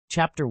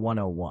Chapter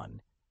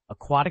 101,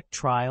 Aquatic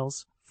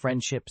Trials,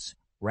 Friendships,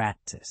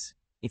 Ratis.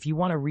 If you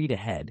want to read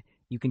ahead,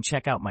 you can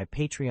check out my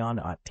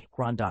Patreon at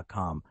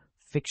patreon.com,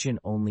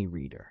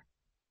 FictionOnlyReader.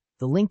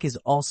 The link is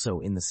also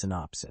in the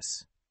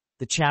synopsis.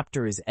 The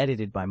chapter is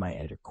edited by my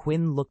editor.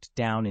 Quinn looked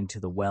down into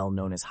the well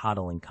known as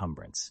Hodl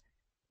Encumbrance.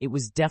 It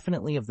was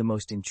definitely of the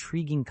most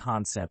intriguing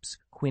concepts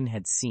Quinn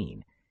had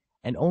seen,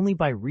 and only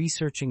by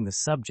researching the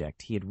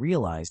subject he had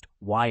realized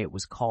why it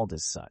was called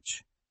as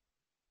such.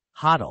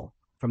 Hodl,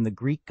 from the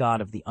Greek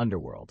god of the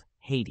underworld,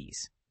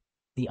 Hades.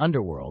 The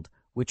underworld,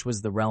 which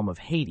was the realm of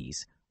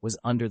Hades, was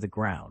under the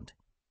ground.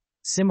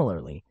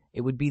 Similarly,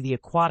 it would be the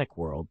aquatic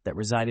world that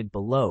resided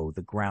below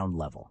the ground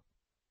level.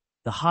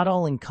 The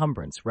Hodl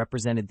Encumbrance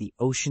represented the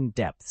ocean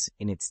depths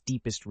in its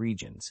deepest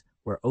regions,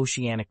 where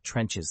oceanic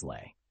trenches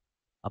lay.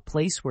 A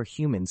place where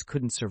humans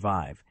couldn't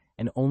survive,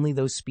 and only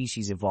those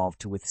species evolved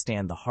to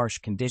withstand the harsh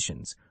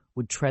conditions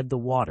would tread the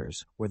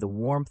waters where the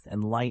warmth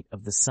and light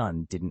of the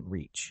sun didn't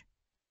reach.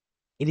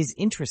 It is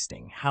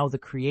interesting how the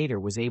creator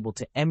was able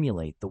to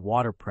emulate the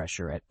water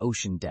pressure at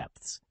ocean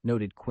depths,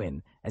 noted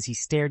Quinn as he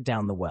stared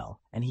down the well,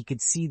 and he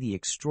could see the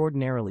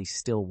extraordinarily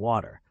still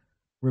water,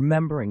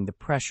 remembering the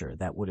pressure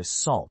that would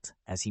assault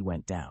as he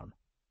went down.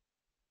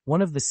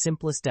 One of the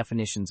simplest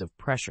definitions of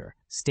pressure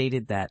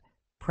stated that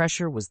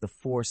pressure was the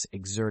force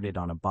exerted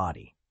on a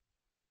body.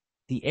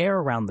 The air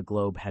around the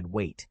globe had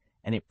weight,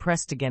 and it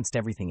pressed against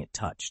everything it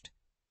touched.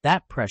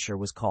 That pressure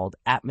was called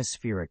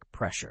atmospheric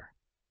pressure,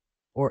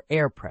 or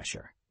air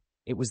pressure.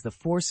 It was the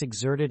force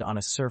exerted on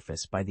a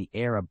surface by the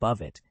air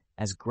above it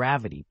as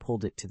gravity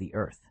pulled it to the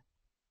earth.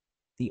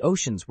 The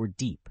oceans were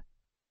deep.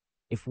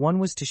 If one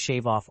was to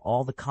shave off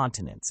all the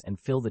continents and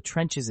fill the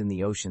trenches in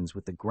the oceans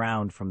with the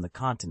ground from the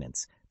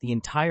continents, the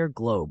entire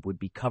globe would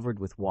be covered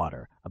with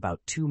water about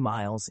 2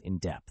 miles in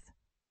depth.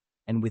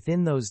 And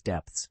within those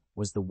depths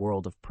was the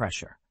world of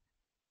pressure.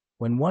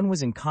 When one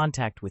was in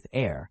contact with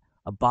air,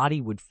 a body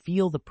would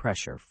feel the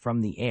pressure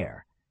from the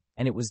air,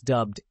 and it was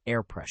dubbed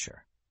air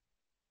pressure.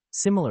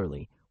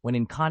 Similarly, when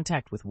in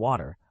contact with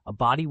water, a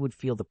body would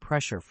feel the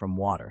pressure from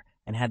water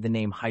and had the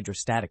name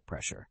hydrostatic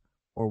pressure,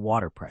 or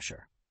water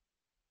pressure.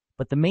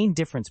 But the main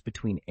difference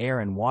between air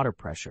and water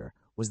pressure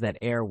was that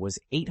air was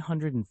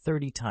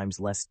 830 times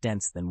less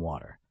dense than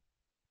water,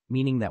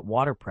 meaning that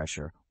water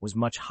pressure was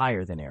much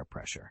higher than air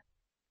pressure.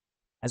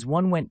 As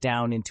one went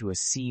down into a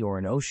sea or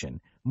an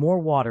ocean, more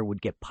water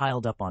would get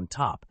piled up on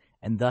top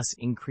and thus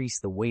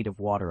increase the weight of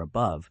water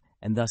above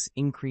and thus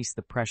increase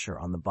the pressure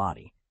on the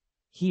body.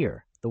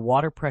 Here, the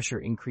water pressure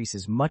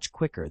increases much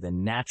quicker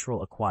than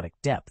natural aquatic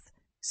depth,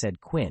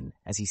 said Quinn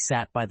as he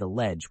sat by the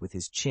ledge with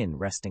his chin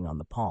resting on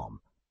the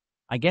palm.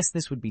 I guess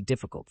this would be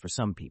difficult for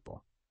some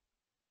people.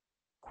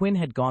 Quinn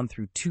had gone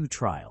through 2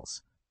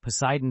 trials,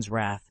 Poseidon's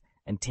Wrath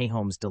and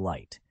Tehom's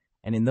Delight,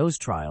 and in those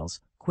trials,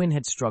 Quinn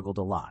had struggled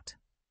a lot.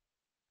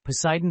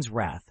 Poseidon's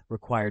Wrath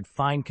required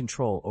fine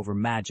control over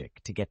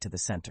magic to get to the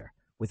center.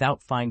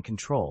 Without fine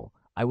control,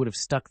 I would have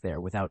stuck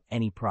there without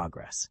any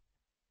progress.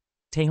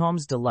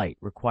 Tehom's Delight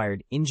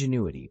required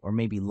ingenuity or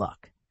maybe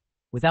luck.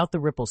 Without the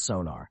ripple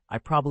sonar, I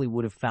probably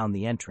would have found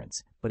the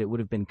entrance, but it would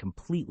have been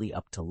completely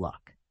up to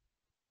luck.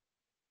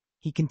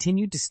 He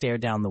continued to stare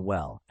down the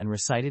well and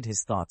recited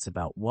his thoughts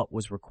about what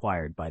was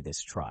required by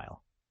this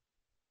trial.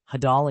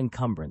 Hodl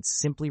Encumbrance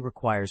simply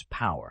requires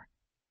power,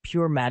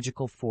 pure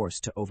magical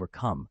force to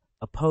overcome,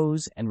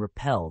 oppose, and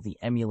repel the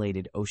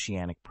emulated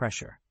oceanic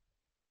pressure.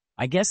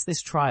 I guess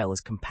this trial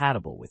is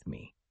compatible with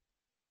me.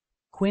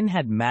 Quinn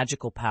had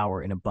magical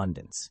power in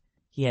abundance.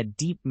 He had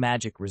deep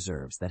magic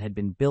reserves that had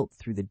been built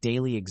through the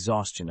daily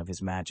exhaustion of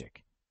his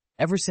magic.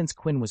 Ever since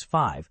Quinn was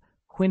 5,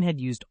 Quinn had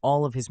used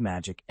all of his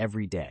magic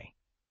every day.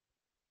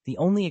 The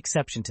only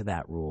exception to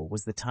that rule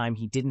was the time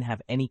he didn't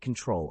have any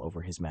control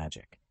over his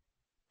magic.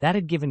 That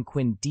had given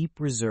Quinn deep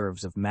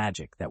reserves of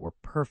magic that were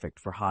perfect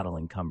for Hodl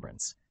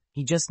Encumbrance.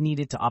 He just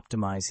needed to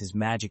optimize his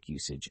magic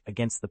usage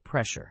against the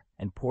pressure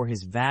and pour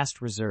his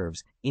vast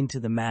reserves into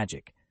the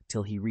magic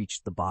till he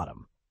reached the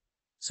bottom.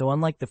 So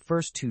unlike the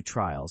first 2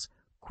 trials,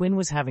 Quinn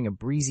was having a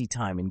breezy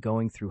time in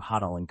going through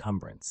Hodl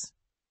Encumbrance.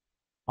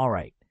 All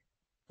right,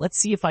 let's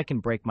see if I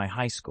can break my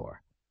high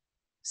score,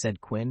 said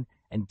Quinn,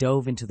 and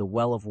dove into the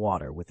well of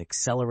water with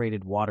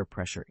accelerated water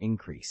pressure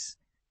increase.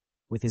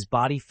 With his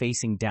body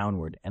facing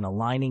downward and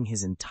aligning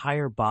his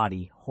entire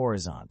body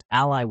horizontal,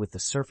 ally with the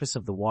surface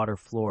of the water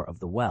floor of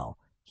the well,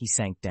 he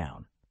sank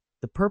down.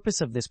 The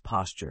purpose of this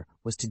posture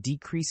was to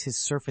decrease his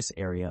surface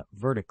area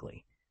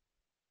vertically.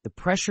 The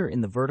pressure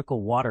in the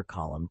vertical water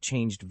column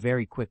changed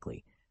very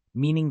quickly,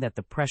 meaning that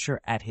the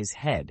pressure at his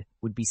head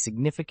would be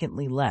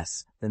significantly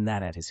less than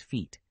that at his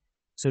feet.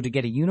 So to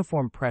get a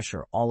uniform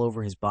pressure all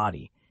over his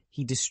body,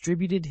 he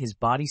distributed his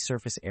body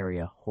surface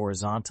area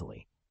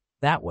horizontally.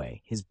 That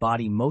way, his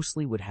body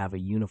mostly would have a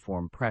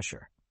uniform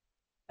pressure.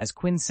 As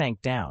Quinn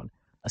sank down,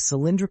 a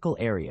cylindrical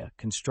area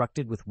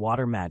constructed with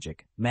water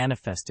magic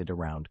manifested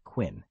around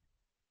Quinn.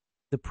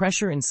 The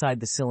pressure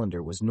inside the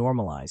cylinder was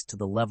normalized to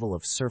the level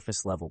of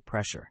surface-level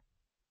pressure.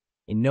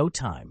 In no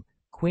time,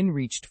 Quinn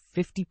reached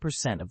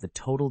 50% of the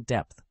total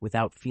depth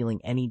without feeling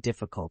any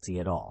difficulty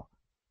at all.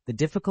 The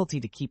difficulty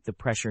to keep the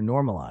pressure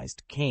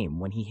normalized came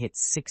when he hit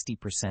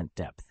 60%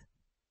 depth.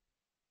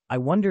 I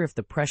wonder if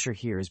the pressure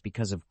here is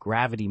because of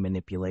gravity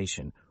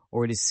manipulation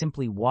or it is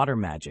simply water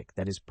magic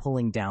that is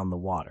pulling down the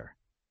water.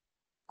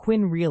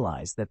 Quinn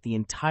realized that the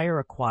entire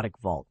aquatic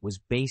vault was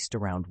based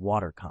around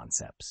water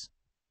concepts.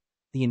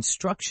 The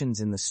instructions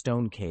in the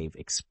stone cave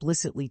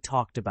explicitly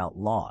talked about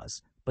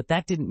laws, but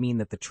that didn't mean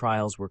that the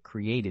trials were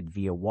created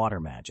via water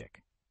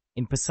magic.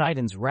 In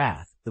Poseidon's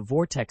wrath, the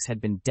vortex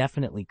had been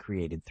definitely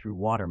created through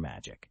water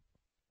magic.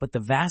 But the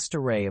vast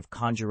array of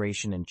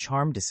conjuration and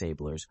charm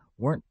disablers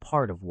weren't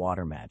part of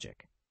water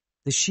magic.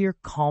 The sheer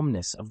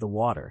calmness of the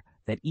water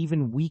that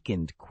even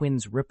weakened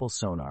Quinn's ripple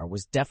sonar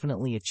was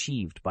definitely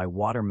achieved by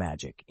water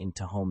magic in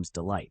Tahom's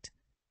Delight.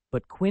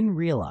 But Quinn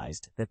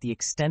realized that the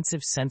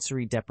extensive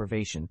sensory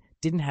deprivation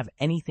didn't have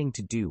anything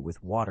to do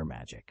with water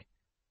magic.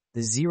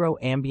 The zero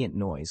ambient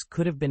noise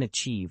could have been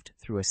achieved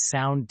through a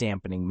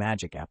sound-dampening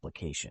magic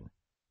application.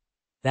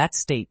 That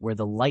state where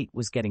the light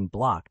was getting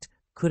blocked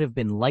could have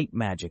been light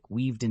magic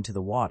weaved into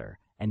the water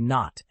and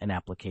not an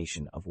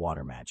application of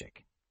water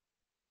magic.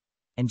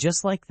 And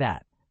just like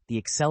that, the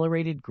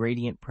accelerated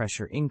gradient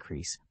pressure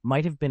increase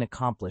might have been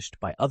accomplished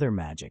by other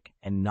magic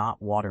and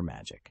not water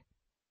magic.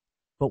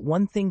 But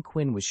one thing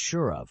Quinn was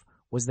sure of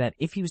was that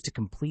if he was to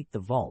complete the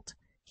vault,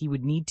 he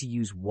would need to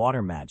use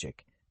water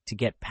magic to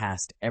get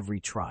past every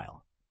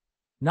trial.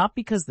 Not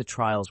because the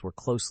trials were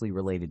closely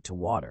related to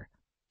water.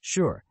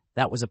 Sure,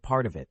 that was a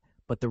part of it,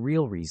 but the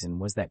real reason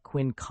was that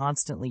Quinn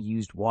constantly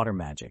used water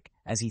magic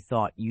as he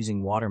thought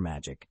using water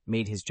magic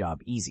made his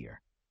job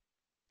easier.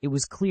 It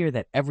was clear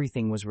that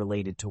everything was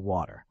related to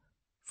water.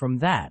 From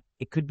that,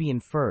 it could be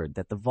inferred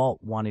that the vault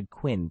wanted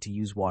Quinn to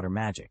use water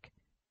magic.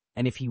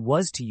 And if he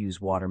was to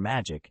use water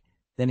magic,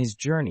 then his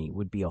journey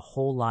would be a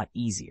whole lot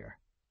easier.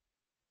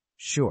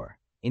 Sure,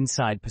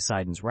 inside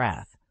Poseidon's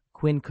wrath,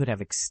 Quinn could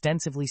have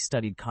extensively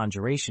studied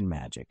conjuration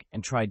magic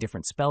and tried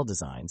different spell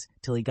designs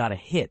till he got a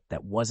hit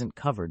that wasn't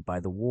covered by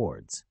the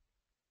wards.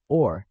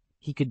 Or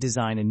he could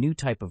design a new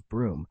type of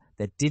broom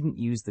that didn't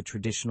use the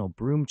traditional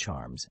broom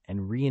charms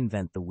and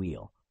reinvent the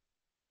wheel.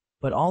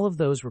 But all of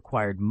those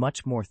required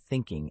much more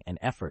thinking and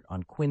effort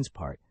on Quinn's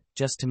part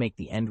just to make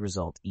the end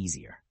result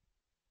easier.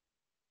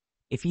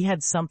 If he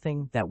had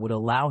something that would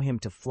allow him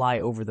to fly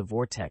over the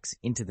vortex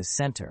into the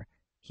center,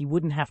 he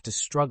wouldn't have to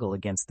struggle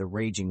against the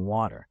raging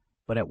water,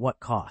 but at what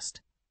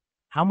cost?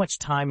 How much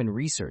time and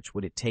research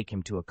would it take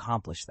him to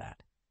accomplish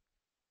that?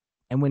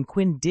 And when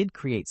Quinn did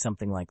create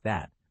something like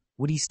that,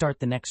 would he start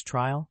the next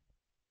trial?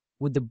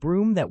 Would the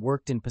broom that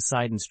worked in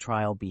Poseidon's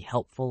trial be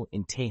helpful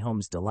in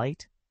Tahom's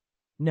Delight?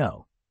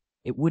 No,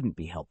 it wouldn't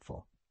be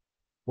helpful.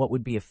 What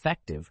would be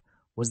effective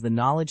was the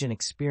knowledge and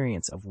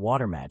experience of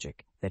water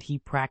magic that he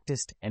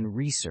practiced and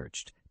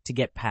researched to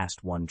get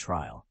past one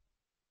trial.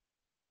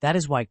 That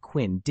is why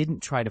Quinn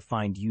didn't try to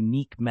find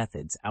unique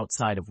methods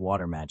outside of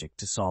water magic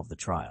to solve the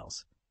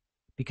trials.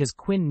 Because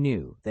Quinn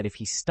knew that if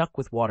he stuck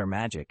with water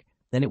magic,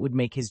 then it would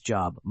make his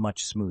job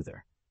much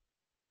smoother.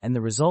 And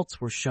the results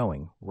were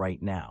showing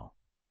right now.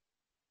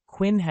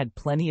 Quinn had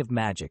plenty of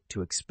magic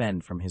to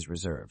expend from his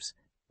reserves.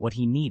 What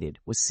he needed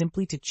was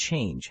simply to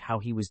change how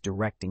he was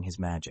directing his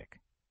magic.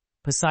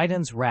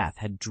 Poseidon's wrath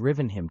had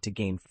driven him to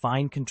gain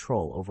fine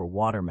control over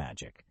water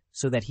magic,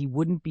 so that he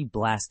wouldn't be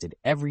blasted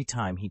every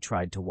time he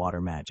tried to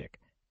water magic.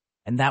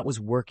 And that was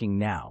working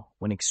now,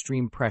 when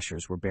extreme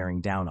pressures were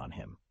bearing down on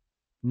him.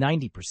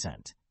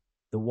 90%.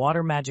 The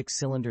water magic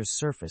cylinder's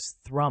surface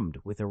thrummed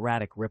with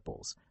erratic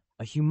ripples.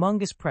 A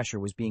humongous pressure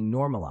was being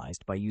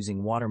normalized by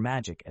using water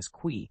magic as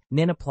Quinn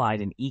applied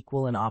an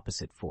equal and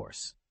opposite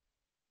force.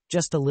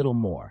 Just a little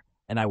more,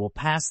 and I will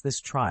pass this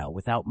trial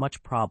without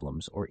much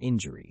problems or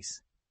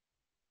injuries.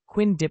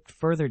 Quinn dipped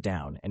further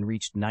down and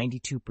reached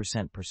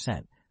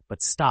 92%,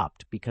 but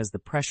stopped because the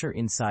pressure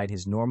inside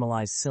his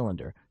normalized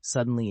cylinder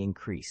suddenly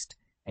increased,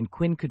 and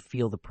Quinn could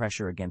feel the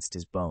pressure against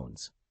his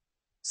bones.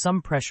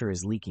 Some pressure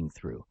is leaking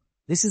through.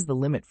 This is the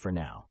limit for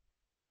now.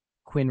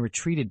 Quinn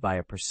retreated by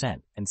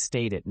 1% and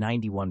stayed at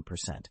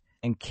 91%,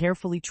 and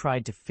carefully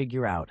tried to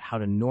figure out how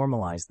to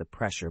normalize the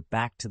pressure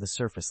back to the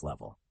surface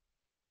level.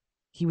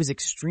 He was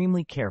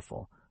extremely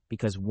careful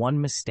because one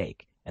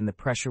mistake and the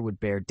pressure would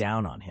bear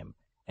down on him,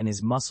 and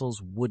his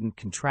muscles wouldn't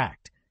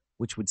contract,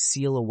 which would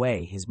seal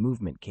away his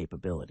movement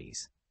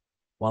capabilities,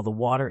 while the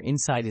water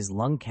inside his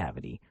lung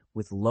cavity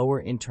with lower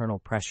internal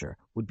pressure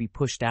would be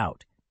pushed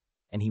out,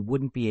 and he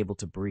wouldn't be able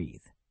to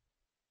breathe.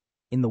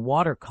 In the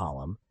water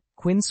column,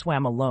 Quinn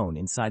swam alone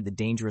inside the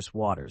dangerous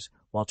waters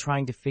while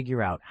trying to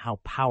figure out how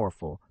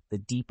powerful the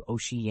deep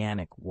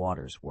oceanic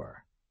waters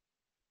were.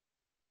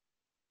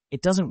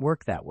 "It doesn't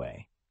work that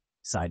way,"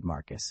 sighed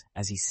Marcus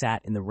as he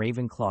sat in the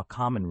Ravenclaw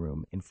common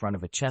room in front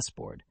of a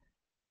chessboard.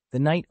 "The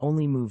knight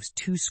only moves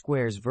 2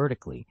 squares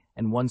vertically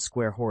and 1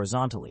 square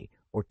horizontally,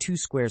 or 2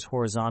 squares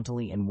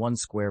horizontally and 1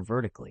 square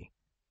vertically."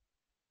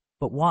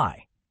 "But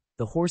why?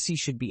 The horsey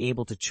should be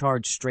able to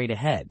charge straight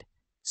ahead,"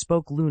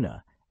 spoke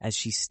Luna as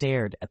she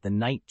stared at the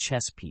knight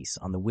chess piece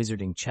on the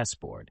wizarding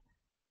chessboard.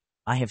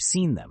 "I have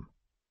seen them.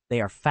 They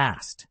are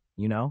fast,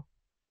 you know?"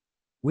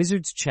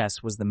 Wizard's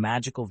chess was the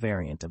magical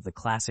variant of the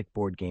classic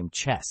board game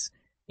chess,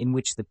 in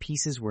which the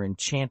pieces were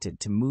enchanted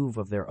to move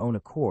of their own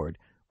accord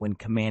when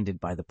commanded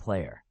by the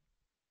player.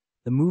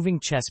 The moving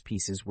chess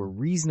pieces were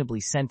reasonably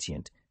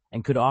sentient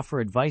and could offer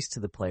advice to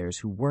the players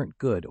who weren't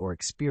good or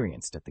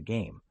experienced at the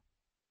game.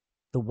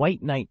 The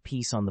white knight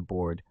piece on the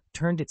board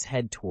turned its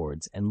head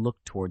towards and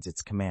looked towards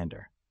its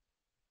commander.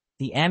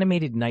 The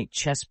animated knight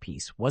chess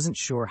piece wasn't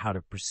sure how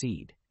to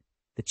proceed.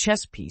 The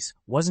chess piece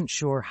wasn't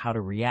sure how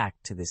to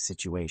react to this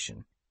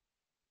situation.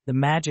 The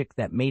magic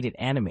that made it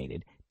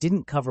animated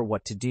didn't cover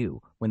what to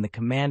do when the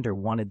commander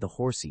wanted the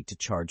horsey to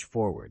charge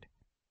forward.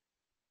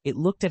 It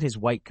looked at his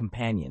white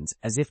companions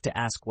as if to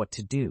ask what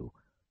to do,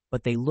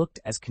 but they looked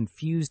as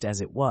confused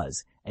as it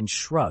was and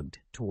shrugged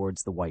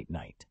towards the white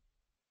knight.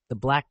 The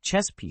black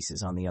chess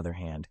pieces, on the other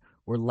hand,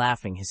 were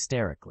laughing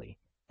hysterically,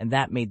 and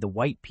that made the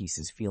white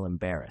pieces feel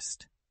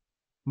embarrassed.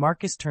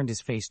 Marcus turned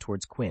his face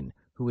towards Quinn,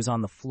 who was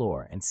on the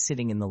floor and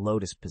sitting in the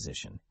lotus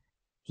position.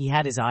 He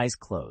had his eyes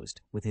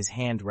closed, with his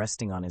hand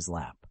resting on his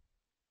lap.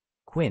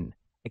 Quinn,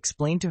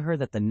 explain to her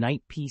that the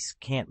knight piece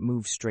can't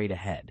move straight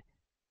ahead.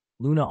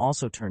 Luna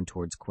also turned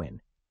towards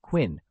Quinn.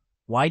 Quinn,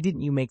 why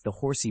didn't you make the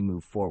horsey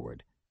move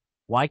forward?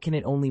 Why can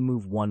it only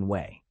move one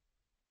way?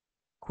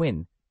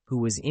 Quinn, who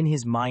was in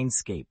his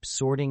mindscape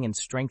sorting and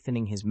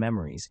strengthening his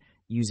memories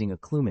using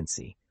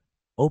occlumency,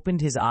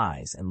 opened his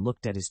eyes and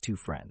looked at his two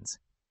friends.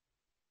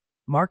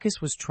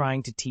 Marcus was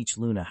trying to teach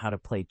Luna how to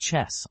play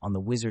chess on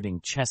the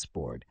wizarding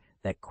chessboard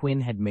that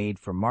Quinn had made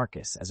for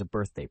Marcus as a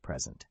birthday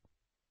present.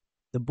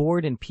 The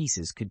board and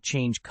pieces could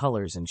change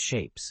colors and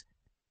shapes.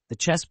 The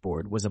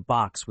chessboard was a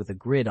box with a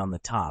grid on the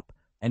top,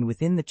 and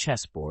within the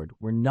chessboard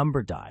were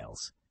number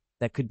dials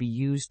that could be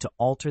used to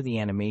alter the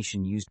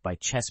animation used by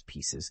chess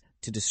pieces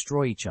to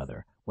destroy each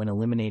other when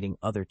eliminating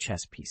other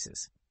chess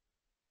pieces.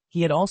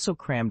 He had also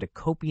crammed a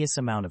copious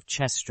amount of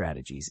chess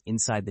strategies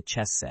inside the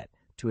chess set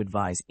to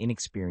advise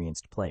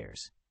inexperienced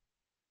players.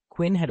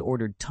 Quinn had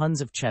ordered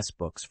tons of chess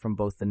books from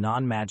both the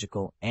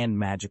non-magical and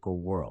magical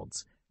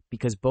worlds,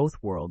 because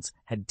both worlds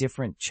had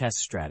different chess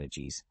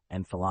strategies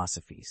and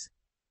philosophies.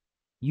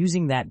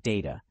 Using that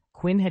data,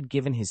 Quinn had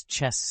given his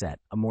chess set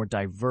a more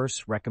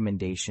diverse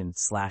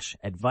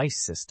recommendation/advice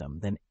system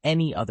than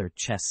any other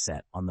chess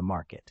set on the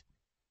market.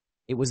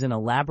 It was an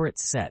elaborate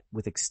set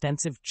with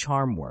extensive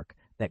charm work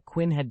that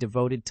Quinn had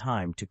devoted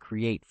time to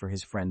create for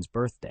his friend's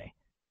birthday.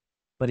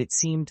 But it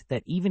seemed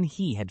that even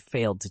he had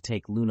failed to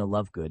take Luna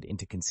Lovegood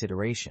into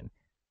consideration.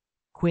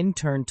 Quinn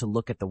turned to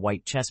look at the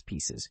white chess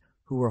pieces,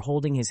 who were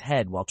holding his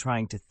head while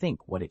trying to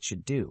think what it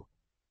should do.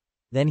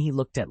 Then he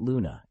looked at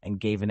Luna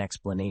and gave an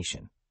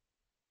explanation.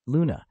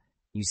 Luna,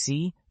 you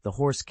see, the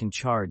horse can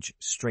charge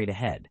straight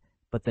ahead,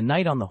 but the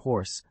knight on the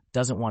horse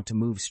doesn't want to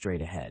move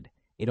straight ahead.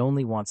 It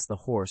only wants the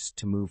horse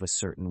to move a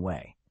certain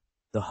way.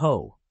 The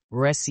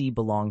resi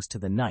belongs to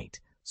the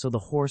knight, so the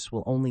horse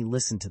will only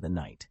listen to the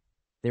knight.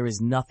 There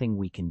is nothing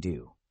we can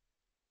do.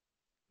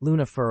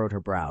 Luna furrowed her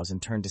brows and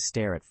turned to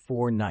stare at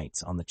 4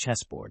 knights on the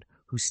chessboard,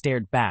 who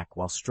stared back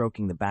while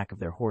stroking the back of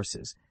their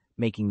horses,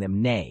 making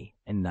them neigh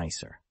and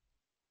nicer.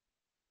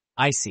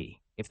 I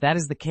see. If that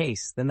is the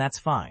case, then that's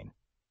fine,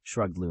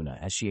 shrugged Luna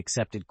as she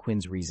accepted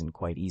Quinn's reason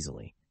quite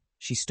easily.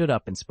 She stood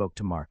up and spoke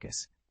to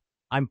Marcus.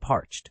 I'm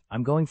parched.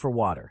 I'm going for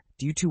water.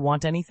 Do you two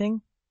want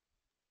anything?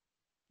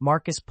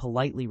 Marcus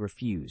politely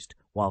refused,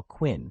 while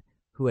Quinn,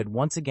 who had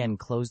once again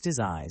closed his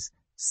eyes,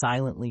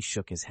 silently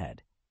shook his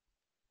head.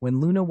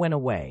 When Luna went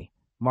away,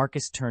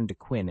 Marcus turned to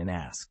Quinn and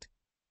asked,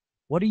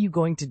 What are you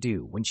going to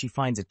do when she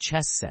finds a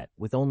chess set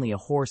with only a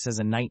horse as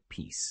a knight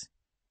piece?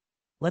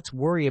 Let's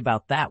worry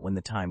about that when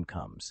the time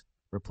comes,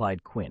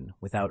 replied Quinn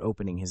without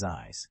opening his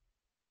eyes.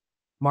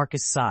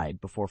 Marcus sighed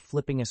before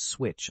flipping a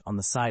switch on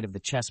the side of the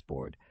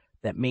chessboard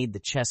that made the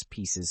chess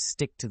pieces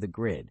stick to the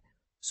grid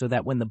so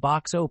that when the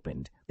box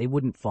opened, they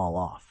wouldn't fall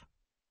off.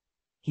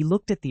 He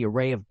looked at the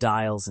array of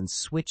dials and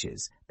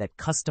switches that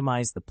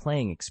customized the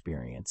playing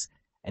experience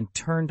and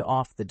turned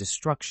off the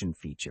destruction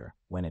feature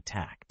when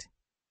attacked.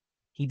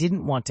 He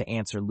didn't want to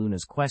answer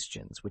Luna's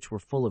questions, which were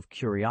full of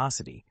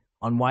curiosity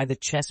on why the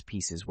chess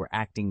pieces were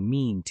acting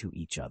mean to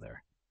each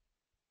other.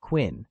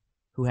 Quinn,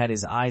 who had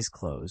his eyes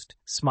closed,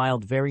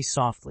 smiled very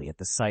softly at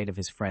the sight of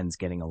his friends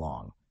getting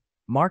along.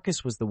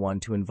 Marcus was the one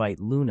to invite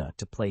Luna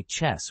to play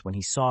chess when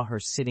he saw her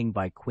sitting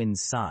by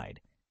Quinn's side,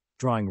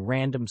 drawing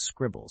random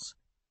scribbles,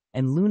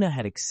 and Luna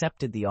had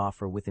accepted the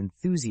offer with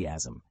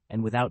enthusiasm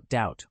and without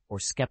doubt or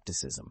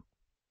skepticism.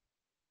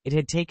 It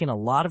had taken a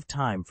lot of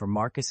time for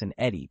Marcus and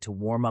Eddie to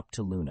warm up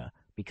to Luna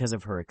because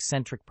of her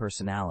eccentric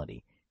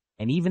personality,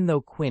 and even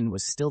though Quinn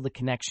was still the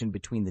connection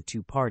between the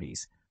two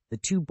parties, the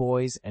 2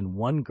 boys and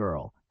 1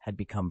 girl had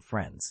become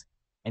friends,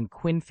 and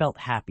Quinn felt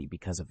happy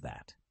because of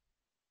that.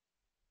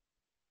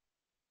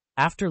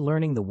 After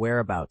learning the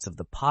whereabouts of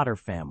the Potter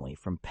family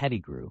from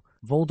Pettigrew,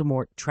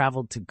 Voldemort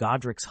traveled to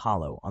Godric's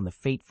Hollow on the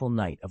fateful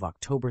night of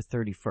October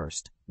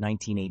 31st,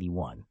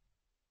 1981.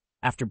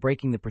 After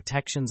breaking the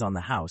protections on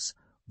the house,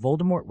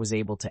 Voldemort was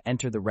able to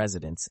enter the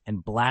residence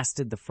and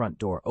blasted the front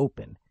door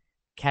open,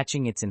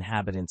 catching its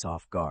inhabitants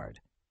off guard.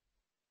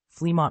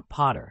 Fleamont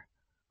Potter,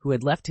 who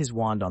had left his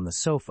wand on the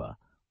sofa,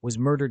 was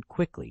murdered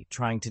quickly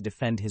trying to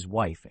defend his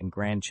wife and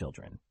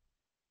grandchildren.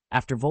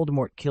 After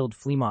Voldemort killed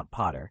Flemmont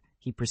Potter,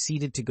 he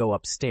proceeded to go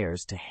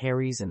upstairs to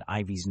Harry's and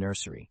Ivy's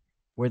nursery,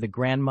 where the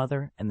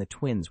grandmother and the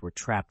twins were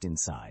trapped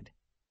inside.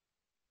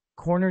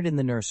 Cornered in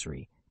the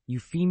nursery,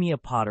 Euphemia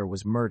Potter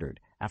was murdered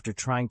after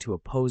trying to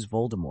oppose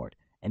Voldemort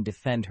and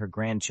defend her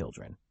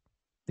grandchildren.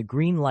 The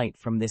green light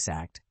from this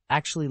act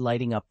actually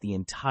lighting up the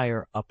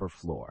entire upper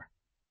floor.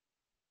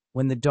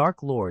 When the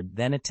Dark Lord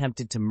then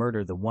attempted to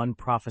murder the one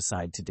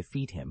prophesied to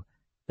defeat him,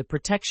 the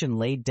protection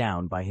laid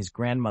down by his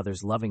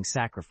grandmother's loving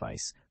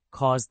sacrifice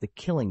caused the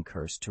killing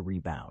curse to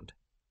rebound.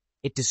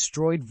 It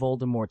destroyed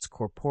Voldemort's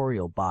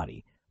corporeal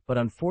body, but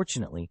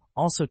unfortunately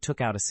also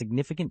took out a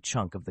significant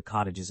chunk of the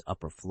cottage's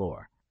upper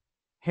floor.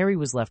 Harry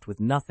was left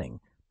with nothing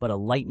but a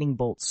lightning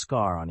bolt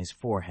scar on his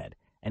forehead,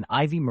 and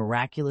Ivy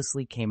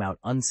miraculously came out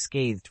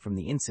unscathed from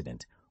the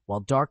incident, while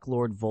Dark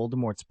Lord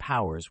Voldemort's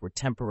powers were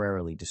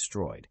temporarily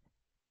destroyed.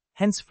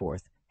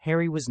 Henceforth,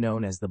 Harry was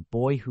known as the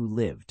Boy Who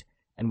Lived,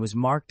 and was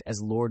marked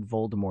as Lord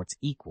Voldemort's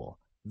equal,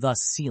 thus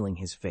sealing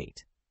his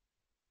fate.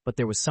 But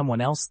there was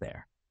someone else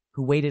there,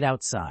 who waited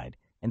outside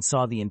and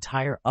saw the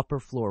entire upper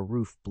floor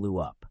roof blew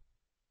up.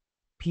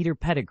 Peter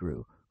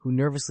Pettigrew, who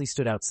nervously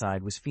stood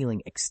outside, was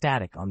feeling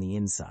ecstatic on the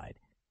inside.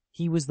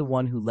 He was the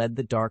one who led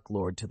the Dark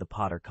Lord to the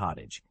Potter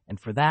cottage, and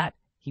for that,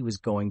 he was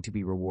going to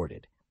be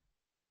rewarded.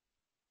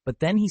 But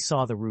then he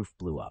saw the roof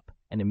blew up,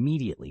 and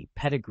immediately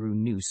Pettigrew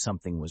knew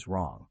something was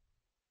wrong.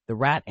 The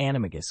rat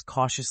Animagus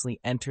cautiously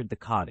entered the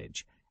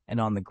cottage, and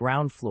on the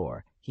ground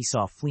floor, he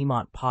saw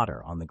Flemmont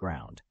Potter on the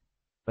ground.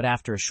 But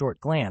after a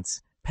short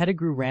glance,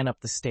 Pettigrew ran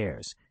up the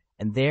stairs,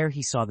 and there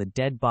he saw the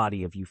dead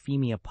body of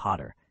Euphemia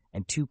Potter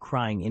and 2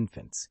 crying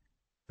infants.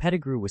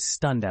 Pettigrew was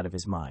stunned out of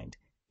his mind.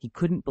 He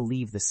couldn't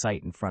believe the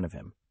sight in front of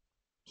him.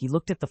 He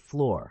looked at the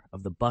floor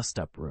of the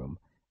bust-up room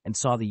and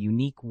saw the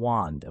unique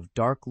wand of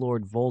Dark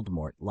Lord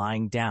Voldemort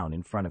lying down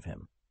in front of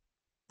him.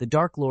 The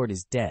Dark Lord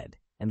is dead,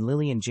 and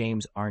Lily and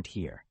James aren't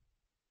here.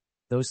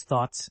 Those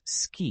thoughts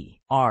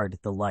scarred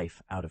the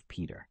life out of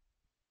Peter.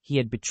 He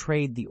had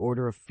betrayed the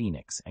Order of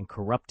Phoenix and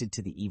corrupted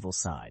to the evil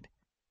side.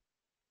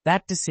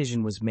 That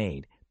decision was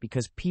made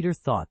because Peter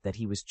thought that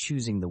he was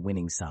choosing the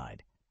winning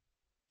side.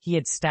 He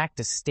had stacked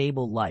a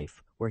stable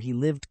life where he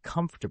lived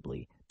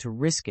comfortably to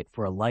risk it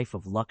for a life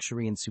of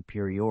luxury and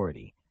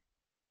superiority.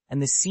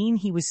 And the scene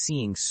he was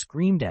seeing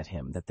screamed at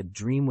him that the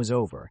dream was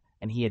over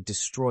and he had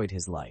destroyed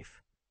his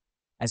life.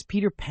 As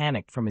Peter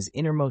panicked from his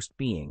innermost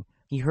being,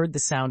 he heard the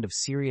sound of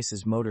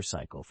Sirius's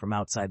motorcycle from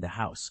outside the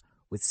house,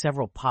 with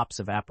several pops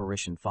of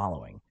apparition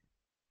following.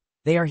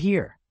 "They are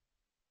here!"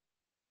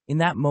 In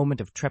that moment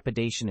of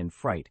trepidation and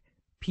fright,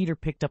 Peter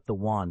picked up the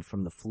wand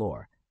from the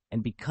floor,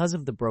 and because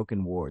of the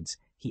broken wards,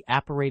 he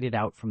apparated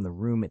out from the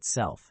room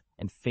itself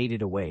and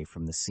faded away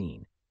from the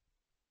scene.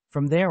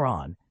 From there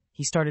on,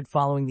 he started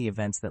following the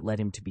events that led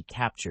him to be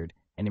captured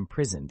and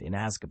imprisoned in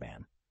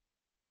Azkaban.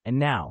 And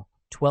now,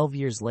 12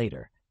 years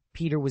later,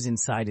 Peter was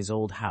inside his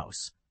old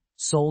house,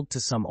 sold to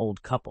some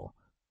old couple,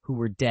 who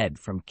were dead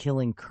from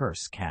killing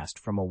curse cast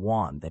from a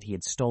wand that he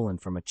had stolen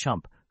from a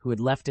chump who had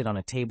left it on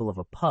a table of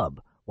a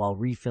pub while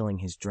refilling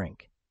his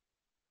drink.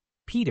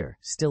 Peter,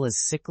 still as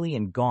sickly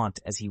and gaunt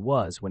as he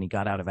was when he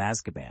got out of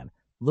Azkaban,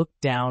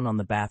 looked down on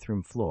the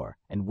bathroom floor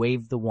and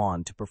waved the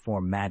wand to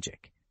perform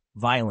magic.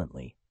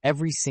 Violently,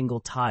 every single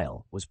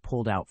tile was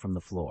pulled out from the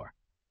floor.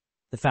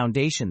 The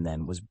foundation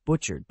then was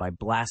butchered by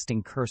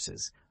blasting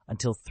curses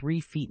until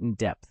 3 feet in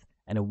depth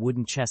and a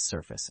wooden chest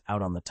surface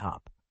out on the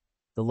top.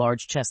 The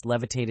large chest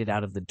levitated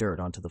out of the dirt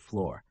onto the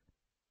floor.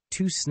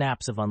 2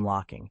 snaps of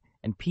unlocking,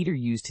 and Peter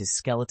used his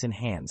skeleton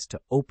hands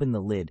to open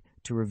the lid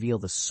to reveal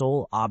the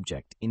sole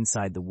object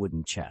inside the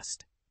wooden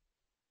chest.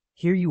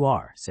 "Here you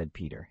are," said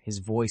Peter, his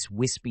voice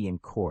wispy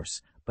and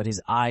coarse, but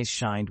his eyes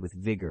shined with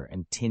vigor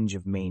and tinge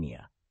of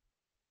mania.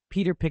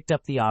 Peter picked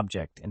up the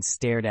object and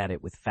stared at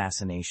it with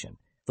fascination.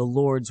 The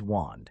Lord's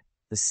wand,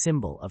 the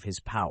symbol of his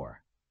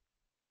power.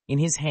 In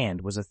his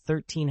hand was a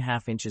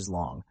 13½ inches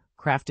long,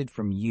 crafted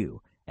from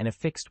yew, and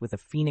affixed with a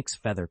phoenix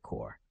feather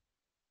core.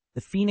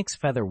 The phoenix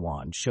feather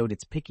wand showed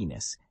its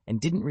pickiness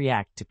and didn't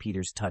react to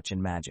Peter's touch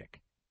and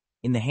magic.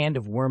 In the hand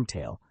of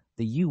Wormtail,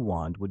 the yew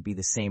wand would be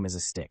the same as a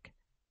stick.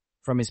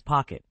 From his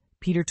pocket,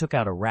 Peter took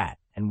out a rat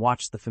and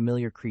watched the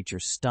familiar creature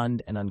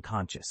stunned and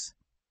unconscious.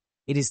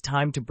 "It is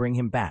time to bring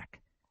him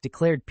back,"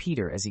 declared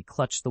Peter as he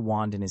clutched the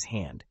wand in his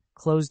hand,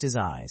 closed his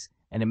eyes,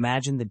 and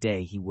imagined the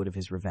day he would have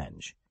his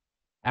revenge.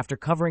 After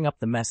covering up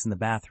the mess in the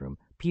bathroom,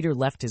 Peter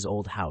left his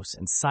old house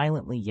and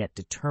silently yet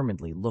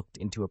determinedly looked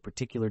into a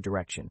particular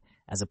direction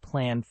as a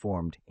plan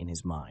formed in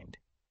his mind.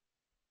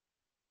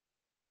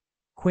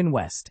 Quinn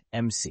West,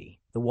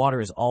 MC. The water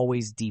is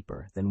always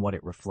deeper than what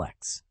it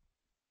reflects.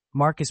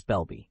 Marcus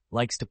Belby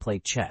likes to play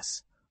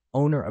chess,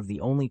 owner of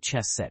the only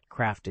chess set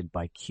crafted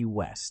by Q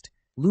West.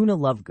 Luna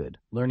Lovegood,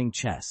 learning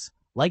chess,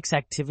 likes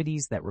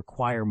activities that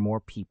require more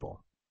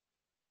people.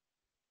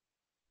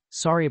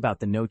 Sorry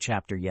about the no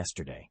chapter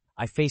yesterday.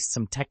 I faced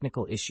some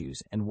technical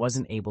issues and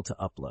wasn't able to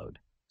upload,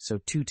 so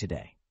 2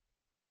 today.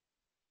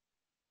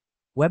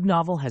 Web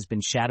Novel has been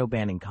shadow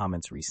banning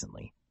comments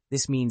recently.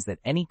 This means that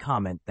any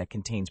comment that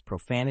contains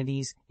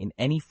profanities in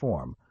any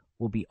form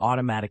will be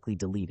automatically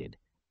deleted.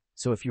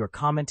 So if you are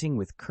commenting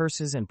with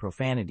curses and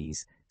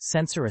profanities,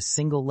 censor a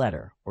single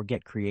letter or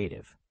get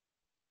creative.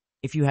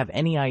 If you have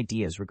any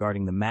ideas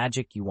regarding the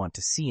magic you want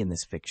to see in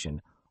this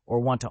fiction, or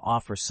want to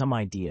offer some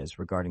ideas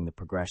regarding the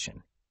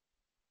progression,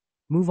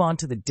 move on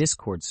to the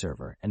Discord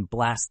server and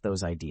blast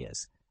those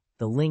ideas.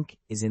 The link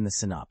is in the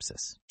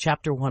synopsis.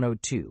 Chapter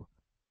 102,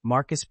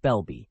 Marcus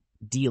Belby,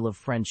 Deal of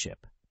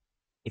Friendship.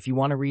 If you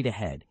want to read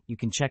ahead, you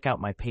can check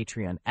out my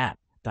Patreon at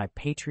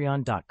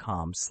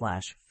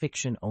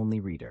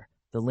patreon.com/FictionOnlyReader.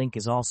 The link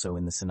is also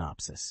in the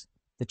synopsis.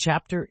 The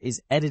chapter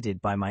is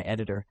edited by my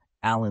editor,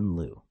 Alan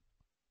Liu.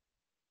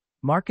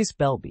 Marcus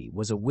Belby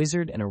was a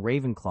wizard and a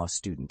Ravenclaw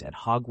student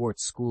at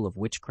Hogwarts School of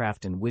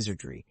Witchcraft and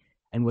Wizardry,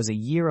 and was a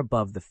year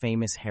above the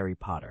famous Harry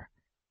Potter.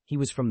 He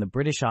was from the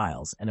British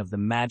Isles and of the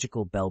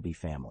magical Belby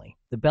family.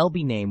 The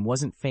Belby name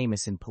wasn't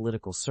famous in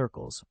political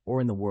circles or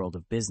in the world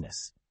of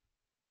business.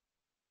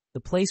 The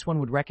place one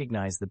would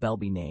recognize the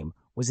Belby name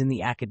was in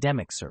the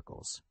academic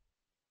circles.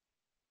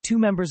 Two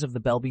members of the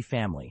Belby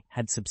family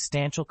had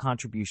substantial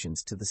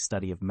contributions to the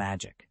study of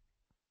magic.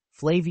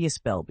 Flavius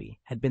Belby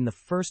had been the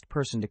first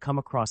person to come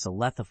across a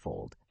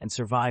lethifold and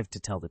survived to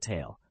tell the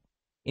tale.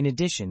 In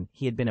addition,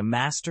 he had been a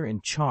master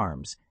in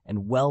charms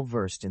and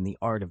well-versed in the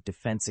art of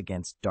defense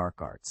against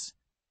dark arts.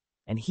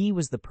 And he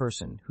was the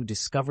person who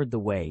discovered the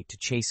way to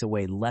chase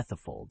away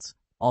lethifolds,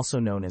 also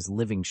known as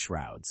living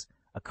shrouds,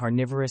 a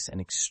carnivorous and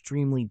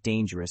extremely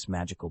dangerous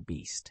magical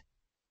beast.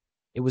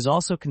 It was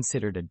also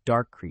considered a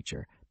dark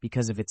creature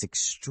because of its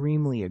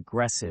extremely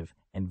aggressive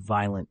and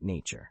violent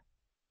nature.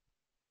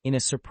 In a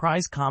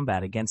surprise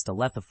combat against a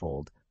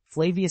lethifold,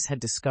 Flavius had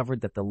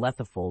discovered that the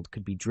lethifold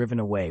could be driven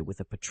away with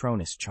a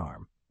Patronus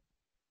charm.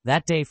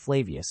 That day,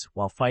 Flavius,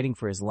 while fighting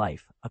for his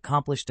life,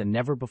 accomplished a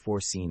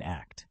never-before-seen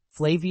act.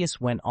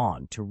 Flavius went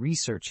on to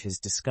research his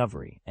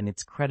discovery and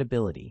its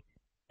credibility,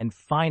 and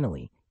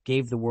finally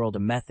gave the world a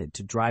method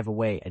to drive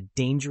away a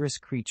dangerous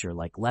creature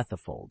like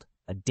lethifold,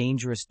 a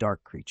dangerous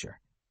dark creature.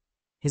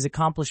 His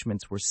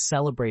accomplishments were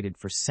celebrated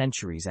for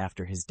centuries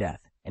after his death,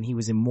 and he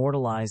was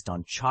immortalized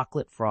on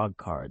chocolate frog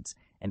cards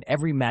and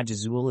every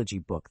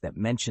magizoology book that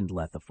mentioned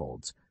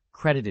lethifolds,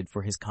 credited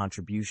for his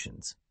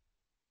contributions.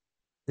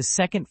 The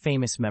second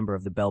famous member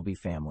of the Belby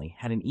family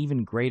had an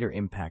even greater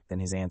impact than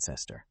his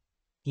ancestor.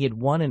 He had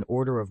won an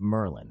Order of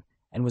Merlin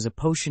and was a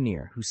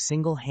potioneer who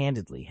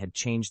single-handedly had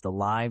changed the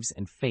lives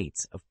and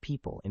fates of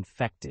people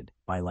infected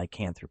by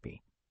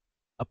lycanthropy.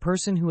 A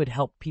person who had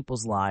helped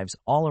people's lives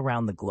all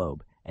around the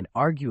globe and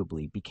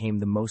arguably became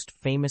the most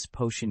famous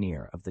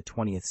potioneer of the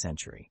 20th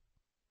century.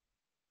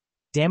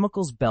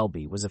 Damocles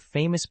Belby was a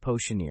famous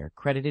potioneer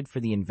credited for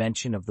the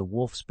invention of the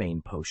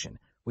wolfsbane potion,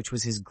 which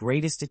was his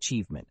greatest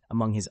achievement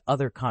among his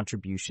other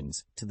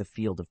contributions to the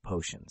field of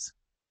potions.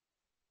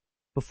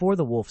 Before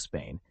the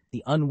wolfsbane,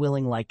 the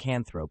unwilling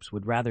lycanthropes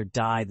would rather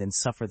die than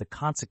suffer the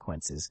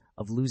consequences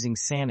of losing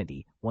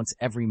sanity once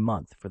every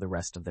month for the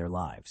rest of their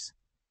lives.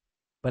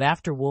 But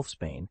after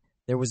wolfsbane,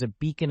 there was a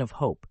beacon of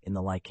hope in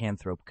the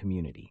lycanthrope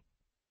community.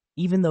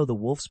 Even though the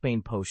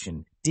wolfsbane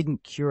potion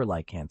didn't cure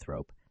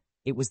lycanthrope,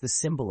 it was the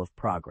symbol of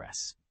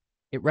progress.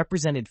 It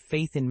represented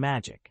faith in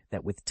magic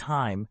that with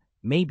time,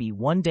 maybe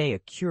one day a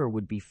cure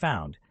would be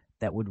found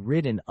that would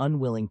rid an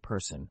unwilling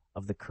person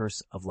of the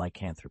curse of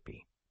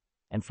lycanthropy.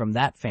 And from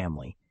that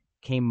family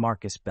came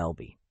Marcus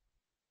Belby.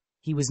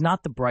 He was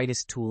not the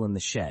brightest tool in the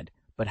shed,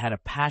 but had a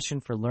passion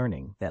for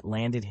learning that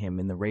landed him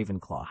in the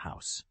Ravenclaw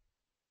house.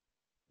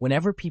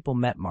 Whenever people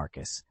met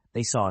Marcus,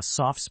 they saw a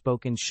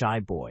soft-spoken, shy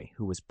boy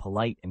who was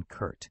polite and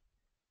curt.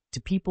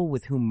 To people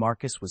with whom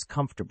Marcus was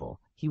comfortable,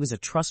 he was a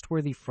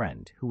trustworthy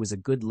friend who was a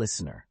good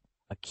listener,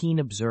 a keen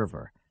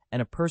observer, and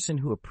a person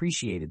who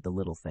appreciated the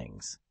little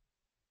things.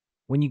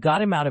 When you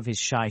got him out of his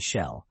shy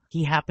shell,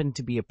 he happened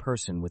to be a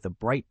person with a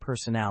bright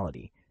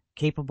personality,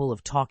 capable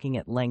of talking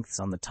at lengths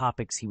on the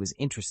topics he was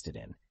interested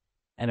in,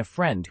 and a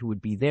friend who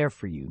would be there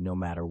for you no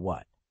matter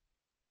what.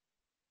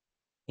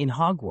 In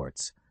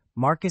Hogwarts,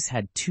 Marcus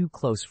had two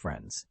close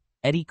friends,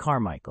 Eddie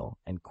Carmichael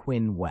and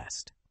Quinn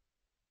West.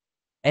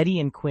 Eddie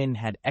and Quinn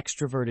had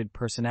extroverted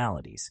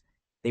personalities.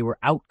 They were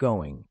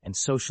outgoing and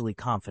socially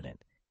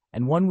confident,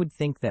 and one would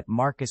think that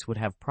Marcus would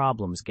have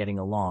problems getting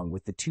along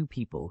with the two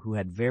people who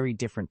had very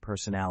different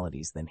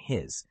personalities than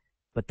his,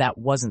 but that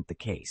wasn't the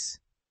case.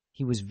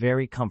 He was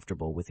very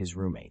comfortable with his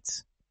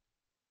roommates.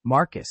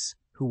 Marcus,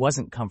 who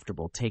wasn't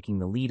comfortable taking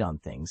the lead on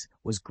things,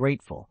 was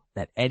grateful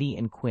that Eddie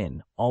and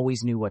Quinn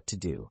always knew what to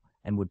do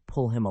and would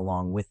pull him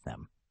along with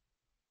them.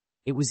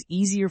 It was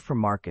easier for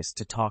Marcus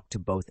to talk to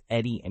both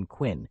Eddie and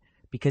Quinn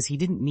because he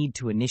didn't need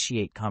to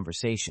initiate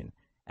conversation,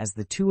 as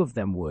the two of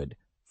them would,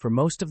 for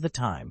most of the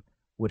time,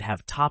 would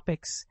have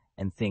topics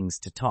and things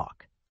to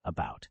talk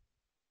about.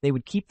 They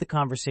would keep the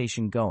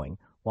conversation going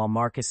while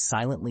Marcus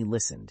silently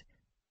listened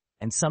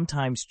and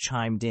sometimes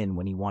chimed in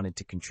when he wanted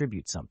to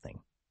contribute something.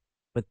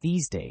 But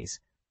these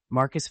days,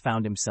 Marcus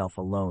found himself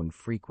alone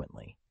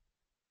frequently.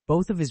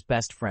 Both of his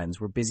best friends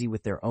were busy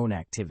with their own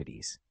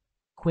activities.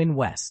 Quinn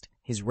West,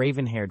 his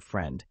raven-haired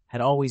friend,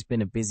 had always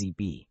been a busy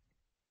bee.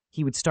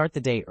 He would start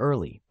the day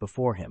early,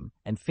 before him,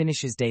 and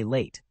finish his day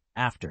late,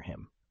 after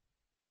him.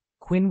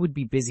 Quinn would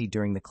be busy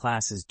during the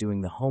classes doing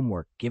the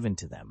homework given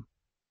to them.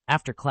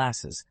 After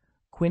classes,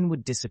 Quinn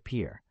would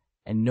disappear,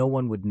 and no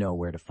one would know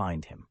where to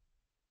find him.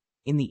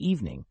 In the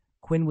evening,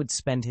 Quinn would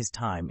spend his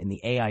time in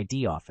the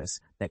AID office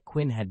that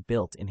Quinn had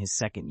built in his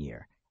second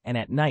year, and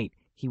at night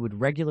he would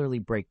regularly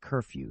break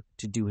curfew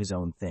to do his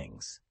own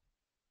things.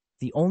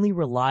 The only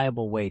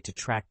reliable way to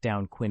track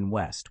down Quinn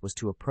West was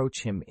to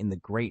approach him in the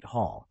Great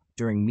Hall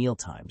during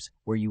mealtimes,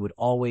 where you would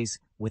always,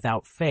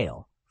 without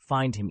fail,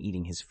 find him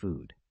eating his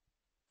food.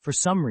 For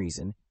some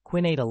reason,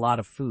 Quinn ate a lot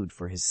of food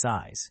for his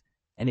size,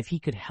 and if he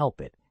could help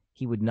it,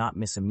 he would not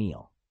miss a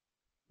meal.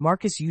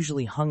 Marcus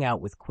usually hung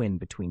out with Quinn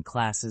between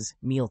classes,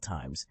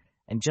 mealtimes,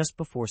 and just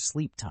before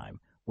sleep time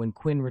when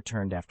Quinn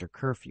returned after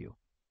curfew,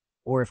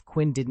 or if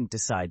Quinn didn't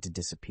decide to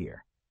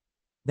disappear.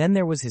 Then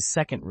there was his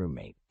second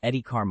roommate,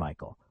 Eddie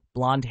Carmichael,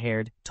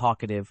 blonde-haired,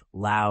 talkative,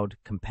 loud,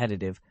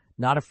 competitive,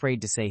 not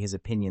afraid to say his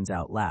opinions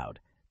out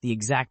loud, the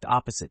exact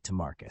opposite to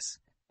Marcus,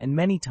 and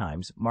many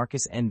times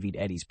Marcus envied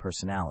Eddie's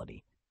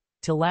personality.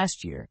 Till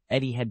last year,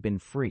 Eddie had been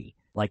free,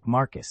 like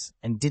Marcus,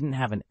 and didn't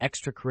have an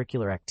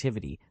extracurricular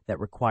activity that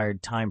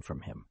required time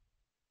from him.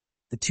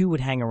 The two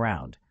would hang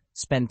around,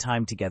 spend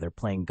time together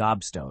playing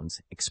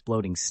gobstones,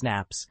 exploding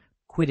snaps,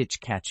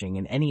 Quidditch catching,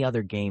 and any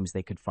other games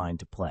they could find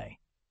to play.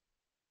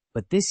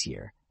 But this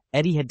year,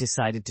 Eddie had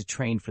decided to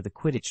train for the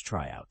Quidditch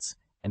tryouts,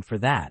 and for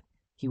that,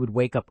 he would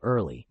wake up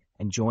early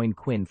and join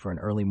Quinn for an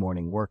early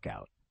morning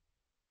workout.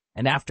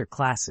 And after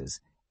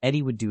classes,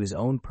 Eddie would do his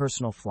own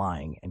personal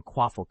flying and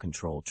quaffle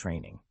control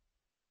training.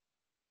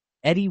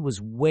 Eddie was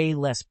way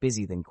less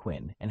busy than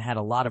Quinn and had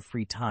a lot of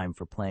free time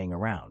for playing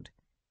around,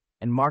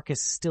 and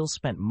Marcus still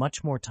spent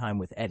much more time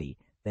with Eddie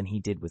than he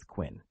did with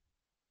Quinn.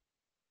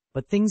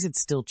 But things had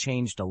still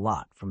changed a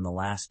lot from the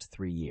last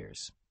 3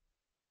 years.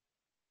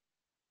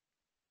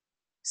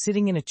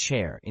 Sitting in a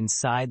chair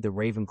inside the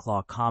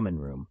Ravenclaw common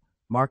room,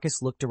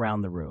 Marcus looked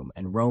around the room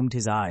and roamed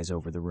his eyes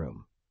over the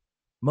room.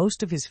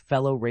 Most of his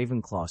fellow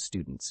Ravenclaw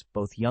students,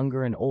 both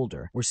younger and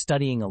older, were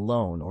studying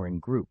alone or in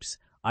groups,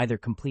 either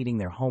completing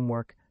their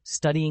homework,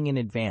 studying in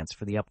advance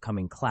for the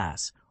upcoming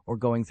class, or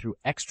going through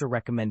extra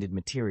recommended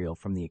material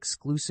from the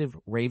exclusive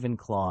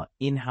Ravenclaw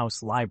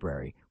in-house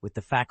library with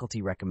the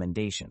faculty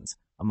recommendations,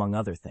 among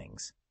other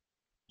things.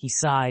 He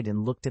sighed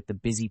and looked at the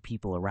busy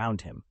people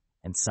around him,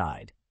 and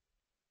sighed.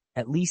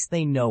 At least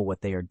they know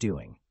what they are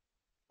doing.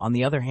 On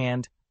the other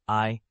hand,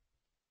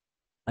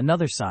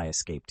 Another sigh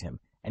escaped him,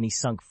 and he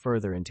sunk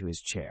further into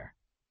his chair.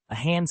 A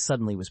hand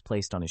suddenly was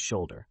placed on his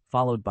shoulder,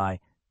 followed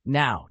by,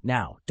 Now,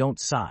 don't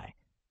sigh.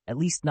 At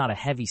least not a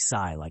heavy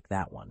sigh like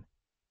that one.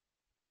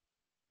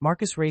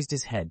 Marcus raised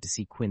his head to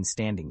see Quinn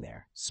standing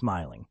there,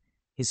 smiling.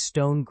 His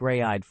stone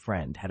gray-eyed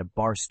friend had a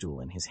bar stool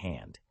in his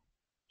hand.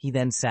 He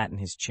then sat in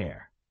his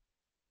chair.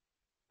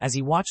 As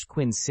he watched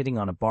Quinn sitting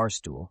on a bar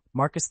stool,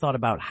 Marcus thought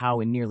about how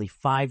in nearly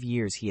 5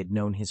 years he had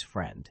known his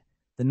friend.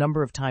 The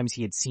number of times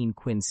he had seen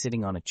Quinn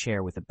sitting on a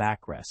chair with a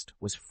backrest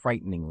was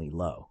frighteningly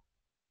low.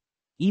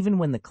 Even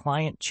when the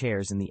client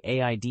chairs in the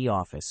AID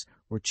office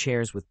were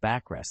chairs with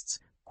backrests,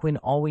 Quinn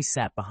always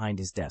sat behind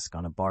his desk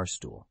on a bar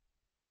stool.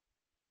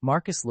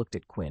 Marcus looked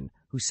at Quinn,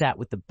 who sat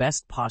with the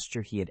best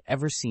posture he had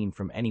ever seen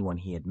from anyone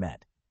he had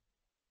met.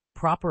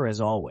 Proper as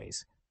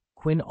always,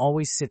 Quinn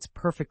always sits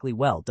perfectly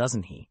well,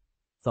 doesn't he?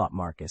 Thought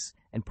Marcus,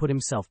 and put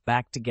himself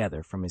back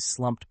together from his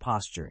slumped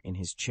posture in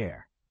his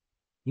chair.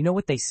 You know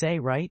what they say,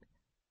 right?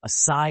 A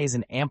sigh is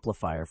an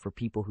amplifier for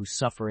people who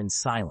suffer in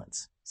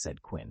silence,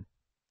 said Quinn.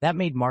 That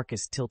made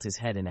Marcus tilt his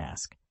head and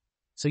ask,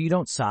 So you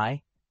don't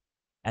sigh?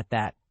 At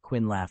that,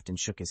 Quinn laughed and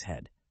shook his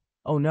head.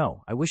 Oh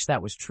no, I wish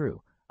that was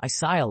true. I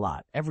sigh a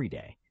lot, every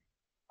day.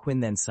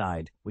 Quinn then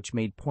sighed, which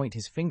made point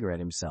his finger at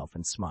himself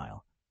and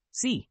smile.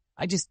 See,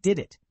 I just did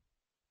it.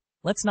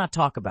 Let's not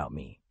talk about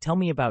me. Tell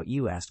me about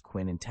you, asked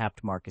Quinn and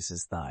tapped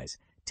Marcus's thighs.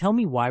 Tell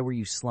me why were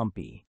you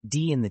slumpy,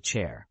 in the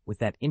chair, with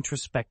that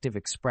introspective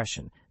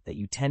expression that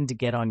you tend to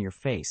get on your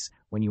face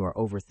when you are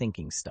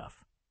overthinking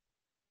stuff.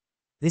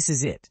 This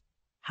is it.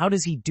 How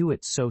does he do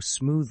it so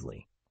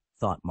smoothly?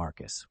 Thought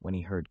Marcus when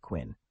he heard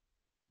Quinn.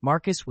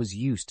 Marcus was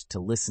used to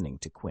listening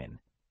to Quinn.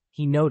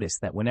 He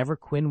noticed that whenever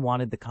Quinn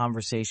wanted the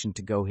conversation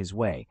to go his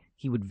way,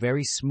 he would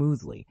very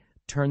smoothly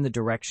turn the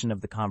direction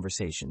of the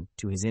conversation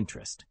to his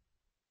interest.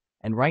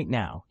 And right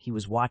now, he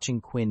was watching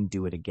Quinn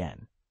do it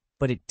again.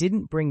 But it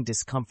didn't bring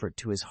discomfort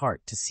to his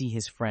heart to see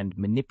his friend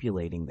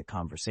manipulating the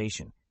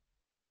conversation.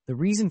 The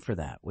reason for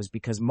that was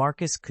because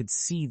Marcus could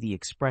see the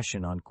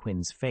expression on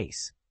Quinn's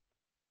face.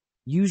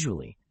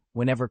 Usually,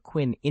 whenever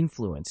Quinn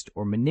influenced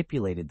or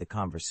manipulated the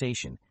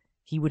conversation,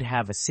 he would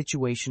have a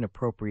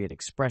situation-appropriate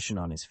expression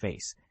on his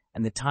face,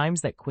 and the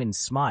times that Quinn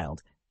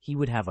smiled, he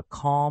would have a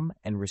calm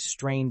and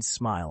restrained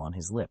smile on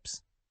his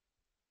lips.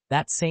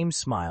 That same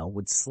smile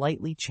would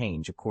slightly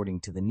change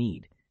according to the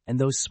need, and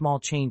those small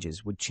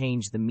changes would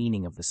change the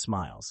meaning of the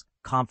smiles: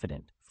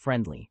 confident,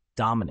 friendly,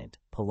 dominant,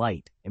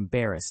 polite,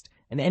 embarrassed,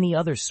 and any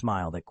other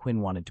smile that Quinn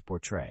wanted to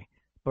portray.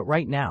 But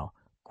right now,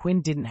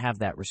 Quinn didn't have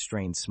that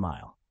restrained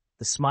smile.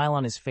 The smile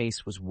on his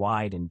face was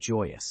wide and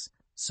joyous,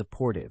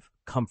 supportive,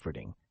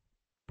 comforting,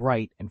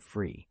 bright and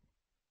free.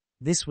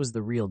 This was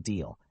the real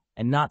deal,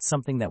 and not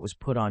something that was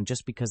put on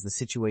just because the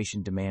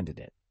situation demanded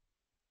it.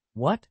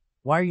 "What?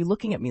 Why are you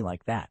looking at me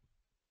like that?"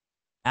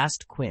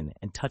 asked Quinn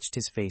and touched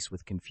his face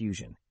with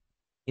confusion.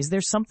 "Is there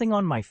something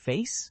on my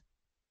face?"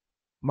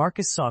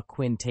 Marcus saw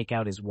Quinn take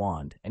out his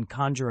wand and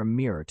conjure a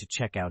mirror to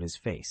check out his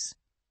face.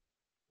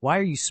 "Why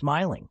are you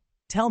smiling?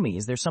 Tell me,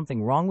 is there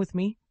something wrong with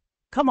me?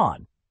 Come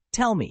on,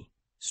 tell me,"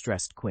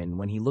 stressed Quinn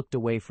when he looked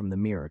away from the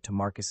mirror to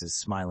Marcus's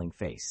smiling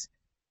face.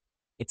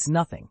 "It's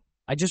nothing.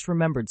 I just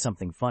remembered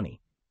something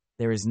funny.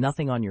 There is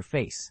nothing on your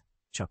face,"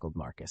 chuckled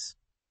Marcus.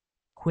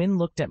 Quinn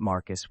looked at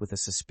Marcus with a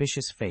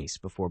suspicious face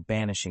before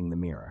banishing the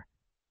mirror.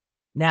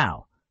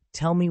 "Now,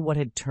 tell me what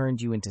had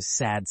turned you into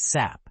sad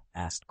sap,"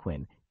 asked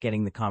Quinn,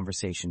 getting the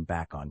conversation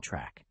back on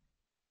track.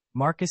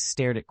 Marcus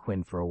stared at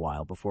Quinn for a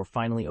while before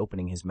finally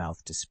opening his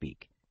mouth to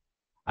speak.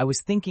 "I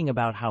was thinking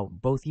about how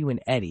both you and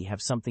Eddie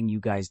have something you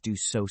guys do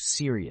so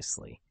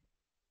seriously."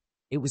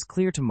 It was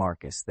clear to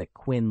Marcus that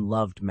Quinn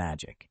loved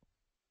magic.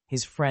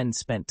 His friend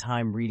spent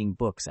time reading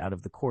books out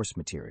of the course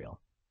material.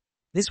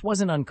 This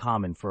wasn't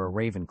uncommon for a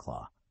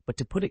Ravenclaw, but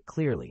to put it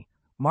clearly,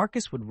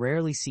 Marcus would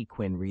rarely see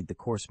Quinn read the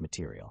course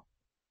material.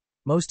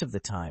 Most of the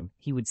time,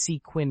 he would see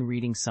Quinn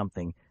reading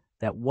something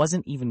that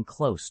wasn't even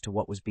close to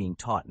what was being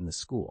taught in the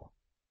school.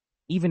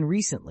 Even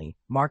recently,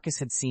 Marcus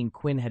had seen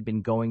Quinn had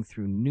been going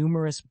through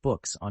numerous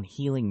books on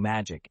healing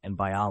magic and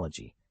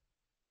biology.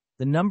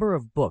 The number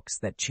of books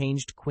that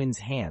changed Quinn's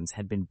hands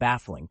had been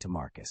baffling to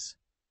Marcus.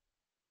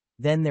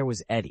 Then there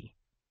was Eddie,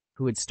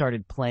 who had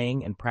started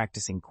playing and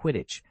practicing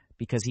Quidditch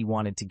because he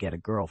wanted to get a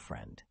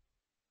girlfriend.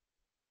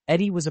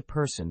 Eddie was a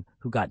person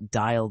who got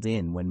dialed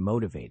in when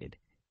motivated.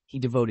 He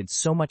devoted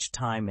so much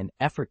time and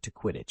effort to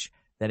Quidditch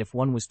that if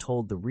one was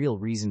told the real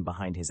reason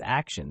behind his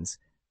actions,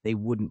 they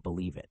wouldn't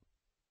believe it.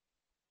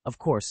 Of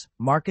course,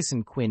 Marcus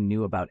and Quinn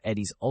knew about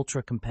Eddie's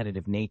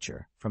ultra-competitive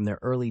nature from their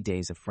early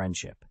days of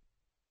friendship.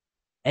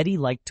 Eddie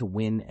liked to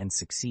win and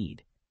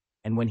succeed,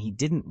 and when he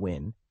didn't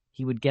win,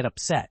 he would get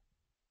upset.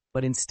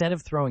 But instead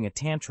of throwing a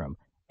tantrum,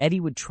 Eddie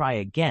would try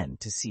again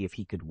to see if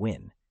he could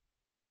win.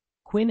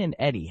 Quinn and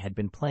Eddie had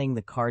been playing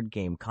the card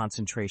game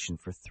Concentration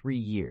for 3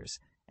 years,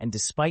 and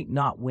despite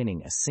not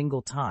winning a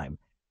single time,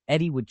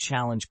 Eddie would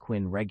challenge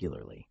Quinn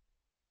regularly.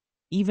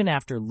 Even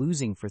after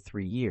losing for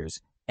 3 years,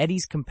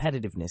 Eddie's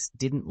competitiveness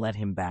didn't let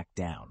him back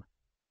down.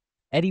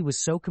 Eddie was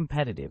so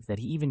competitive that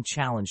he even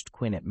challenged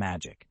Quinn at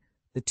magic.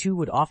 The two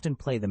would often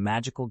play the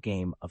magical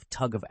game of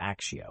Tug of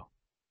Accio.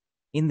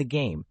 In the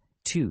game,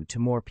 2 to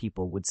more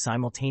people would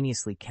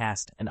simultaneously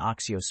cast an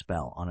Accio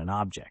spell on an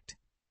object.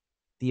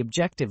 The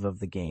objective of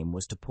the game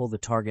was to pull the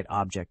target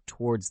object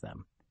towards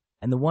them,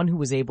 and the one who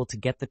was able to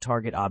get the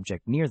target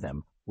object near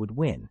them would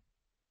win.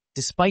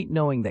 Despite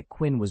knowing that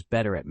Quinn was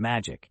better at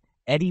magic,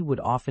 Eddie would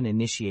often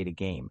initiate a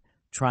game,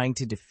 trying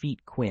to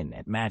defeat Quinn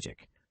at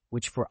magic,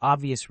 which for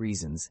obvious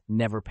reasons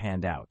never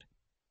panned out.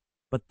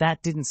 But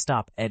that didn't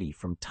stop Eddie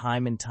from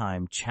time and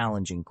time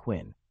challenging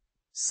Quinn.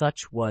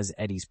 Such was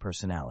Eddie's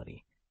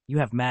personality. "You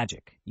have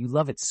magic. You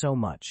love it so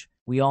much.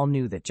 We all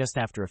knew that just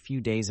after a few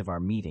days of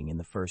our meeting in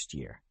the first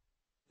year.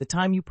 The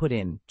time you put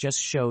in just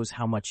shows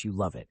how much you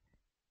love it.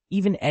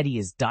 Even Eddie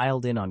is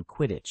dialed in on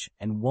Quidditch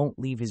and won't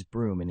leave his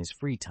broom in his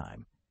free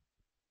time.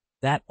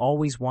 That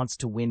always wants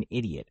to win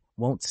idiot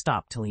won't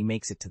stop till he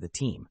makes it to the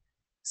team,"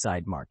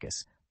 sighed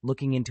Marcus,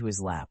 looking into his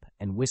lap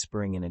and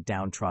whispering in a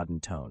downtrodden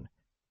tone.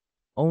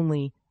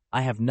 "Only,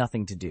 I have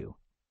nothing to do.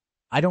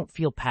 I don't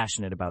feel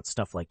passionate about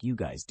stuff like you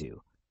guys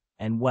do.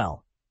 And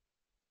well,"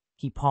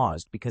 he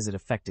paused because it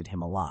affected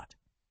him a lot,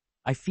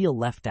 "I feel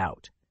left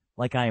out,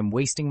 like I am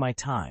wasting my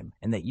time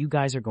and that you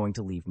guys are going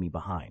to leave me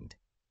behind."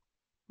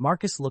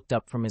 Marcus looked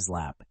up from his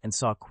lap and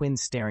saw Quinn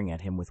staring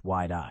at him with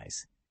wide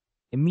eyes.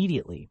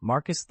 Immediately,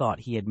 Marcus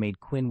thought he had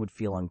made Quinn would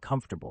feel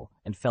uncomfortable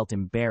and felt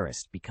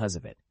embarrassed because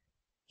of it.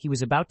 He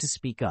was about to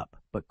speak up,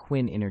 but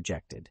Quinn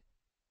interjected.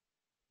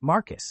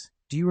 "Marcus,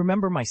 do you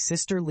remember my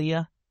sister,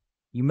 Leah?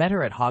 You met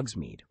her at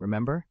Hogsmeade,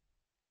 remember?"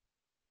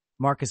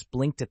 Marcus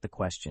blinked at the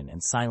question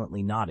and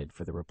silently nodded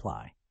for the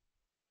reply.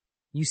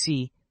 "You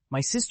see,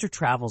 my sister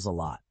travels a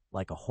lot,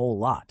 like a whole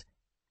lot.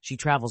 She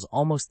travels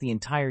almost the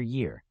entire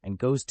year and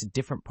goes to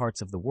different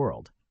parts of the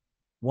world.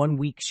 1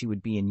 week she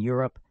would be in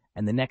Europe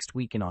and the next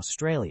week in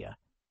Australia,"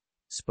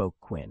 spoke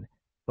Quinn,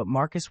 but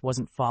Marcus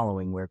wasn't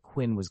following where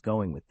Quinn was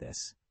going with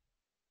this.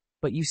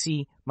 "But you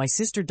see, my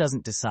sister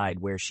doesn't decide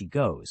where she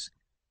goes.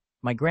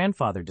 My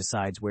grandfather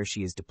decides where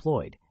she is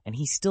deployed, and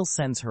he still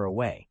sends her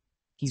away.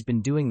 He's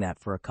been doing that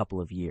for a couple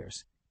of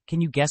years.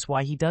 Can you guess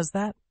why he does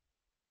that?"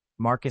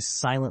 Marcus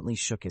silently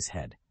shook his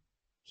head.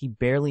 He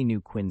barely knew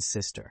Quinn's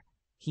sister.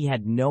 He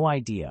had no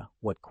idea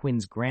what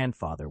Quinn's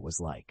grandfather was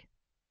like.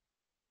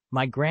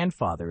 "My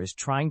grandfather is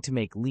trying to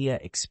make Leah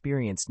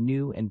experience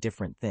new and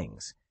different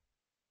things.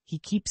 He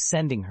keeps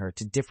sending her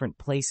to different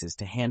places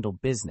to handle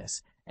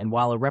business, and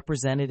while a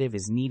representative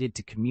is needed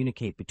to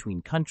communicate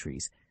between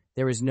countries,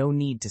 there is no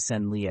need to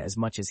send Leah as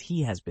much as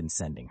he has been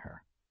sending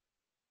her."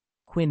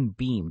 Quinn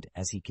beamed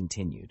as he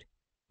continued.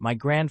 My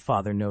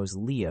grandfather knows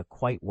Leah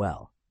quite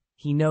well.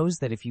 He knows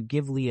that if you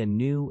give Leah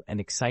new and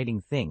exciting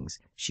things,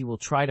 she will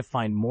try to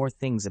find more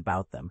things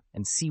about them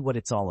and see what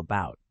it's all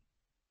about.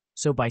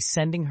 So by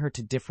sending her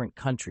to different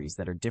countries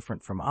that are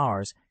different from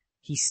ours,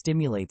 he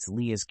stimulates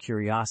Leah's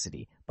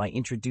curiosity by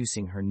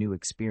introducing her new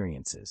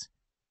experiences.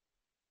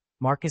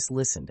 Marcus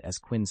listened as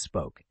Quinn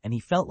spoke, and he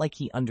felt like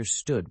he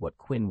understood what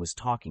Quinn was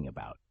talking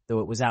about, though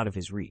it was out of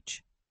his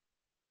reach.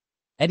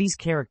 Eddie's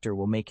character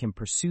will make him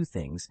pursue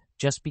things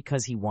just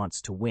because he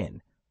wants to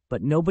win,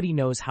 but nobody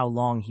knows how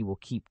long he will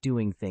keep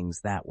doing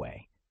things that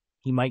way.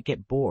 He might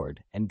get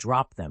bored and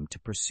drop them to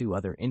pursue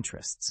other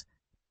interests.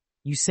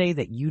 You say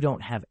that you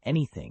don't have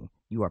anything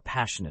you are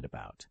passionate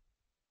about.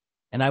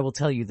 And I will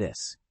tell you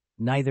this,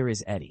 neither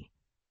is Eddie.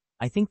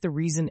 I think the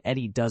reason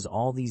Eddie does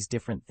all these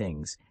different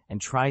things and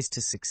tries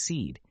to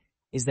succeed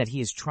is that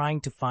he is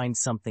trying to find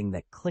something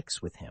that clicks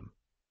with him.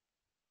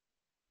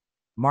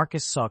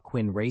 Marcus saw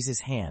Quinn raise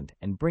his hand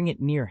and bring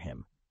it near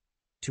him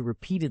to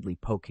repeatedly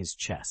poke his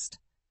chest.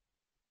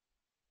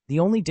 The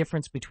only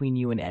difference between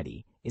you and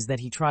Eddie is that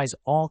he tries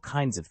all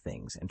kinds of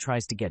things and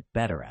tries to get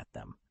better at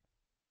them.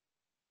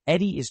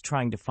 Eddie is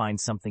trying to find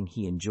something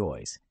he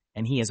enjoys,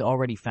 and he has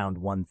already found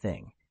one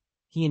thing.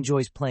 He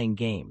enjoys playing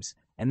games,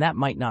 and that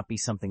might not be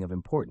something of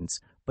importance,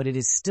 but it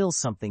is still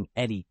something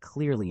Eddie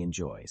clearly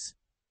enjoys.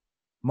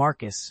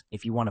 Marcus,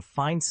 if you want to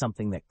find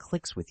something that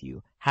clicks with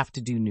you, have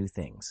to do new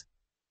things.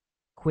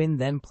 Quinn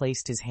then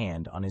placed his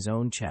hand on his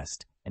own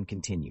chest and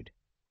continued.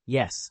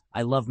 Yes,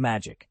 I love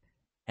magic,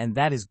 and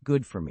that is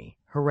good for me.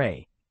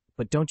 Hooray.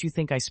 But don't you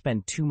think I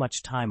spend too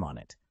much time on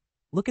it?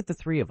 Look at the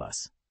three of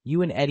us.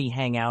 You and Eddie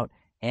hang out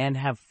and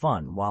have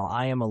fun while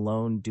I am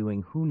alone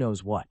doing who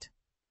knows what,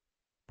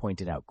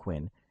 pointed out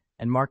Quinn,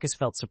 and Marcus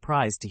felt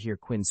surprised to hear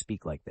Quinn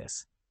speak like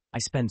this. I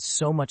spend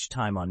so much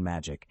time on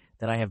magic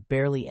that I have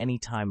barely any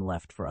time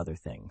left for other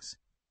things.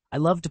 I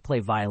love to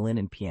play violin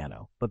and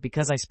piano, but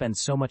because I spend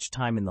so much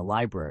time in the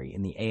library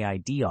in the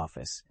AID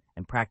office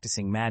and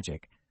practicing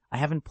magic, I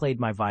haven't played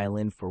my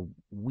violin for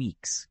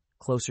weeks,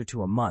 closer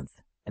to a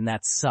month, and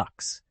that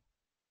sucks.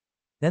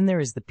 Then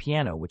there is the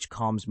piano, which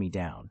calms me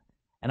down,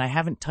 and I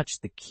haven't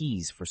touched the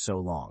keys for so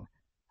long.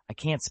 I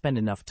can't spend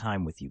enough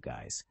time with you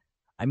guys.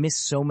 I miss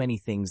so many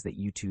things that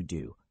you two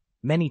do.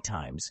 Many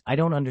times, I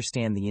don't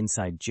understand the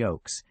inside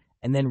jokes,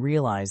 and then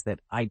realize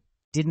that I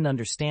didn't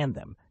understand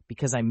them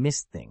because I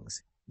missed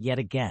things, yet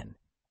again,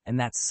 and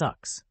that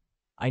sucks.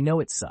 I know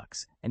it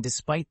sucks, and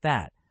despite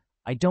that,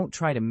 I don't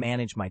try to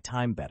manage my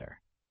time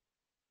better.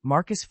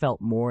 Marcus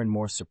felt more and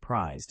more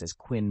surprised as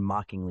Quinn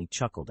mockingly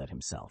chuckled at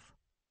himself.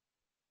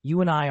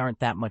 You and I aren't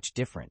that much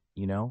different,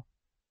 you know?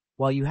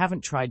 While you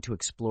haven't tried to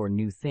explore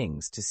new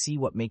things to see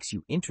what makes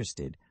you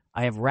interested,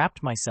 I have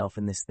wrapped myself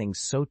in this thing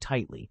so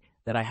tightly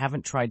that I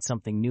haven't tried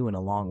something new in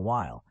a long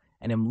while,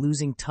 and am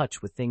losing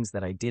touch with things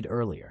that I did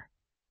earlier.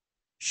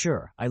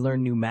 Sure, I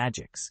learn new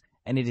magics,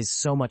 and it is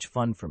so much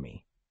fun for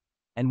me.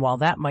 And while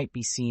that might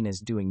be seen as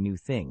doing new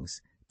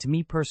things, to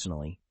me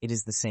personally, it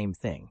is the same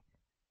thing.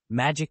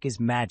 Magic is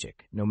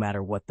magic, no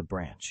matter what the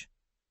branch.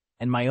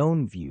 And my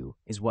own view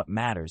is what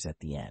matters at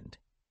the end.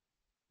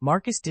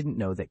 Marcus didn't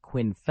know that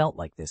Quinn felt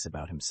like this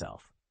about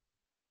himself.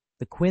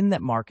 The Quinn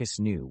that Marcus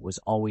knew was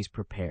always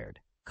prepared,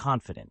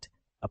 confident,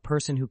 a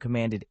person who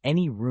commanded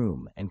any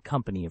room and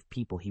company of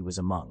people he was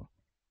among,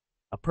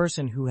 a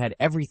person who had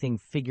everything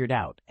figured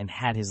out and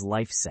had his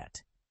life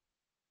set.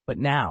 But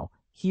now,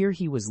 here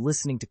he was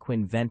listening to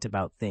Quinn vent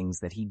about things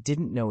that he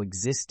didn't know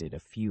existed a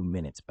few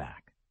minutes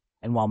back.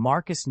 And while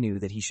Marcus knew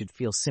that he should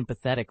feel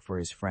sympathetic for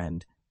his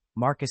friend,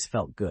 Marcus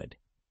felt good.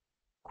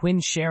 Quinn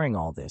sharing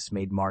all this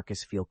made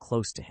Marcus feel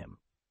close to him.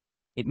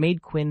 It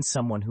made Quinn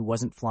someone who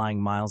wasn't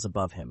flying miles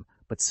above him,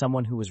 but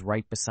someone who was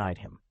right beside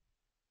him.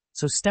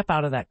 So step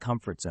out of that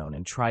comfort zone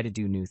and try to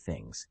do new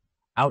things.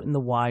 Out in the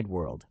wide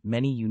world,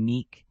 many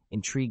unique,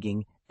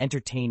 intriguing,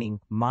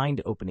 entertaining,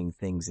 mind-opening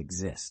things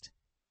exist.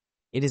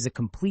 It is a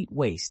complete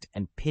waste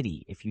and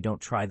pity if you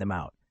don't try them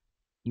out.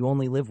 You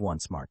only live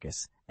once,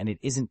 Marcus, and it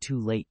isn't too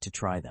late to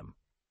try them.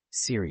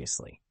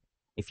 Seriously.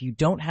 If you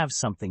don't have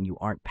something you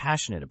aren't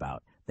passionate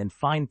about, then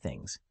find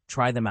things,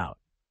 try them out.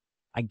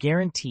 I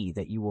guarantee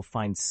that you will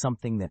find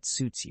something that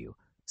suits you,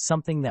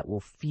 something that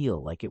will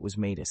feel like it was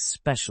made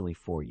especially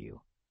for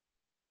you.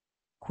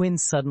 Quinn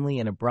suddenly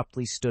and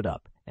abruptly stood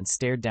up and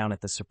stared down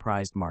at the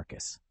surprised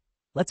Marcus.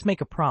 Let's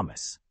make a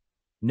promise.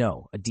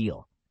 No, a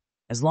deal.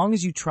 As long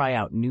as you try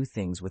out new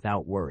things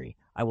without worry,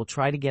 I will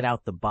try to get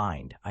out the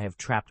bind I have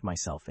trapped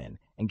myself in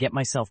and get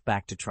myself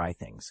back to try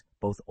things,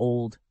 both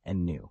old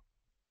and new.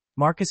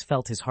 Marcus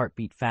felt his heart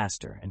beat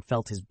faster and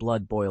felt his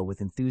blood boil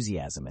with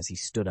enthusiasm as he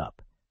stood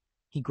up.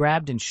 He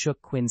grabbed and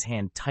shook Quinn's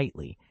hand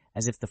tightly,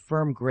 as if the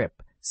firm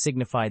grip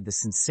signified the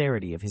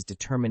sincerity of his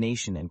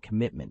determination and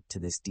commitment to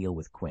this deal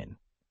with Quinn.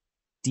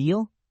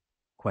 Deal?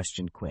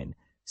 Questioned Quinn,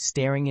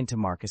 staring into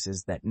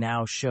Marcus's that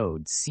now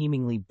showed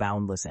seemingly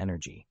boundless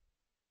energy.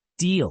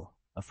 Deal,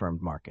 affirmed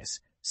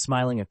Marcus,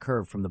 smiling a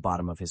curve from the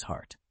bottom of his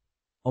heart.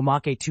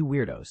 Omake two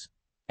weirdos.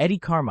 Eddie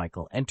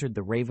Carmichael entered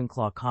the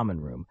Ravenclaw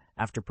common room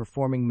after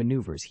performing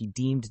maneuvers he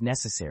deemed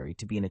necessary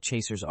to be in a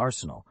chaser's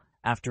arsenal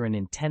after an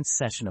intense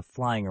session of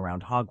flying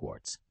around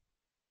Hogwarts.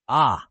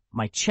 "Ah,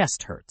 my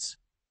chest hurts,"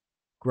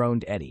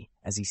 groaned Eddie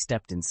as he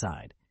stepped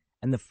inside,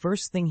 and the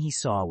first thing he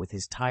saw with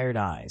his tired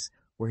eyes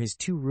were his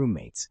two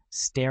roommates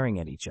staring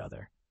at each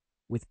other,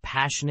 with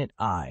passionate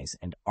eyes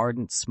and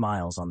ardent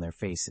smiles on their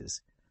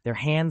faces, their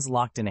hands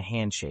locked in a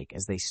handshake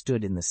as they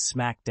stood in the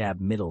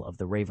smack-dab middle of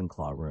the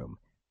Ravenclaw room.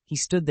 He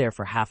stood there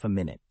for half a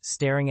minute,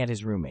 staring at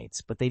his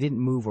roommates, but they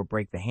didn't move or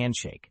break the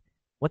handshake.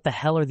 What the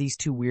hell are these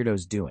two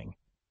weirdos doing?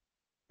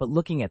 But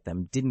looking at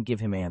them didn't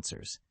give him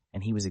answers,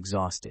 and he was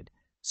exhausted,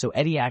 so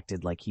Eddie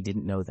acted like he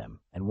didn't know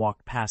them and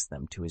walked past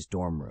them to his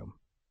dorm room.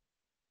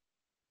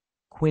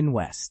 Quinn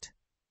West.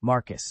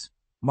 Marcus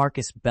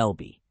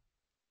Belby.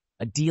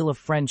 A deal of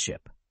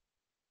friendship.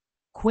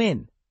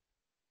 Quinn.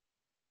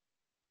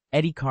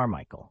 Eddie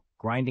Carmichael,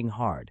 grinding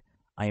hard.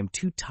 I am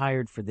too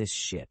tired for this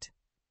shit.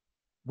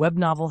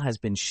 Webnovel has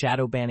been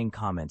shadow banning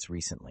comments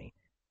recently.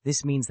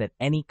 This means that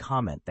any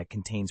comment that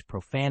contains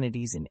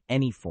profanities in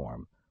any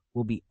form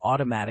will be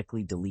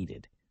automatically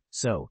deleted.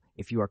 So,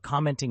 if you are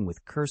commenting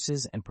with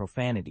curses and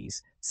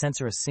profanities,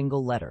 censor a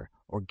single letter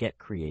or get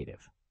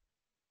creative.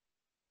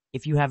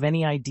 If you have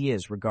any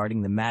ideas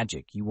regarding the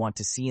magic you want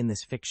to see in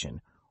this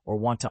fiction, or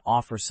want to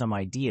offer some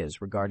ideas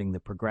regarding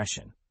the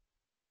progression,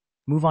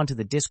 move on to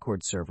the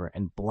Discord server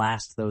and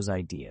blast those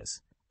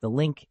ideas. The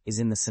link is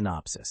in the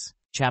synopsis.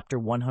 Chapter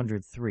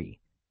 103,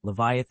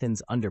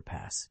 Leviathan's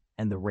Underpass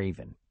and the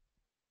Raven.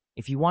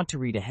 If you want to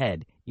read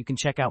ahead, you can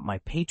check out my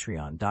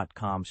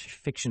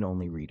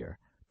patreon.com/FictionOnlyReader.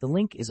 The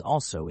link is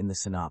also in the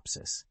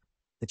synopsis.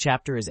 The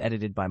chapter is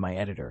edited by my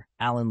editor,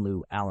 Alan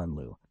Liu.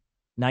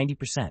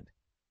 90%.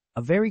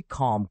 A very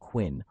calm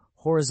Quinn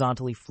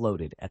horizontally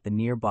floated at the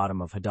near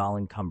bottom of Hadal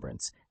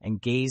Encumbrance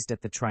and gazed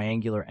at the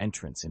triangular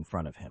entrance in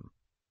front of him.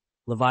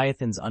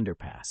 Leviathan's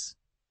Underpass.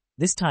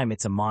 This time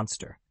it's a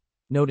monster,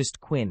 noticed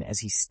Quinn as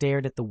he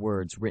stared at the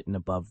words written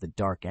above the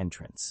dark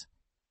entrance.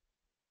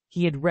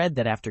 He had read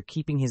that after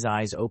keeping his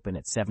eyes open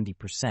at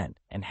 70%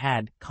 and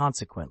had,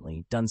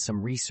 consequently, done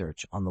some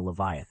research on the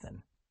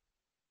Leviathan.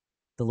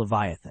 The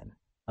Leviathan,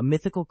 a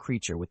mythical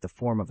creature with the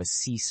form of a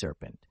sea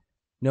serpent.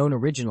 Known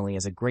originally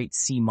as a great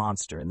sea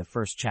monster in the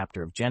first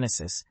chapter of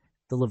Genesis,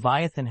 the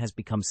Leviathan has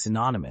become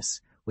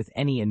synonymous with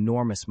any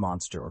enormous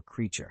monster or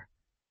creature.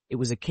 It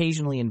was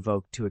occasionally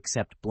invoked to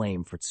accept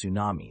blame for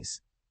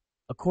tsunamis.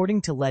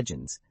 According to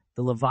legends,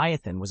 the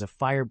Leviathan was a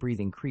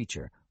fire-breathing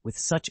creature with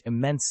such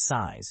immense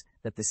size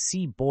that the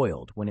sea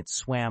boiled when it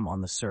swam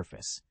on the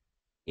surface.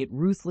 It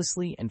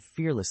ruthlessly and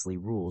fearlessly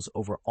rules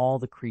over all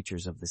the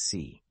creatures of the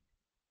sea.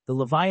 The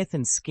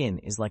Leviathan's skin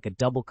is like a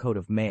double coat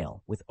of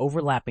mail, with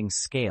overlapping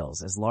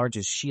scales as large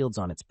as shields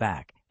on its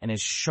back and as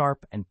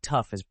sharp and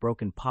tough as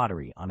broken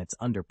pottery on its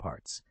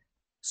underparts.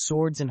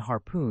 Swords and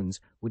harpoons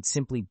would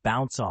simply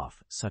bounce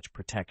off such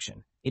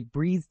protection. It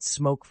breathed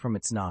smoke from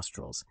its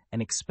nostrils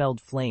and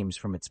expelled flames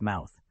from its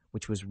mouth,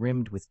 which was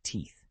rimmed with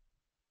teeth.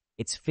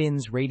 Its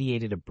fins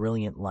radiated a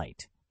brilliant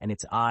light, and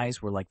its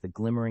eyes were like the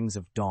glimmerings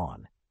of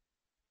dawn.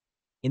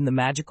 In the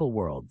magical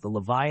world, the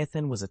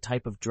Leviathan was a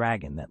type of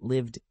dragon that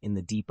lived in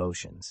the deep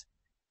oceans.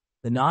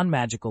 The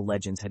non-magical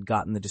legends had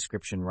gotten the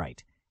description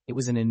right. It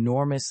was an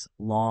enormous,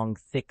 long,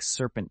 thick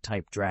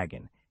serpent-type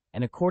dragon,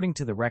 and according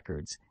to the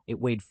records, it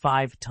weighed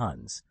 5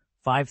 tons,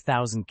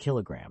 5,000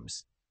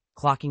 kilograms,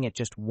 clocking at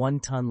just 1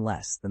 ton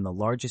less than the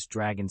largest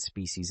dragon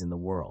species in the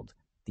world,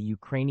 the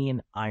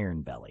Ukrainian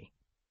ironbelly.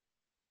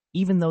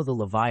 Even though the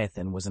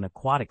Leviathan was an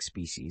aquatic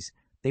species,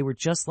 they were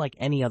just like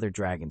any other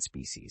dragon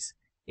species.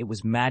 It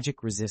was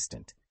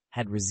magic-resistant,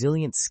 had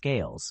resilient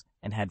scales,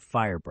 and had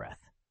fire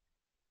breath.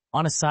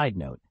 On a side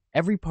note,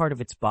 every part of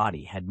its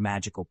body had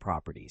magical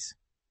properties.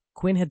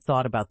 Quinn had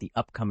thought about the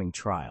upcoming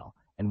trial,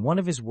 and one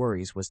of his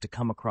worries was to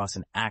come across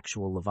an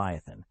actual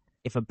Leviathan.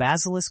 If a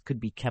basilisk could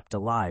be kept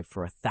alive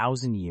for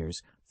 1,000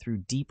 years through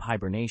deep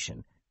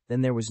hibernation,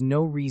 then there was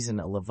no reason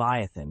a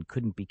Leviathan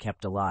couldn't be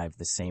kept alive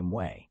the same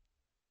way.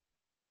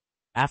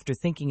 After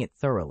thinking it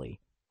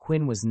thoroughly,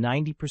 Quinn was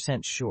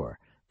 90% sure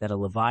that a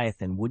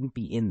Leviathan wouldn't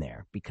be in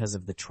there because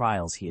of the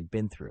trials he had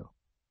been through.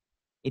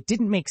 It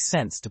didn't make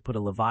sense to put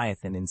a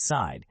Leviathan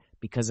inside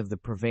because of the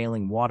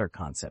prevailing water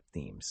concept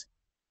themes.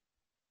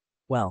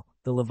 Well,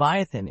 the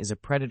Leviathan is a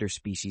predator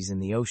species in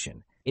the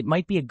ocean. It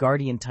might be a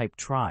guardian-type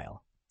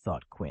trial,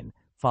 thought Quinn,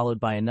 followed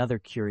by another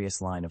curious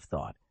line of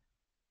thought.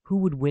 Who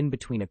would win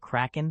between a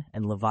kraken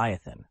and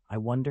Leviathan, I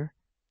wonder?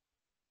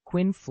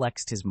 Quinn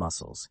flexed his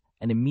muscles,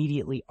 and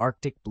immediately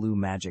Arctic blue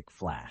magic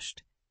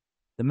flashed.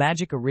 The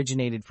magic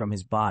originated from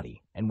his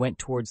body and went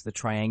towards the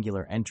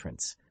triangular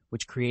entrance,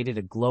 which created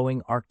a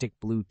glowing Arctic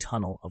blue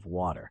tunnel of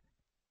water.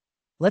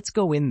 Let's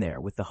go in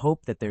there with the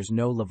hope that there's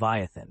no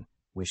Leviathan,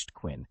 wished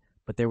Quinn,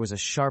 but there was a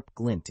sharp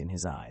glint in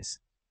his eyes.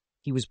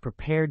 He was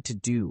prepared to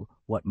do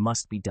what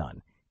must be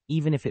done,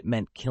 even if it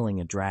meant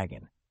killing a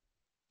dragon.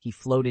 He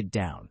floated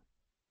down.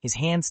 His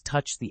hands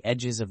touched the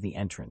edges of the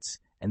entrance,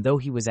 and though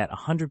he was at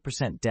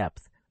 100%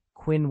 depth,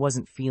 Quinn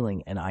wasn't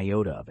feeling an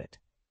iota of it.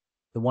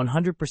 The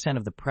 100%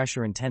 of the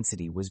pressure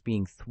intensity was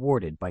being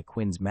thwarted by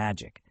Quinn's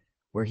magic,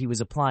 where he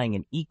was applying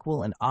an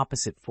equal and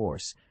opposite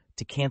force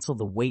to cancel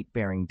the weight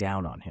bearing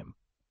down on him.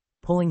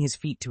 Pulling his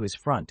feet to his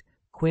front,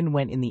 Quinn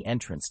went in the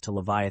entrance to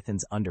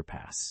Leviathan's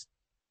underpass.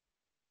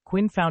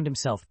 Quinn found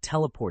himself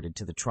teleported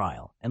to the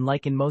trial, and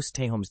like in most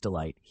Tehom's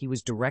Delight, he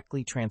was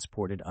directly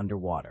transported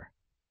underwater.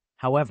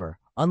 However,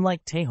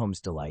 unlike Tehom's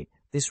Delight,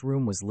 this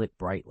room was lit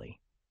brightly.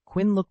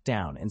 Quinn looked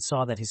down and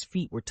saw that his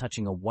feet were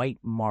touching a white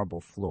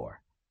marble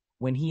floor.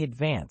 When he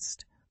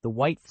advanced, the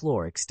white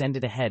floor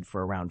extended ahead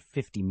for around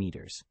 50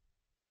 meters.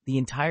 The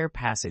entire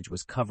passage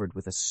was covered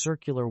with a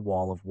circular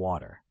wall of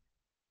water.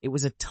 It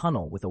was a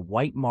tunnel with a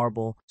white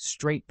marble,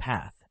 straight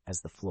path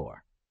as the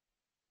floor.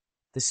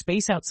 The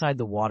space outside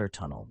the water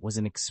tunnel was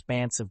an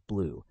expanse of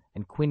blue,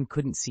 and Quinn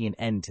couldn't see an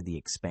end to the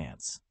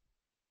expanse.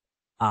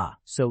 Ah,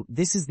 so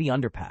this is the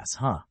underpass,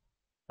 huh?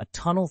 A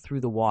tunnel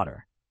through the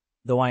water.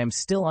 Though I am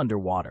still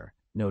underwater,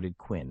 noted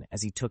Quinn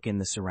as he took in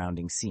the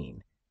surrounding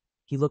scene.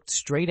 He looked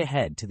straight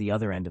ahead to the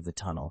other end of the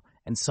tunnel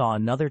and saw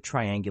another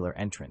triangular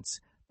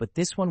entrance, but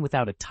this one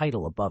without a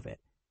title above it.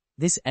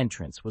 This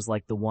entrance was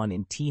like the one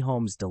in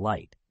Tehom's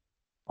Delight.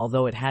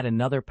 Although it had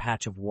another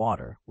patch of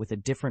water with a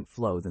different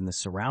flow than the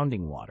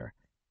surrounding water,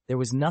 there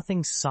was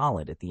nothing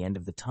solid at the end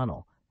of the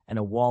tunnel, and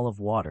a wall of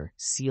water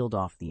sealed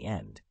off the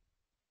end.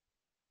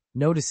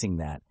 Noticing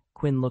that,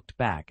 Quinn looked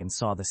back and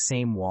saw the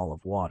same wall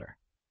of water.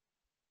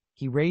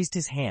 He raised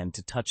his hand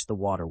to touch the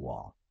water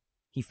wall.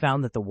 He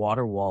found that the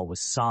water wall was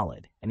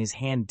solid, and his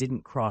hand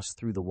didn't cross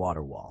through the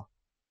water wall.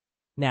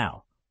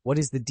 Now, what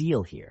is the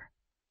deal here?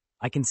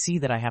 I can see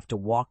that I have to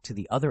walk to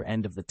the other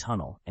end of the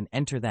tunnel and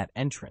enter that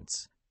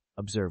entrance,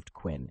 observed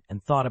Quinn,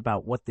 and thought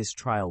about what this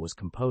trial was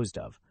composed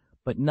of,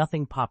 but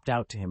nothing popped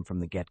out to him from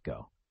the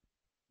get-go.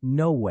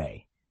 No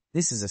way.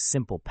 This is a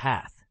simple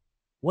path.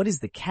 What is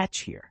the catch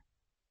here?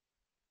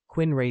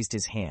 Quinn raised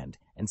his hand,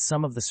 and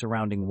some of the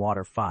surrounding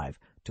water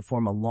to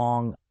form a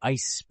long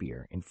ice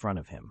spear in front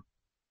of him.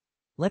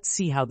 Let's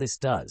see how this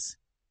does.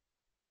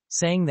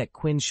 Saying that,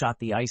 Quinn shot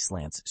the ice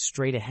lance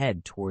straight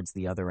ahead towards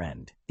the other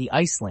end. The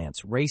ice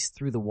lance raced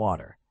through the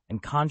water,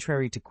 and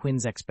contrary to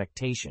Quinn's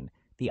expectation,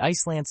 the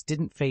ice lance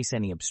didn't face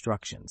any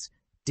obstructions,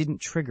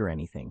 didn't trigger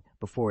anything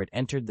before it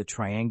entered the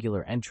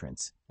triangular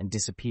entrance and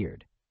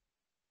disappeared.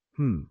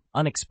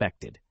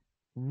 Unexpected.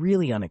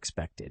 Really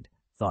unexpected,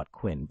 thought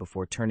Quinn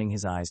before turning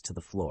his eyes to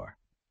the floor.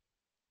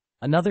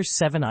 Another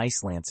 7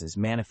 ice lances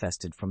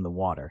manifested from the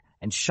water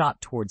and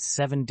shot towards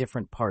 7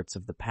 different parts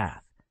of the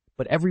path,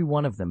 but every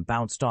one of them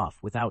bounced off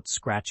without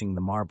scratching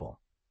the marble.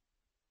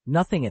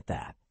 Nothing at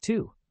that,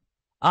 too.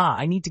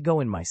 I need to go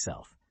in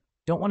myself.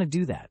 Don't want to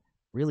do that.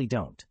 Really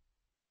don't.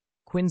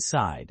 Quinn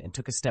sighed and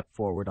took a step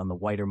forward on the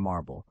whiter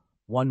marble,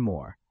 one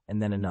more,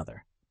 and then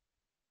another.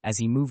 As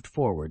he moved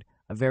forward,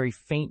 a very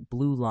faint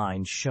blue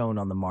line shone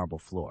on the marble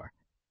floor.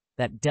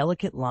 That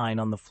delicate line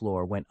on the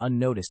floor went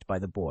unnoticed by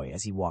the boy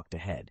as he walked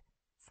ahead.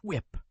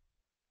 Whip!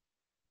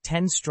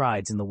 10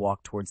 strides in the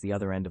walk towards the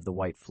other end of the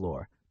white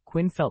floor,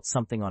 Quinn felt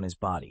something on his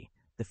body.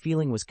 The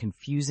feeling was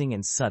confusing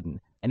and sudden,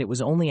 and it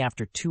was only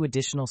after 2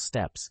 additional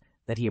steps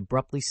that he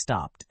abruptly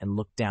stopped and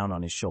looked down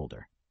on his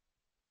shoulder.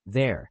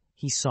 There,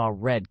 he saw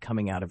red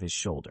coming out of his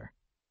shoulder.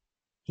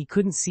 He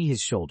couldn't see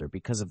his shoulder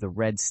because of the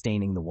red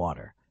staining the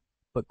water,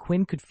 but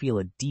Quinn could feel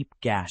a deep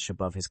gash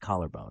above his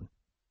collarbone.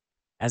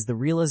 As the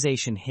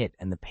realization hit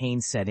and the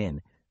pain set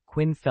in,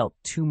 Quinn felt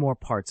 2 more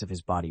parts of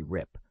his body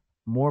rip.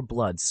 More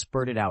blood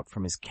spurted out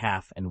from his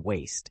calf and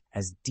waist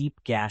as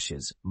deep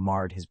gashes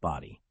marred his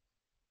body.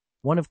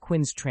 One of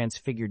Quinn's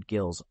transfigured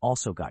gills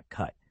also got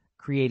cut,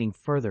 creating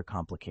further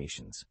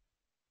complications.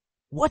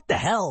 What the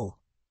hell?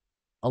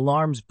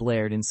 Alarms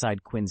blared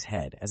inside Quinn's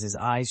head as his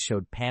eyes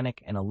showed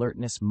panic and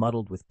alertness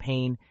muddled with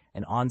pain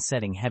and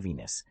onsetting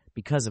heaviness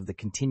because of the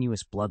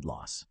continuous blood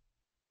loss.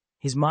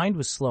 His mind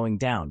was slowing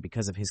down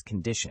because of his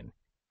condition.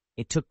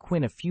 It took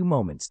Quinn a few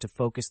moments to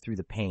focus through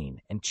the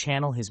pain and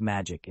channel his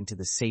magic into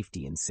the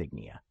safety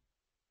insignia.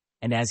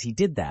 And as he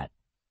did that,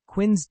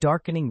 Quinn's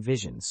darkening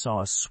vision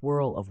saw a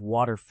swirl of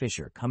water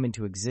fissure come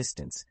into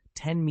existence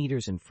 10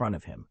 meters in front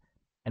of him,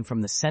 and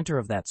from the center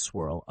of that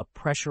swirl, a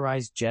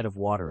pressurized jet of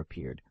water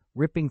appeared,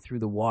 ripping through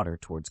the water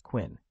towards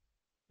Quinn.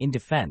 In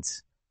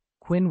defense,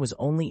 Quinn was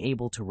only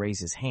able to raise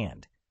his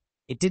hand.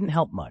 It didn't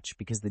help much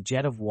because the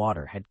jet of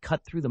water had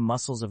cut through the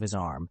muscles of his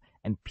arm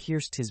and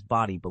pierced his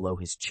body below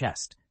his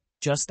chest,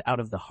 just out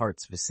of the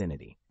heart's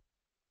vicinity.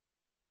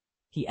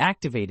 He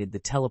activated the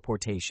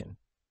teleportation,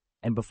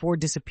 and before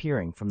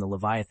disappearing from the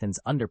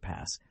Leviathan's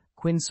underpass,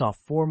 Quinn saw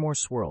 4 more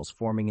swirls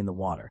forming in the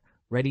water,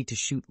 ready to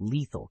shoot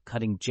lethal,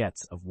 cutting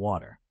jets of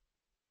water.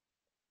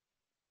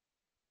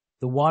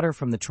 The water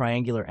from the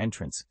triangular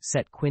entrance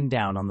set Quinn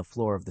down on the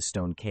floor of the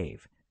stone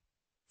cave.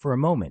 For a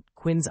moment,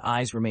 Quinn's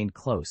eyes remained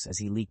closed as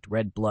he leaked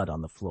red blood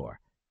on the floor.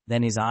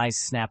 Then his eyes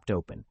snapped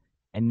open,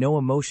 and no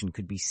emotion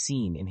could be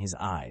seen in his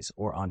eyes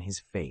or on his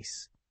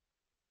face.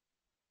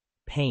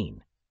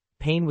 Pain.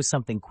 Pain was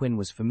something Quinn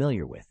was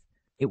familiar with.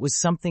 It was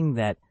something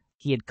that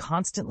he had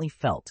constantly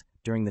felt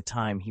during the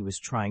time he was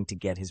trying to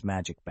get his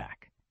magic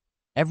back.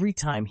 Every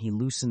time he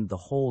loosened the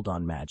hold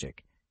on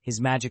magic, his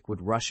magic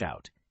would rush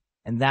out,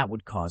 and that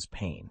would cause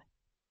pain.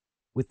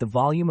 With the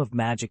volume of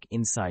magic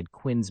inside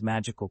Quinn's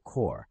magical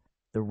core,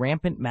 the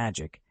rampant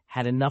magic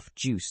had enough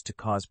juice to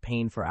cause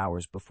pain for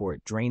hours before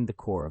it drained the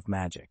core of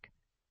magic.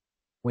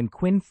 When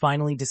Quinn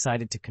finally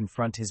decided to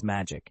confront his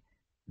magic,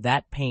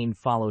 that pain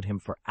followed him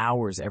for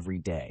hours every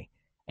day,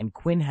 and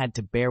Quinn had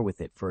to bear with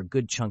it for a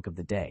good chunk of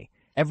the day,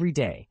 every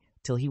day,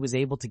 till he was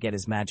able to get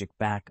his magic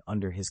back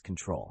under his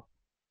control.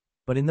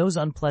 But in those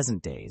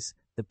unpleasant days,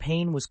 the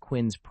pain was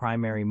Quinn's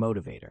primary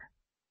motivator.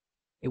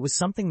 It was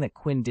something that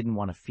Quinn didn't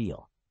want to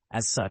feel.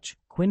 As such,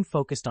 Quinn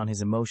focused on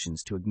his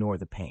emotions to ignore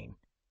the pain.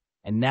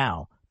 And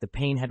now, the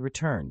pain had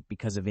returned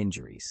because of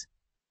injuries.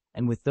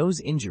 And with those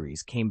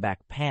injuries came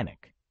back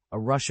panic, a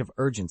rush of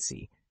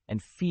urgency,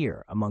 and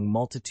fear among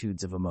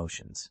multitudes of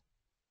emotions.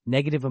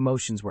 Negative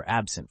emotions were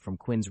absent from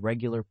Quinn's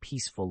regular,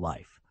 peaceful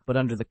life, but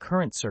under the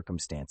current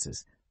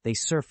circumstances, they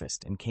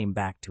surfaced and came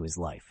back to his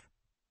life.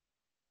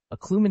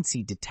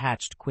 Occlumency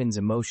detached Quinn's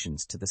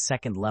emotions to the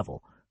second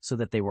level so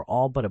that they were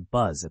all but a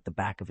buzz at the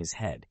back of his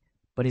head,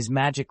 but his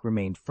magic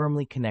remained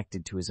firmly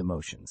connected to his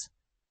emotions.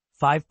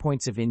 5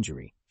 points of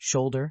injury: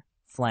 shoulder,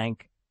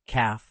 flank,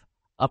 calf,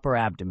 upper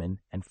abdomen,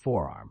 and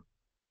forearm.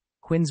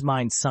 Quinn's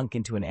mind sunk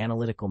into an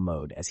analytical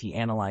mode as he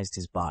analyzed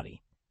his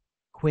body.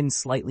 Quinn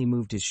slightly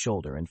moved his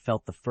shoulder and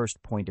felt the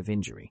first point of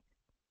injury.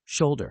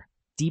 Shoulder,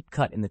 deep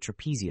cut in the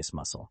trapezius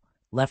muscle,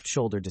 left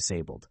shoulder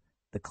disabled.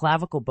 The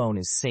clavicle bone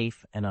is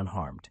safe and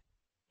unharmed.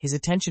 His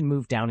attention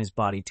moved down his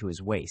body to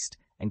his waist,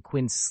 and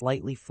Quinn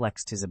slightly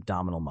flexed his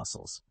abdominal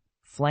muscles.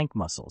 Flank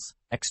muscles,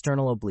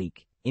 external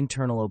oblique,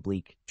 internal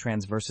oblique,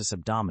 transversus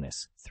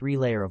abdominis,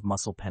 3-layer of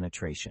muscle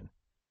penetration.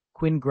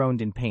 Quinn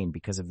groaned in pain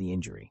because of the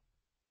injury.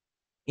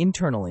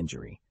 Internal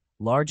injury,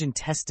 large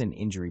intestine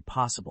injury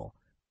possible,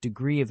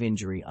 degree of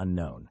injury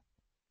unknown.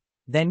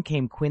 Then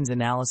came Quinn's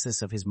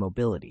analysis of his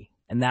mobility,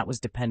 and that was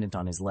dependent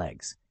on his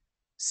legs.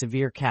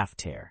 Severe calf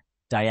tear,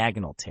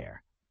 diagonal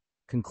tear.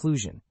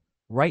 Conclusion: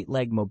 right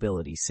leg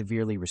mobility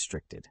severely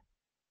restricted.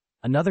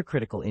 Another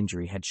critical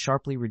injury had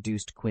sharply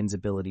reduced Quinn's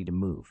ability to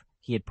move.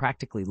 He had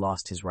practically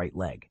lost his right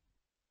leg.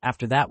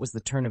 After that was the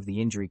turn of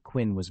the injury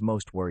Quinn was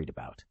most worried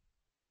about.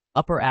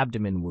 Upper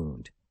abdomen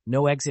wound,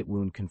 no exit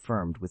wound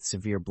confirmed with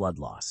severe blood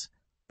loss.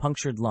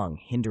 Punctured lung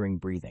hindering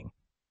breathing.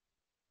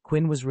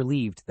 Quinn was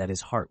relieved that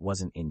his heart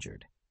wasn't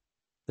injured.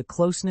 The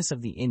closeness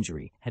of the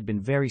injury had been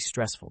very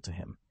stressful to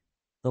him.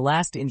 The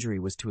last injury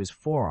was to his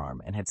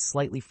forearm and had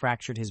slightly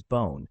fractured his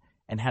bone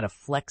and had a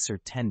flexor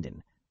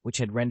tendon, which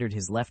had rendered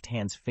his left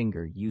hand's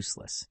finger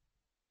useless.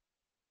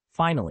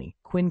 Finally,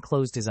 Quinn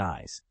closed his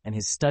eyes, and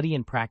his study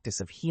and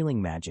practice of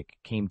healing magic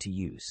came to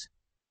use.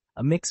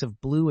 A mix of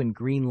blue and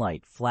green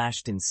light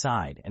flashed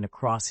inside and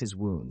across his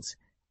wounds,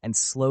 and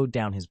slowed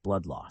down his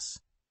blood loss.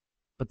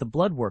 But the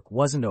blood work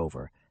wasn't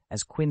over,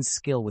 as Quinn's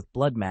skill with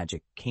blood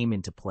magic came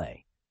into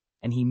play,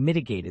 and he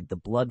mitigated the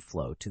blood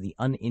flow to the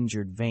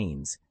uninjured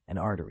veins and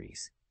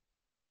arteries.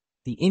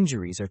 The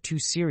injuries are too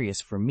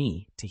serious for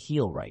me to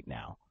heal right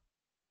now.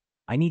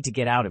 I need to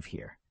get out of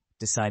here,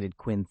 decided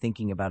Quinn,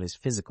 thinking about his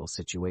physical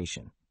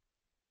situation.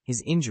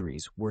 His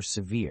injuries were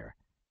severe,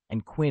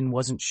 and Quinn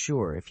wasn't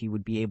sure if he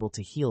would be able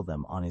to heal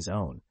them on his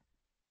own.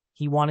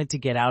 He wanted to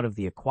get out of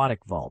the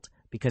aquatic vault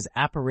because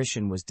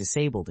apparition was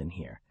disabled in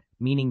here,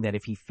 meaning that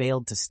if he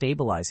failed to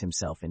stabilize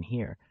himself in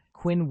here,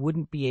 Quinn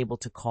wouldn't be able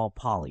to call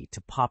Polly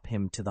to pop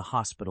him to the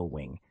hospital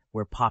wing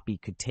where Poppy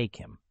could take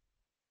him.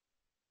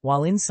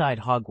 While inside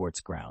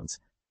Hogwarts grounds,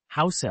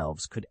 house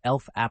elves could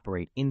elf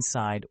apparate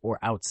inside or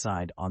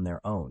outside on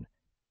their own.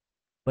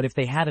 But if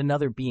they had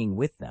another being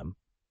with them,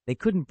 they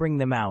couldn't bring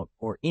them out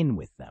or in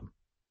with them,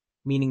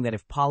 meaning that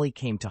if Polly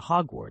came to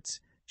Hogwarts,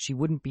 she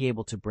wouldn't be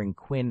able to bring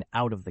Quinn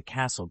out of the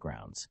castle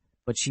grounds,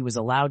 but she was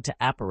allowed to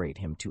apparate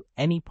him to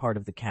any part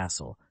of the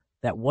castle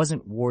that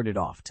wasn't warded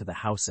off to the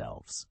house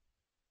elves.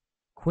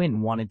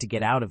 Quinn wanted to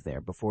get out of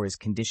there before his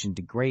condition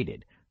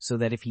degraded, so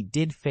that if he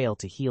did fail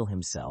to heal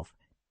himself,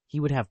 he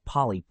would have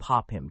Polly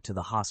pop him to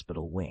the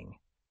hospital wing.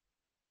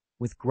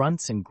 With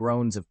grunts and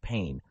groans of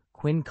pain,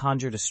 Quinn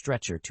conjured a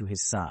stretcher to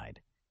his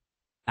side.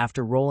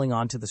 After rolling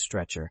onto the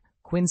stretcher,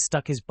 Quinn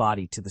stuck his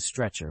body to the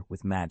stretcher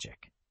with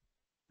magic.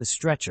 The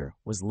stretcher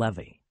was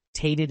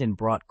levitated and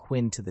brought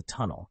Quinn to the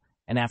tunnel,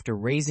 and after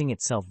raising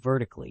itself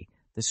vertically,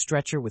 the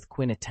stretcher with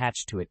Quinn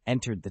attached to it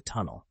entered the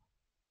tunnel.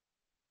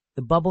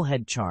 The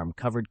bubblehead charm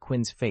covered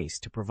Quinn's face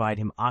to provide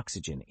him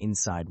oxygen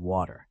inside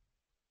water.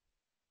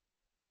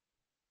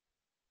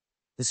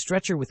 The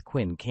stretcher with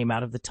Quinn came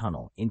out of the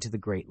tunnel into the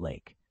Great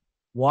Lake.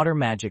 Water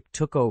magic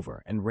took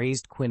over and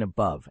raised Quinn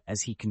above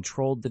as he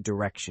controlled the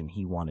direction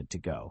he wanted to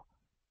go.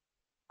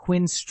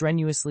 Quinn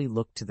strenuously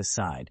looked to the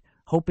side,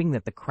 hoping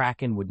that the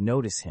Kraken would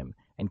notice him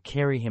and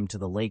carry him to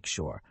the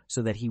lakeshore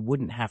so that he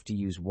wouldn't have to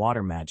use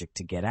water magic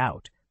to get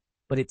out,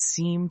 but it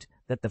seemed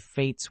that the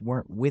fates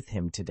weren't with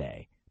him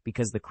today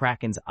because the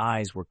Kraken's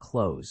eyes were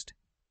closed,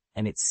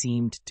 and it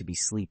seemed to be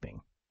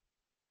sleeping.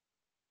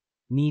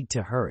 Need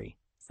to hurry,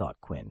 thought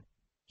Quinn.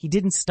 He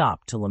didn't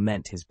stop to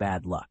lament his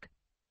bad luck.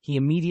 He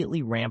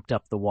immediately ramped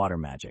up the water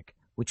magic,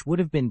 which would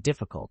have been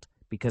difficult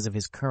because of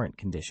his current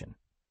condition.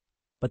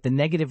 But the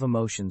negative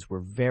emotions were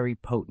very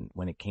potent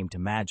when it came to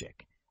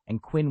magic,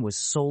 and Quinn was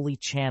solely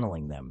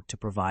channeling them to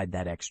provide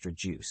that extra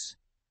juice.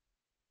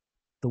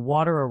 The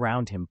water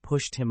around him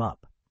pushed him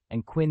up,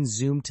 and Quinn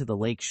zoomed to the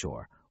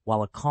lakeshore,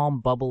 while a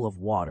calm bubble of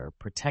water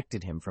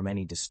protected him from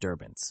any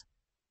disturbance.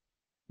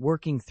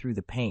 Working through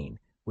the pain,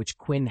 which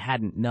Quinn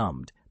hadn't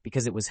numbed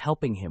because it was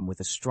helping him with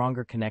a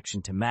stronger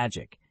connection to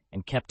magic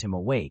and kept him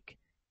awake,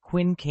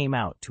 Quinn came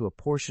out to a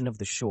portion of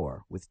the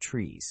shore with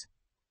trees.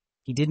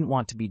 He didn't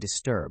want to be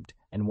disturbed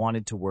and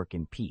wanted to work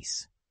in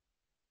peace.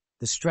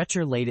 The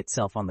stretcher laid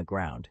itself on the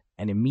ground,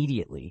 and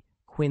immediately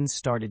Quinn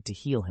started to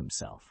heal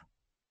himself.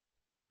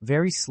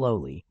 Very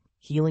slowly,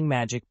 healing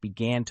magic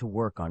began to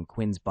work on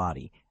Quinn's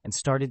body and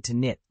started to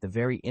knit the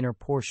very inner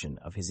portion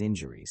of his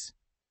injuries.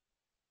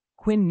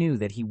 Quinn knew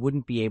that he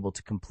wouldn't be able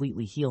to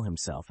completely heal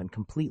himself and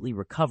completely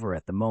recover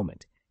at the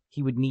moment.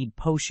 He would need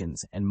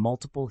potions and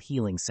multiple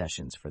healing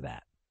sessions for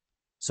that.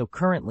 So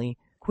currently,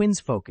 Quinn's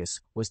focus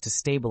was to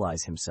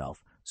stabilize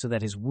himself so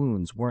that his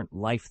wounds weren't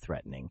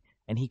life-threatening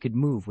and he could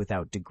move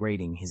without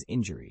degrading his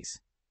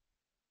injuries.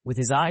 With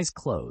his eyes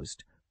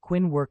closed,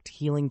 Quinn worked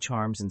healing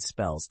charms and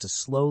spells to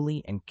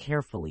slowly and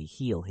carefully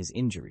heal his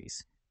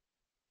injuries.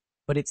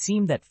 But it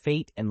seemed that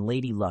fate and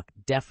Lady Luck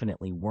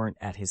definitely weren't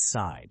at his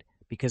side,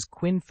 because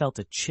Quinn felt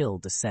a chill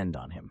descend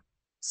on him.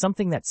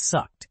 Something that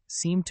sucked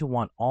seemed to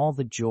want all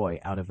the joy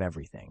out of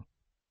everything.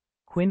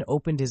 Quinn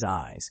opened his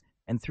eyes,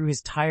 and through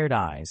his tired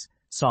eyes,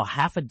 saw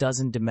 6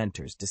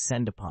 Dementors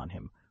descend upon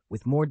him,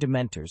 with more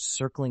Dementors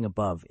circling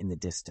above in the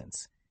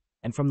distance.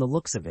 And from the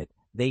looks of it,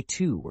 they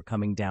too were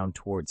coming down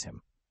towards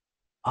him.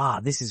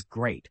 "Ah, this is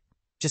great.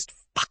 Just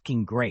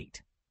fucking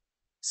great,"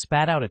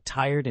 spat out a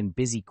tired and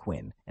busy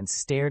Quinn and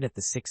stared at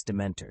the 6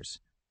 Dementors.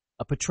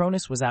 A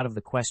Patronus was out of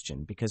the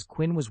question because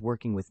Quinn was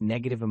working with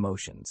negative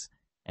emotions,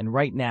 and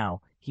right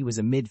now he was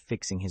amid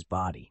fixing his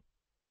body.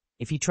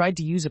 If he tried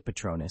to use a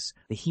Patronus,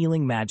 the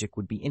healing magic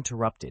would be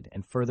interrupted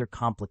and further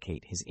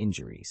complicate his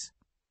injuries.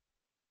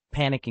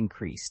 Panic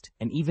increased,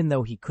 and even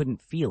though he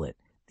couldn't feel it,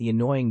 the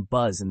annoying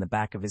buzz in the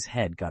back of his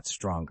head got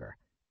stronger.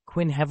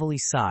 Quinn heavily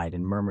sighed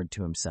and murmured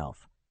to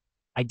himself,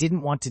 "I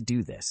didn't want to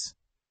do this.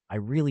 I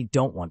really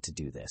don't want to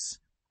do this.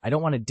 I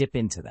don't want to dip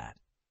into that."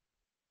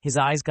 His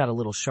eyes got a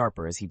little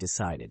sharper as he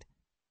decided,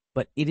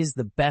 "But it is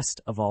the best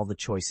of all the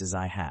choices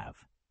I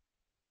have."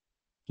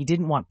 He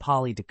didn't want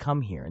Polly to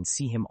come here and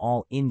see him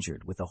all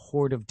injured with a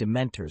horde of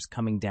Dementors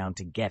coming down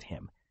to get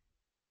him.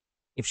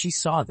 If she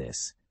saw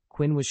this,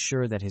 Quinn was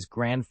sure that his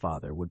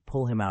grandfather would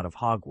pull him out of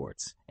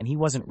Hogwarts, and he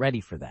wasn't ready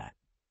for that.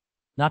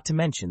 Not to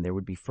mention there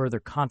would be further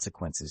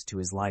consequences to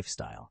his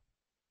lifestyle.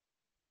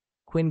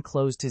 Quinn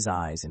closed his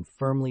eyes and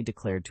firmly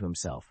declared to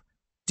himself,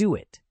 "Do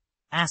it!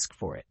 Ask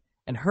for it!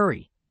 And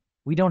hurry!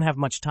 We don't have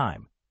much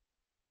time."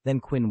 Then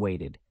Quinn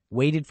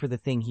waited for the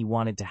thing he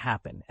wanted to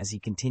happen as he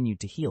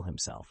continued to heal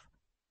himself.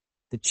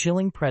 The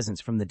chilling presence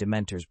from the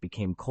Dementors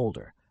became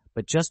colder,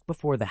 but just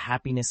before the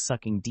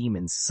happiness-sucking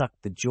demons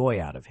sucked the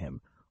joy out of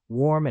him,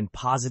 warm and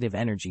positive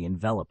energy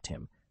enveloped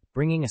him,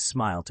 bringing a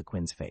smile to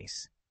Quinn's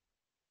face.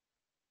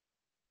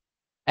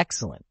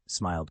 "Excellent,"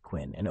 smiled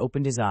Quinn, and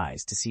opened his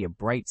eyes to see a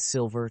bright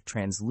silver,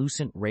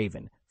 translucent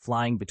raven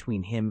flying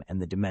between him and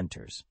the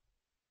Dementors.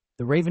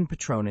 The Raven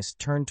Patronus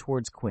turned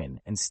towards Quinn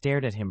and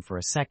stared at him for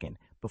a second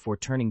before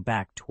turning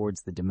back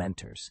towards the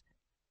Dementors.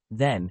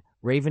 Then,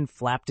 Raven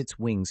flapped its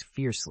wings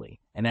fiercely,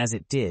 and as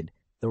it did,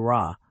 the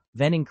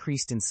raven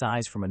increased in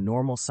size from a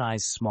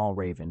normal-sized small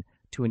raven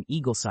to an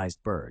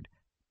eagle-sized bird,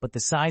 but the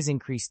size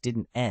increase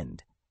didn't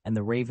end, and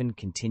the raven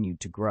continued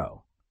to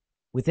grow.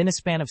 Within a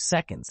span of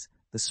seconds,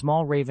 the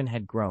small raven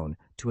had grown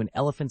to an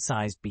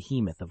elephant-sized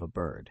behemoth of a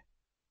bird.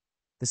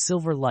 The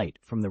silver light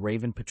from the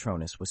Raven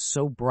Patronus was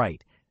so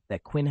bright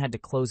that Quinn had to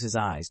close his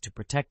eyes to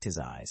protect his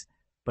eyes,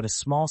 but a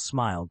small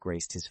smile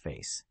graced his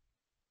face.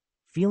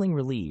 Feeling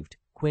relieved,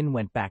 Quinn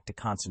went back to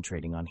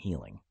concentrating on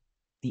healing.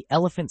 The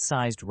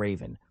elephant-sized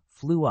raven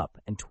flew up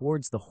and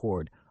towards the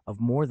horde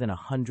of more than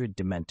 100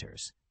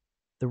 Dementors.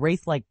 The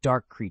wraith-like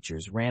dark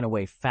creatures ran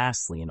away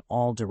fastly in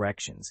all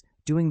directions,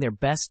 doing their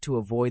best to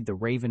avoid the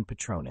Raven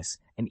Patronus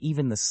and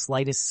even the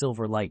slightest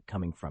silver light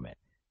coming from it.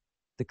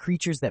 The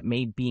creatures that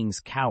made beings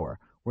cower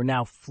were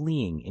now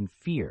fleeing in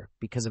fear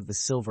because of the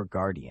Silver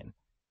Guardian.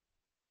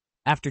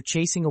 After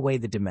chasing away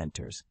the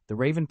Dementors, the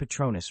Raven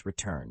Patronus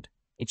returned.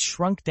 It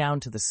shrunk down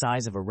to the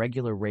size of a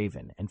regular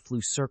raven and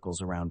flew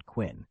circles around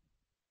Quinn.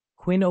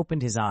 Quinn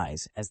opened his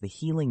eyes as the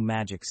healing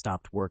magic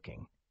stopped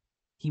working.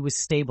 He was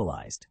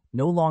stabilized,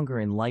 no longer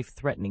in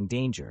life-threatening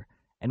danger,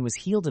 and was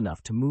healed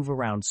enough to move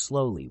around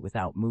slowly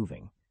without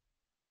moving.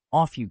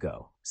 "Off you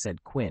go,"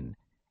 said Quinn,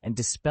 and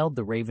dispelled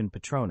the Raven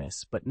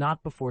Patronus, but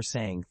not before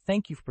saying,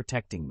 "Thank you for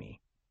protecting me."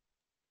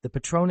 The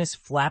Patronus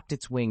flapped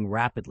its wing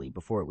rapidly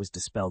before it was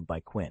dispelled by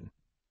Quinn.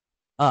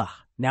 "Ugh,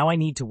 now I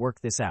need to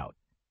work this out,"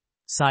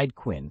 sighed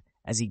Quinn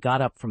as he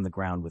got up from the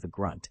ground with a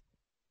grunt.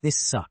 "This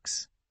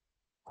sucks."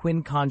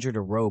 Quinn conjured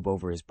a robe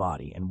over his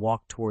body and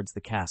walked towards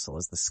the castle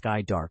as the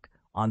sky dark,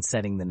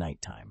 onsetting the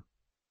nighttime.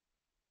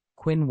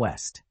 Quinn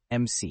West,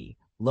 MC,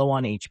 Low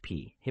on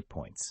HP, hit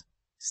points.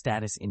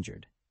 Status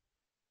injured.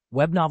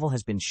 Web novel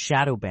has been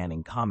shadow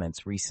banning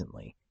comments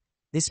recently.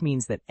 This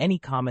means that any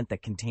comment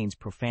that contains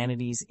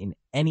profanities in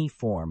any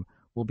form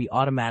will be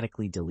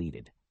automatically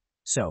deleted.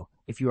 So,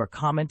 if you are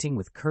commenting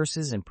with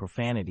curses and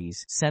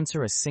profanities,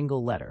 censor a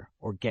single letter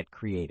or get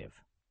creative.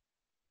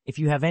 If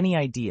you have any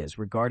ideas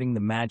regarding the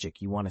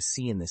magic you want to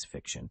see in this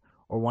fiction,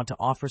 or want to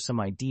offer some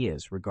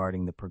ideas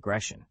regarding the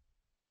progression,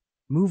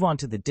 move on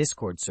to the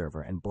Discord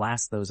server and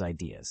blast those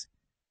ideas.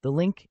 The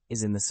link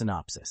is in the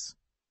synopsis.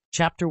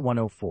 Chapter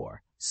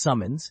 104,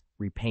 Summons,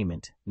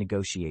 Repayment,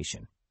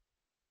 Negotiation.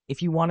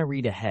 If you want to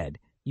read ahead,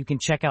 you can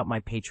check out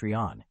my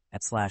Patreon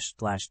at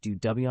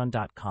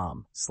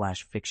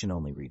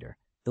 //dudedebian.com/FictionOnlyReader.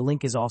 The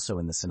link is also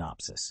in the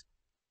synopsis.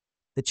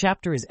 The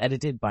chapter is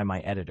edited by my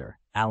editor,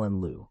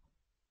 Alan Liu.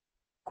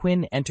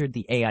 Quinn entered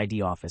the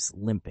AID office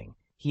limping.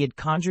 He had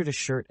conjured a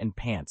shirt and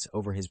pants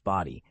over his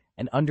body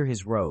and under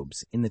his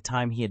robes in the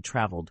time he had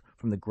traveled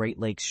from the Great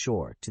Lakes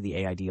shore to the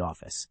AID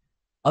office.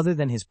 Other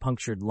than his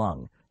punctured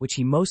lung, which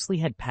he mostly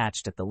had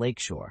patched at the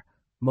lakeshore,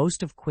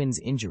 most of Quinn's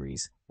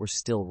injuries were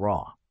still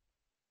raw.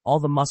 All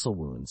the muscle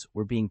wounds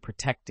were being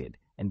protected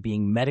and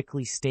being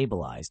medically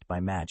stabilized by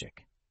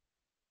magic.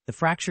 The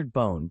fractured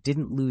bone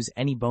didn't lose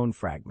any bone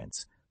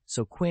fragments,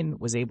 so Quinn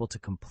was able to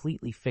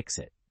completely fix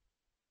it.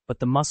 But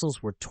the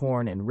muscles were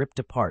torn and ripped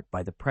apart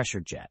by the pressure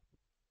jet.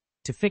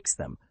 To fix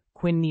them,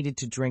 Quinn needed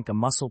to drink a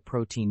muscle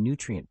protein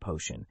nutrient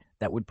potion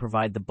that would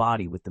provide the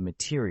body with the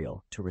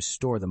material to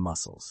restore the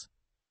muscles.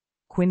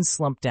 Quinn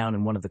slumped down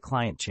in one of the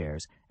client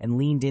chairs and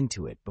leaned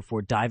into it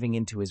before diving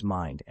into his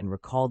mind and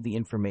recalled the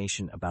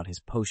information about his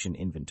potion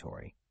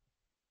inventory.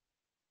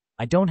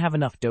 I don't have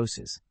enough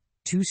doses.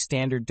 2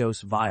 standard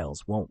dose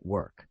vials won't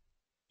work.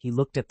 He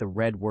looked at the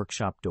red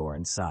workshop door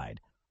and sighed.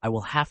 I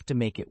will have to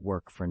make it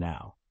work for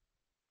now.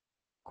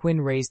 Quinn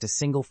raised a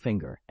single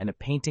finger and a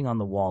painting on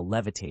the wall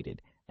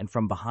levitated, and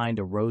from behind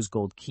a rose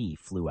gold key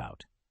flew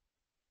out.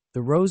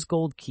 The rose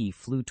gold key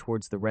flew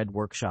towards the red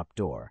workshop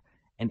door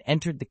and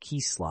entered the key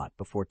slot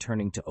before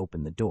turning to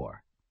open the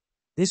door.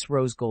 This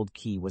rose gold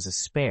key was a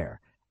spare,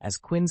 as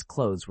Quinn's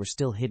clothes were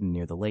still hidden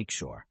near the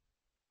lakeshore.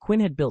 Quinn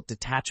had built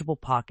detachable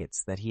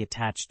pockets that he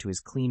attached to his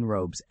clean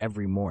robes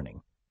every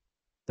morning.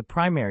 The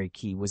primary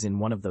key was in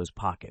one of those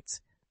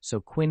pockets,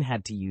 so Quinn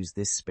had to use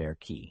this spare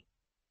key.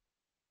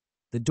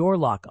 The door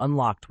lock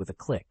unlocked with a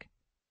click,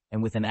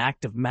 and with an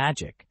act of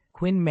magic,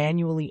 Quinn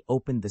manually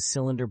opened the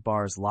cylinder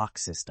bar's lock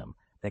system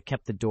that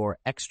kept the door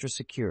extra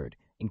secured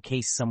in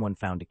case someone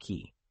found a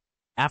key.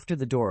 After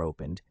the door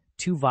opened,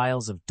 2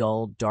 vials of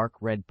dull, dark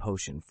red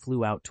potion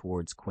flew out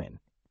towards Quinn.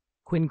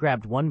 Quinn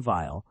grabbed one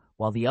vial,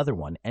 while the other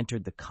one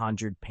entered the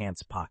conjured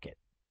pants pocket.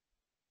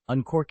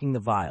 Uncorking the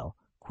vial,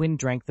 Quinn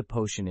drank the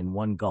potion in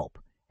one gulp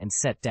and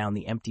set down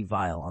the empty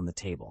vial on the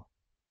table.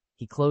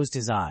 He closed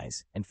his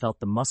eyes and felt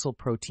the muscle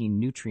protein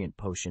nutrient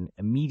potion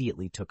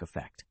immediately took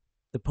effect.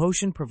 The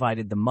potion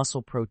provided the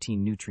muscle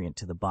protein nutrient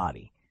to the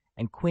body,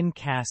 and Quinn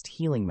cast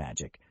healing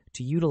magic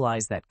to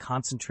utilize that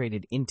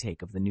concentrated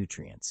intake of the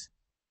nutrients.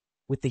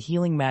 With the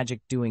healing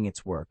magic doing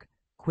its work,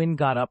 Quinn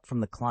got up from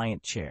the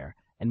client chair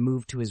and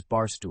moved to his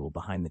bar stool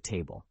behind the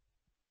table.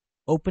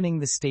 Opening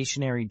the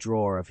stationary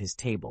drawer of his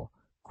table,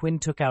 Quinn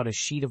took out a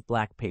sheet of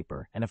black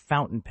paper and a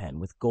fountain pen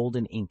with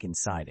golden ink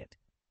inside it.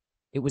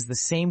 It was the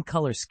same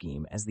color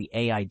scheme as the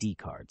AID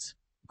cards,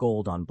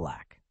 gold on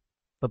black.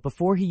 But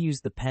before he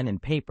used the pen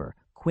and paper,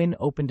 Quinn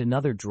opened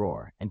another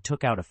drawer and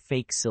took out a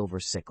fake silver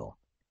sickle.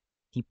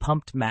 He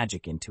pumped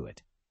magic into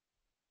it.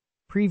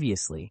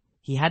 Previously,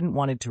 he hadn't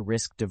wanted to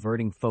risk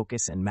diverting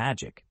focus and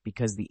magic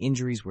because the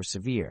injuries were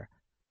severe,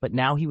 but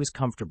now he was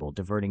comfortable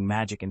diverting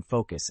magic and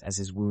focus as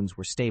his wounds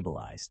were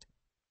stabilized.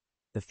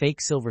 The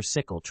fake silver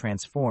sickle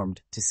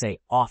transformed to say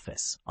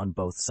office on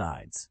both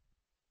sides.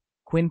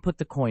 Quinn put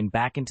the coin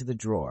back into the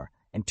drawer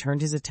and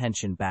turned his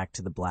attention back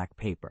to the black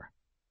paper.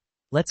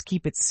 Let's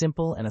keep it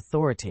simple and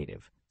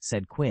authoritative,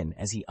 said Quinn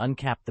as he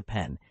uncapped the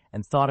pen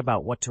and thought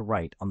about what to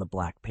write on the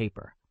black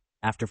paper.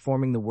 After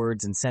forming the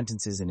words and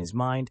sentences in his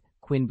mind,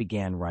 Quinn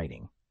began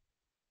writing.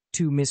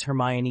 To Miss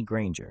Hermione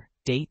Granger,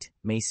 date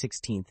May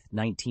 16,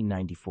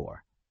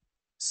 1994.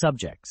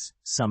 Subjects,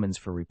 summons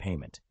for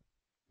repayment.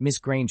 Miss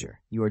Granger,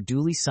 you are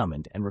duly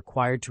summoned and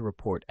required to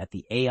report at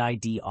the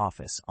AID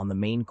office on the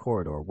main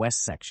corridor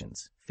west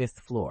sections, 5th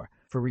floor,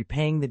 for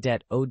repaying the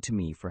debt owed to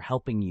me for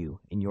helping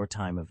you in your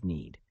time of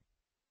need.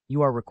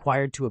 You are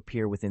required to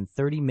appear within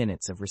 30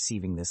 minutes of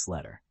receiving this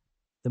letter.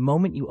 The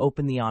moment you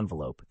open the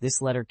envelope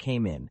this letter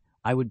came in,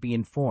 I would be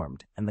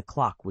informed and the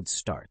clock would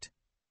start.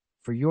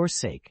 For your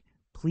sake,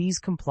 please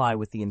comply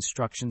with the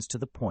instructions to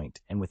the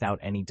point and without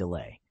any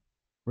delay.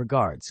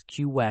 Regards,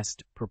 Q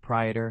West,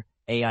 Proprietor,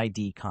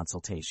 AID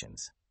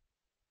Consultations.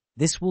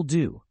 This will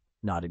do,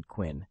 nodded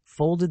Quinn,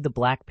 folded the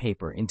black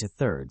paper into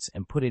thirds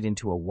and put it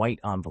into a white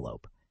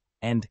envelope,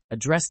 and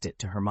addressed it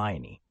to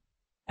Hermione.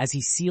 As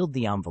he sealed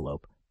the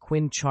envelope,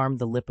 Quinn charmed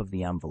the lip of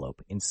the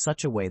envelope in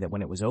such a way that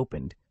when it was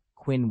opened,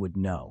 Quinn would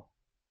know.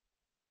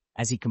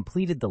 As he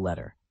completed the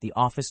letter, the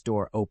office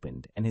door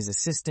opened and his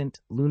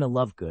assistant, Luna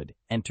Lovegood,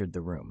 entered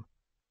the room.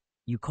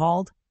 You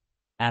called?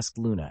 asked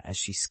Luna as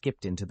she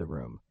skipped into the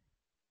room.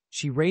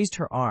 She raised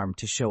her arm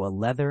to show a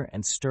leather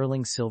and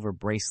sterling silver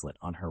bracelet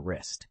on her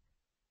wrist.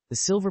 The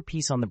silver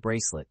piece on the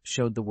bracelet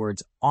showed the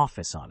words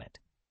office on it.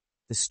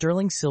 The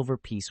sterling silver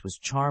piece was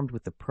charmed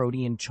with the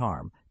protean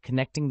charm,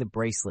 connecting the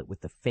bracelet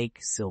with the fake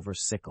silver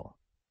sickle.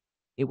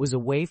 It was a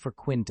way for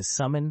Quinn to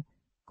summon.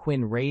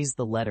 Quinn raised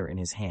the letter in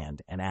his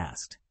hand and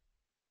asked,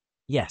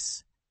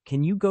 "Yes,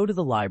 can you go to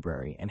the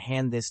library and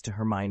hand this to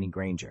Hermione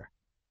Granger?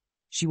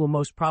 She will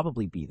most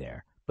probably be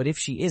there, but if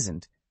she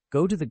isn't,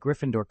 go to the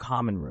Gryffindor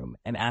common room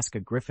and ask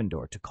a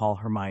Gryffindor to call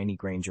Hermione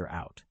Granger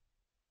out."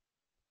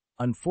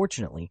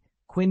 Unfortunately,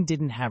 Quinn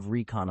didn't have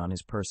recon on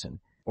his person,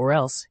 or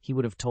else he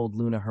would have told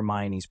Luna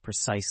Hermione's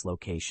precise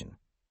location.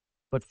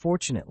 But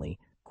fortunately,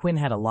 Quinn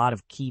had a lot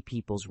of key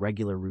people's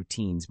regular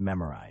routines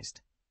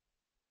memorized.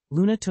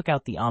 Luna took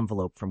out the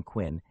envelope from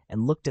Quinn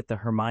and looked at the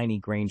Hermione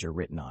Granger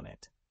written on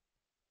it.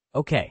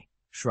 "Okay,"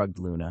 shrugged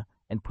Luna,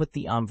 and put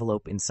the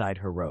envelope inside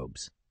her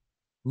robes.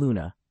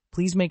 "Luna,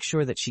 please make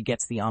sure that she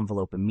gets the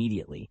envelope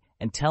immediately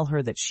and tell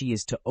her that she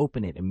is to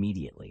open it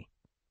immediately.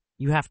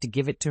 You have to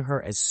give it to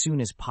her as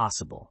soon as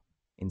possible,"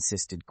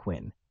 insisted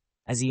Quinn,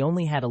 as he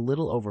only had a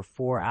little over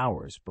 4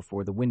 hours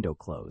before the window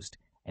closed,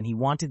 and he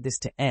wanted this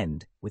to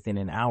end within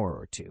an hour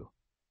or two.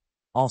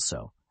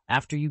 "Also,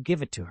 after you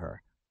give it to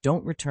her,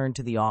 don't return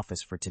to the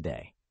office for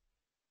today.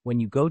 When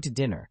you go to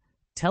dinner,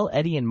 tell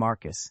Eddie and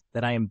Marcus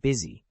that I am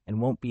busy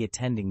and won't be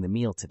attending the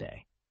meal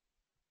today.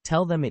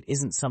 Tell them it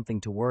isn't something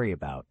to worry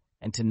about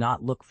and to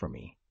not look for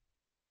me."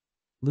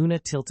 Luna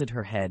tilted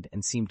her head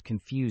and seemed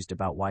confused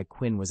about why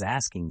Quinn was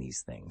asking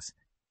these things.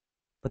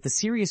 But the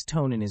serious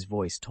tone in his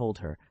voice told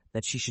her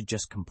that she should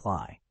just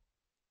comply.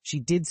 She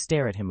did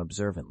stare at him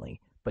observantly,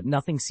 but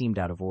nothing seemed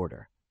out of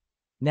order.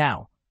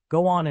 "Now,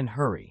 go on and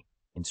hurry,"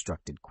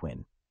 instructed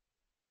Quinn.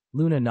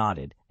 Luna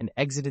nodded and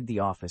exited the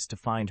office to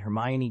find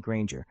Hermione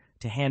Granger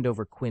to hand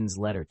over Quinn's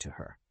letter to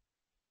her.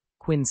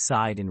 Quinn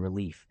sighed in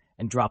relief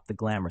and dropped the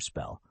glamour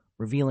spell,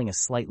 revealing a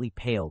slightly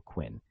pale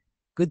Quinn.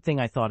 "Good thing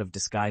I thought of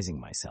disguising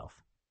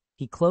myself."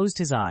 He closed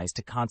his eyes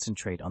to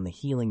concentrate on the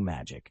healing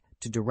magic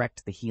to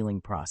direct the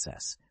healing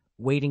process,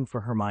 waiting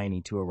for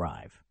Hermione to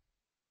arrive.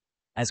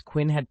 As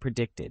Quinn had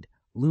predicted,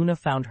 Luna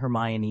found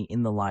Hermione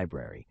in the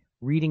library,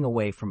 reading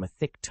away from a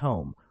thick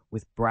tome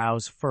with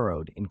brows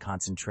furrowed in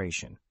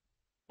concentration.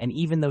 And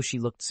even though she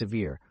looked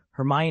severe,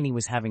 Hermione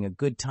was having a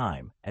good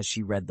time as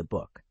she read the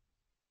book.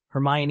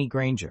 Hermione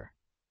Granger.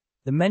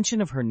 The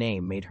mention of her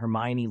name made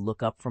Hermione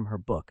look up from her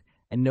book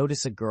and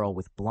notice a girl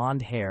with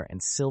blonde hair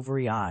and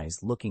silvery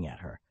eyes looking at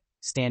her,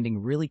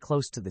 standing really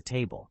close to the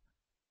table,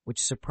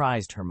 which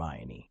surprised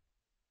Hermione.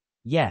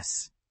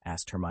 "Yes?"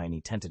 asked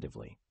Hermione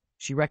tentatively.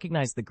 She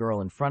recognized the girl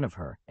in front of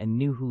her and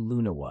knew who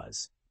Luna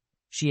was.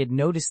 She had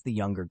noticed the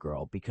younger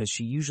girl because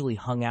she usually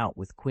hung out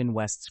with Quinn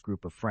West's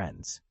group of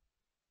friends.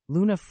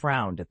 Luna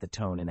frowned at the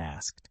tone and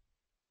asked,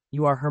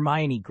 "You are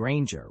Hermione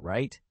Granger,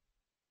 right?"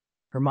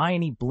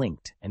 Hermione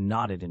blinked and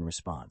nodded in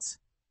response.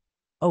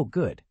 "Oh,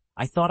 good.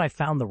 I thought I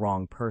found the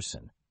wrong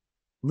person."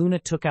 Luna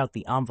took out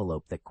the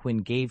envelope that Quinn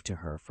gave to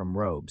her from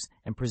robes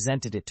and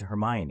presented it to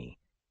Hermione.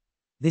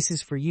 "This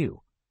is for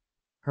you."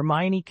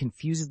 Hermione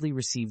confusedly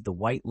received the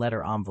white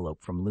letter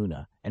envelope from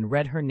Luna and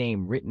read her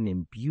name written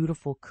in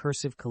beautiful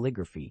cursive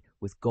calligraphy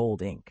with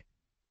gold ink.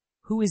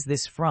 "Who is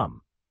this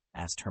from?"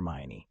 asked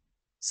Hermione.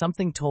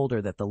 Something told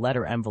her that the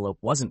letter envelope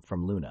wasn't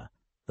from Luna.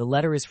 "The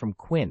letter is from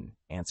Quinn,"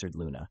 answered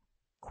Luna.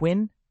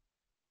 "Quinn?"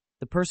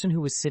 The person who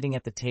was sitting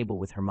at the table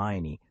with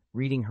Hermione,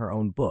 reading her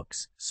own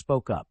books,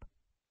 spoke up.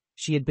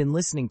 She had been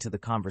listening to the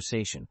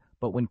conversation,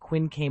 but when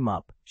Quinn came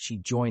up, she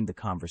joined the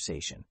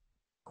conversation.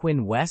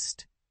 "Quinn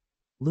West?"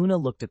 Luna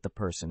looked at the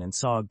person and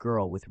saw a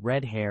girl with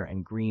red hair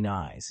and green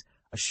eyes,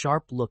 a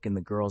sharp look in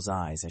the girl's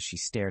eyes as she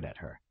stared at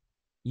her.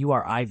 "You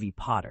are Ivy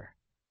Potter.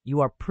 You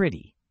are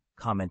pretty,"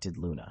 commented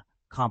Luna,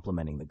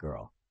 complimenting the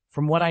girl.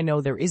 "From what I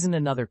know, there isn't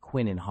another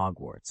Quinn in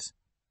Hogwarts."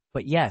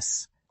 "But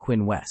yes,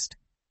 Quinn West."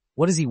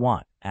 "What does he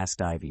want?"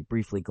 asked Ivy,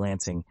 briefly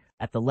glancing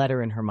at the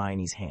letter in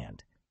Hermione's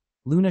hand.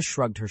 Luna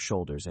shrugged her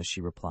shoulders as she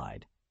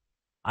replied,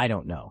 "I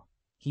don't know.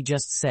 He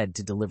just said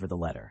to deliver the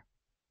letter."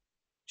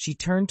 She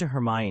turned to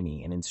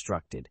Hermione and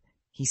instructed,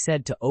 "He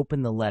said to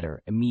open the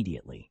letter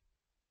immediately.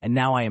 And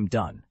now I am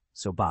done,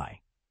 so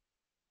bye."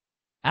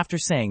 After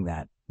saying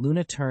that,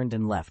 Luna turned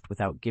and left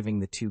without giving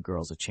the two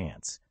girls a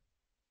chance.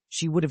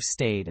 She would have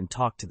stayed and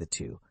talked to the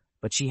two,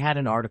 but she had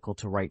an article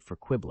to write for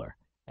Quibbler,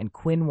 and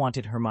Quinn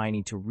wanted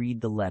Hermione to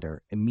read the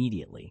letter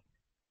immediately,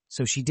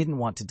 so she didn't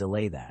want to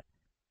delay that.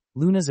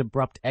 Luna's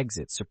abrupt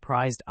exit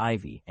surprised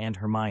Ivy and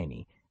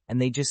Hermione, and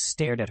they just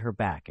stared at her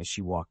back as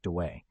she walked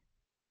away.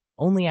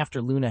 Only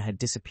after Luna had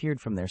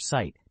disappeared from their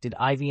sight did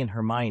Ivy and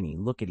Hermione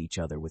look at each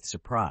other with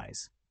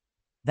surprise.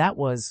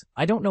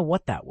 I don't know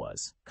what that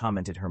was,"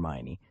 commented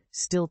Hermione,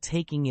 still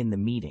taking in the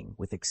meeting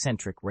with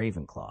eccentric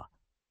Ravenclaw.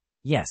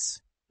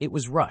 "Yes, it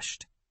was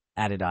rushed,"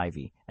 added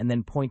Ivy, and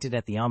then pointed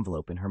at the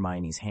envelope in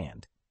Hermione's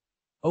hand.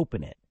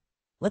 "Open it.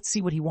 Let's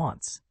see what he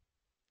wants."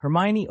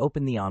 Hermione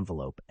opened the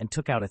envelope and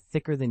took out a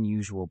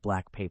thicker-than-usual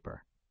black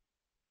paper.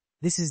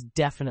 "This is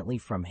definitely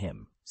from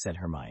him," said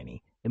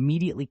Hermione,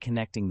 immediately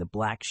connecting the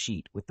black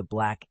sheet with the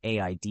black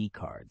AID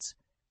cards.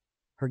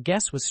 Her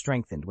guess was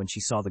strengthened when she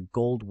saw the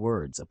gold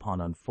words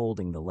upon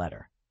unfolding the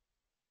letter.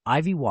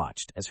 Ivy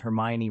watched as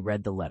Hermione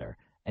read the letter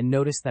and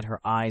noticed that her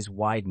eyes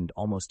widened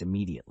almost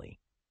immediately.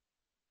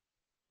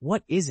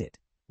 "What is it?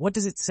 What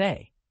does it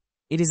say?"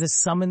 "It is a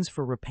summons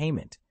for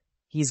repayment.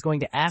 He is going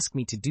to ask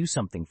me to do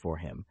something for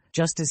him,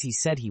 just as he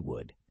said he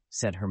would,"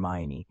 said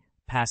Hermione,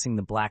 passing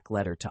the black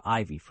letter to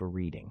Ivy for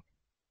reading.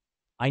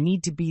 "I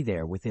need to be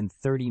there within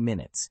 30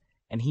 minutes,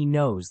 and he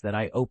knows that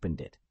I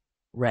opened it,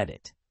 read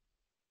it."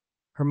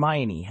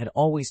 Hermione had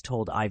always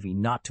told Ivy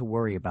not to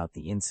worry about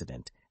the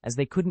incident, as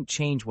they couldn't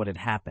change what had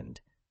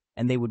happened,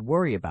 and they would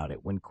worry about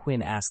it when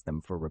Quinn asked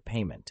them for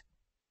repayment.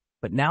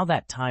 But now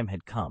that time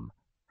had come,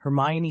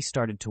 Hermione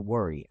started to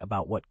worry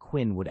about what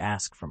Quinn would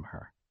ask from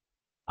her.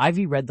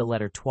 Ivy read the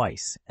letter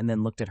twice and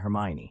then looked at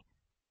Hermione.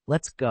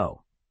 "Let's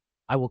go.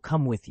 I will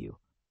come with you."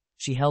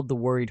 She held the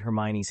worried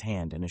Hermione's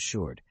hand and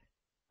assured,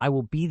 "I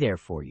will be there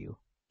for you.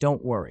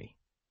 Don't worry."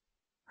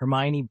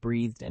 Hermione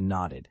breathed and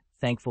nodded,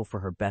 thankful for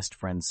her best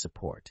friend's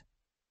support.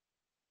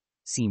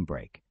 Scene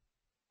break.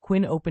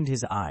 Quinn opened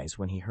his eyes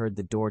when he heard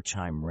the door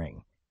chime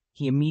ring.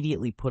 He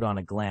immediately put on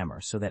a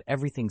glamour so that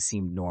everything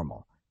seemed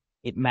normal.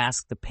 It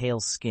masked the pale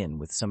skin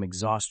with some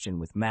exhaustion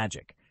with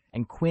magic,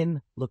 and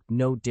Quinn looked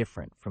no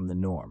different from the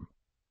norm.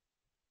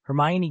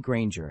 Hermione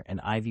Granger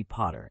and Ivy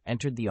Potter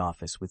entered the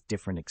office with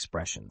different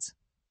expressions.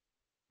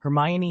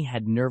 Hermione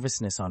had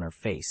nervousness on her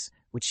face,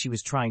 which she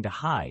was trying to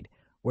hide,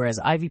 whereas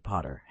Ivy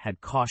Potter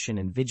had caution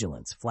and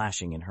vigilance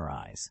flashing in her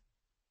eyes.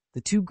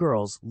 The two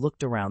girls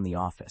looked around the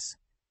office,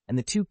 and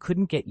the two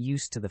couldn't get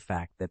used to the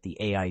fact that the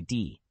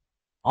AID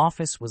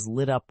office was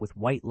lit up with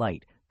white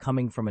light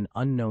coming from an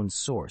unknown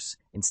source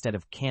instead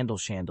of candle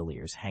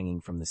chandeliers hanging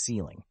from the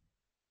ceiling.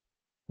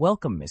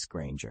 "Welcome, Miss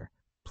Granger.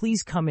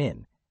 Please come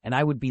in, and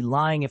I would be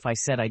lying if I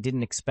said I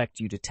didn't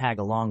expect you to tag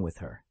along with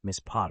her, Miss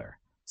Potter,"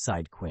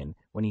 sighed Quinn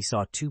when he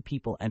saw two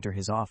people enter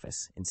his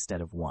office instead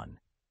of one.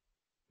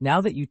 "Now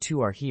that you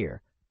two are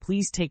here,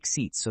 please take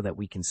seats so that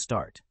we can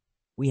start.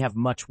 We have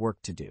much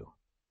work to do."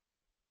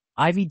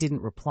 Ivy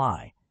didn't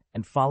reply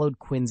and followed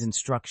Quinn's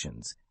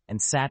instructions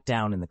and sat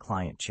down in the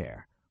client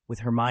chair, with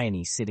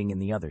Hermione sitting in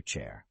the other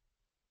chair.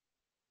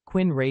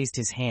 Quinn raised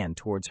his hand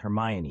towards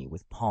Hermione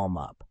with palm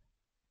up.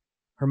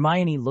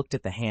 Hermione looked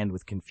at the hand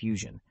with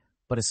confusion,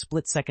 but a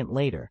split second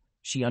later,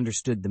 she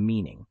understood the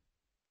meaning,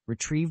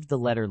 retrieved the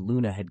letter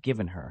Luna had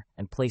given her,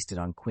 and placed it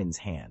on Quinn's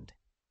hand.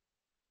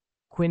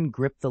 Quinn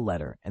gripped the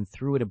letter and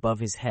threw it above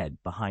his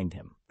head behind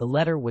him. The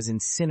letter was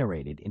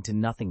incinerated into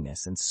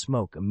nothingness and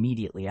smoke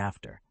immediately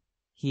after.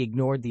 He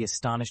ignored the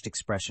astonished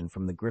expression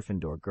from the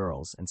Gryffindor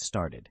girls and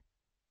started.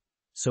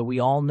 "So we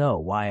all know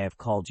why I have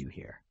called you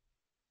here."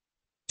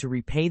 "To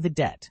repay the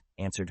debt,"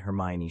 answered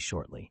Hermione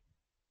shortly.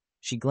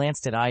 She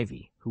glanced at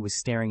Ivy, who was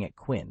staring at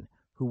Quinn,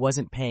 who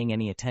wasn't paying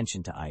any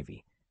attention to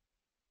Ivy.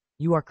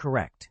 "You are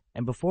correct,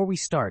 and before we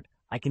start,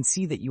 I can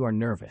see that you are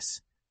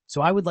nervous,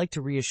 so I would like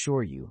to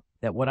reassure you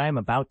that what I am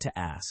about to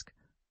ask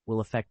will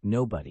affect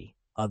nobody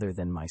other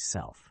than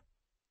myself.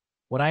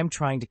 What I am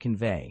trying to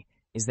convey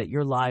is that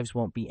your lives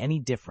won't be any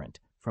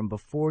different from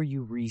before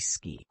you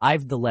re-ski.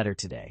 I've the letter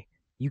today.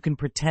 You can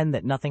pretend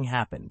that nothing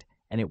happened,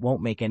 and it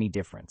won't make any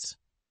difference."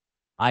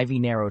 Ivy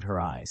narrowed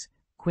her eyes.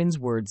 Quinn's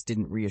words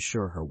didn't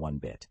reassure her one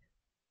bit.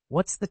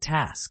 What's the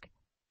task?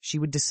 She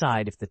would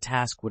decide if the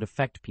task would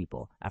affect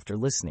people after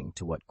listening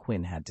to what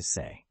Quinn had to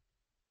say.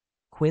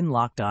 Quinn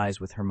locked eyes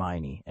with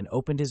Hermione and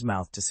opened his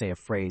mouth to say a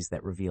phrase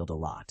that revealed a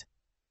lot.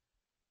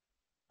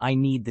 "I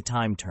need the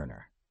time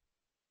turner."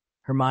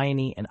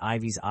 Hermione and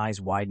Ivy's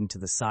eyes widened to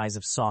the size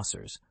of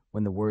saucers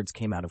when the words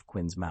came out of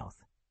Quinn's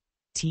mouth.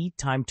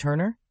 Time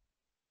turner?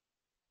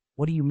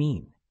 What do you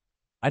mean?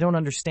 I don't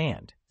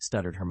understand,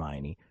 stuttered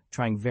Hermione,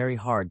 trying very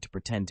hard to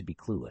pretend to be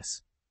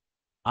clueless.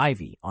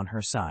 Ivy, on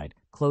her side,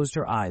 closed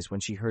her eyes when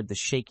she heard the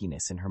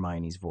shakiness in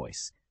Hermione's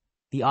voice.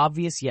 The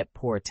obvious yet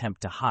poor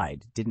attempt to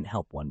hide didn't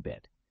help one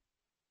bit.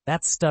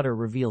 That stutter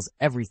reveals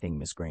everything,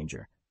 Miss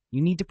Granger.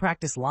 You need to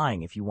practice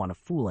lying if you want to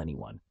fool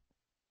anyone.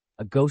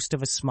 A ghost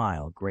of a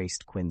smile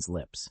graced Quinn's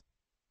lips.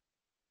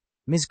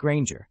 Miss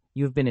Granger,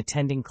 you have been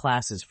attending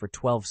classes for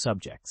 12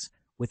 subjects.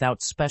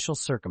 Without special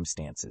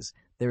circumstances,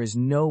 there is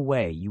no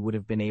way you would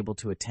have been able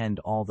to attend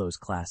all those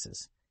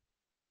classes.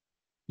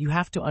 You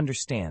have to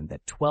understand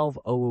that 12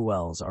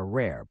 OOLs are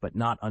rare but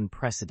not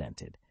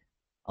unprecedented.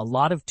 A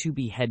lot of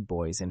to-be head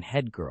boys and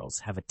head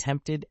girls have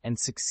attempted and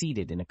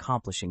succeeded in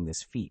accomplishing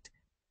this feat.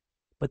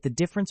 But the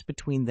difference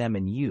between them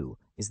and you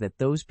is that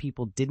those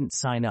people didn't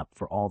sign up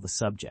for all the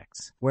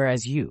subjects,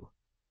 whereas you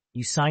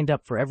signed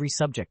up for every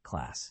subject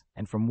class,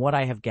 and from what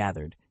I have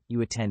gathered, you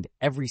attend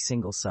every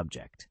single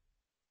subject.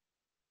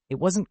 It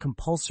wasn't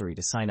compulsory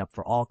to sign up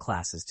for all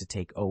classes to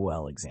take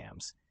OL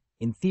exams.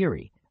 In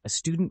theory, a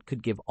student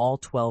could give all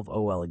 12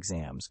 OL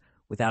exams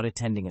without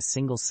attending a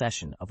single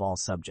session of all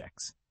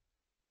subjects.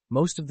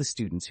 Most of the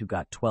students who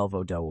got 12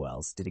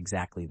 OLs did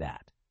exactly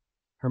that.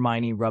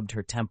 Hermione rubbed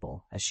her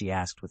temple as she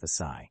asked with a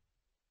sigh,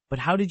 But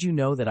how did you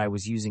know that I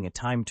was using a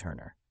time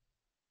turner?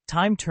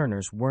 Time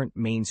turners weren't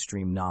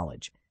mainstream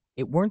knowledge.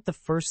 It weren't the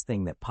first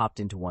thing that popped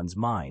into one's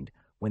mind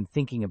when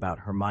thinking about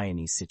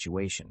Hermione's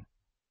situation.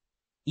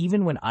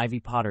 Even when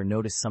Ivy Potter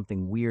noticed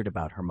something weird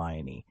about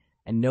Hermione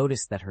and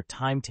noticed that her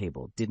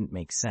timetable didn't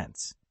make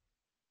sense.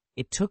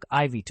 It took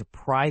Ivy to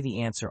pry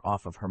the answer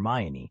off of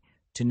Hermione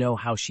to know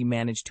how she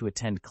managed to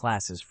attend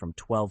classes from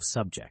 12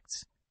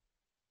 subjects.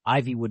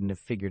 Ivy wouldn't have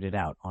figured it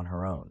out on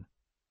her own.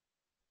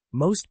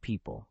 Most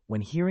people,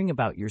 when hearing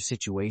about your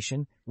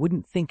situation,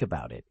 wouldn't think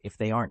about it if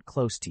they aren't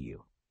close to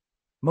you.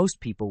 Most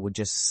people would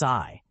just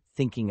sigh,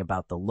 thinking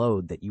about the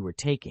load that you were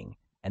taking,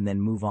 and then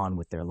move on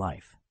with their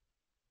life.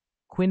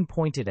 Quinn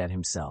pointed at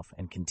himself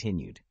and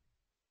continued.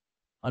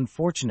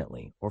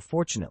 Unfortunately, or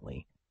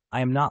fortunately,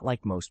 I am not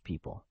like most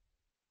people.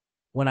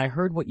 When I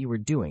heard what you were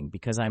doing,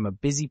 because I am a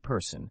busy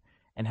person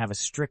and have a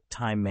strict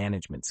time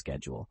management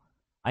schedule,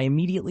 I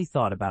immediately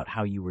thought about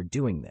how you were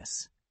doing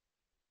this.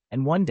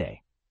 And one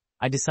day,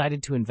 I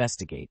decided to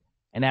investigate,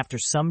 and after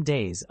some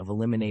days of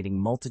eliminating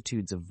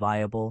multitudes of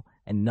viable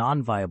and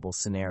non-viable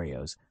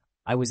scenarios,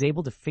 I was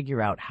able to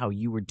figure out how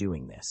you were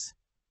doing this.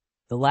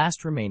 The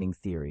last remaining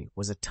theory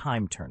was a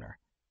time turner.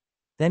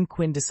 Then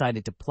Quinn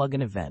decided to plug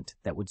an event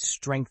that would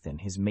strengthen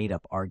his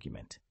made-up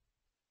argument.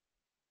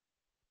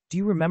 Do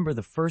you remember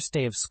the first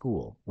day of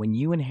school when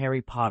you and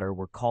Harry Potter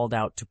were called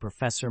out to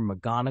Professor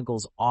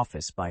McGonagall's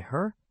office by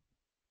her?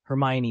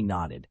 Hermione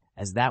nodded,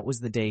 as that was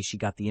the day she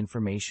got the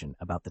information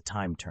about the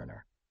time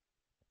turner.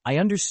 I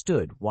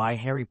understood why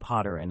Harry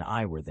Potter and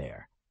I were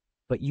there,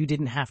 but you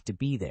didn't have to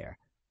be there,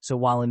 so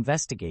while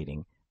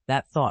investigating,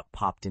 that thought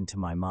popped into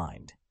my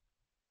mind.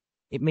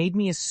 It made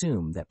me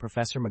assume that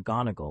Professor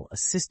McGonagall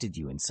assisted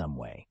you in some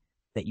way,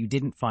 that you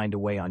didn't find a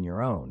way on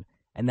your own,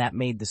 and that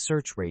made the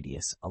search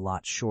radius a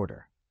lot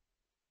shorter.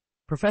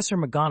 Professor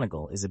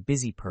McGonagall is a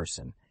busy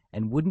person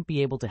and wouldn't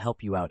be able to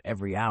help you out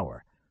every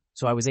hour,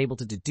 so I was able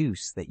to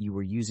deduce that you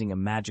were using a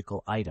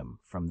magical item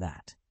from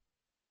that.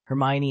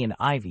 Hermione and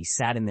Ivy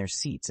sat in their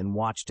seats and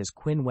watched as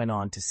Quinn went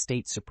on to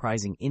state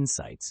surprising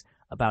insights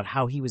about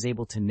how he was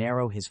able to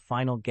narrow his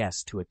final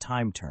guess to a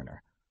time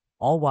turner,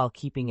 all while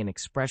keeping an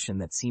expression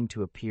that seemed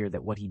to appear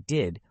that what he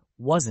did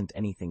wasn't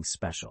anything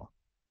special.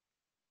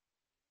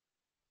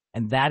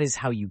 And that is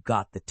how you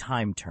got the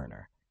time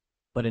turner.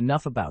 But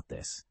enough about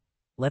this.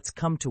 Let's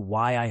come to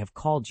why I have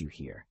called you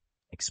here,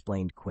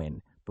 explained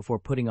Quinn, before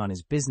putting on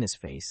his business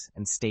face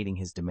and stating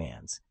his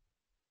demands.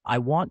 I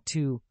want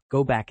to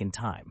go back in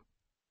time.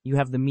 You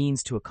have the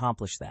means to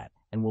accomplish that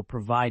and will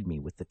provide me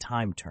with the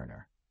time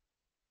turner.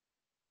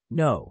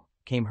 No,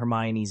 came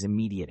Hermione's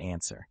immediate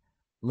answer.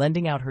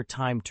 Lending out her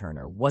time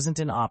turner wasn't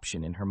an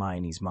option in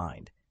Hermione's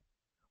mind.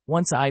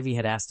 Once Ivy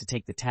had asked to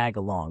take the tag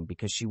along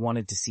because she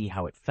wanted to see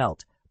how it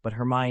felt, but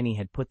Hermione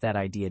had put that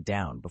idea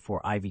down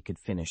before Ivy could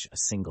finish a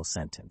single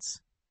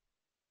sentence.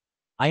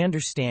 I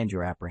understand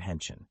your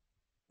apprehension.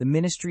 The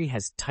Ministry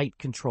has tight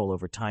control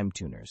over time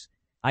tuners.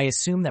 I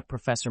assume that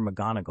Professor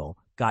McGonagall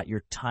got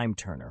your time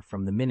turner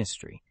from the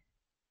Ministry.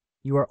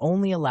 You are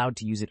only allowed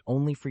to use it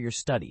only for your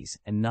studies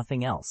and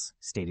nothing else,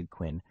 stated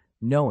Quinn,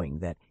 knowing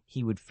that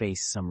he would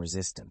face some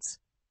resistance.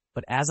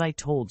 But as I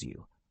told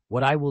you,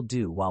 what I will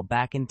do while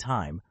back in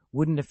time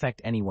wouldn't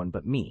affect anyone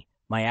but me.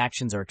 My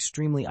actions are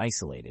extremely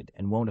isolated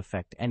and won't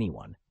affect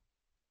anyone.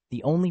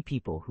 The only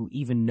people who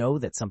even know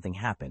that something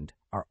happened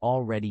are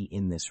already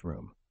in this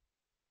room.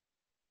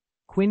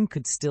 Quinn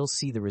could still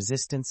see the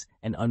resistance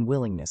and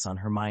unwillingness on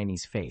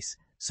Hermione's face,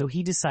 so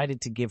he decided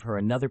to give her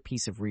another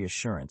piece of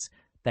reassurance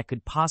that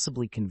could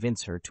possibly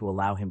convince her to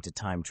allow him to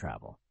time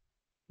travel.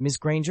 Miss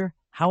Granger,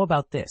 how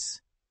about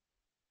this?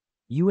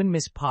 You and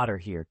Miss Potter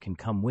here can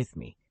come with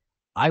me.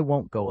 I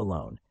won't go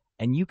alone,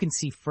 and you can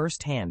see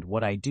firsthand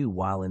what I do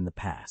while in the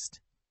past.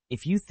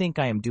 If you think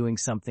I am doing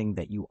something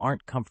that you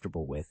aren't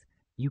comfortable with,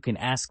 you can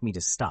ask me to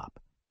stop,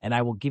 and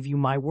I will give you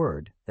my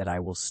word that I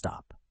will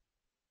stop.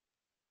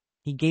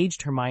 He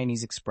gauged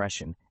Hermione's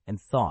expression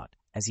and thought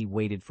as he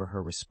waited for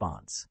her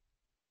response.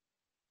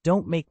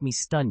 Don't make me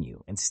stun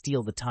you and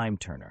steal the time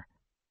turner.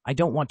 I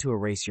don't want to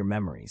erase your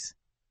memories.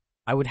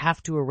 I would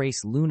have to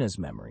erase Luna's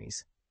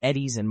memories,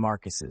 Eddie's and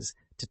Marcus's,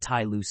 to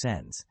tie loose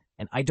ends,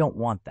 and I don't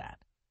want that.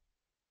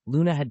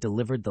 Luna had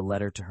delivered the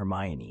letter to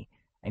Hermione,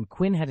 and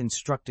Quinn had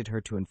instructed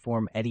her to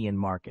inform Eddie and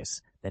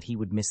Marcus that he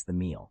would miss the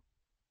meal.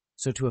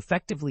 So to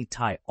effectively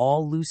tie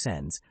all loose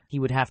ends, he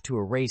would have to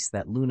erase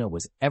that Luna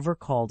was ever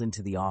called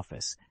into the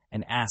office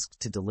and asked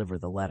to deliver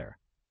the letter.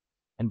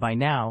 And by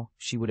now,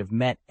 she would have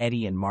met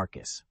Eddie and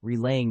Marcus,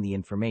 relaying the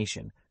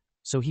information,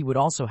 so he would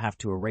also have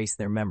to erase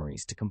their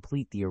memories to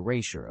complete the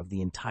erasure of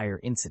the entire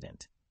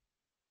incident.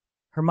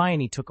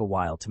 Hermione took a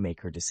while to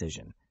make her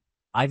decision.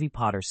 Ivy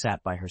Potter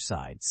sat by her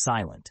side,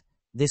 silent.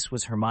 This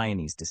was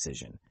Hermione's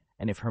decision,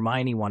 and if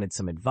Hermione wanted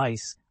some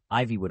advice,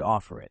 Ivy would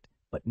offer it,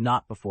 but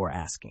not before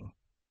asking.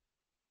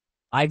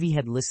 Ivy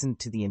had listened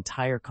to the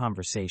entire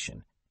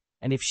conversation,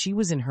 and if she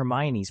was in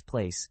Hermione's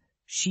place,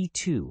 she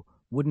too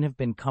wouldn't have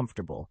been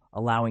comfortable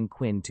allowing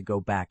Quinn to go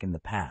back in the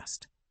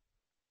past.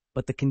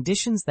 But the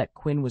conditions that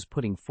Quinn was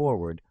putting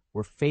forward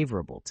were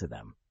favorable to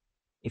them.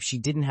 If she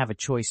didn't have a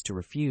choice to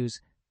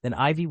refuse, then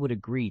Ivy would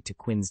agree to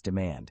Quinn's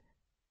demand,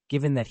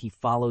 given that he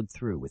followed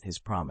through with his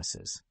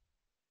promises.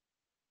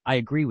 "I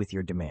agree with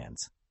your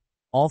demands.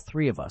 All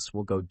three of us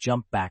will go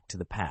jump back to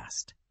the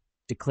past,"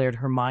 declared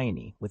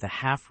Hermione with a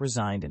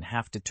half-resigned and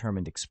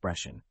half-determined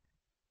expression.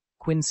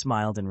 Quinn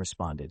smiled and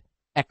responded,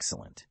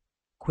 "Excellent.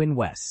 Quinn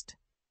West,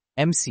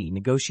 MC,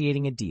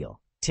 negotiating a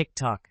deal.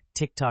 Tick-tock,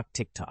 tick-tock,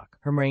 tick-tock.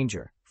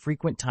 Hermione,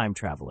 frequent time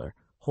traveler,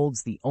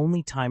 holds the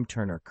only time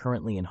turner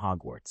currently in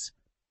Hogwarts.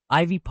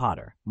 Ivy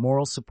Potter,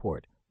 moral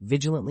support,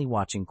 vigilantly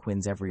watching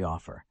Quinn's every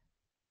offer.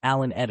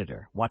 Alan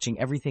Editor, watching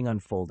everything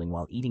unfolding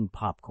while eating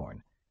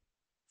popcorn.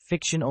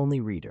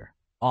 FictionOnlyReader,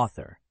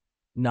 Author,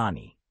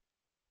 Nani.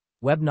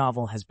 Web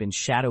novel has been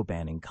shadow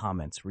banning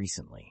comments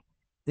recently.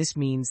 This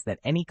means that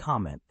any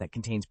comment that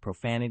contains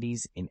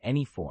profanities in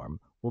any form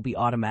will be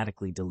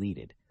automatically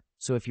deleted.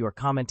 So if you are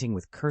commenting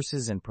with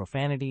curses and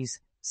profanities,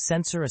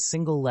 censor a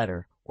single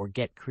letter or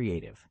get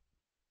creative.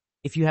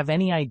 If you have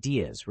any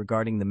ideas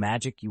regarding the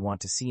magic you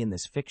want to see in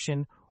this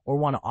fiction or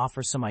want to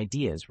offer some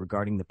ideas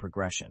regarding the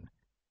progression,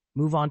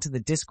 move on to the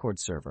Discord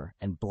server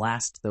and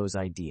blast those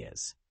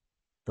ideas.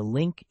 The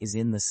link is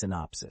in the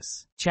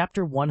synopsis.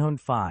 Chapter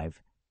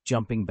 105,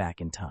 Jumping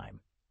Back in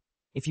Time.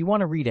 If you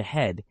want to read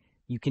ahead,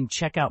 you can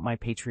check out my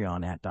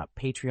Patreon at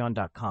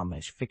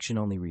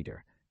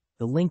patreon.com/FictionOnlyReader.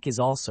 The link is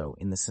also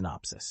in the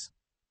synopsis.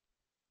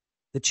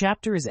 The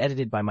chapter is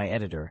edited by my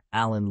editor,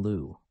 Alan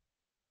Liu.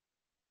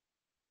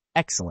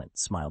 "Excellent,"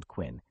 smiled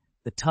Quinn.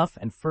 The tough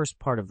and first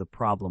part of the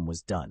problem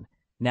was done.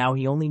 Now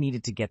he only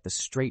needed to get the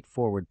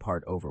straightforward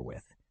part over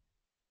with.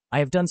 "I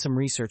have done some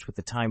research with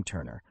the time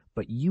turner,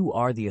 but you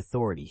are the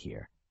authority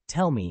here.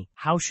 Tell me,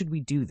 how should we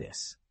do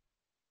this?"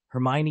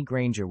 Hermione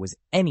Granger was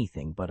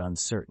anything but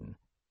uncertain.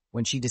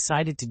 When she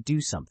decided to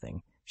do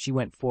something, she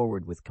went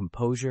forward with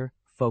composure,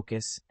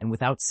 focus, and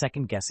without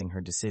second-guessing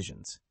her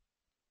decisions.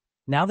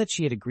 Now that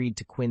she had agreed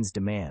to Quinn's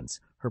demands,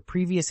 her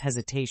previous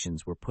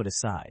hesitations were put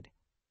aside.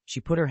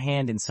 She put her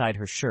hand inside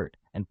her shirt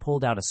and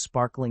pulled out a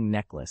sparkling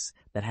necklace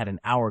that had an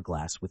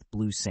hourglass with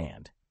blue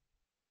sand.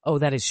 "Oh,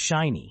 that is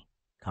shiny,"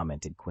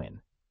 commented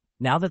Quinn.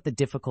 Now that the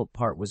difficult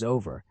part was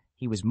over,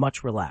 he was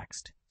much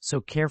relaxed,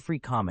 so carefree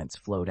comments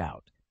flowed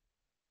out.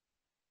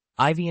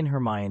 Ivy and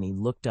Hermione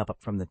looked up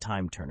from the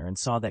time turner and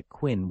saw that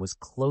Quinn was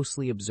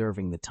closely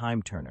observing the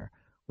time turner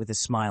with a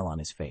smile on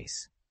his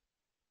face.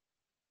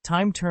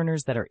 Time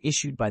turners that are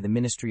issued by the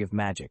Ministry of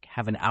Magic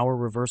have an hour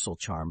reversal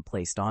charm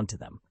placed onto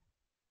them.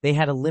 They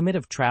had a limit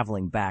of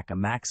traveling back a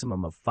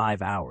maximum of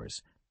 5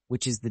 hours,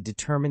 which is the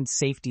determined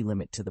safety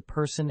limit to the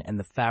person and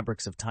the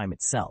fabrics of time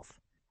itself,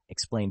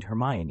 explained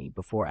Hermione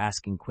before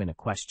asking Quinn a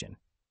question.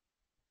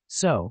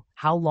 "So,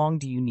 how long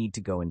do you need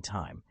to go in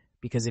time?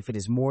 Because if it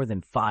is more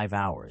than 5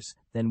 hours,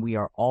 then we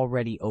are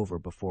already over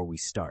before we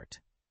start."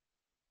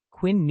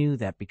 Quinn knew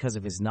that because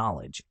of his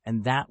knowledge,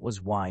 and that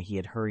was why he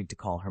had hurried to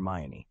call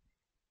Hermione.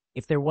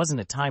 If there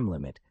wasn't a time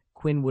limit,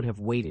 Quinn would have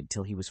waited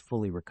till he was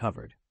fully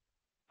recovered.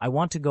 "I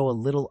want to go a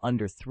little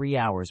under 3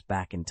 hours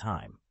back in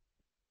time."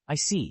 "I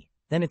see.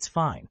 Then it's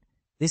fine.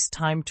 This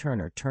time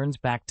turner turns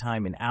back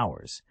time in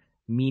hours,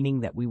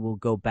 meaning that we will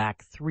go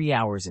back 3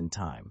 hours in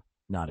time,"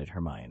 nodded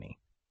Hermione.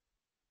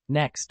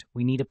 "Next,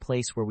 we need a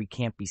place where we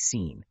can't be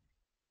seen.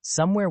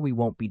 Somewhere we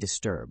won't be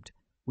disturbed.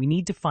 We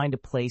need to find a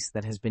place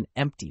that has been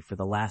empty for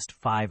the last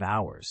 5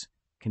 hours,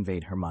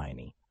 conveyed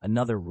Hermione,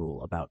 another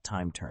rule about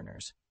time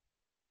turners.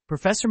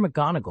 "Professor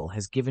McGonagall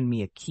has given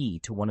me a key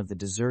to one of the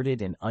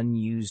deserted and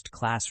unused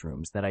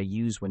classrooms that I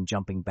use when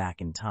jumping back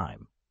in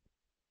time."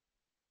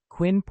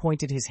 Quinn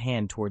pointed his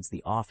hand towards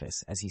the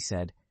office as he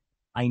said,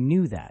 "I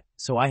knew that,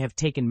 so I have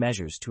taken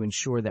measures to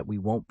ensure that we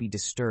won't be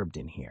disturbed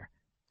in here.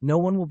 No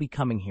one will be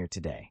coming here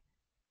today.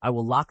 I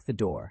will lock the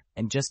door,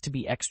 and just to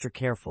be extra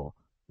careful,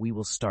 we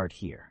will start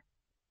here."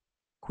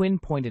 Quinn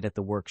pointed at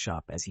the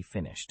workshop as he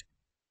finished.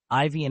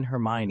 Ivy and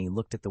Hermione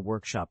looked at the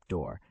workshop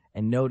door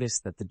and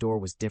noticed that the door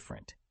was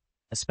different,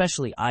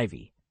 especially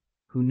Ivy,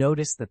 who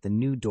noticed that the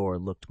new door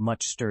looked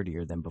much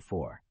sturdier than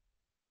before.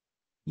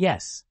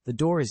 "Yes, the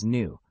door is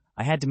new.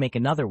 I had to make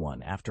another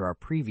one after our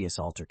previous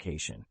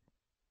altercation.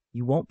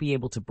 You won't be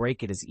able to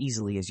break it as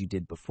easily as you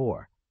did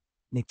before."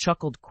 They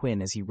chuckled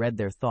Quinn as he read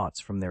their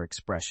thoughts from their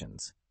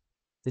expressions.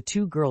 The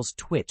two girls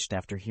twitched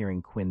after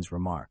hearing Quinn's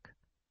remark.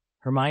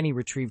 Hermione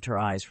retrieved her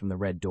eyes from the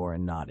red door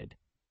and nodded.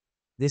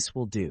 "This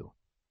will do.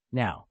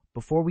 Now,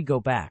 before we go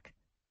back,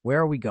 where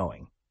are we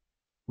going?"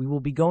 "We will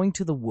be going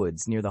to the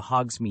woods near the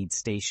Hogsmeade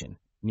station,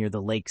 near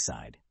the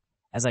lakeside.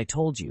 As I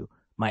told you,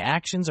 my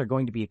actions are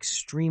going to be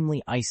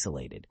extremely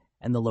isolated,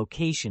 and the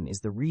location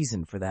is the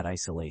reason for that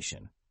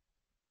isolation."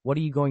 "What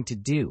are you going to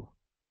do?"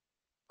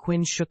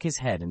 Quinn shook his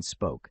head and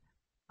spoke.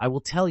 "I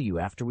will tell you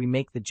after we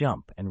make the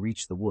jump and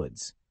reach the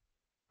woods."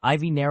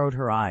 Ivy narrowed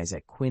her eyes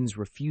at Quinn's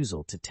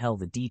refusal to tell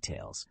the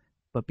details,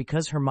 but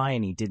because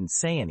Hermione didn't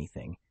say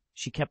anything,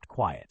 she kept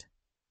quiet.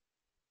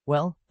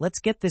 "Well, let's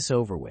get this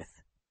over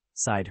with,"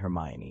 sighed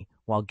Hermione,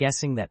 while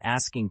guessing that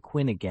asking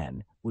Quinn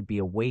again would be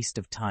a waste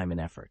of time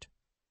and effort.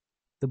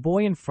 The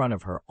boy in front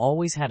of her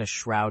always had a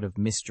shroud of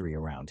mystery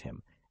around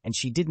him, and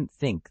she didn't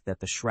think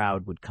that the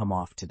shroud would come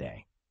off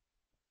today.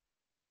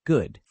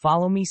 Good.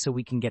 Follow me so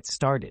we can get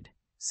started,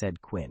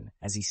 said Quinn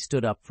as he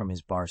stood up from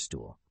his bar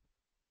stool.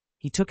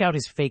 He took out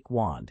his fake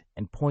wand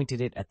and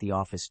pointed it at the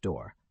office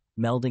door,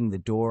 melding the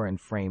door and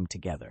frame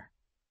together.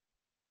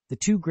 The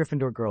two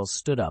Gryffindor girls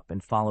stood up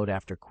and followed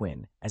after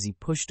Quinn as he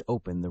pushed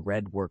open the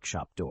red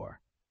workshop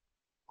door.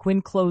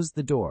 Quinn closed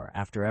the door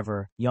after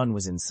everyone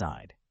was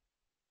inside.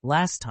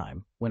 Last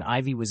time, when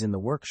Ivy was in the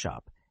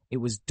workshop, it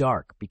was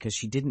dark because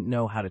she didn't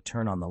know how to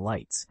turn on the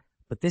lights,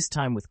 but this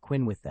time with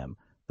Quinn with them,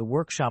 the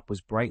workshop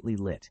was brightly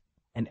lit,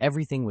 and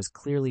everything was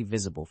clearly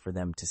visible for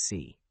them to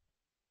see.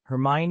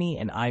 Hermione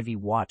and Ivy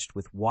watched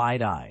with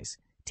wide eyes,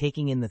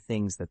 taking in the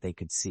things that they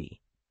could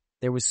see.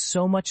 There was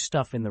so much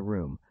stuff in the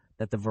room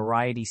that the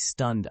variety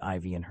stunned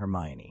Ivy and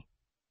Hermione.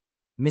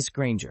 Miss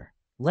Granger,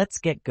 let's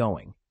get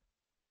going.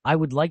 I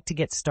would like to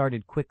get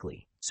started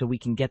quickly, so we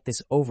can get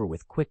this over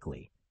with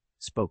quickly,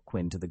 spoke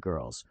Quinn to the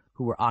girls,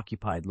 who were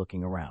occupied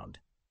looking around.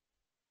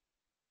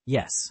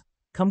 Yes,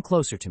 come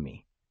closer to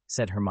me,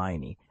 said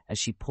Hermione as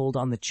she pulled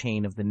on the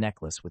chain of the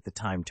necklace with the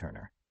time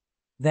turner.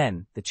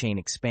 Then the chain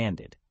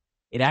expanded.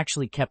 It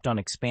actually kept on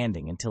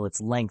expanding until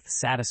its length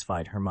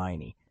satisfied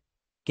Hermione.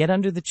 Get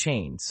under the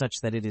chain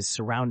such that it is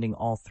surrounding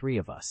all three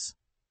of us.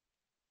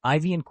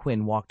 Ivy and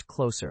Quinn walked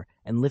closer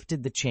and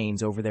lifted the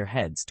chains over their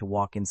heads to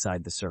walk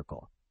inside the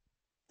circle.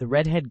 The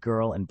red-haired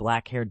girl and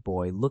black-haired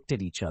boy looked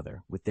at each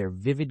other with their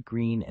vivid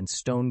green and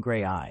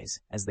stone-gray eyes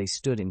as they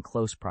stood in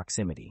close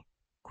proximity.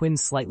 Quinn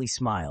slightly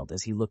smiled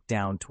as he looked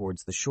down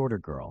towards the shorter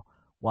girl,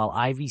 while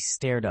Ivy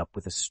stared up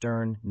with a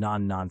stern,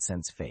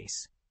 non-nonsense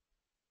face.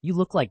 You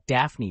look like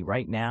Daphne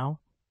right now,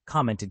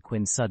 commented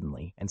Quinn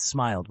suddenly and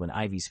smiled when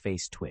Ivy's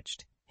face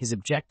twitched. His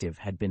objective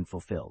had been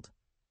fulfilled.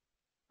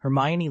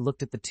 Hermione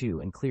looked at the two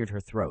and cleared her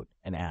throat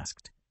and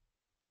asked,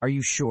 Are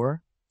you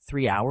sure?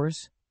 3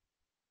 hours?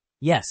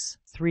 Yes,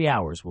 3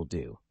 hours will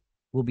do.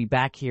 We'll be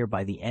back here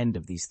by the end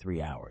of these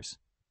 3 hours.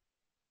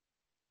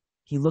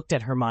 He looked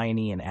at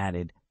Hermione and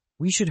added,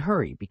 We should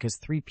hurry because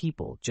 3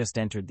 people just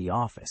entered the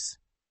office.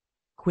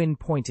 Quinn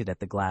pointed at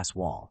the glass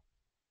wall.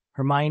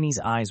 Hermione's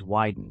eyes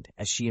widened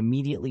as she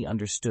immediately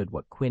understood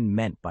what Quinn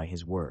meant by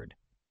his word.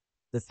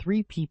 The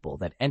 3 people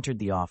that entered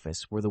the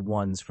office were the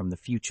ones from the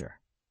future.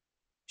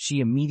 She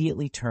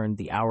immediately turned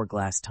the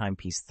hourglass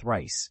timepiece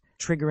thrice,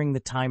 triggering the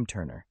time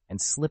turner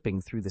and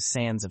slipping through the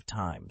sands of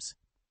times.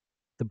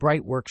 The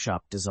bright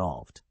workshop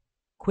dissolved.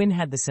 Quinn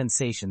had the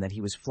sensation that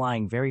he was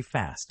flying very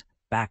fast,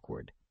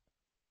 backward.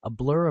 A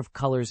blur of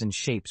colors and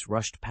shapes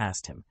rushed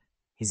past him.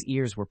 His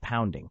ears were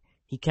pounding.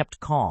 He kept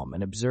calm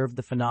and observed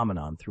the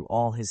phenomenon through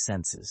all his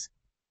senses.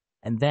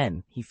 And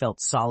then he felt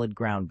solid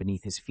ground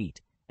beneath his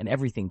feet, and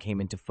everything came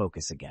into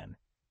focus again.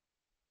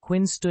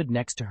 Quinn stood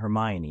next to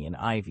Hermione and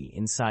Ivy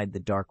inside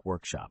the dark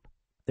workshop.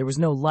 There was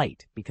no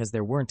light because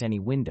there weren't any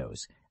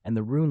windows, and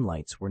the rune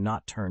lights were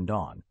not turned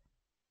on.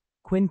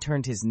 Quinn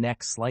turned his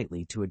neck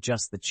slightly to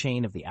adjust the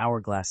chain of the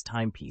hourglass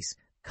timepiece,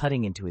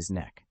 cutting into his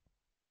neck.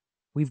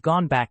 We've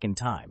gone back in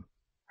time,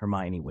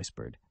 Hermione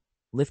whispered.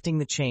 Lifting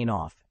the chain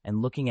off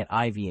and looking at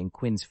Ivy and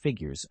Quinn's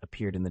figures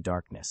appeared in the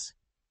darkness.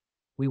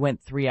 We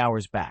went 3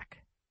 hours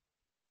back.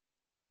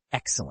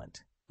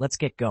 Excellent. Let's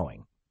get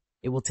going.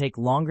 It will take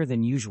longer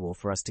than usual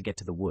for us to get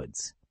to the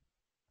woods,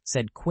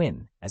 said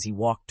Quinn as he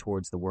walked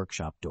towards the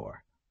workshop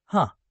door.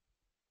 Huh.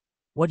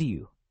 What do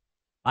you?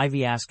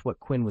 Ivy asked what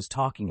Quinn was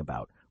talking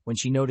about when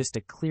she noticed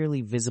a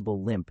clearly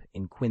visible limp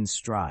in Quinn's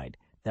stride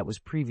that was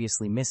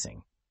previously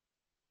missing.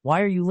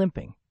 Why are you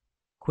limping?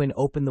 Quinn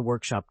opened the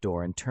workshop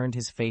door and turned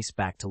his face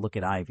back to look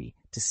at Ivy,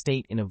 to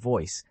state in a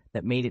voice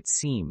that made it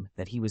seem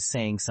that he was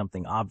saying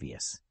something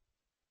obvious.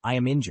 I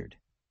am injured.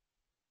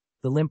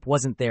 The limp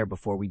wasn't there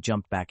before we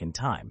jumped back in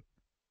time,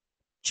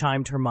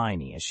 chimed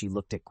Hermione as she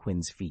looked at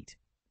Quinn's feet.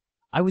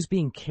 I was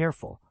being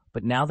careful,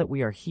 but now that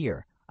we are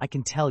here, I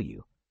can tell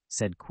you,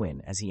 said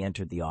Quinn as he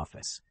entered the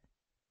office.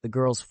 The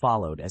girls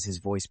followed as his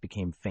voice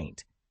became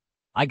faint.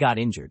 I got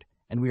injured,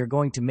 and we are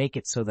going to make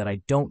it so that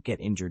I don't get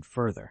injured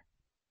further.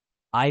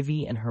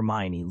 Ivy and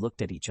Hermione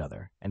looked at each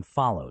other and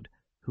followed,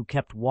 who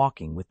kept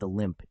walking with the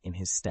limp in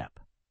his step.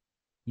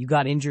 You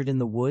got injured in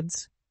the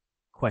woods?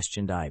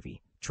 Questioned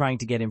Ivy, trying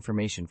to get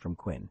information from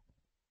Quinn.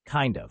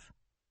 Kind of.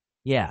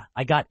 Yeah,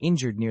 I got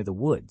injured near the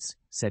woods,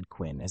 said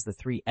Quinn as the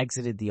 3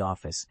 exited the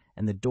office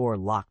and the door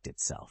locked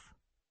itself.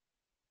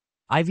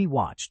 Ivy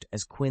watched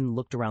as Quinn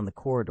looked around the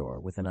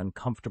corridor with an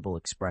uncomfortable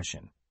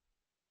expression.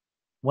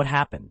 What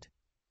happened?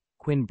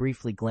 Quinn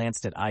briefly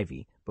glanced at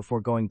Ivy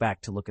before going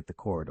back to look at the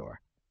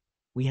corridor.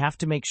 We have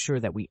to make sure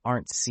that we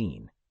aren't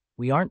seen.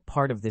 We aren't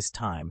part of this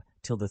time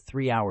till the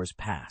 3 hours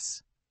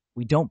pass.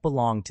 We don't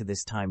belong to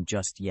this time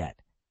just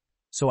yet.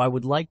 So I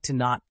would like to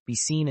not be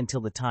seen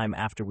until the time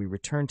after we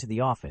return to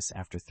the office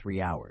after 3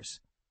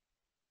 hours.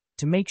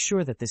 To make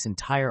sure that this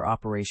entire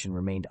operation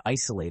remained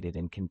isolated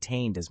and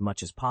contained as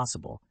much as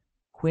possible,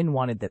 Quinn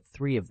wanted that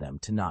 3 of them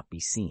to not be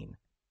seen.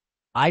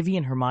 Ivy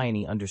and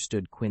Hermione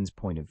understood Quinn's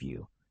point of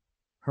view.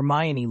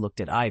 Hermione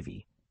looked at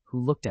Ivy, who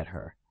looked at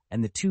her,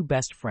 and the 2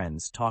 best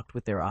friends talked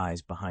with their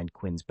eyes behind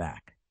Quinn's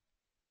back.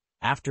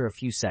 After a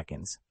few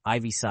seconds,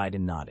 Ivy sighed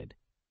and nodded.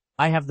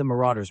 I have the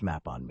Marauders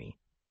map on me.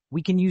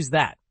 "We can use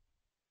that,"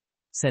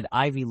 said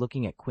Ivy,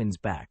 looking at Quinn's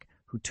back,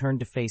 who turned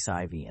to face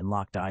Ivy and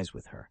locked eyes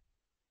with her.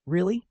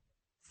 "Really?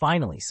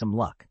 Finally, some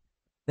luck.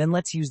 Then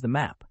let's use the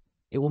map.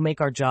 It will make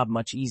our job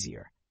much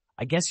easier.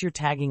 I guess your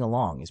tagging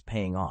along is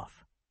paying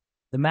off."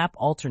 The map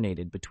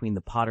alternated between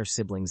the Potter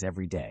siblings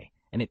every day,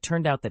 and it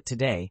turned out that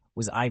today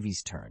was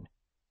Ivy's turn.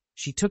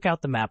 She took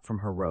out the map from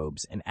her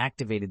robes and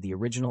activated the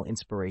original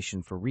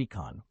inspiration for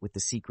recon with the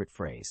secret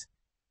phrase,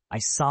 "I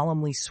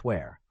solemnly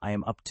swear I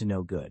am up to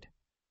no good."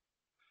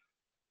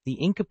 The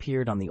ink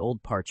appeared on the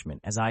old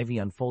parchment as Ivy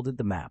unfolded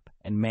the map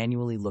and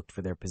manually looked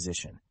for their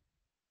position.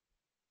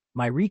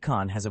 "My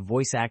recon has a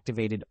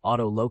voice-activated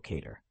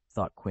auto-locator,"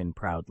 thought Quinn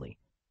proudly.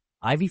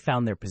 Ivy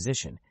found their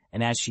position,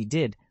 and as she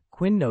did,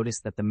 Quinn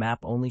noticed that the map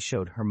only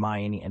showed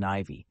Hermione and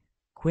Ivy.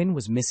 Quinn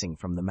was missing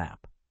from the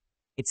map.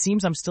 "It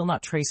seems I'm still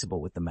not traceable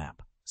with the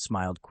map,"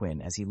 smiled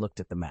Quinn as he looked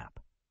at the map.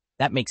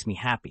 "That makes me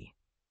happy."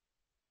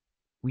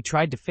 "We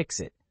tried to fix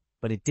it,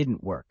 but it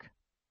didn't work,"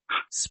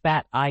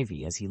 spat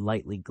Ivy as he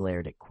lightly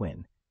glared at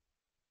Quinn.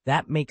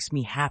 "That makes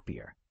me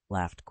happier,"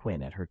 laughed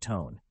Quinn at her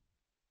tone.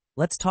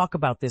 "Let's talk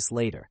about this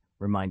later,"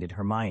 reminded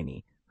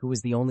Hermione, who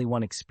was the only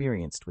one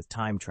experienced with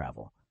time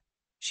travel.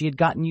 She had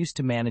gotten used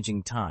to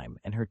managing time,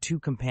 and her two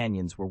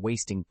companions were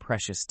wasting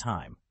precious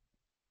time.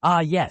 "Ah,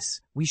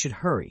 yes, we should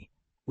hurry.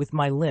 With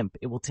my limp,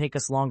 it will take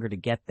us longer to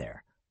get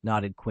there,"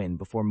 nodded Quinn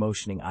before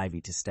motioning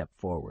Ivy to step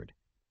forward.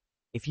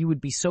 "If you would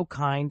be so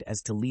kind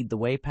as to lead the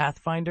way,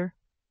 Pathfinder?"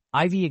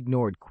 Ivy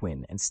ignored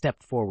Quinn and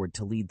stepped forward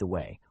to lead the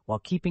way, while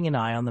keeping an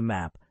eye on the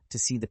map to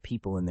see the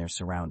people in their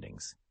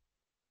surroundings.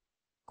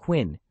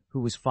 Quinn, who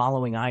was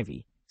following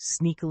Ivy,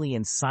 sneakily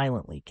and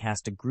silently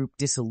cast a group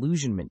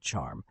disillusionment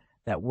charm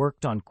that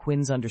worked on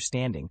Quinn's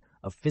understanding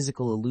of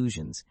physical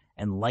illusions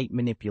and light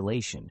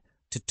manipulation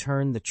to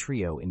turn the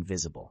trio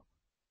invisible.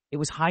 It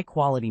was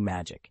high-quality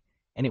magic,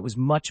 and it was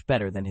much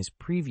better than his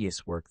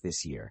previous work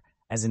this year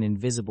as an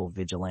invisible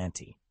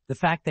vigilante. The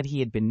fact that he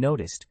had been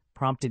noticed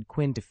prompted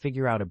Quinn to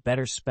figure out a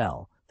better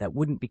spell that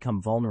wouldn't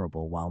become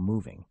vulnerable while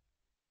moving.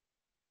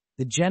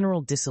 The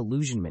general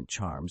disillusionment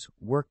charms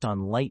worked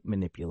on light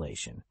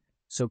manipulation,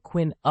 so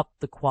Quinn upped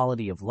the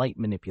quality of light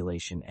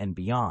manipulation and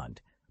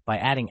beyond by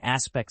adding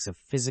aspects of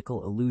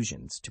physical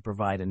illusions to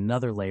provide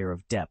another layer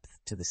of depth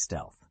to the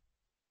stealth.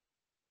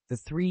 The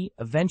three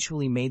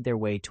eventually made their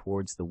way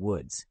towards the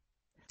woods,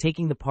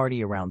 taking the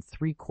party around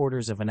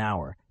 3/4 of an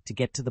hour to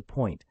get to the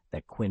point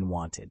that Quinn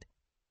wanted.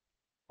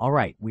 "All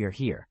right, we are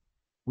here.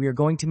 We are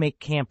going to make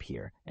camp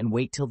here and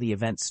wait till the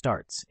event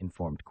starts,"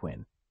 informed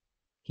Quinn.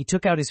 He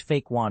took out his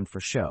fake wand for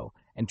show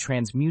and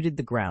transmuted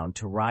the ground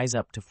to rise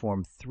up to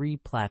form 3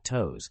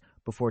 plateaus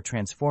before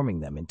transforming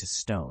them into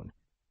stone.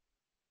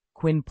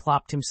 Quinn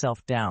plopped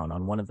himself down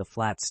on one of the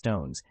flat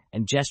stones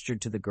and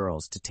gestured to the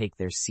girls to take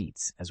their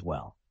seats as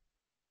well.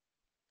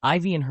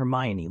 Ivy and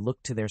Hermione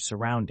looked to their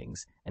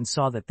surroundings and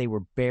saw that they were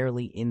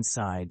barely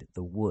inside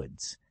the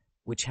woods,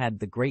 which had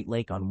the Great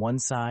Lake on one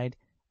side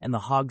and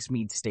the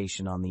Hogsmeade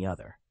Station on the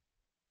other.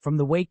 From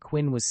the way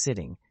Quinn was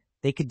sitting,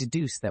 they could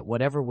deduce that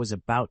whatever was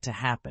about to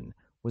happen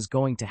was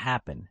going to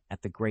happen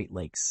at the Great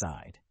Lake's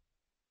side.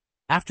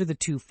 After the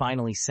two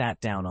finally sat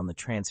down on the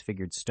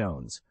transfigured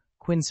stones,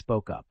 Quinn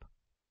spoke up.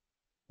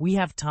 "We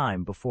have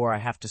time before I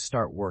have to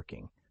start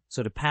working,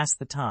 so to pass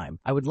the time,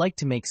 I would like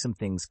to make some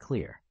things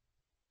clear."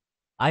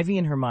 Ivy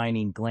and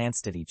Hermione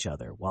glanced at each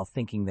other while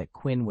thinking that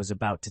Quinn was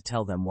about to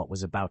tell them what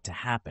was about to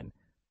happen,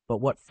 but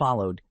what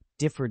followed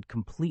differed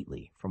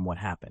completely from what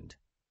happened.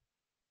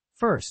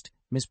 "First,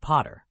 Miss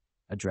Potter,"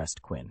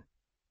 addressed Quinn.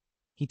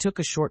 He took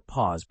a short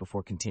pause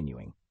before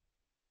continuing.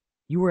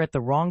 "You were at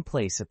the wrong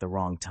place at the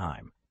wrong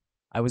time.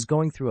 I was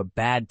going through a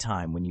bad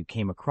time when you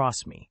came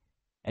across me,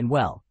 and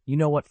well, you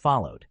know what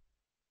followed."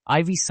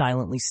 Ivy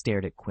silently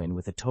stared at Quinn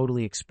with a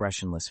totally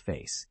expressionless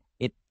face.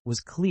 It was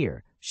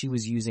clear she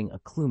was using a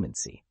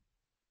clumency.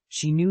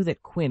 She knew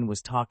that Quinn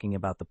was talking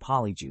about the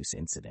polyjuice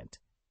incident.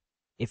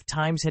 "If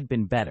times had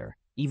been better,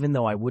 even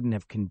though I wouldn't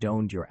have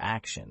condoned your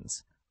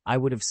actions, I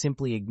would have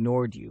simply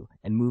ignored you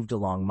and moved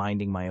along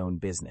minding my own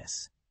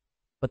business.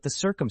 But the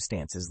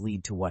circumstances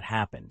lead to what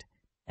happened,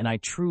 and I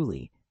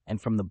truly,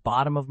 and from the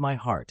bottom of my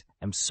heart,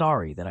 am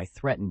sorry that I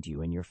threatened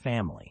you and your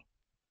family."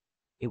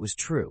 It was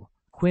true.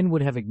 Quinn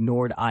would have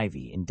ignored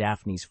Ivy in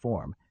Daphne's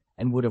form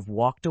and would have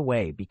walked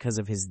away because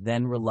of his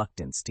then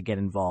reluctance to get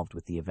involved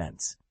with the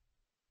events.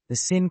 The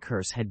sin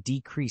curse had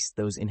decreased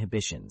those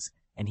inhibitions,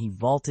 and he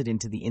vaulted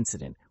into the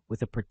incident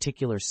with a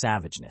particular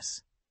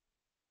savageness.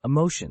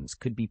 Emotions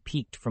could be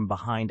piqued from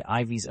behind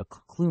Ivy's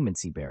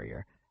occlumency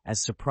barrier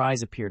as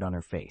surprise appeared on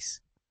her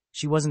face.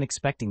 She wasn't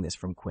expecting this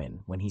from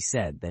Quinn when he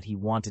said that he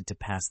wanted to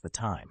pass the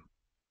time.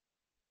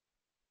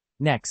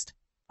 "Next,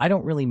 I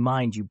don't really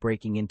mind you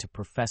breaking into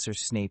Professor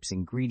Snape's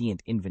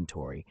ingredient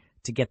inventory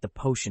to get the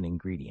potion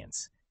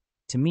ingredients.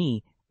 To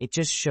me, it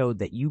just showed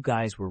that you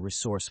guys were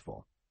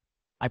resourceful.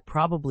 I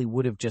probably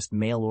would have just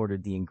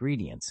mail-ordered the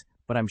ingredients,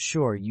 but I'm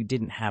sure you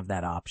didn't have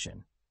that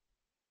option."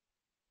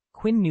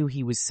 Quinn knew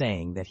he was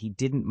saying that he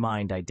didn't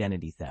mind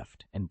identity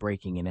theft and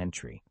breaking an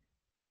entry,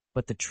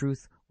 but the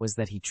truth was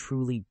that he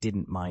truly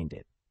didn't mind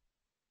it.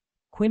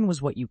 Quinn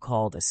was what you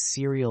called a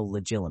serial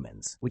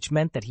legilimens, which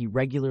meant that he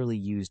regularly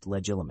used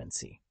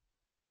legilimency.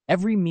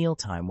 Every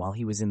mealtime while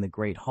he was in the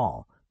Great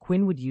Hall,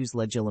 Quinn would use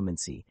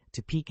legilimency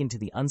to peek into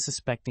the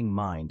unsuspecting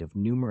mind of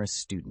numerous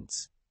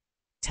students.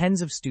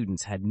 Tens of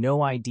students had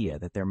no idea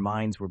that their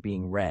minds were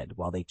being read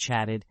while they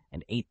chatted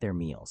and ate their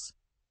meals.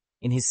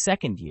 In his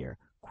second year,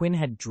 Quinn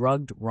had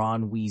drugged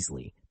Ron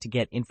Weasley to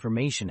get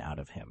information out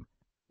of him,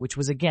 which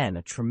was again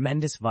a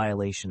tremendous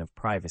violation of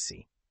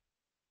privacy.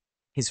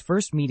 His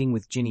first meeting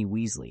with Ginny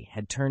Weasley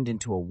had turned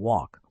into a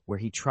walk where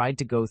he tried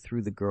to go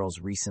through the girl's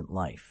recent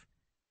life.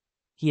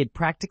 He had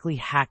practically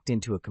hacked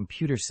into a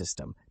computer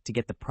system to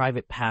get the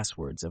private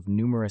passwords of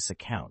numerous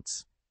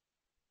accounts.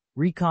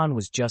 Recon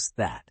was just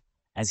that,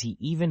 as he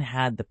even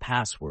had the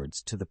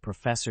passwords to the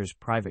professor's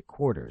private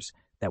quarters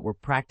that were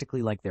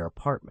practically like their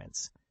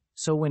apartments.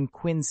 So when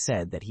Quinn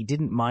said that he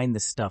didn't mind the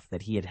stuff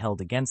that he had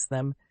held against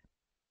them,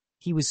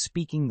 he was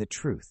speaking the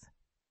truth.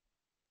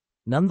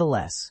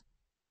 Nonetheless,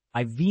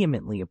 I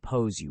vehemently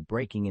oppose you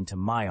breaking into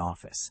my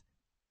office.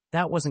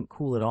 That wasn't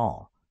cool at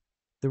all.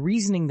 The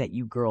reasoning that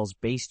you girls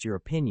based your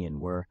opinion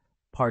were,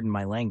 pardon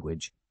my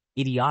language,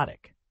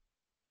 idiotic.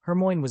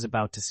 Hermione was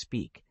about to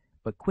speak,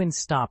 but Quinn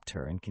stopped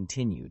her and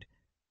continued.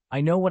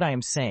 I know what I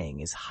am saying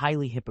is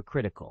highly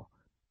hypocritical,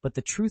 but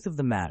the truth of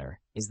the matter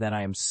is that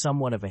I am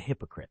somewhat of a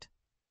hypocrite.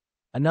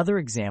 Another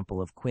example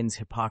of Quinn's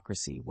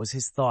hypocrisy was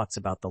his thoughts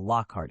about the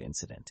Lockhart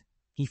incident.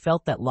 He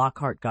felt that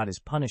Lockhart got his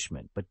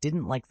punishment but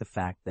didn't like the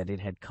fact that it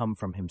had come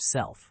from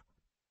himself.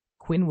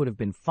 Quinn would have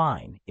been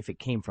fine if it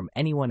came from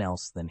anyone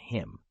else than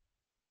him.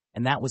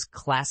 And that was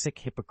classic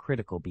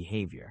hypocritical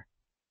behavior.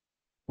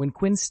 When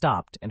Quinn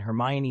stopped and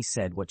Hermione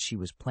said what she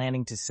was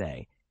planning to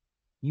say,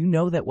 you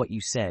know that what you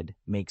said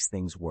makes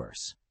things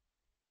worse.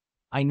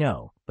 I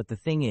know, but the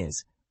thing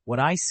is, what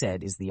I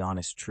said is the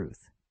honest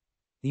truth.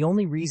 The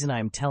only reason I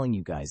am telling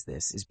you guys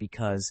this is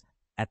because,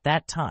 at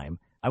that time,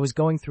 I was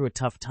going through a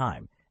tough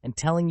time, and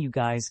telling you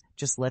guys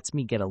just lets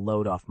me get a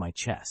load off my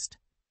chest.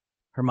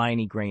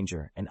 Hermione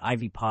Granger and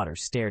Ivy Potter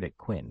stared at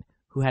Quinn,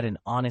 who had an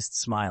honest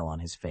smile on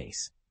his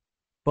face.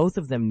 Both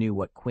of them knew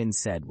what Quinn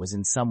said was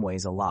in some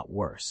ways a lot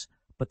worse,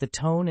 but the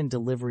tone and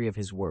delivery of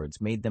his words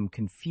made them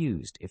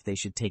confused if they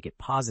should take it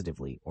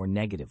positively or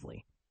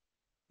negatively.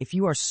 If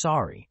you are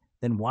sorry,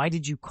 then why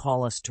did you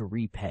call us to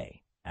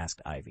repay?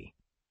 Asked Ivy.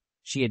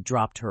 She had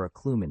dropped her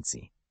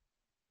occlumency.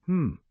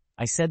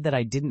 I said that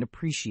I didn't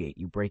appreciate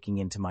you breaking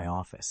into my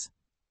office.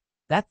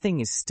 That thing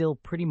is still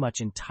pretty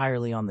much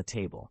entirely on the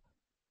table.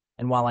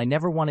 And while I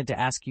never wanted to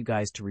ask you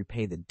guys to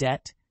repay the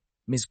debt,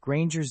 Miss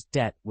Granger's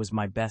debt was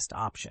my best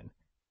option.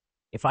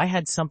 If I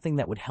had something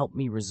that would help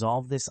me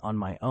resolve this on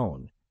my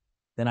own,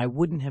 then I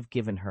wouldn't have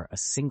given her a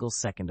single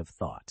second of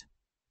thought.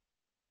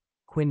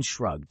 Quinn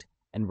shrugged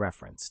and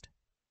referenced.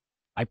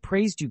 I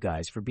praised you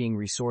guys for being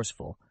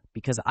resourceful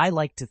because I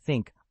like to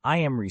think I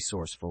am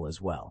resourceful as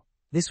well.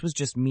 This was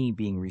just me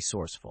being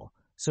resourceful,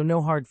 so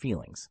no hard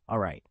feelings, all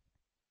right.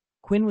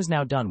 Quinn was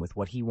now done with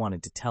what he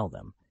wanted to tell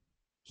them.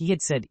 He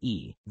had said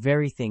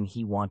very thing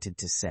he wanted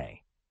to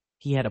say.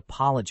 He had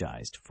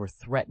apologized for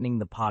threatening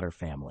the Potter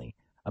family,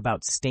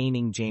 about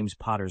staining James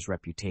Potter's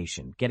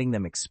reputation, getting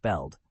them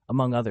expelled,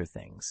 among other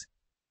things.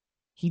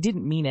 He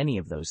didn't mean any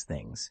of those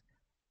things,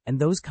 and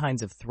those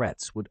kinds of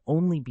threats would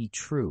only be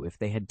true if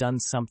they had done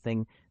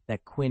something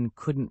that Quinn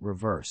couldn't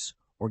reverse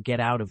or get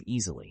out of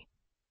easily.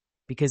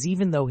 Because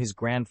even though his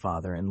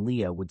grandfather and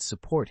Leah would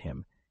support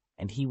him,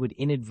 and he would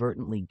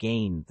inadvertently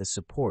gain the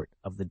support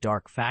of the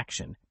dark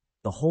faction,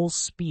 the whole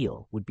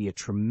spiel would be a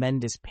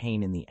tremendous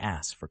pain in the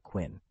ass for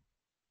Quinn.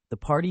 The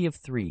party of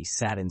three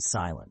sat in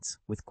silence,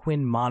 with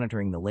Quinn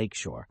monitoring the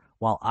lakeshore,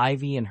 while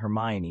Ivy and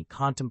Hermione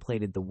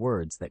contemplated the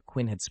words that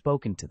Quinn had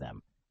spoken to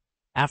them.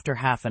 After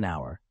half an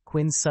hour,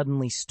 Quinn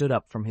suddenly stood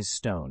up from his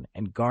stone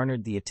and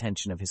garnered the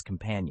attention of his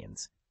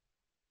companions.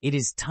 It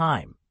is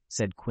time,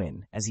 said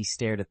Quinn as he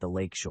stared at the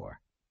lakeshore.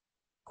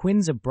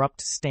 Quinn's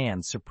abrupt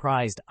stand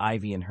surprised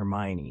Ivy and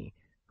Hermione,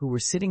 who were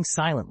sitting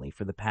silently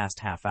for the past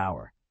half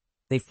hour.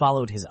 They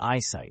followed his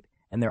eyesight,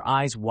 and their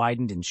eyes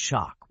widened in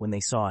shock when they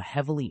saw a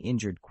heavily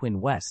injured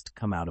Quinn West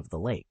come out of the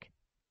lake.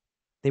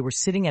 They were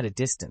sitting at a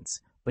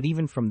distance, but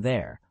even from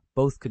there,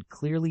 both could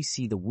clearly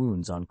see the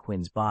wounds on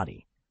Quinn's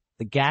body.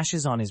 The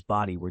gashes on his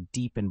body were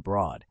deep and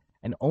broad,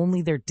 and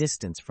only their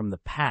distance from the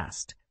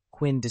past,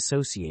 Quinn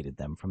dissociated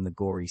them from the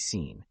gory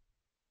scene.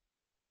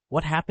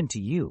 What happened to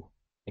you?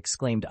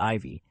 Exclaimed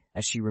Ivy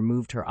as she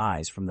removed her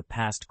eyes from the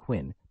past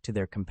Quinn to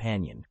their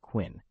companion,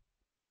 Quinn.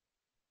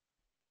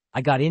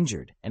 I got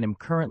injured and am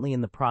currently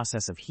in the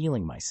process of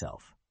healing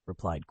myself,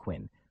 replied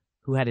Quinn,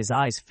 who had his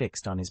eyes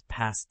fixed on his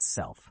past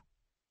self.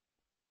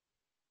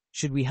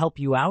 Should we help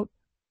you out?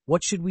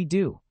 What should we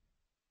do?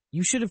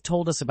 You should have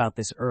told us about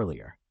this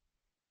earlier.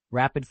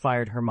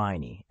 Rapid-fired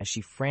Hermione as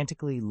she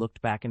frantically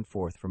looked back and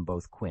forth from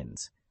both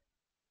Quinns.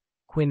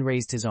 Quinn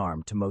raised his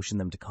arm to motion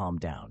them to calm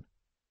down.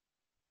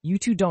 You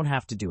two don't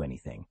have to do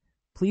anything.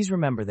 Please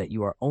remember that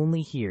you are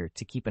only here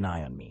to keep an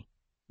eye on me.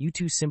 You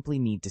two simply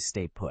need to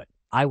stay put.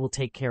 I will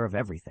take care of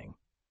everything.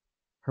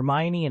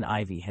 Hermione and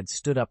Ivy had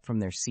stood up from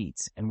their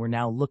seats and were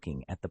now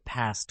looking at the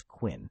past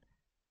Quinn.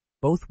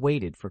 Both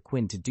waited for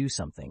Quinn to do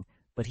something,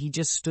 but he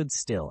just stood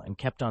still and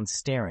kept on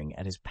staring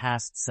at his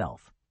past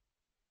self.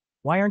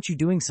 "Why aren't you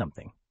doing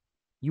something?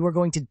 You are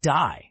going to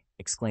die,"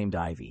 exclaimed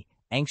Ivy,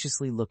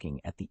 anxiously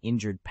looking at the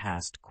injured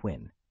past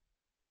Quinn.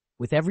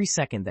 With every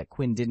second that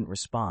Quinn didn't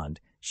respond,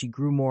 she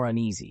grew more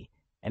uneasy,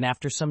 and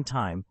after some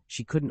time,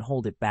 she couldn't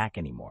hold it back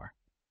anymore.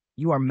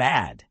 "You are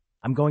mad.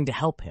 I'm going to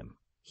help him.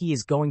 He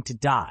is going to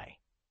die,"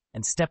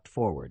 and stepped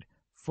forward,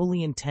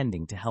 fully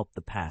intending to help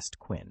the past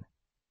Quinn.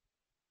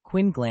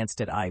 Quinn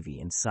glanced at Ivy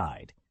and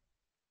sighed.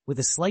 With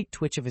a slight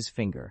twitch of his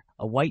finger,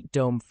 a white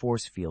dome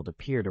force field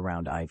appeared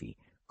around Ivy,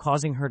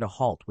 causing her to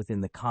halt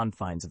within the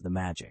confines of the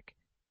magic.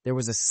 There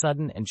was a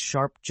sudden and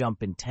sharp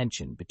jump in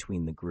tension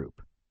between the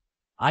group.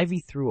 Ivy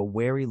threw a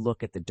wary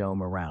look at the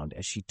dome around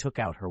as she took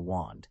out her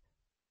wand.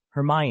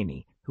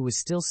 Hermione, who was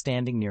still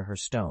standing near her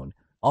stone,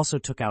 also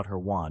took out her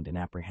wand in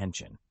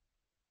apprehension.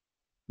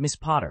 "Miss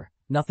Potter,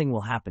 nothing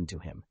will happen to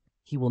him.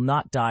 He will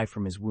not die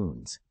from his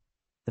wounds.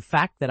 The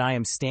fact that I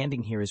am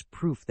standing here is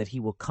proof that he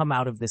will come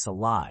out of this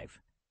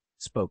alive,"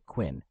 spoke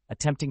Quinn,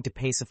 attempting to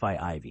pacify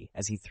Ivy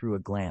as he threw a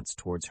glance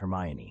towards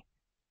Hermione.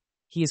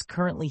 "He is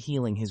currently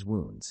healing his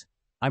wounds.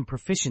 I'm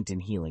proficient in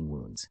healing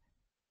wounds.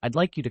 I'd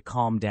like you to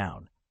calm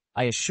down.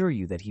 I assure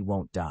you that he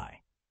won't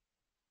die."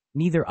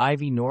 Neither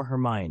Ivy nor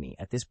Hermione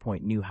at this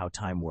point knew how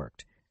time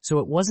worked, so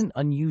it wasn't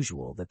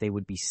unusual that they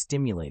would be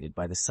stimulated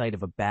by the sight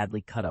of a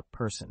badly cut-up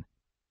person.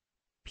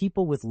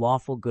 People with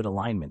lawful good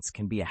alignments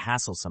can be a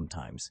hassle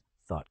sometimes,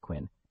 thought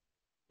Quinn.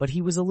 But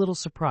he was a little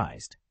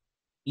surprised.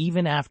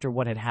 Even after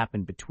what had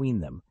happened between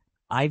them,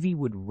 Ivy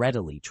would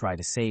readily try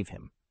to save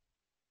him.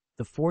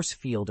 The force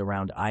field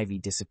around Ivy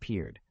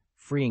disappeared,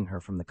 freeing her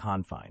from the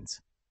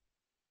confines.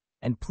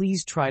 "And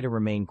please try to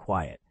remain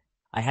quiet.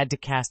 I had to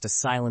cast a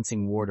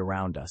silencing ward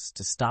around us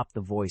to stop the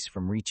voice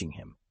from reaching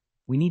him.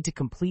 We need to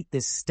complete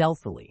this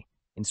stealthily,"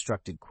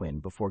 instructed Quinn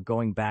before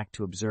going back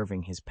to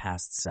observing his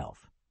past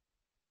self.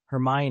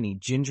 Hermione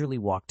gingerly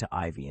walked to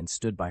Ivy and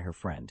stood by her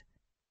friend.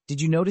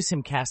 "Did you notice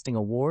him casting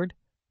a ward?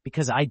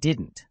 Because I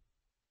didn't."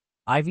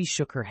 Ivy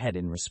shook her head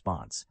in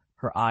response,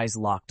 her eyes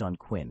locked on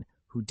Quinn,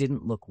 who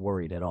didn't look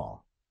worried at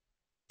all.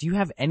 "Do you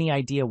have any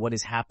idea what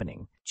is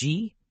happening?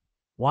 Gee?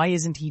 Why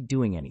isn't he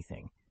doing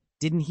anything?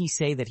 Didn't he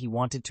say that he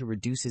wanted to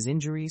reduce his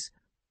injuries?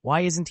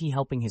 Why isn't he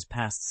helping his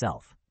past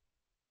self?"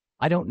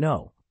 "I don't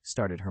know,"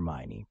 started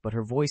Hermione, but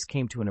her voice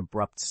came to an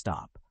abrupt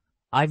stop.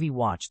 Ivy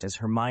watched as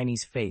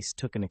Hermione's face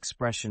took an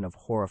expression of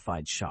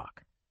horrified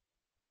shock.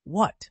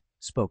 "What?"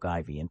 spoke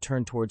Ivy and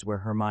turned towards where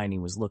Hermione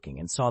was looking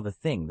and saw the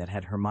thing that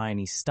had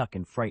Hermione stuck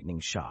in frightening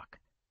shock.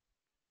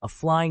 A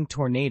flying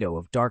tornado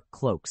of dark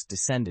cloaks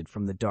descended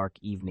from the dark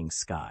evening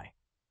sky.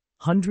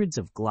 Hundreds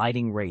of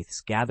gliding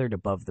wraiths gathered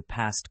above the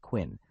past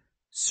Quinn,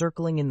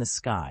 circling in the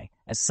sky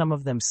as some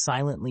of them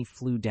silently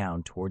flew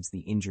down towards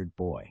the injured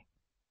boy.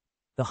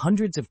 The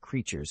hundreds of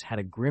creatures had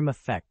a grim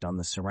effect on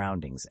the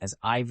surroundings as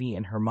Ivy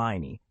and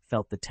Hermione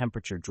felt the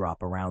temperature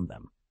drop around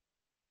them.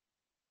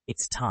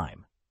 "It's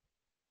time."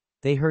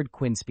 They heard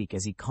Quinn speak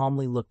as he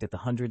calmly looked at the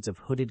hundreds of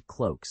hooded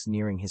cloaks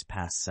nearing his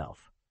past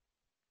self.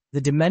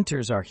 "The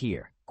Dementors are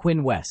here.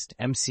 Quinn West,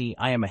 MC,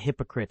 I am a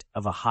hypocrite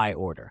of a high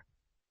order.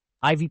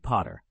 Ivy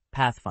Potter,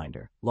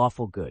 Pathfinder,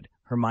 Lawful Good,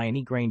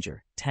 Hermione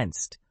Granger,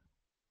 tensed.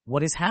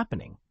 What is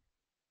happening?"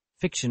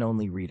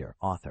 FictionOnlyReader,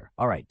 Author.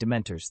 All right,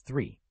 Dementors,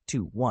 3,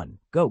 2, 1,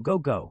 go, go,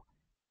 go.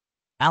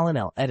 Alan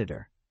L.,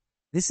 Editor.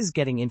 This is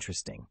getting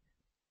interesting.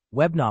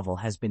 Webnovel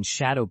has been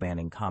shadow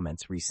banning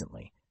comments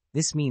recently.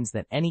 This means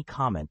that any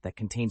comment that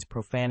contains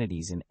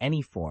profanities in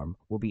any form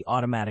will be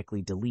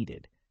automatically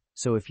deleted.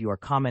 So if you are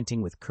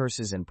commenting with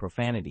curses and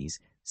profanities,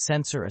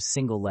 censor a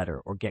single letter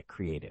or get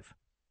creative.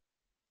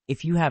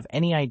 If you have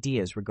any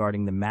ideas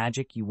regarding the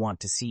magic you want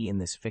to see in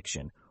this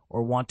fiction,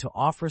 or want to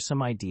offer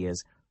some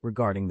ideas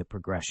regarding the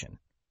progression,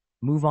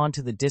 move on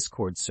to the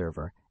Discord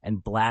server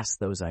and blast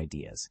those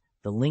ideas.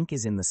 The link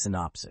is in the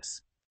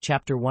synopsis.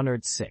 Chapter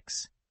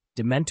 106,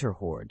 Dementor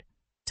Horde,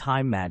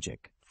 Time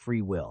Magic,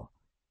 Free Will.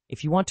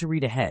 If you want to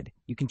read ahead,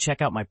 you can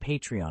check out my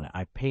Patreon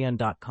at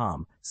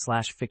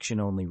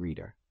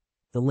patreon.com/FictionOnlyReader.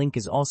 The link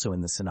is also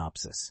in the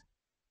synopsis.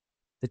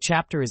 The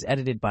chapter is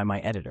edited by my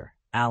editor,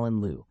 Alan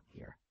Liu,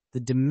 here. The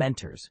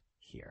Dementors,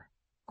 here.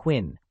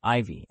 Quinn,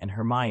 Ivy, and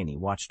Hermione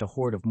watched a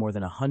horde of more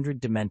than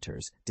 100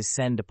 Dementors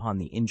descend upon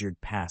the injured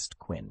past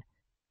Quinn.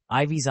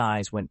 Ivy's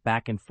eyes went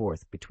back and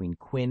forth between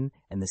Quinn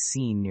and the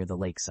scene near the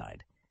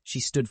lakeside. She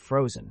stood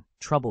frozen,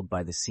 troubled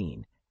by the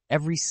scene.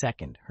 Every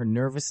second, her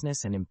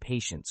nervousness and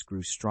impatience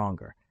grew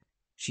stronger.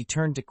 She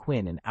turned to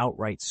Quinn and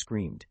outright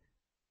screamed,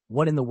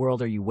 "What in the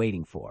world are you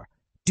waiting for?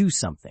 Do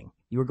something.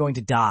 You are going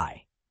to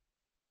die."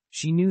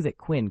 She knew that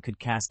Quinn could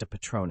cast a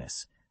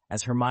Patronus,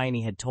 as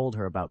Hermione had told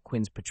her about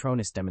Quinn's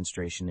Patronus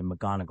demonstration in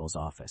McGonagall's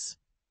office.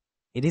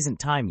 "It isn't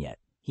time yet.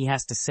 He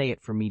has to say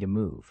it for me to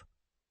move.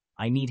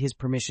 I need his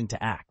permission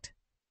to act.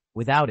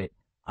 Without it,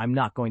 I'm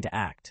not going to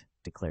act,"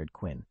 declared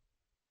Quinn,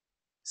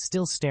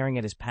 still staring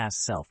at his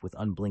past self with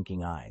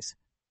unblinking eyes.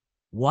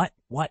 What?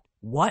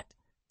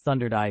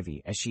 thundered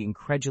Ivy as she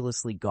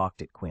incredulously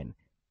gawked at Quinn.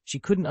 She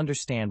couldn't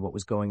understand what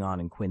was going on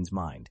in Quinn's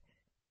mind.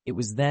 It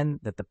was then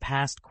that the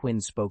past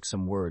Quinn spoke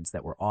some words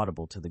that were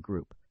audible to the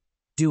group.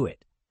 "Do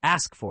it.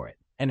 Ask for it.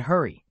 And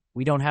hurry.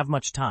 We don't have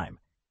much time."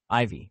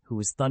 Ivy, who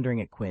was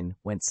thundering at Quinn,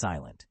 went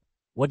silent.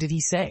 "What did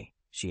he say?"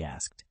 she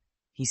asked.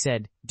 "He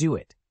said, 'Do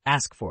it.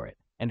 Ask for it.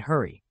 And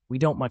hurry. We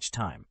don't much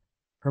time.'"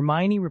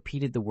 Hermione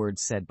repeated the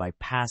words said by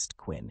past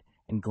Quinn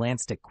and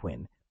glanced at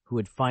Quinn, who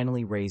had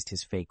finally raised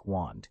his fake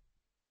wand.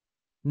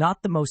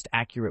 "Not the most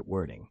accurate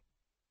wording.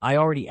 I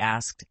already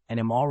asked and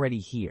am already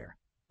here,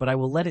 but I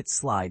will let it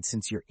slide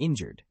since you're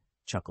injured,"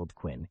 chuckled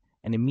Quinn,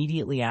 and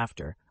immediately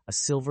after, a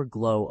silver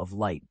glow of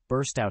light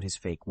burst out his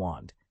fake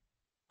wand.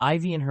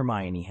 Ivy and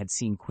Hermione had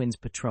seen Quinn's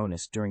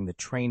Patronus during the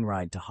train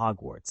ride to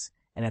Hogwarts,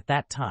 and at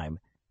that time,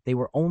 they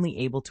were only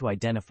able to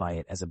identify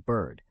it as a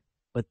bird,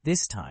 but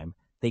this time,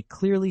 they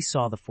clearly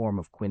saw the form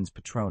of Quinn's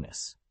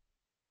Patronus.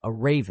 "A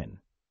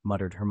raven,"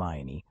 muttered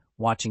Hermione,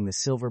 watching the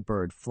silver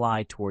bird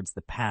fly towards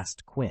the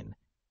past Quinn.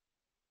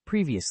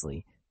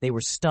 Previously, they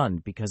were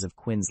stunned because of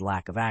Quinn's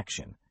lack of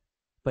action,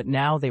 but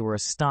now they were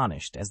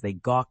astonished as they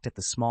gawked at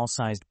the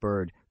small-sized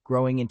bird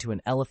growing into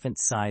an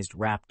elephant-sized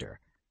raptor,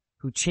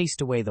 who chased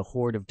away the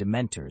horde of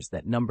Dementors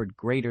that numbered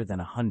greater than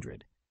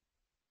 100.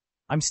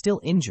 "I'm still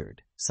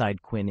injured,"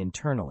 sighed Quinn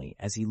internally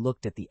as he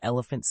looked at the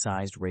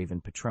elephant-sized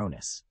raven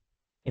Patronus.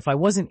 "If I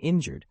wasn't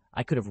injured,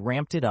 I could have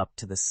ramped it up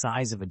to the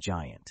size of a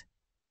giant."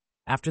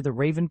 After the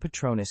raven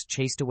Patronus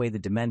chased away the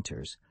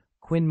Dementors,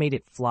 Quinn made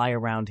it fly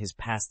around his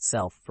past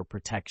self for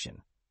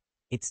protection.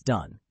 "It's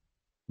done.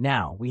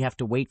 Now we have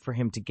to wait for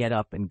him to get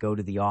up and go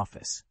to the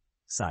office,"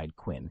 sighed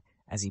Quinn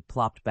as he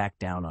plopped back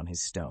down on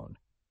his stone.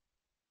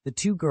 The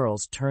two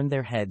girls turned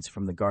their heads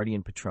from the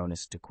guardian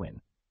Patronus to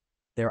Quinn.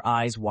 Their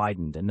eyes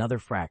widened another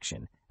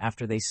fraction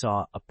after they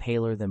saw a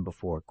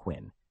paler-than-before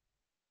Quinn.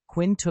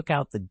 Quinn took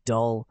out the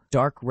dull,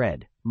 dark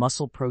red,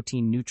 muscle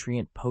protein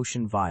nutrient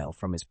potion vial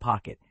from his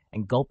pocket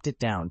and gulped it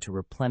down to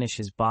replenish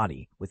his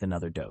body with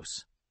another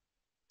dose.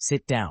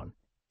 "Sit down.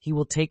 He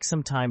will take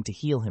some time to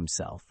heal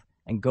himself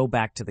and go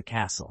back to the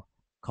castle,"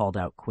 called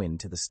out Quinn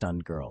to the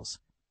stunned girls.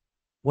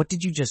 "What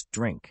did you just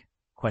drink?"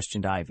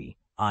 questioned Ivy,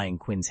 eyeing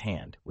Quinn's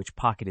hand, which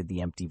pocketed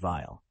the empty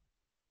vial.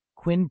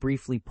 Quinn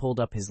briefly pulled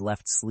up his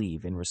left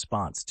sleeve in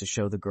response to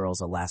show the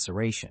girls a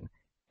laceration,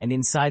 and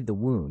inside the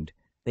wound,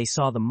 they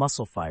saw the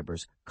muscle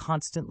fibers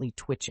constantly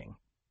twitching.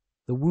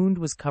 The wound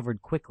was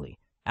covered quickly,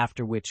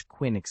 after which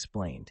Quinn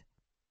explained.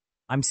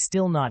 "I'm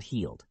still not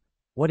healed.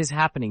 What is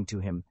happening to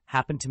him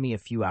happened to me a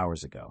few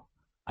hours ago.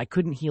 I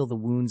couldn't heal the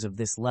wounds of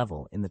this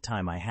level in the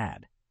time I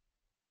had.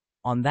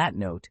 On that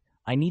note,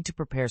 I need to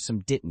prepare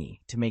some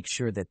Dittany to make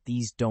sure that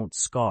these don't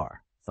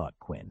scar," thought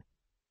Quinn.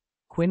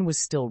 Quinn was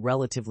still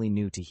relatively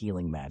new to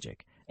healing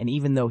magic, and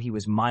even though he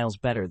was miles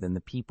better than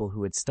the people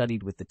who had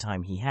studied with the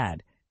time he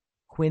had,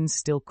 Quinn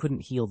still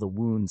couldn't heal the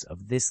wounds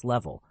of this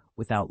level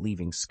without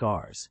leaving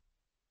scars.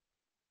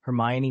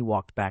 Hermione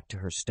walked back to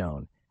her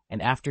stone,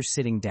 and after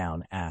sitting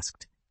down,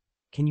 asked,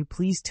 "Can you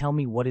please tell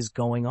me what is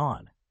going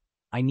on?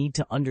 I need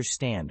to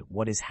understand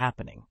what is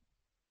happening."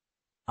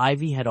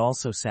 Ivy had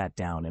also sat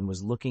down and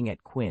was looking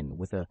at Quinn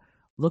with a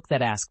look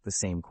that asked the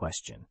same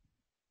question.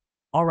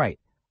 "All right,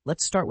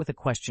 let's start with a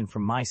question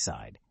from my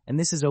side, and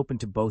this is open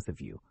to both of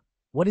you.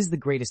 What is the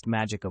greatest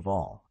magic of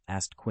all?"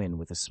 asked Quinn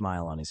with a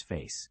smile on his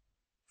face.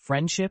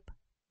 "Friendship?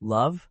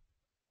 Love?"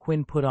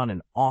 Quinn put on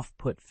an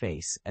off-put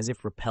face as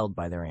if repelled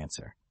by their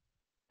answer.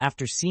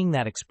 After seeing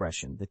that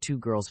expression, the two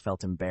girls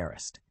felt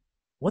embarrassed.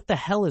 "What the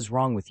hell is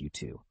wrong with you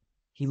two?"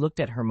 He looked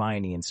at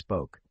Hermione and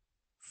spoke.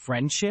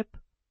 "Friendship?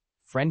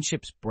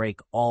 Friendships break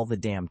all the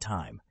damn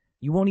time.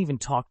 You won't even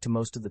talk to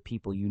most of the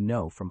people you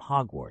know from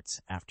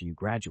Hogwarts after you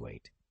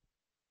graduate."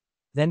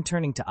 Then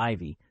turning to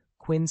Ivy,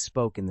 Quinn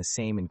spoke in the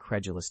same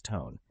incredulous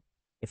tone.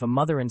 "If a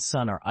mother and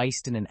son are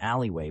iced in an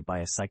alleyway by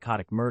a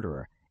psychotic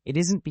murderer, it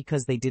isn't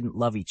because they didn't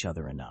love each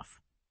other enough.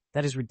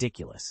 That is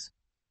ridiculous.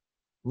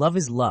 Love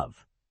is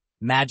love.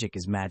 Magic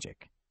is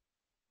magic.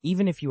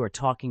 Even if you are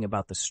talking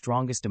about the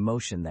strongest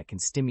emotion that can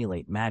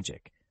stimulate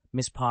magic,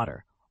 Miss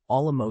Potter,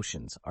 all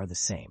emotions are the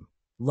same.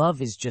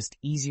 Love is just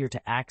easier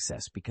to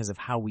access because of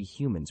how we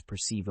humans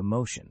perceive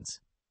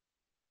emotions."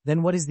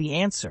 "Then what is the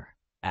answer?"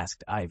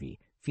 asked Ivy,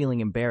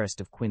 feeling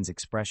embarrassed of Quinn's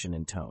expression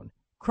and tone.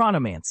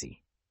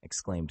 "Chronomancy,"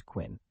 exclaimed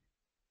Quinn.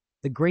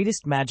 "The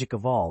greatest magic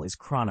of all is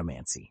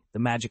chronomancy, the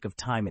magic of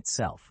time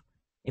itself.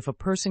 If a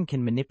person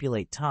can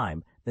manipulate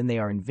time, then they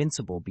are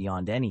invincible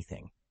beyond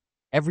anything.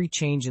 Every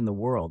change in the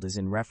world is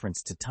in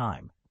reference to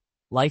time.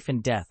 Life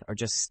and death are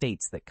just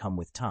states that come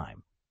with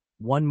time.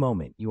 One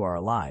moment you are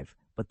alive,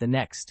 but the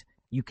next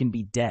you can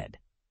be dead.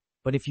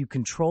 But if you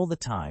control the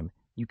time,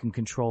 you can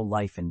control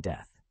life and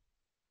death.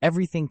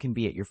 Everything can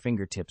be at your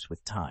fingertips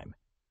with time.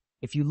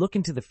 If you look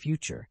into the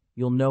future,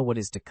 you'll know what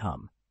is to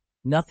come.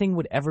 Nothing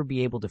would ever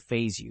be able to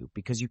faze you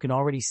because you can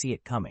already see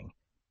it coming.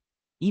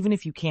 Even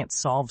if you can't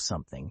solve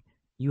something,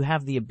 you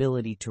have the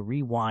ability to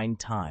rewind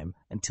time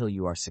until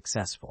you are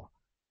successful.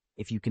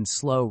 If you can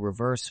slow,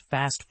 reverse,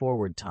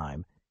 fast-forward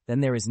time,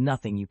 then there is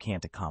nothing you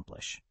can't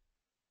accomplish."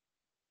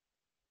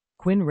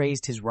 Quinn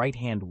raised his right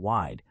hand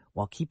wide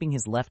while keeping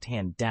his left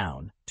hand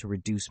down to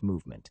reduce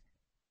movement.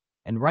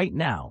 And right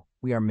now,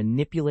 we are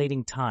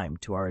manipulating time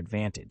to our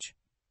advantage.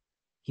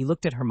 He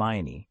looked at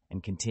Hermione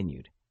and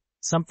continued,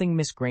 something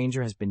Miss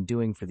Granger has been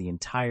doing for the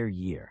entire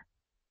year.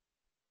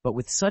 But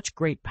with such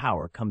great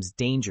power comes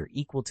danger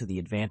equal to the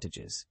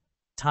advantages.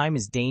 Time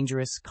is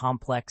dangerous,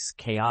 complex,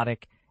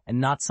 chaotic, and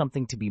not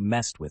something to be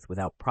messed with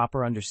without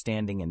proper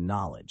understanding and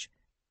knowledge.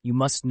 You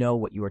must know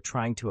what you are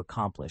trying to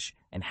accomplish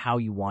and how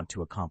you want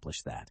to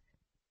accomplish that,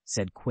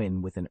 said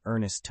Quinn with an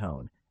earnest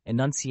tone,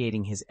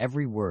 enunciating his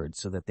every word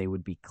so that they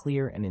would be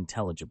clear and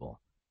intelligible.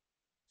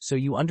 So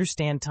you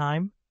understand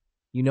time?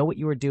 You know what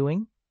you are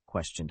doing?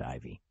 Questioned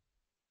Ivy.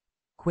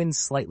 Quinn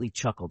slightly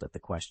chuckled at the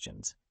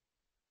questions.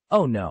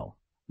 Oh no,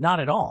 not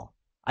at all.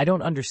 I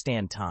don't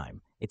understand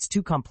time. It's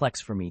too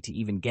complex for me to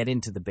even get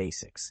into the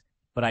basics,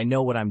 but I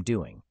know what I'm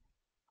doing.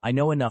 I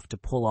know enough to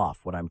pull off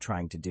what I'm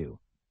trying to do.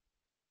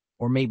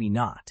 Or maybe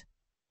not.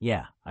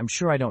 Yeah, I'm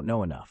sure I don't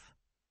know enough.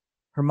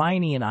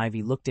 Hermione and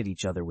Ivy looked at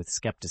each other with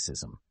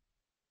skepticism.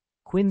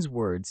 Quinn's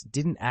words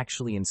didn't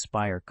actually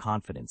inspire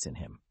confidence in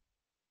him.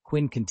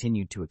 Quinn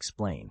continued to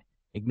explain,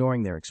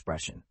 ignoring their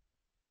expression.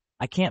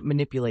 I can't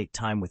manipulate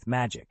time with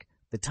magic.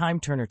 The time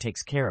turner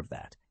takes care of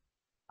that.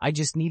 I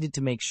just needed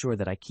to make sure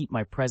that I keep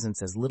my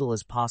presence as little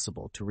as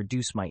possible to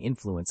reduce my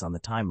influence on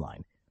the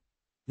timeline.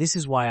 This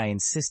is why I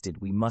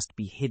insisted we must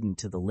be hidden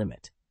to the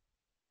limit.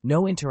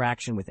 No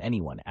interaction with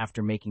anyone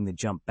after making the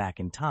jump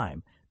back in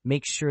time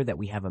makes sure that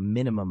we have a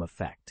minimum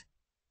effect.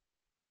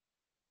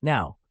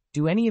 Now,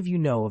 do any of you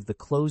know of the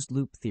closed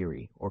loop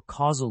theory or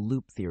causal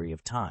loop theory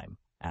of time?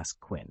 Asked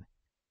Quinn.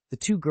 The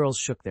two girls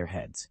shook their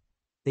heads.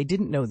 They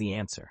didn't know the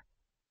answer.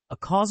 A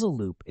causal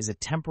loop is a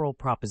temporal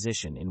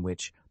proposition in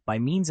which, by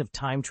means of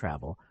time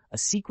travel, a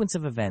sequence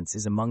of events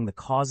is among the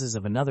causes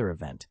of another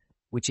event,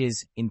 which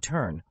is, in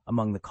turn,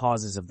 among the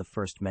causes of the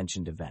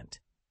first-mentioned event.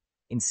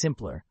 In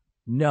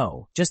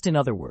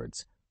other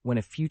words, when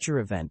a future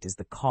event is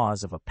the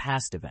cause of a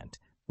past event,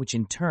 which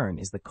in turn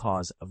is the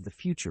cause of the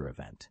future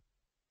event.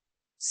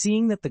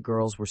 Seeing that the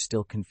girls were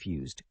still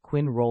confused,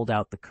 Quinn rolled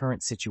out the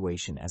current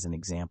situation as an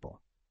example.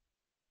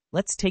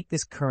 Let's take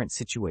this current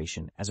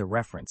situation as a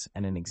reference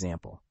and an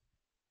example.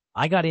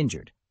 I got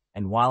injured,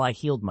 and while I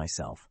healed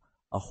myself,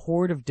 a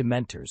horde of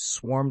dementors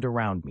swarmed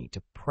around me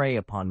to prey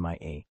upon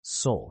my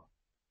soul.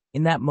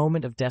 In that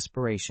moment of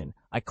desperation,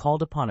 I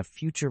called upon a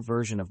future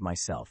version of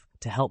myself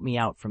to help me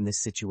out from this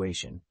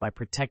situation by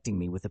protecting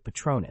me with a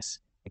Patronus,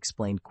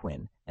 explained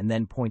Quinn, and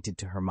then pointed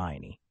to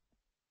Hermione.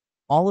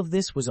 All of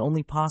this was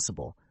only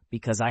possible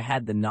because I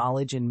had the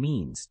knowledge and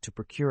means to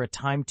procure a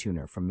time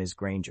tuner from Ms.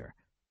 Granger.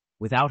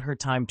 Without her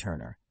time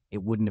turner,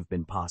 it wouldn't have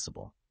been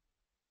possible.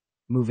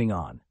 Moving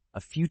on, a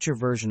future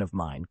version of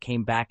mine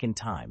came back in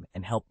time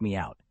and helped me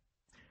out,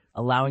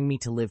 allowing me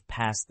to live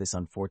past this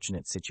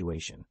unfortunate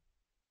situation.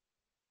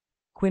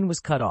 Quinn was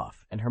cut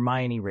off, and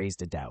Hermione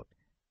raised a doubt.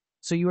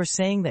 So you are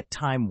saying that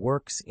time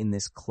works in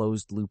this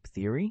closed-loop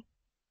theory?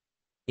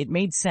 It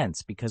made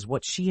sense because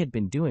what she had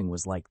been doing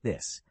was like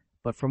this,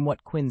 but from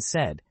what Quinn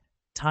said,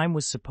 time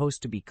was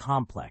supposed to be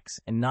complex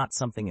and not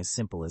something as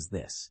simple as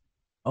this.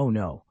 Oh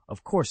no,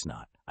 of course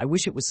not. I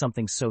wish it was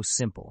something so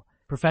simple.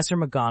 Professor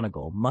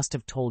McGonagall must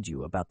have told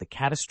you about the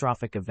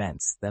catastrophic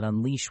events that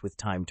unleash with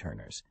time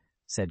turners,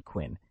 said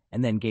Quinn,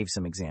 and then gave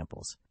some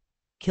examples.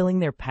 Killing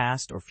their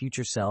past or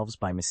future selves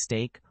by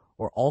mistake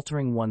or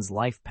altering one's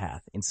life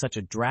path in such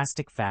a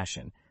drastic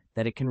fashion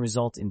that it can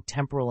result in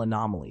temporal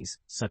anomalies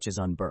such as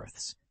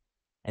unbirths.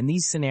 And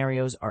these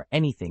scenarios are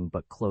anything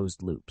but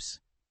closed loops.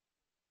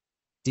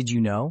 Did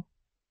you know?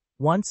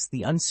 Once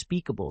the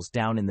unspeakables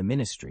down in the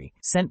ministry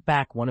sent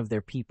back one of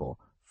their people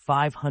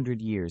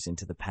 500 years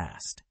into the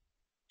past.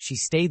 She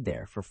stayed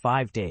there for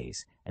 5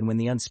 days, and when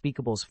the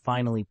unspeakables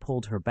finally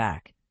pulled her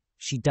back,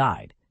 she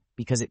died,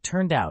 because it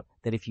turned out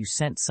that if you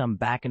sent some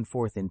back and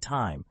forth in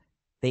time,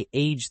 they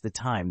aged the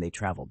time they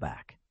travel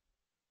back.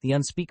 The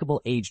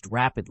unspeakable aged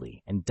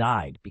rapidly and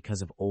died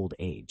because of old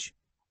age,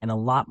 and a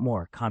lot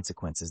more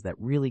consequences that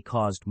really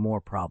caused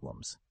more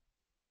problems.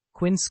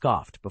 Quinn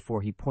scoffed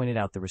before he pointed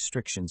out the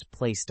restrictions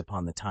placed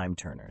upon the time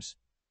turners.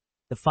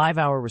 The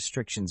 5-hour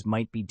restrictions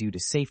might be due to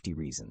safety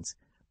reasons,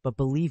 but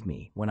believe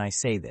me when I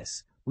say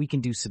this, we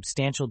can do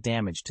substantial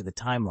damage to the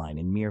timeline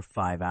in mere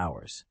 5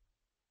 hours.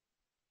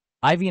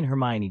 Ivy and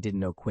Hermione didn't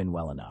know Quinn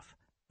well enough,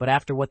 but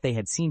after what they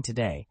had seen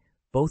today,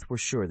 both were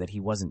sure that he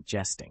wasn't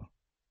jesting.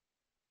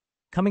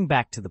 Coming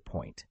back to the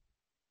point,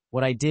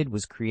 what I did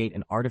was create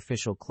an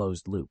artificial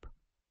closed loop.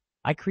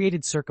 I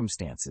created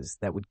circumstances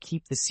that would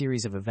keep the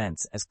series of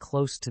events as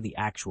close to the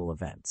actual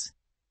events.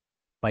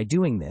 By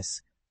doing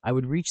this, I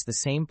would reach the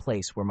same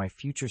place where my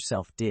future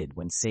self did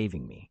when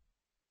saving me.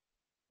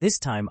 This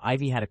time,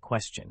 Ivy had a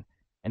question,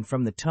 and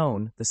from the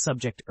tone, the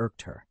subject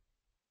irked her.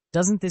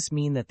 Doesn't this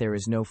mean that there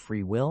is no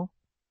free will?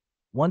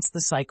 Once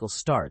the cycle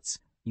starts,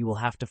 you will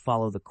have to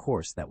follow the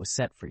course that was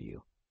set for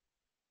you.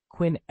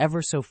 Quinn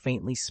ever so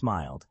faintly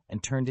smiled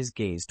and turned his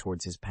gaze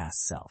towards his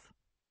past self.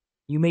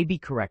 You may be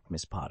correct,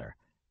 Miss Potter.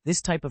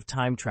 This type of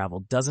time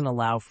travel doesn't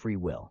allow free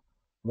will.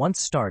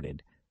 Once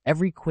started,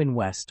 Every Quinn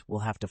West will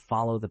have to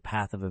follow the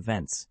path of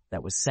events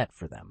that was set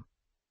for them.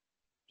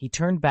 He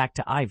turned back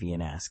to Ivy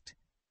and asked,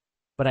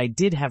 "But I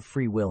did have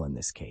free will in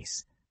this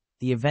case.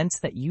 The events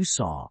that you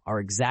saw are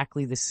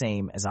exactly the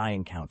same as I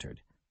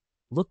encountered.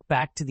 Look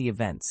back to the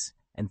events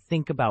and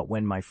think about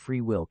when my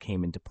free will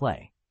came into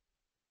play."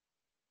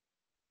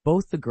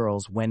 Both the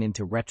girls went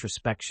into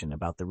retrospection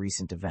about the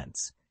recent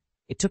events.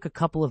 It took a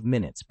couple of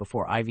minutes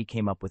before Ivy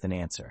came up with an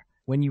answer.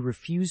 "When you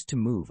refused to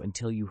move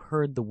until you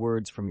heard the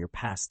words from your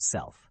past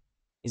self.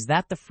 Is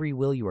that the free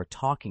will you are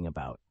talking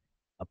about?"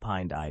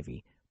 opined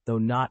Ivy, though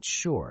not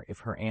sure if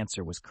her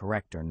answer was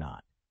correct or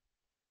not.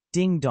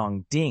 "Ding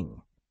dong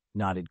ding,"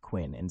 nodded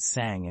Quinn and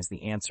sang as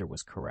the answer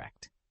was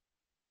correct.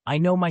 "I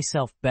know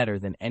myself better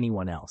than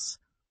anyone else,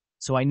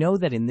 so I know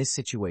that in this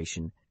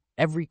situation,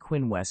 every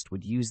Quinn West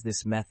would use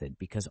this method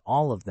because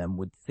all of them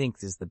would think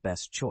this is the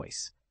best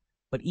choice.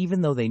 But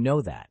even though they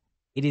know that,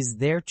 it is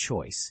their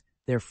choice,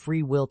 their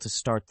free will to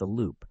start the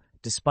loop,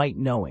 despite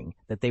knowing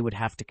that they would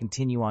have to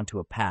continue onto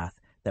a path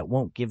that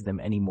won't give them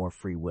any more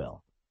free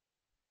will.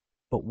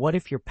 But what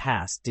if your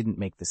past didn't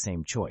make the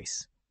same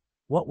choice?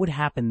 What would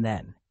happen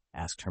then?"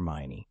 asked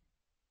Hermione.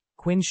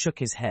 Quinn shook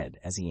his head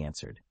as he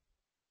answered,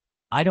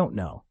 "I don't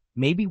know.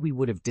 Maybe we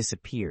would have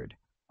disappeared,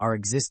 our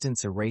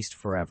existence erased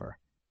forever.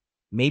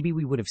 Maybe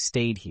we would have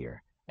stayed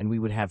here, and we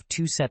would have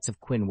two sets of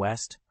Quinn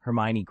West,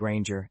 Hermione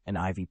Granger, and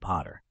Ivy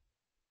Potter.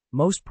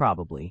 Most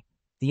probably,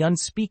 the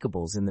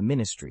unspeakables in the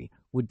ministry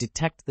would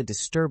detect the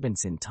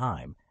disturbance in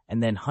time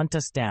and then hunt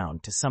us down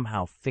to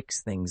somehow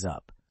fix things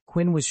up."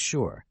 Quinn was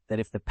sure that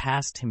if the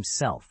past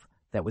himself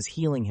that was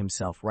healing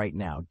himself right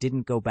now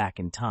didn't go back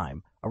in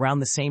time, around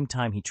the same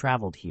time he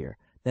traveled here,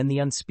 then the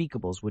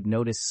unspeakables would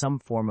notice some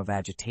form of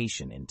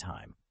agitation in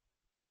time.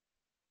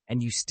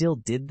 "And you still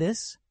did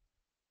this?"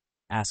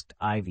 asked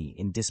Ivy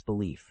in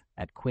disbelief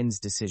at Quinn's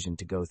decision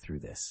to go through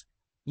this.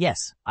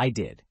 "Yes, I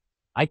did.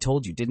 I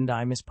told you, didn't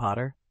I, Miss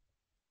Potter?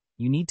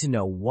 You need to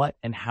know what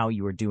and how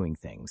you are doing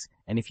things,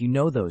 and if you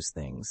know those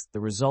things, the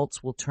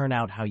results will turn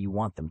out how you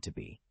want them to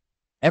be.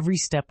 Every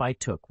step I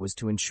took was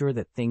to ensure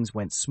that things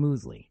went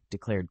smoothly,"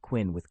 declared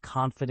Quinn with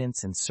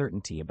confidence and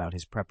certainty about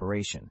his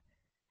preparation.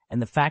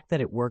 "And the fact that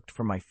it worked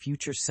for my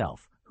future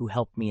self, who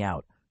helped me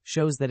out,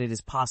 shows that it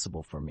is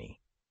possible for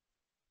me."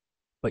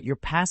 "But your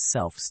past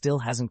self still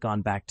hasn't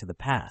gone back to the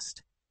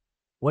past.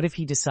 What if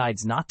he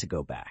decides not to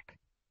go back?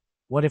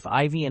 What if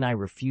Ivy and I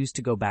refuse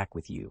to go back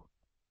with you?"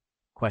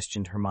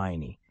 questioned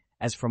Hermione,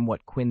 as from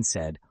what Quinn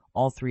said,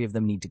 all three of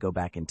them need to go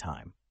back in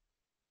time.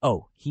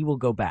 "Oh, he will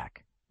go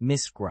back,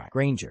 Miss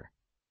Granger.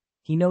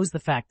 He knows the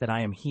fact that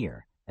I am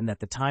here and that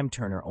the time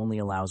turner only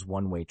allows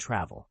one-way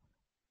travel.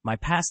 My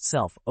past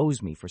self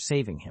owes me for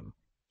saving him.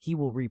 He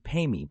will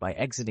repay me by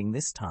exiting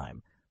this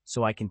time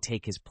so I can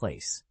take his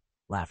place,"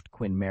 laughed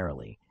Quinn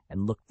merrily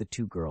and looked the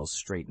two girls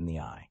straight in the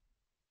eye.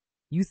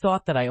 "You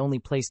thought that I only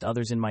placed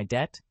others in my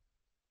debt?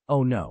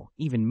 Oh no,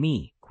 even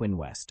me, Quinn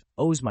West,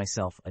 owes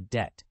myself a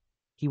debt.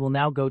 He will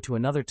now go to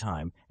another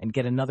time and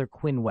get another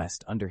Quinn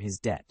West under his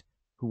debt,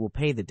 who will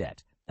pay the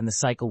debt, and the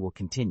cycle will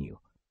continue."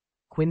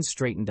 Quinn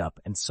straightened up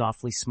and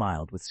softly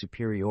smiled with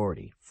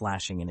superiority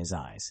flashing in his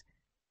eyes.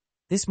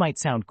 "This might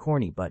sound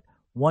corny, but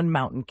one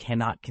mountain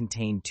cannot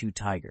contain two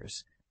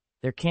tigers.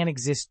 There can't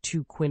exist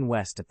two Quinn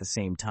West at the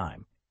same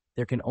time.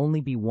 There can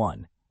only be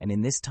one, and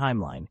in this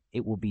timeline,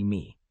 it will be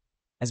me."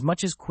 As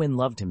much as Quinn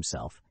loved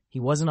himself, he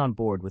wasn't on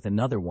board with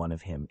another one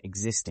of him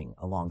existing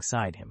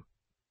alongside him.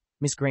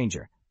 "Miss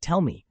Granger,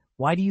 tell me,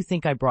 why do you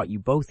think I brought you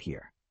both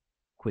here?"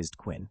 quizzed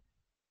Quinn.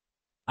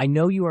 "I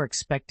know you are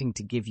expecting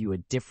to give you a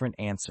different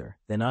answer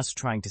than us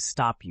trying to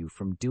stop you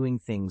from doing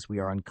things we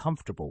are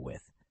uncomfortable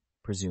with,"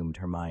 presumed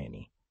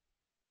Hermione.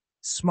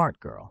 "Smart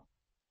girl.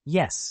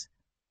 Yes,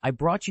 I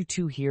brought you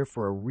two here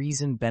for a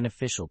reason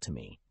beneficial to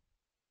me.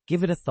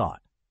 Give it a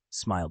thought,"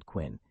 smiled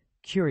Quinn,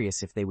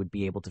 curious if they would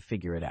be able to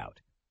figure it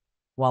out.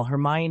 While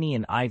Hermione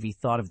and Ivy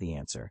thought of the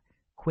answer,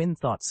 Quinn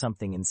thought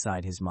something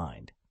inside his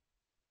mind.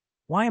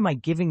 "Why am I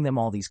giving them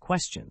all these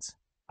questions?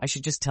 I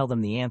should just tell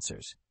them the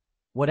answers.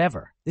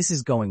 Whatever, this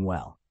is going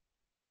well."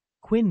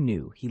 Quinn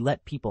knew he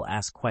let people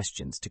ask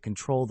questions to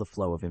control the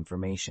flow of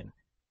information,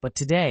 but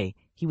today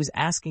he was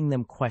asking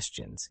them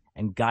questions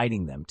and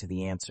guiding them to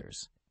the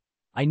answers.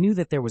 "I knew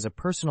that there was a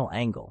personal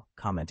angle,"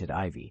 commented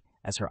Ivy,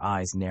 as her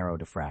eyes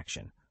narrowed a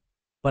fraction.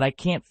 "But I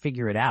can't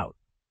figure it out.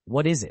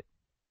 What is it?"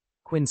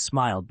 Quinn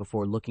smiled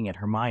before looking at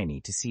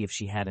Hermione to see if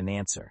she had an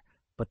answer,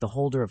 but the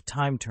holder of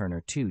Time Turner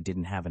too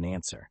didn't have an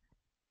answer.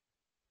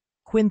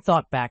 Quinn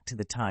thought back to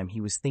the time he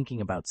was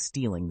thinking about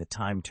stealing the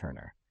Time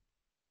Turner.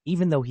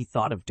 Even though he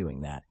thought of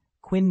doing that,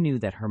 Quinn knew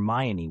that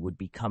Hermione would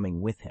be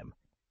coming with him.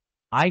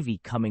 Ivy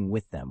coming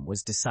with them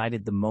was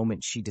decided the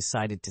moment she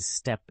decided to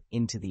step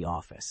into the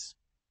office.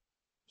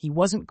 He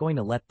wasn't going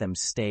to let them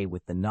stay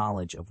with the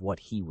knowledge of what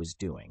he was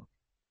doing.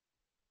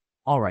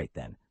 "All right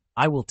then,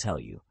 I will tell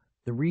you.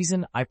 The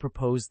reason I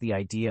proposed the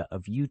idea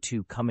of you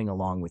two coming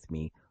along with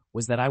me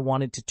was that I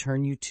wanted to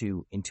turn you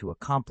two into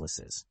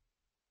accomplices,"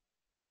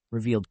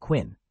 revealed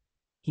Quinn.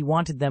 He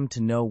wanted them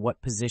to know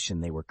what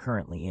position they were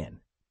currently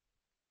in.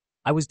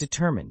 I was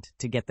determined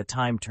to get the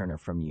time turner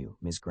from you,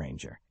 Ms.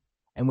 Granger,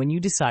 and when you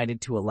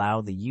decided to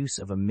allow the use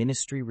of a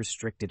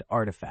ministry-restricted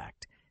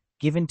artifact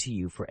given to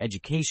you for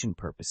education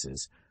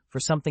purposes for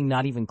something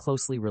not even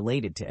closely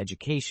related to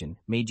education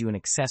made you an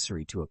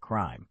accessory to a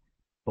crime.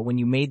 But when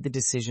you made the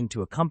decision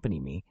to accompany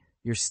me,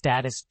 your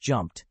status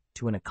jumped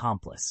to an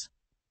accomplice.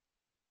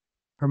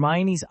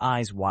 Hermione's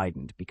eyes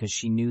widened because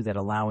she knew that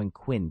allowing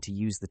Quinn to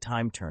use the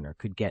time turner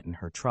could get in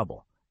her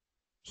trouble.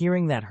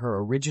 Hearing that her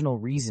original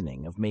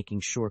reasoning of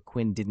making sure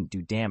Quinn didn't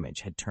do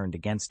damage had turned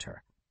against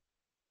her.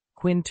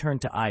 Quinn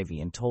turned to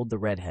Ivy and told the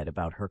redhead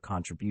about her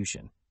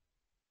contribution.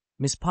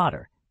 Miss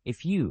Potter,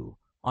 if you,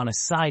 on a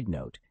side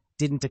note,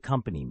 didn't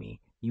accompany me,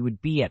 you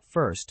would be at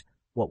first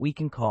what we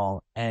can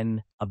call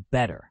an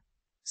abettor,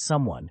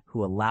 someone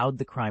who allowed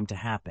the crime to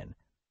happen,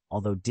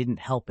 although didn't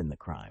help in the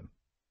crime.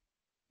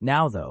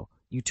 Now, though,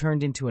 you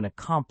turned into an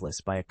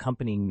accomplice by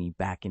accompanying me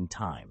back in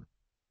time.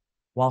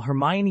 While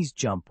Hermione's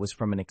jump was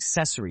from an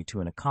accessory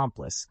to an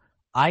accomplice,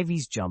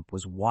 Ivy's jump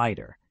was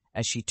wider,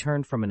 as she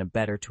turned from an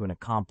abettor to an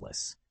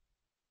accomplice.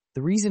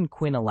 The reason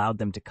Quinn allowed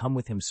them to come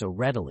with him so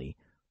readily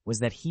was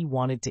that he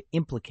wanted to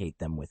implicate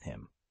them with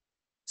him.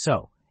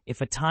 So, if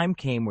a time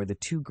came where the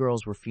two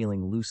girls were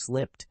feeling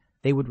loose-lipped,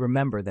 they would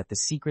remember that the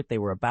secret they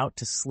were about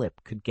to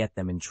slip could get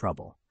them in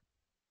trouble.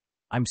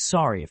 I'm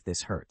sorry if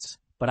this hurts,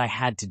 but I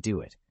had to do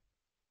it.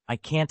 I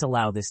can't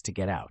allow this to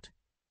get out.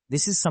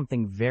 This is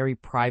something very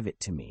private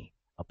to me,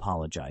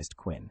 apologized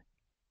Quinn.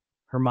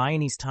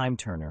 Hermione's time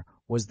turner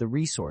was the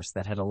resource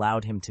that had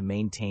allowed him to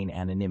maintain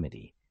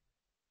anonymity.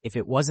 If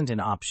it wasn't an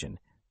option,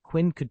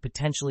 Quinn could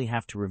potentially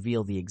have to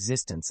reveal the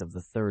existence of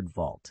the third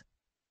vault.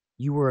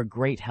 You were a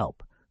great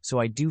help, so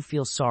I do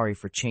feel sorry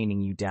for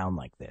chaining you down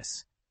like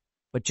this.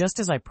 But just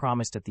as I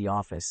promised at the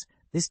office,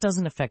 this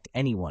doesn't affect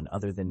anyone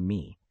other than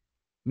me.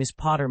 Miss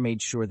Potter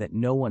made sure that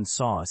no one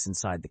saw us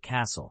inside the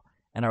castle,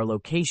 and our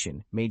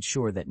location made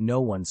sure that no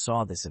one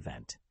saw this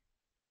event.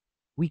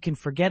 We can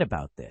forget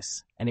about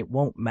this, and it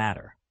won't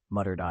matter,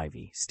 muttered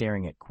Ivy,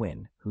 staring at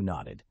Quinn, who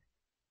nodded.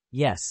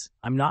 Yes,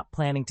 I'm not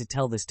planning to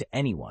tell this to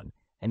anyone,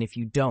 and if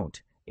you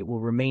don't, it will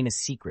remain a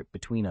secret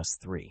between us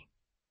three.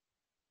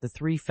 The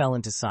three fell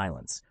into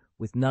silence,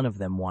 with none of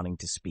them wanting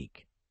to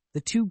speak.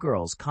 The two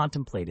girls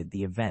contemplated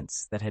the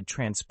events that had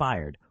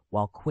transpired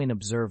while Quinn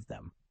observed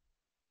them.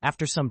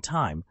 After some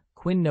time,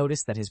 Quinn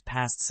noticed that his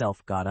past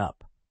self got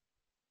up.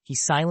 He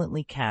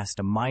silently cast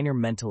a minor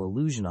mental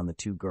illusion on the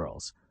two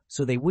girls,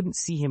 so they wouldn't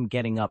see him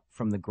getting up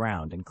from the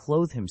ground and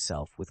clothe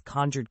himself with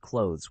conjured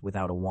clothes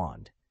without a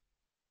wand.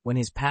 When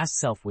his past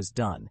self was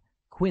done,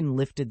 Quinn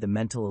lifted the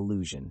mental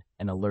illusion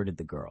and alerted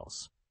the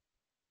girls.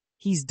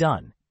 He's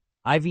done.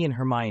 Ivy and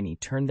Hermione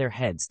turned their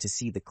heads to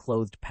see the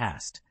clothed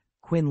past,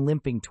 Quinn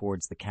limping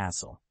towards the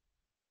castle.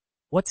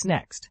 What's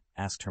next?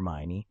 Asked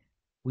Hermione.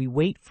 We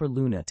wait for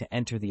Luna to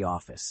enter the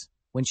office.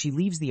 When she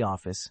leaves the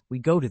office, we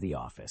go to the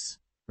office,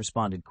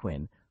 responded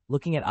Quinn,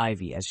 looking at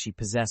Ivy as she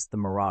possessed the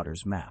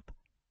Marauder's map.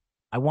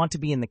 I want to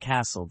be in the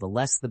castle, the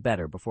less the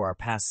better, before our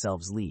past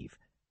selves leave.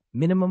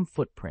 Minimum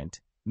footprint,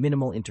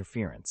 minimal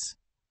interference.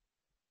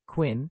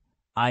 Quinn,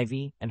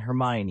 Ivy, and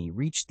Hermione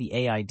reached the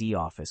AID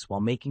office while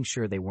making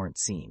sure they weren't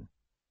seen.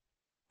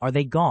 Are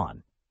they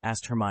gone?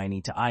 Asked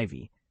Hermione to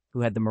Ivy,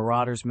 who had the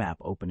Marauder's map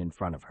open in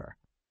front of her.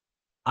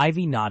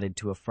 Ivy nodded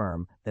to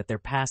affirm that their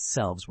past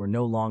selves were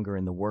no longer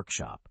in the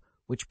workshop,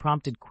 which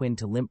prompted Quinn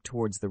to limp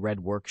towards the red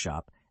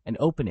workshop and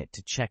open it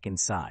to check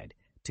inside,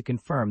 to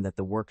confirm that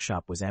the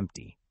workshop was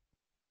empty.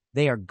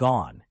 They are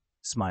gone,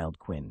 smiled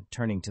Quinn,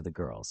 turning to the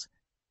girls.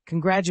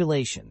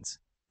 Congratulations!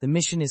 The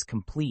mission is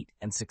complete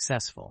and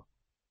successful.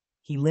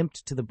 He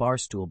limped to the bar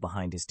stool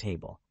behind his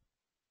table.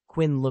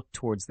 Quinn looked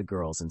towards the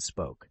girls and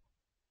spoke.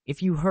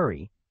 If you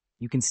hurry,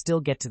 you can still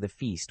get to the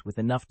feast with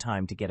enough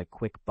time to get a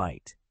quick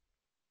bite.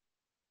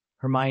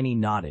 Hermione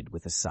nodded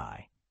with a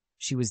sigh.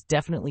 She was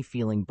definitely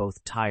feeling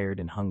both tired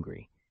and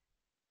hungry.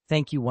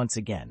 Thank you once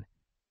again.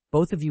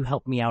 Both of you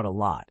helped me out a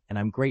lot, and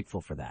I'm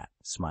grateful for that,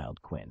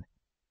 smiled Quinn.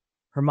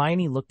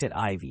 Hermione looked at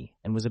Ivy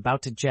and was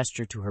about to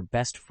gesture to her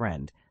best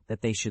friend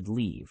that they should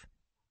leave,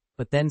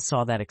 but then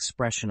saw that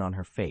expression on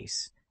her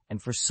face,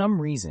 and for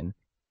some reason,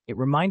 it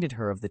reminded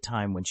her of the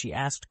time when she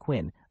asked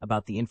Quinn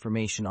about the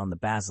information on the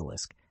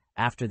basilisk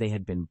after they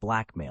had been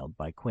blackmailed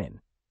by Quinn.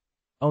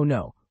 Oh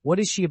no, what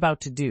is she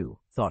about to do?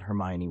 Thought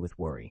Hermione with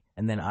worry,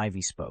 and then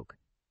Ivy spoke.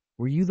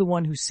 Were you the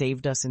one who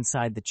saved us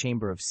inside the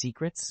Chamber of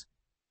Secrets?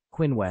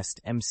 Quinn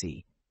West,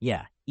 MC.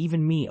 Yeah,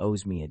 even me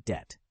owes me a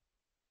debt.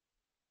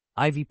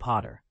 Ivy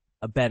Potter,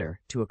 abettor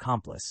to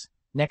accomplice.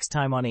 Next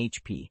time on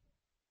HP.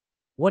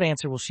 What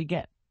answer will she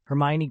get?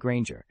 Hermione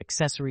Granger,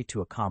 accessory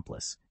to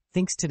accomplice,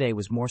 thinks today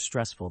was more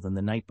stressful than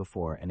the night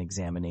before an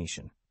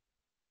examination.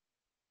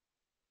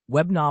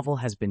 Web novel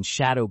has been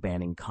shadow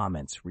banning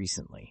comments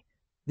recently.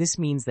 This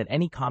means that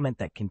any comment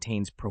that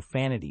contains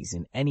profanities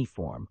in any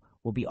form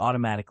will be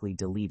automatically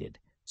deleted.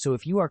 So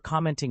if you are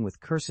commenting with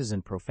curses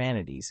and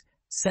profanities,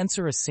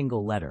 censor a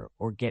single letter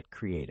or get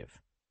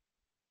creative.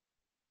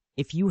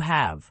 If you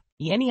have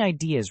any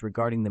ideas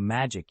regarding the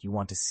magic you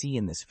want to see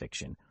in this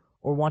fiction,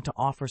 or want to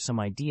offer some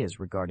ideas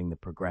regarding the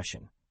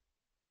progression,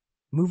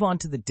 Move on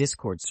to the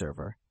Discord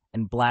server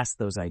and blast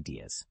those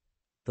ideas.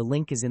 The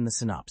link is in the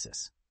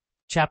synopsis.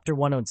 Chapter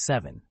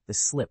 107, The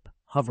Slip,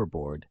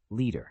 Hoverboard,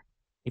 Leader.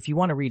 If you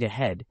want to read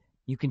ahead,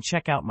 you can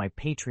check out my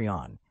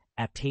Patreon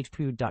at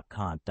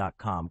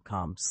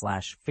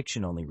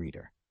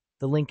patreon.com/FictionOnlyReader.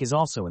 The link is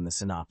also in the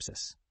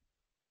synopsis.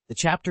 The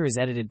chapter is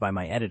edited by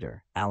my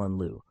editor, Alan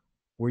Liu.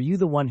 Were you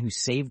the one who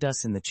saved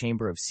us in the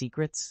Chamber of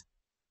Secrets?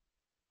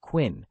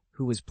 Quinn,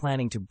 who was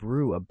planning to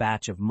brew a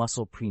batch of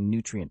muscle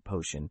pre-nutrient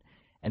potion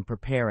and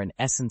prepare an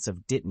essence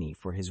of dittany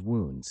for his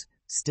wounds,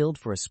 stilled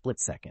for a split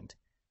second.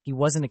 He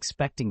wasn't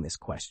expecting this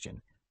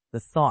question. The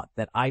thought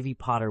that Ivy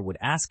Potter would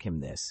ask him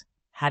this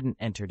hadn't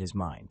entered his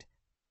mind.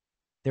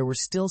 There were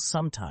still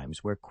some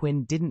times where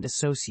Quinn didn't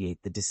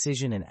associate the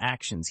decision and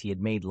actions he had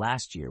made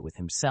last year with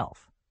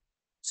himself.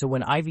 So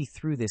when Ivy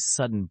threw this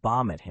sudden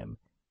bomb at him,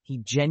 he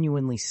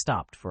genuinely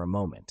stopped for a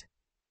moment.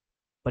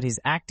 But his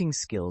acting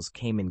skills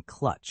came in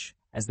clutch,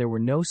 as there were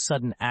no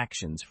sudden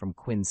actions from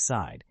Quinn's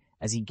side,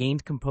 as he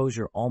gained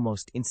composure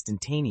almost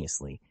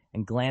instantaneously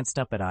and glanced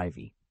up at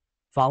Ivy,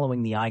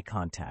 following the eye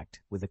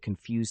contact with a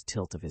confused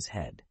tilt of his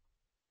head.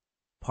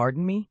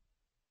 "Pardon me?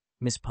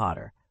 Miss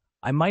Potter,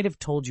 I might have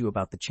told you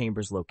about the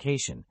chamber's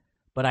location,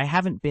 but I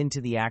haven't been to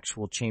the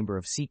actual Chamber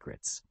of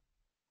Secrets.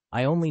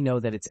 I only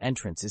know that its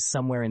entrance is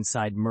somewhere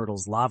inside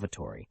Myrtle's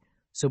lavatory,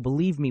 so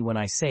believe me when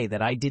I say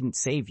that I didn't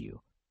save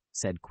you,"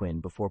 said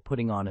Quinn before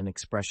putting on an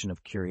expression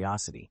of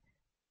curiosity.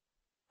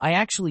 "I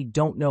actually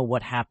don't know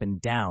what happened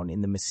down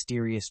in the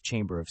mysterious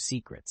Chamber of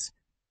Secrets.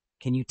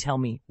 Can you tell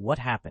me what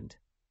happened?"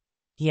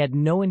 He had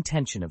no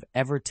intention of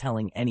ever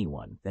telling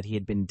anyone that he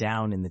had been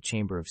down in the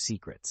Chamber of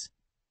Secrets.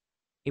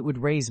 It would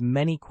raise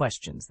many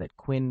questions that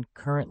Quinn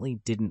currently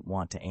didn't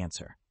want to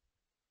answer.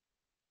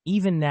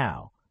 Even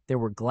now, there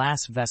were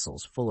glass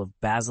vessels full of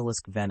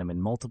basilisk venom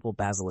and multiple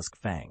basilisk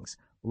fangs,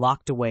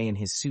 locked away in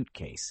his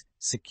suitcase,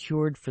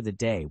 secured for the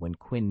day when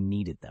Quinn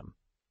needed them.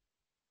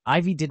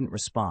 Ivy didn't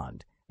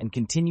respond, and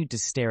continued to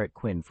stare at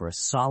Quinn for a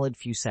solid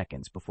few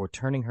seconds before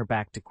turning her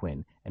back to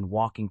Quinn and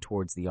walking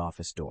towards the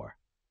office door.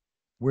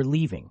 "We're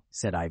leaving,"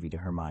 said Ivy to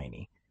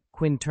Hermione.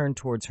 Quinn turned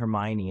towards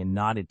Hermione and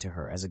nodded to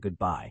her as a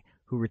goodbye,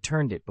 who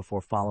returned it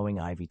before following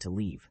Ivy to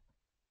leave.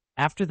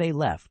 After they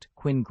left,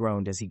 Quinn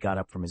groaned as he got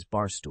up from his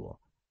bar stool.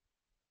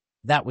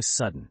 "That was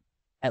sudden.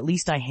 At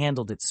least I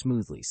handled it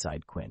smoothly,"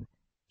 sighed Quinn.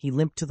 He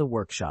limped to the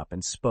workshop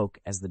and spoke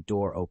as the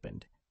door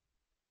opened.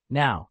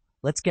 "Now,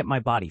 let's get my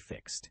body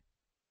fixed."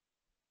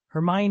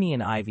 Hermione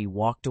and Ivy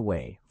walked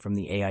away from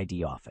the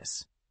AID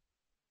office.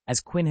 As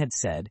Quinn had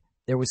said,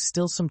 there was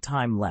still some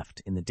time left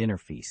in the dinner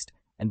feast,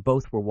 and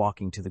both were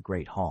walking to the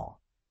Great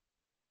Hall.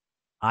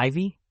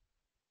 "Ivy?"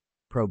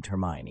 probed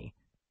Hermione,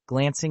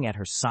 glancing at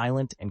her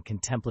silent and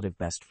contemplative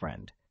best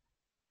friend.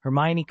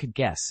 Hermione could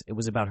guess it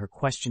was about her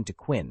question to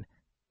Quinn,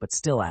 but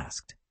still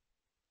asked,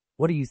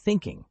 "What are you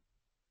thinking?"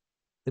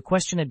 The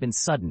question had been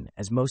sudden,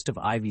 as most of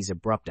Ivy's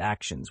abrupt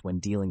actions when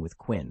dealing with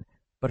Quinn,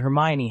 but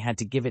Hermione had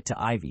to give it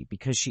to Ivy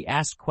because she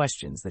asked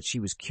questions that she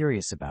was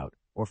curious about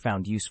or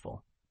found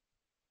useful.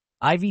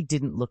 Ivy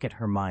didn't look at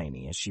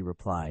Hermione as she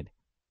replied,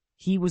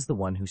 "He was the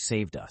one who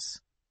saved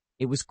us.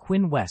 It was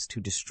Quinn West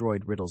who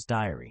destroyed Riddle's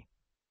diary."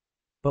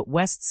 "But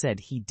West said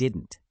he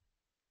didn't."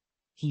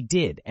 "He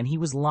did, and he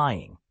was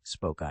lying,"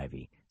 spoke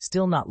Ivy,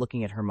 still not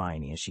looking at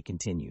Hermione as she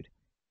continued.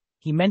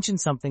 "He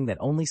mentioned something that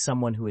only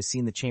someone who has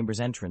seen the chamber's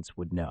entrance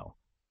would know."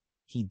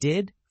 "He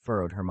did?"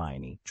 furrowed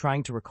Hermione,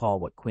 trying to recall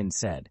what Quinn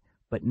said,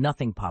 but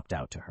nothing popped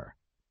out to her.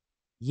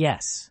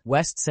 "Yes,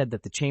 West said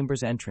that the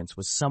chamber's entrance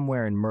was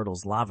somewhere in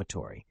Myrtle's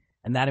lavatory,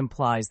 and that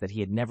implies that he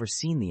had never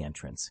seen the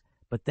entrance,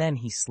 but then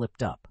he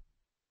slipped up.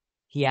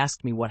 He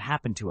asked me what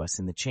happened to us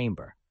in the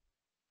chamber."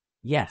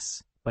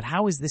 "Yes, but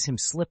how is this him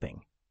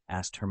slipping?"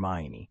 asked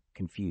Hermione,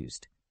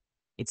 confused.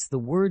 "It's the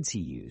words he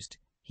used.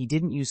 He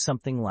didn't use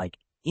something like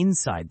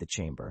inside the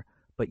chamber,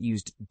 but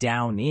used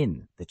down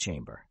in the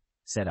chamber,"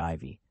 said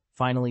Ivy,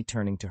 finally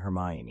turning to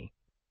Hermione.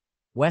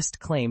 "West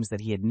claims that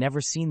he had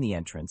never seen the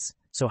entrance,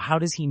 so how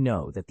does he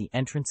know that the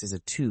entrance is a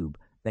tube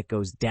that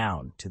goes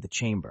down to the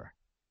chamber?"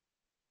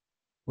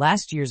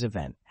 Last year's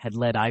event had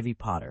led Ivy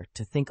Potter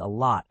to think a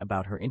lot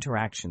about her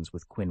interactions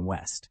with Quinn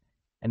West,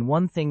 and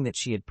one thing that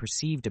she had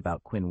perceived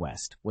about Quinn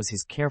West was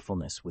his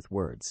carefulness with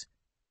words.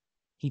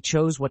 He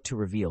chose what to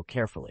reveal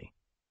carefully.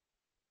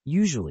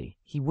 Usually,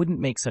 he wouldn't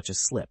make such a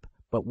slip,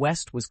 but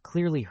West was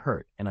clearly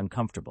hurt and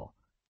uncomfortable.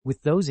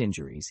 With those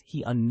injuries,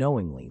 he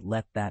unknowingly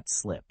let that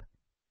slip.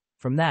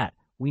 From that,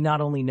 we not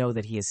only know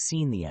that he has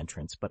seen the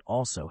entrance, but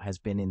also has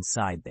been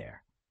inside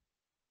there.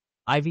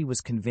 Ivy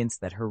was convinced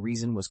that her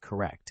reason was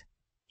correct.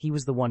 He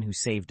was the one who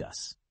saved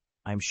us.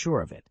 I'm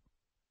sure of it.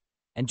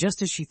 And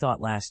just as she thought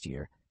last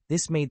year,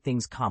 this made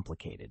things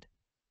complicated.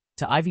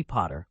 To Ivy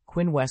Potter,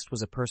 Quinn West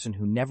was a person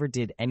who never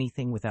did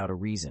anything without a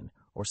reason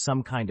or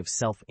some kind of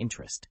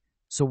self-interest.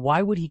 So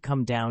why would he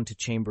come down to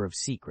Chamber of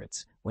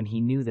Secrets when he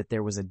knew that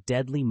there was a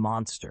deadly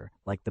monster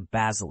like the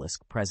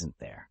basilisk present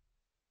there?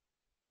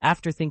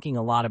 After thinking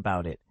a lot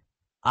about it,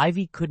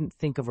 Ivy couldn't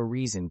think of a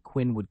reason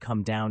Quinn would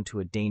come down to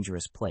a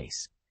dangerous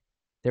place.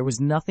 There was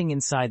nothing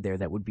inside there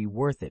that would be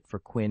worth it for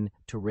Quinn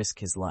to risk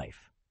his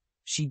life.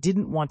 She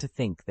didn't want to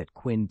think that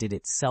Quinn did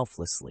it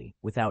selflessly,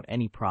 without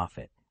any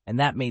profit, and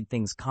that made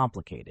things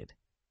complicated.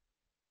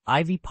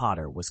 Ivy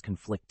Potter was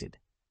conflicted.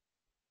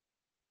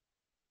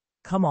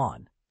 "Come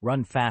on,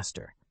 run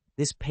faster.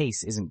 This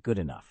pace isn't good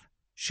enough.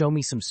 Show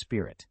me some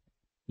spirit.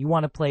 You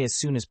want to play as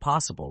soon as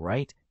possible,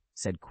 right?"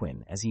 said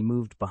Quinn as he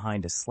moved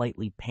behind a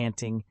slightly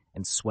panting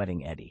and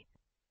sweating Eddie.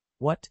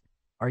 "What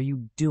are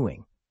you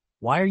doing?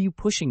 Why are you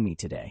pushing me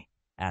today?"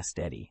 asked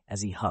Eddie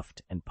as he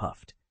huffed and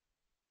puffed.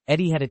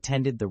 Eddie had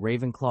attended the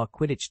Ravenclaw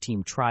Quidditch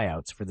team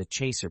tryouts for the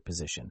chaser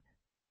position.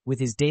 With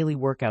his daily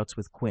workouts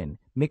with Quinn,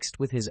 mixed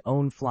with his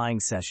own flying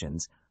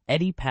sessions,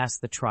 Eddie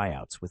passed the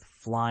tryouts with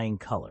flying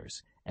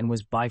colors and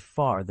was by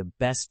far the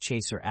best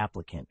chaser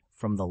applicant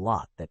from the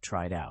lot that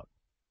tried out.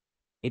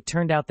 It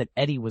turned out that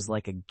Eddie was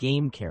like a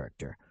game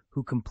character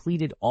who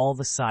completed all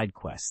the side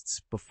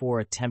quests before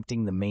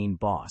attempting the main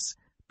boss,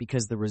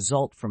 because the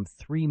result from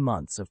 3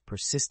 months of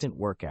persistent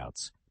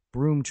workouts,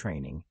 broom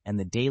training, and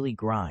the daily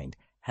grind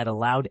had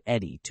allowed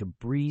Eddie to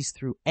breeze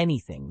through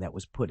anything that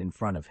was put in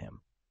front of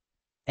him.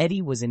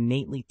 Eddie was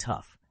innately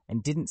tough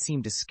and didn't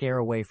seem to scare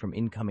away from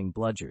incoming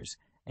bludgers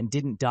and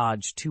didn't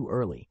dodge too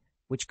early,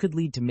 which could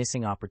lead to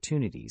missing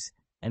opportunities,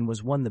 and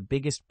was the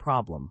biggest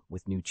problem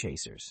with new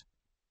chasers.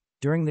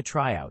 During the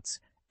tryouts,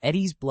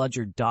 Eddie's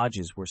bludger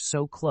dodges were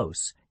so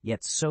close,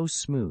 yet so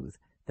smooth,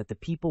 that the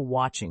people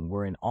watching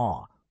were in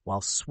awe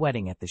while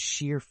sweating at the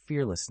sheer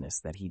fearlessness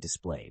that he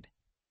displayed.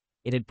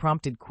 It had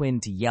prompted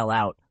Quinn to yell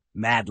out,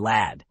 "Mad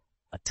lad,"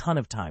 a ton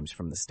of times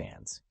from the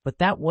stands. But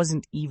that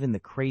wasn't even the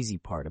crazy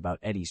part about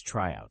Eddie's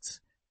tryouts.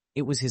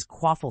 It was his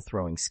quaffle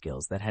throwing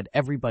skills that had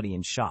everybody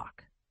in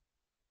shock.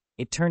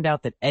 It turned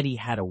out that Eddie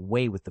had a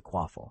way with the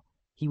quaffle.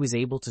 He was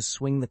able to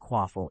swing the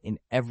quaffle in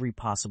every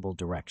possible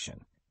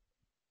direction.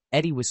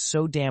 Eddie was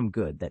so damn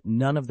good that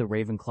none of the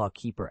Ravenclaw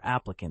Keeper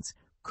applicants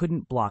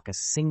couldn't block a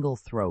single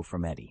throw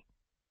from Eddie.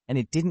 And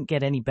it didn't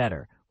get any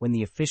better when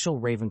the official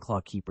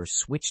Ravenclaw Keeper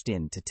switched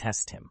in to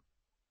test him.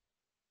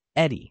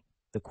 Eddie,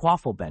 the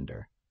quaffle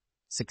bender,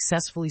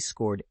 successfully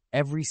scored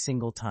every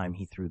single time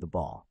he threw the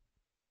ball.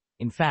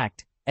 In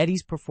fact,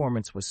 Eddie's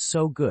performance was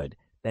so good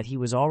that he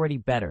was already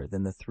better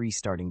than the 3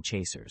 starting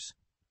chasers.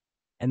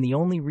 And the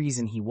only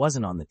reason he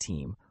wasn't on the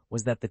team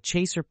was that the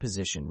chaser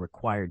position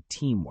required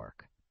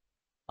teamwork.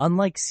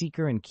 Unlike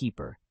Seeker and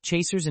Keeper,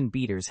 chasers and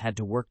beaters had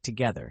to work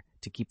together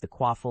to keep the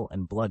quaffle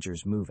and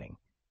bludgers moving.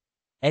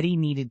 Eddie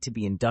needed to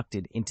be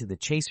inducted into the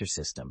chaser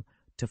system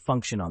to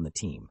function on the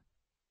team.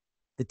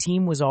 The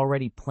team was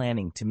already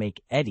planning to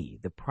make Eddie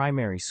the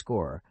primary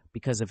scorer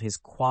because of his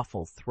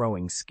quaffle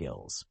throwing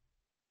skills.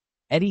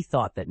 Eddie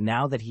thought that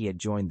now that he had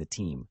joined the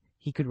team,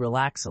 he could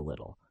relax a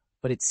little,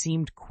 but it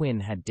seemed Quinn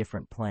had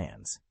different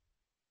plans.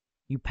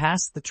 "You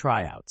passed the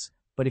tryouts,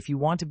 but if you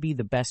want to be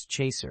the best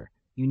chaser,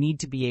 you need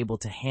to be able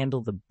to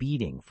handle the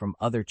beating from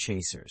other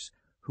chasers,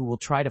 who will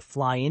try to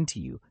fly into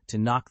you to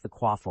knock the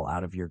quaffle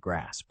out of your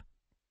grasp.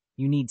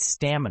 You need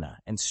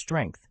stamina and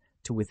strength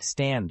to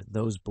withstand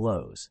those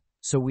blows,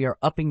 so we are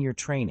upping your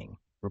training,"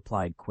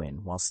 replied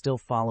Quinn while still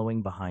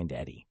following behind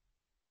Eddie.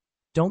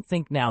 "Don't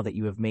think now that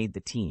you have made the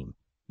team,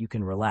 you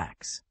can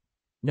relax.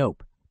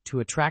 Nope, to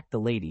attract the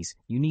ladies,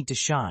 you need to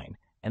shine,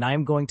 and I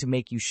am going to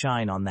make you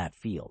shine on that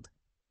field."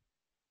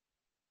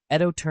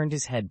 Edo turned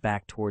his head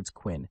back towards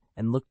Quinn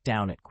and looked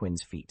down at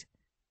Quinn's feet.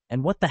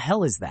 "And what the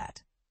hell is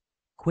that?"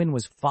 Quinn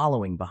was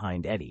following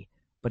behind Eddie,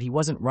 but he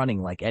wasn't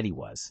running like Eddie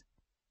was.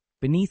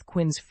 Beneath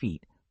Quinn's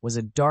feet was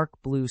a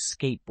dark blue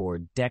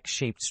skateboard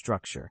deck-shaped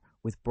structure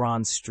with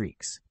bronze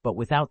streaks, but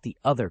without the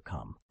other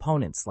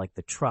components like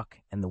the truck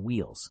and the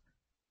wheels.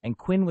 And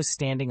Quinn was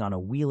standing on a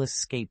wheelless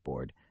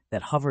skateboard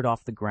that hovered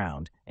off the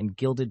ground and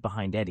gilded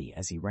behind Eddie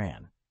as he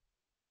ran.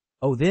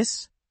 "Oh,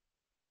 this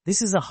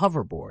is a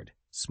hoverboard,"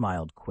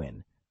 smiled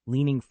Quinn,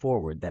 leaning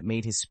forward that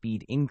made his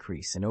speed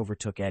increase and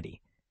overtook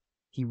Eddie.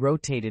 He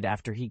rotated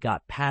after he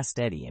got past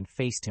Eddie and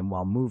faced him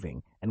while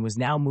moving, and was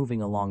now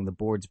moving along the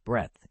board's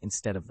breadth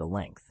instead of the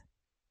length.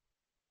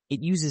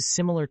 "It uses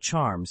similar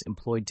charms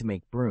employed to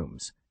make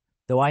brooms,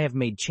 though I have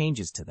made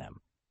changes to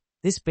them.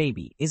 This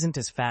baby isn't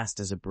as fast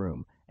as a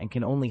broom and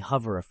can only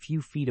hover a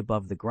few feet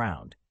above the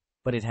ground,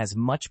 but it has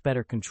much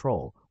better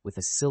control with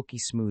a silky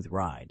smooth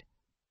ride.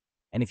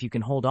 And if you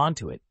can hold on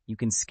to it, you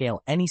can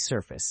scale any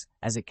surface,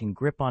 as it can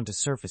grip onto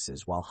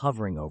surfaces while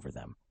hovering over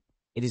them.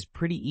 It is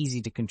pretty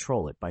easy to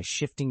control it by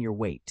shifting your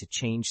weight to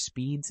change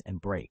speeds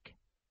and brake."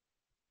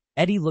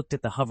 Eddie looked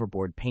at the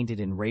hoverboard painted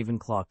in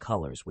Ravenclaw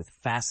colors with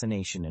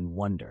fascination and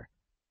wonder.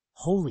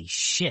 "Holy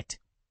shit!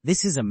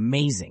 This is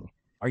amazing!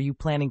 Are you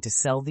planning to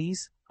sell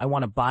these? I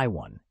want to buy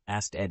one,"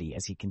 asked Eddie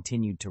as he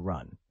continued to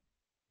run.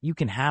 "You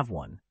can have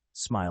one,"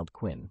 smiled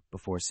Quinn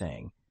before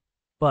saying,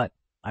 "but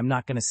I'm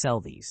not going to sell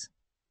these."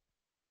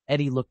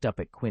 Eddie looked up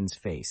at Quinn's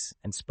face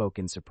and spoke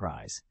in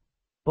surprise.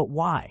 "But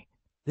why?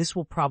 This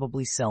will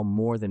probably sell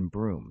more than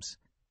brooms.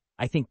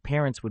 I think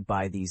parents would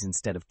buy these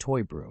instead of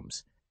toy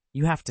brooms.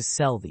 You have to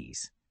sell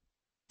these."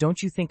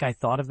 "Don't you think I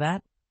thought of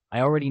that? I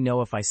already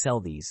know if I sell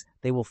these,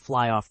 they will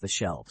fly off the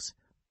shelves.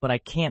 But I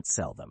can't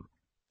sell them.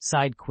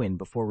 sighed Quinn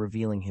before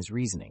revealing his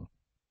reasoning.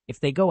 If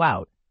they go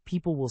out,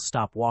 people will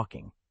stop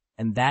walking,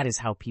 and that is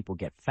how people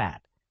get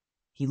fat.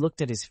 He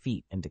looked at his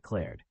feet and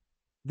declared,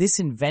 "This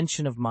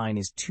invention of mine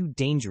is too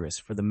dangerous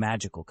for the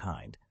magical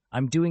kind.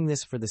 I'm doing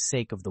this for the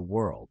sake of the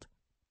world."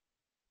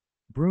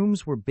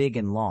 Brooms were big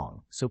and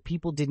long, so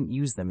people didn't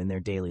use them in their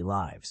daily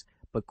lives,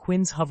 but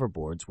Quinn's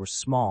hoverboards were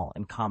small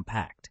and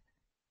compact.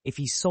 If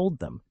he sold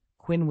them,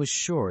 Quinn was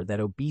sure that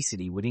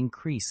obesity would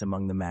increase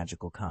among the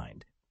magical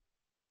kind.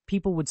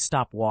 People would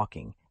stop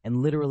walking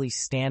and literally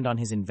stand on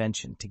his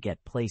invention to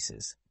get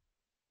places.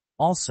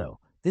 Also,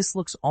 this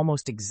looks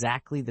almost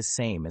exactly the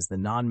same as the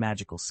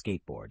non-magical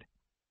skateboard.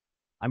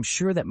 I'm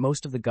sure that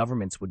most of the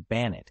governments would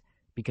ban it,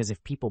 because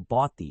if people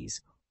bought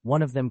these,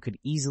 one of them could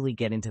easily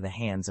get into the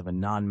hands of a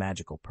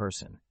non-magical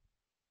person.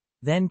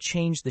 Then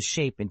change the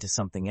shape into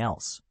something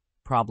else.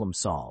 Problem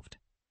solved,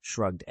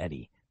 shrugged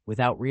Eddie,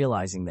 without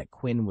realizing that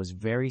Quinn was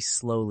very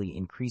slowly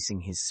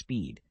increasing his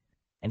speed,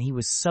 and he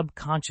was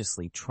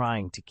subconsciously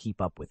trying to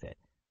keep up with it.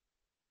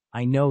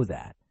 I know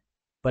that,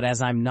 but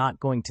as I'm not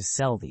going to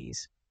sell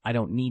these, I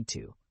don't need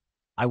to.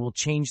 I will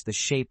change the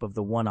shape of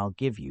the one I'll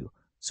give you,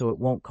 so it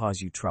won't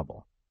cause you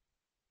trouble.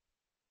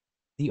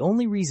 The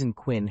only reason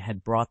Quinn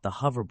had brought the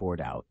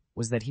hoverboard out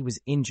was that he was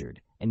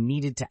injured and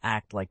needed to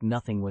act like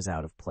nothing was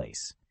out of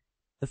place.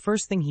 The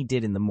first thing he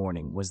did in the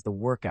morning was the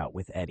workout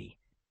with Eddie.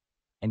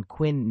 And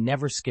Quinn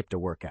never skipped a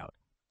workout,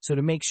 so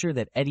to make sure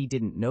that Eddie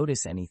didn't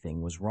notice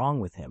anything was wrong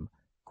with him,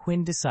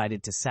 Quinn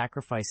decided to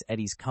sacrifice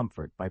Eddie's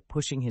comfort by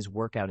pushing his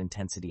workout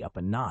intensity up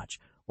a notch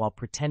while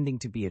pretending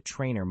to be a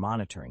trainer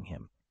monitoring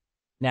him.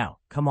 "Now,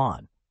 come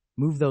on,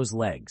 move those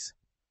legs.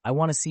 I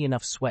want to see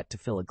enough sweat to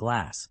fill a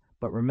glass,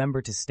 but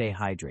remember to stay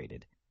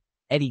hydrated."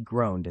 Eddie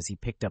groaned as he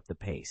picked up the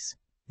pace.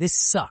 "This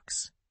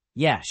sucks."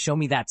 "Yeah, show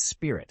me that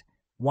spirit.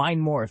 Whine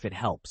more if it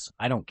helps.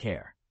 I don't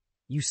care."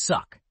 "You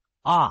suck."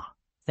 "Ah,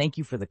 thank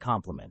you for the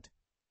compliment."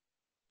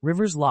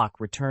 Rivers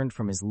Locke returned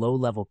from his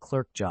low-level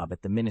clerk job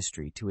at the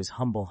ministry to his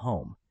humble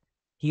home.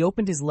 He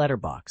opened his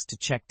letterbox to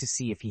check to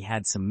see if he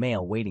had some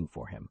mail waiting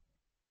for him.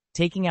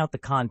 Taking out the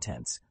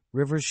contents,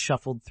 Rivers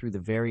shuffled through the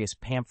various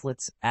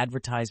pamphlets,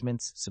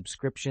 advertisements,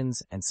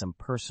 subscriptions, and some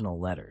personal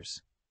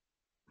letters.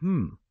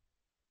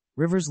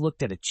 Rivers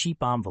looked at a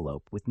cheap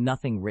envelope with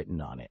nothing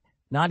written on it,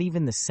 not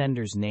even the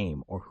sender's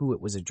name or who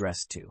it was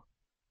addressed to.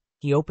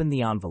 He opened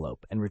the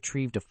envelope and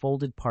retrieved a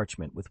folded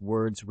parchment with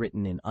words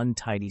written in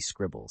untidy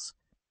scribbles.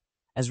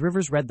 As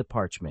Rivers read the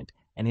parchment,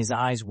 and his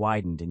eyes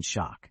widened in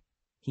shock,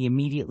 he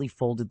immediately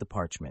folded the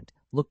parchment,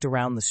 looked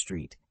around the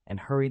street, and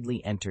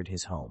hurriedly entered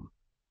his home.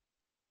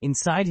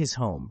 Inside his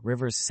home,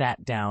 Rivers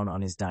sat down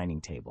on his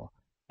dining table,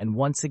 and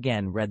once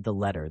again read the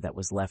letter that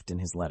was left in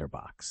his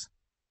letterbox.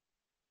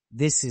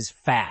 "This is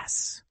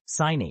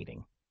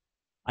fascinating.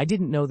 I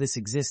didn't know this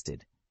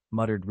existed,"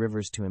 muttered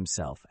Rivers to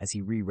himself as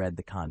he reread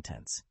the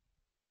contents.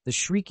 "The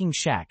Shrieking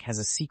Shack has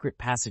a secret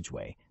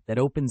passageway that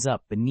opens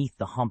up beneath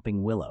the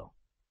Humping Willow."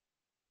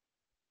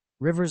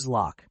 Rivers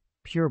Locke,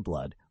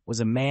 pureblood, was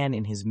a man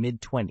in his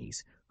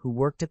mid-20s who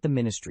worked at the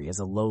ministry as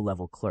a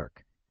low-level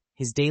clerk.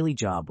 His daily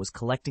job was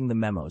collecting the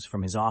memos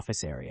from his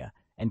office area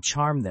and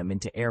charm them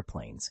into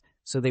airplanes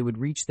so they would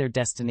reach their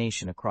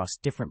destination across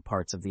different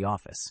parts of the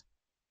office.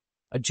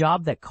 A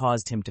job that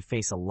caused him to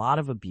face a lot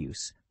of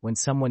abuse when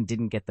someone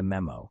didn't get the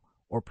memo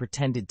or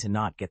pretended to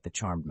not get the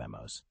charmed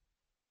memos.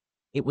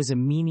 It was a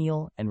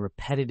menial and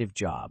repetitive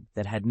job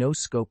that had no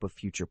scope of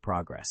future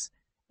progress,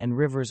 and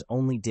Rivers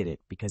only did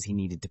it because he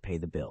needed to pay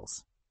the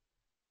bills.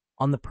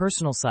 On the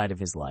personal side of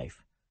his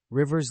life,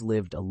 Rivers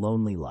lived a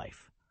lonely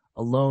life,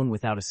 alone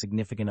without a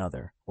significant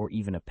other or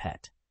even a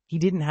pet. He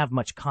didn't have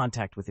much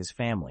contact with his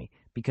family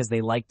because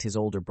they liked his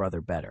older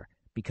brother better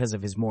because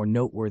of his more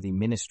noteworthy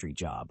ministry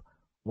job,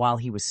 while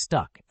he was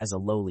stuck as a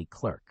lowly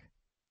clerk.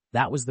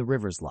 That was the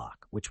Rivers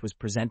Locke, which was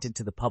presented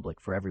to the public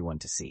for everyone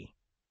to see.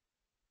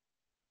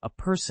 A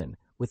person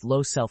with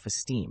low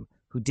self-esteem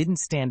who didn't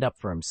stand up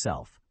for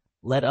himself,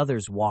 let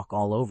others walk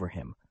all over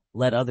him,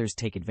 let others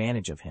take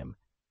advantage of him,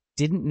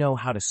 didn't know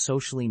how to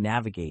socially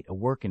navigate a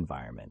work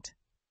environment.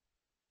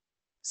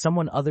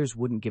 Someone others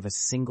wouldn't give a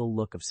single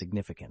look of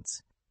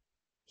significance.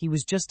 He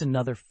was just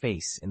another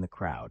face in the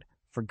crowd,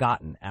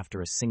 forgotten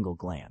after a single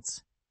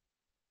glance.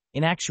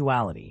 In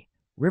actuality,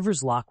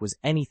 Rivers Locke was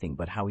anything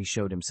but how he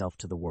showed himself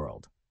to the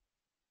world.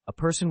 A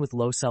person with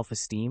low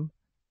self-esteem?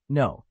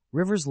 No,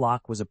 Rivers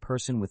Locke was a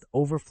person with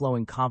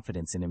overflowing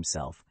confidence in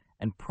himself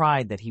and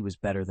pride that he was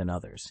better than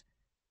others.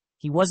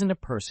 He wasn't a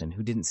person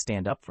who didn't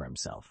stand up for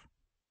himself.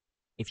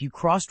 If you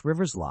crossed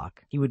Rivers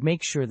Locke, he would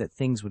make sure that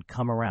things would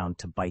come around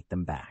to bite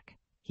them back.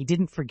 He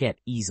didn't forget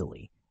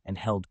easily and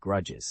held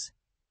grudges.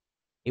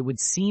 It would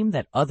seem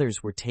that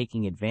others were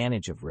taking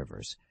advantage of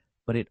Rivers,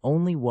 but it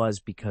only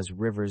was because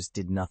Rivers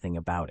did nothing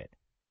about it.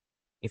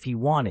 If he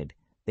wanted,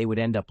 they would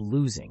end up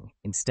losing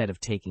instead of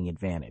taking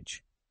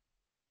advantage.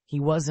 He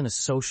wasn't a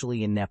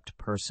socially inept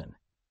person.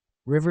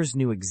 Rivers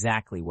knew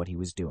exactly what he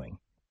was doing.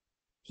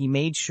 He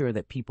made sure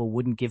that people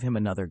wouldn't give him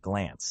another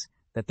glance,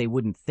 that they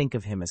wouldn't think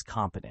of him as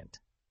competent.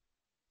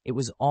 It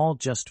was all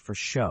just for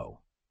show.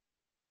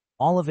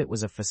 All of it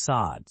was a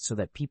facade so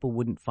that people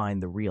wouldn't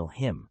find the real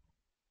him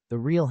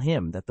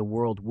that the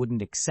world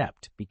wouldn't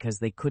accept because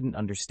they couldn't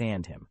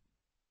understand him.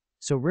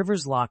 So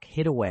Rivers Locke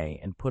hid away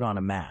and put on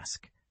a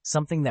mask,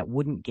 something that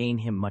wouldn't gain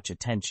him much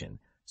attention,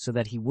 so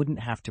that he wouldn't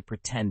have to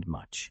pretend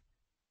much.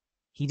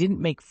 He didn't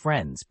make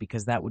friends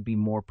because that would be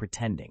more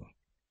pretending.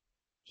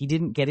 He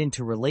didn't get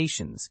into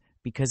relations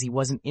because he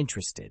wasn't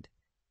interested.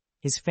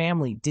 His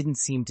family didn't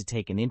seem to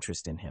take an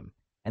interest in him,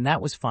 and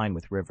that was fine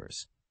with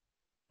Rivers.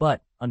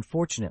 But,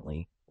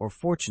 unfortunately, or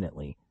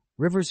fortunately,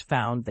 Rivers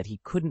found that he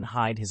couldn't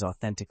hide his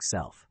authentic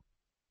self.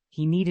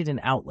 He needed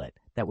an outlet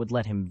that would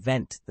let him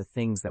vent the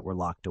things that were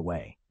locked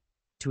away.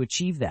 To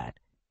achieve that,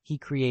 he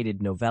created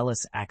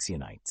Novellus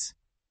Actionites.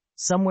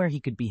 Somewhere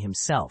he could be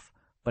himself,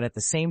 but at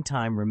the same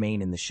time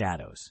remain in the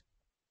shadows.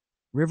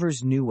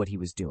 Rivers knew what he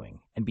was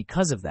doing, and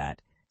because of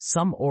that,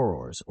 some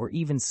aurors or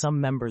even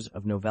some members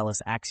of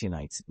Novellus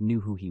Actionites knew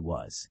who he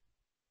was.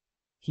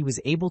 He was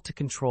able to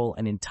control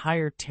an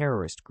entire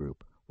terrorist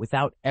group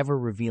without ever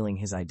revealing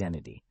his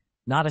identity.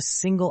 Not a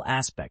single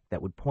aspect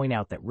that would point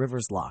out that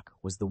Rivers Locke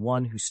was the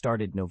one who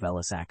started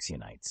Novellus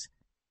Actionites.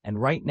 And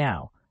right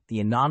now, the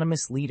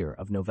anonymous leader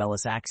of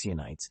Novellus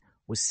Actionites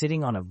was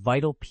sitting on a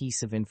vital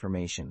piece of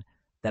information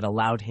that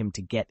allowed him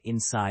to get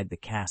inside the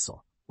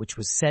castle, which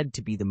was said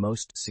to be the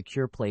most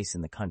secure place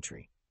in the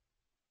country.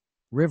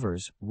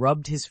 Rivers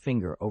rubbed his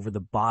finger over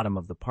the bottom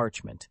of the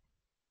parchment,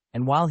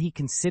 and while he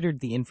considered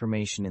the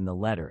information in the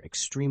letter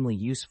extremely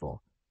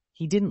useful,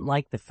 he didn't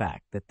like the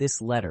fact that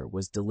this letter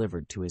was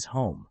delivered to his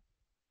home.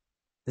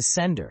 The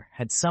sender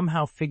had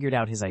somehow figured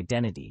out his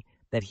identity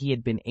that he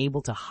had been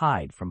able to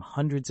hide from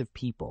hundreds of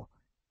people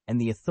and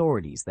the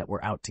authorities that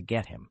were out to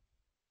get him.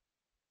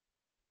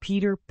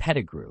 "Peter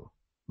Pettigrew,"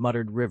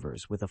 muttered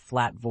Rivers with a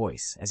flat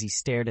voice as he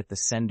stared at the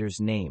sender's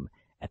name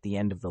at the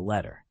end of the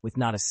letter, with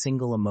not a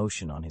single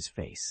emotion on his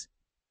face.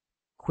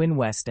 Quinn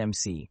West,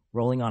 MC,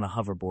 rolling on a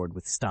hoverboard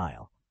with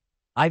style.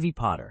 Ivy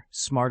Potter,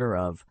 smarter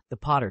of the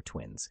Potter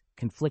twins,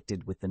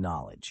 conflicted with the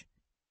knowledge.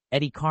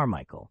 Eddie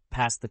Carmichael,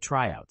 past the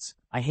tryouts.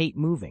 I hate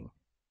moving.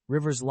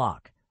 Rivers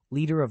Locke,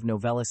 leader of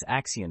Novellus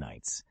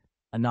Actionites.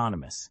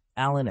 Anonymous.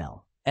 Alan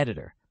L.,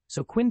 editor.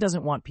 So Quinn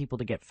doesn't want people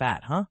to get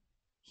fat, huh?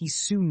 He's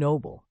Sue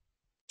Noble.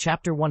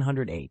 Chapter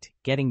 108,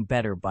 Getting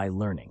Better by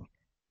Learning.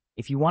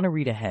 If you want to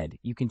read ahead,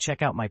 you can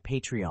check out my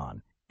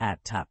Patreon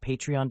at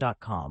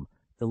patreon.com.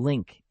 The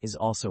link is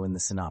also in the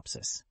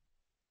synopsis.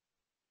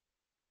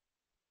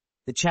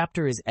 The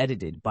chapter is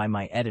edited by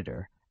my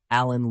editor,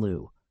 Alan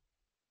Liu.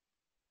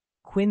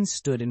 Quinn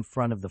stood in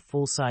front of the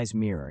full-size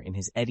mirror in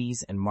his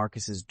Eddie's and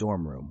Marcus's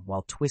dorm room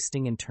while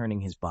twisting and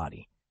turning his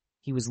body.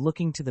 He was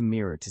looking to the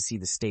mirror to see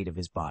the state of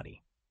his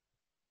body.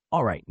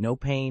 All right, no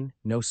pain,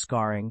 no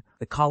scarring.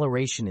 The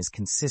coloration is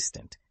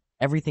consistent.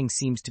 Everything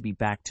seems to be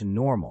back to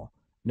normal,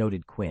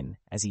 noted Quinn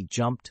as he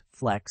jumped,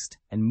 flexed,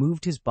 and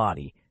moved his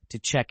body to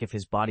check if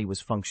his body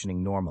was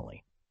functioning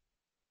normally.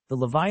 The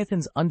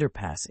Leviathan's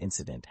underpass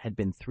incident had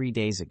been 3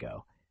 days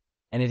ago,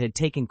 and it had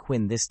taken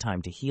Quinn this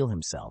time to heal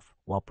himself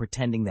while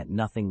pretending that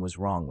nothing was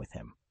wrong with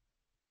him.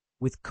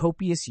 With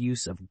copious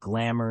use of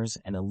glamours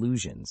and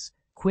illusions,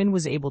 Quinn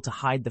was able to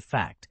hide the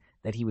fact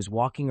that he was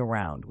walking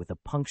around with a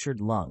punctured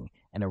lung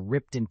and a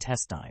ripped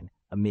intestine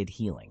amid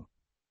healing.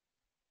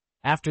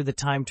 After the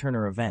Time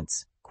Turner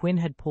events, Quinn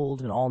had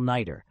pulled an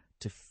all-nighter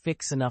to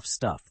fix enough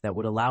stuff that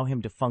would allow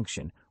him to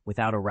function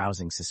without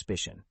arousing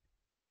suspicion.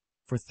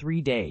 For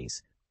 3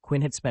 days,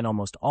 Quinn had spent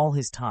almost all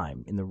his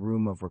time in the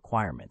room of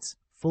requirements,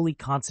 fully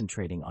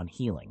concentrating on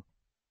healing.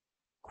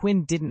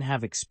 Quinn didn't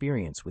have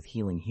experience with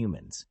healing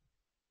humans.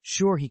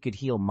 Sure, he could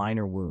heal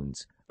minor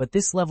wounds, but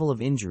this level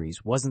of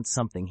injuries wasn't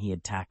something he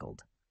had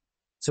tackled.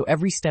 So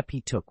every step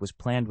he took was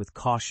planned with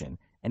caution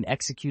and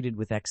executed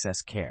with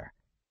excess care,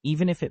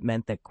 even if it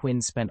meant that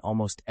Quinn spent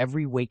almost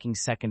every waking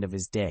second of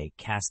his day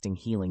casting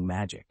healing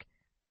magic.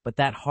 But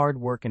that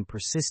hard work and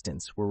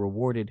persistence were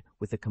rewarded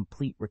with a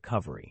complete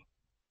recovery.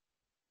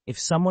 If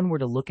someone were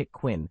to look at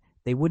Quinn,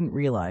 they wouldn't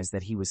realize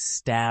that he was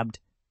stabbed,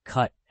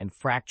 cut, and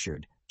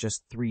fractured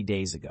just 3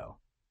 days ago.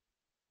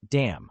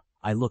 Damn,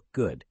 I look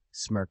good,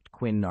 smirked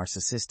Quinn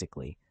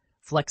narcissistically,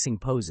 flexing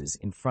poses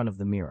in front of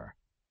the mirror.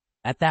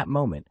 At that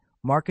moment,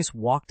 Marcus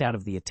walked out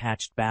of the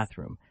attached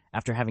bathroom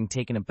after having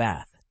taken a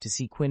bath to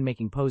see Quinn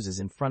making poses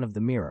in front of the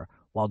mirror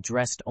while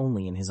dressed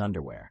only in his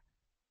underwear.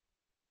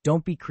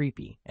 Don't be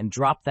creepy and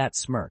drop that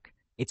smirk.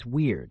 It's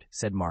weird,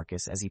 said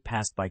Marcus as he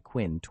passed by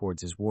Quinn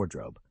towards his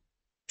wardrobe.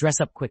 Dress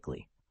up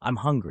quickly. I'm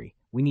hungry.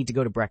 We need to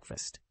go to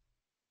breakfast.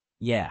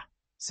 Yeah,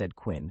 said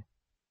Quinn,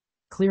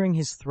 clearing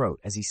his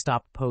throat as he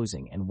stopped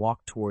posing and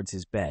walked towards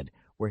his bed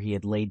where he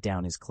had laid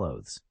down his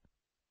clothes.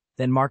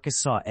 Then Marcus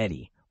saw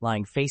Eddie,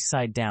 lying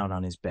face-side down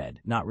on his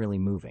bed, not really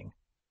moving.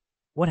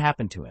 What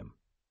happened to him?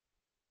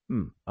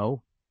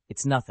 Oh,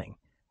 it's nothing.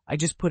 I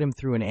just put him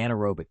through an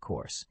anaerobic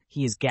course.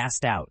 He is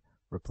gassed out,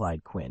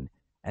 replied Quinn,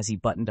 as he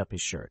buttoned up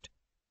his shirt.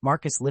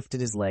 Marcus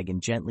lifted his leg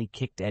and gently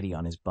kicked Eddie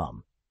on his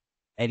bum.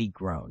 Eddie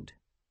groaned.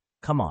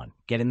 Come on,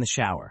 get in the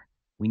shower.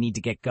 We need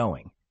to get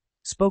going,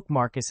 spoke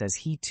Marcus as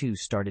he too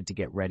started to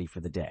get ready for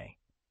the day.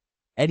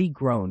 Eddie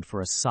groaned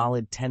for a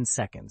solid 10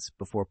 seconds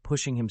before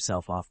pushing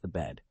himself off the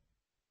bed.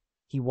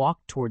 He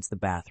walked towards the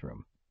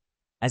bathroom.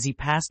 As he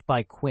passed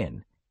by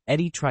Quinn,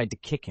 Eddie tried to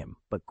kick him,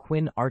 but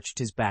Quinn arched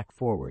his back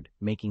forward,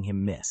 making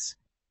him miss.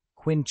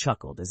 Quinn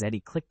chuckled as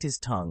Eddie clicked his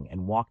tongue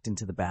and walked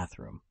into the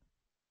bathroom.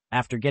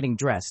 After getting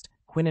dressed,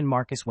 Quinn and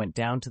Marcus went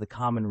down to the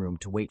common room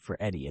to wait for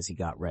Eddie as he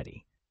got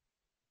ready.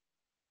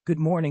 "Good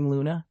morning,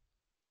 Luna,"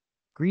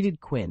 greeted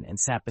Quinn and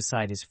sat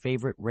beside his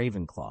favorite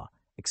Ravenclaw,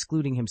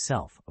 excluding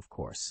himself, of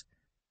course.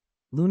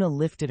 Luna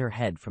lifted her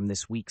head from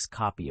this week's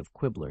copy of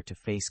Quibbler to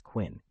face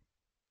Quinn.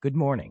 "Good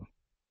morning."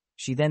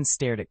 She then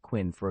stared at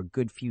Quinn for a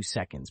good few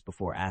seconds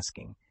before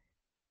asking,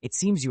 "It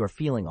seems you are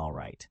feeling all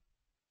right."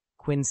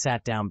 Quinn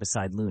sat down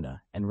beside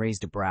Luna and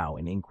raised a brow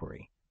in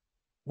inquiry.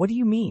 "What do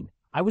you mean?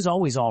 I was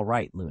always all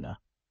right, Luna."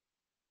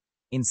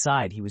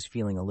 Inside, he was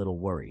feeling a little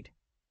worried.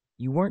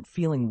 "You weren't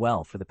feeling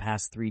well for the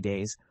past 3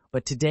 days,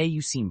 but today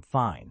you seem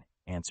fine,"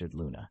 answered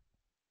Luna.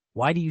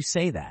 "Why do you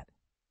say that?"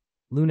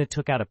 Luna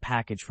took out a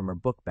package from her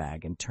book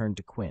bag and turned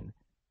to Quinn.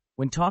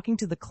 "When talking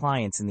to the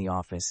clients in the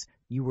office,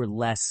 you were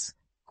less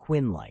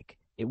Quinn-like.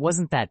 It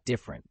wasn't that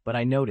different, but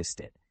I noticed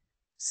it.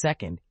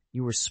 Second,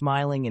 you were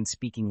smiling and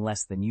speaking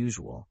less than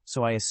usual,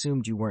 so I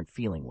assumed you weren't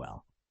feeling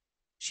well."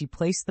 She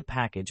placed the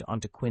package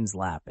onto Quinn's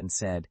lap and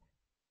said,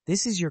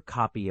 "This is your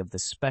copy of the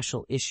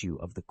special issue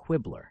of the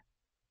Quibbler.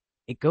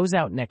 It goes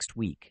out next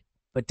week,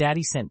 but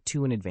Daddy sent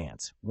 2 in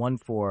advance, one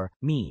for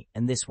me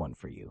and this one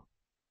for you."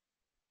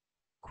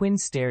 Quinn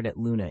stared at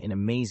Luna in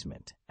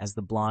amazement as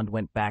the blonde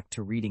went back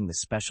to reading the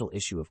special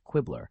issue of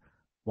Quibbler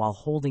while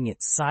holding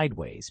it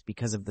sideways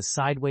because of the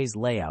sideways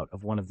layout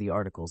of one of the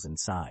articles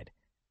inside.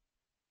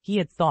 He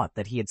had thought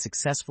that he had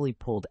successfully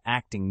pulled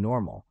acting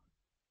normal,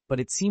 but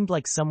it seemed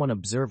like someone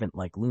observant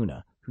like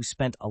Luna, who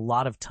spent a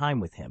lot of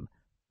time with him,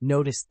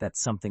 noticed that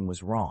something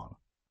was wrong.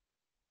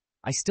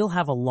 "I still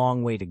have a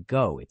long way to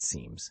go, it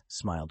seems,"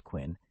 smiled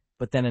Quinn,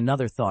 but then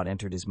another thought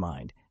entered his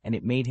mind, and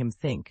it made him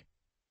think,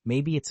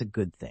 maybe it's a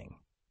good thing.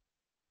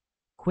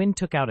 Quinn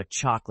took out a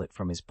chocolate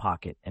from his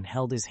pocket and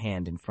held his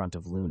hand in front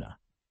of Luna.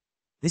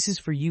 "This is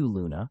for you,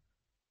 Luna,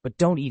 but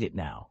don't eat it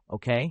now,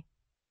 okay?"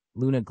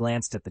 Luna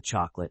glanced at the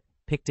chocolate,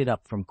 picked it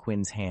up from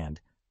Quinn's hand,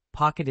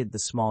 pocketed the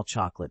small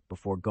chocolate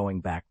before going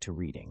back to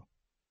reading.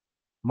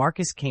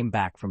 Marcus came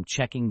back from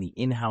checking the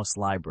in-house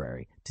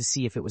library to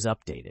see if it was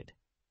updated.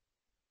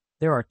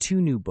 "There are 2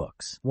 new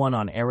books, one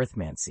on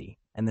arithmancy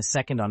and the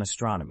second on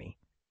astronomy.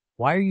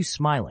 Why are you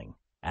smiling?"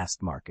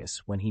 asked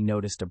Marcus when he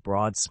noticed a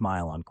broad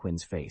smile on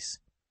Quinn's face.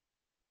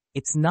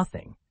 "It's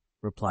nothing,"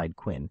 replied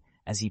Quinn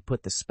as he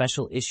put the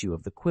special issue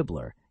of the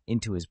Quibbler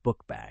into his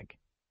book bag.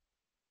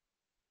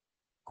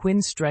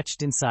 Quinn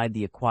stretched inside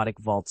the aquatic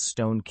vault's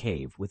stone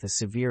cave with a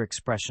severe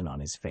expression on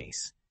his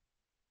face.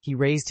 He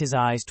raised his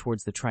eyes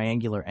towards the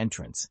triangular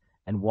entrance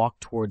and walked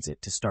towards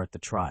it to start the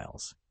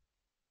trials.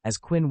 As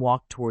Quinn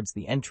walked towards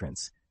the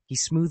entrance, he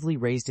smoothly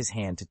raised his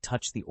hand to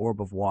touch the orb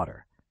of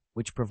water,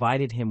 which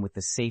provided him with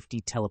the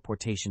safety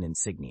teleportation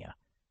insignia.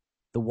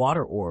 The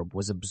water orb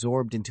was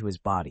absorbed into his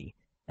body,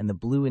 and the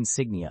blue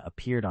insignia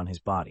appeared on his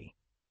body.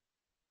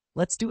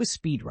 "Let's do a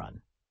speed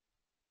run."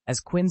 As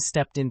Quinn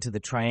stepped into the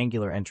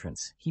triangular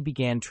entrance, he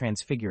began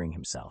transfiguring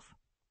himself.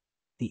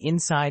 The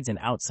insides and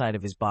outside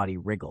of his body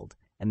wriggled,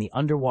 and the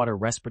underwater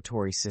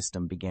respiratory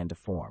system began to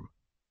form.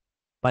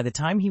 By the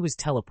time he was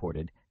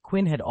teleported,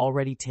 Quinn had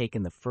already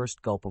taken the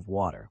first gulp of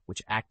water,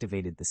 which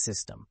activated the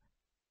system.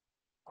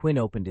 Quinn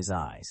opened his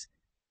eyes.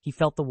 He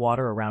felt the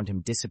water around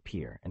him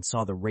disappear and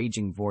saw the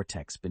raging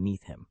vortex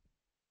beneath him.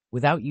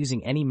 Without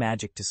using any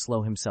magic to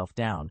slow himself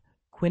down,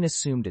 Quinn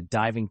assumed a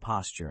diving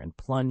posture and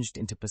plunged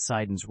into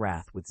Poseidon's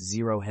wrath with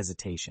zero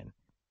hesitation.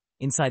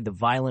 Inside the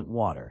violent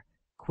water,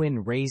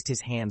 Quinn raised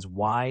his hands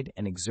wide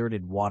and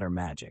exerted water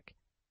magic.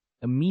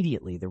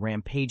 Immediately, the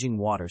rampaging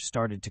water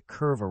started to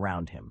curve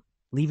around him,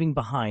 leaving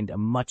behind a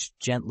much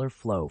gentler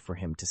flow for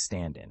him to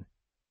stand in.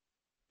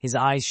 His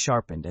eyes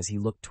sharpened as he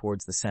looked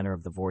towards the center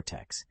of the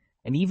vortex,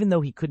 and even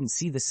though he couldn't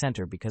see the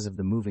center because of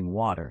the moving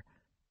water,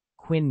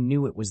 Quinn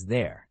knew it was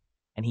there,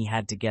 and he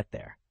had to get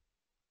there.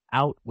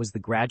 Out was the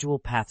gradual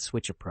path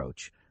switch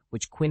approach,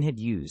 which Quinn had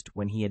used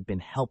when he had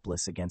been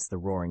helpless against the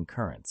roaring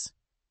currents.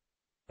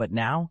 But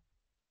now,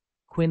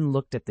 Quinn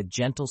looked at the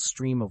gentle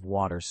stream of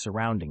water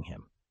surrounding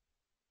him.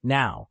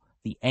 Now,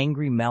 the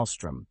angry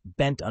maelstrom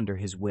bent under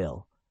his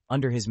will,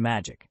 under his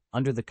magic,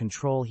 under the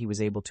control he was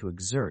able to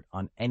exert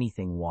on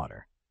anything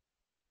water.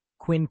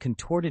 Quinn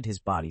contorted his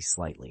body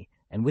slightly,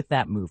 and with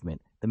that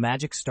movement, the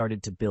magic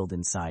started to build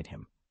inside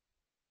him.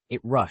 It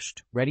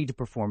rushed, ready to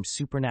perform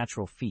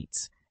supernatural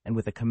feats, and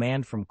with a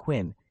command from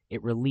Quinn,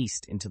 it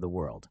released into the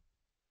world.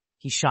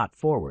 He shot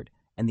forward,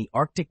 and the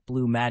Arctic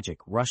blue magic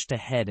rushed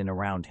ahead and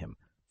around him,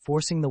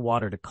 forcing the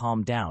water to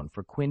calm down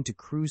for Quinn to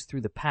cruise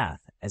through the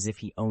path as if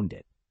he owned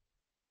it.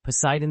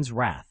 Poseidon's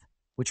wrath,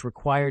 which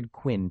required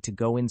Quinn to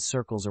go in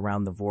circles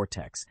around the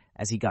vortex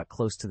as he got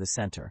close to the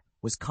center,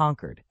 was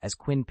conquered as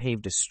Quinn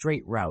paved a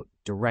straight route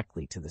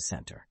directly to the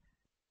center.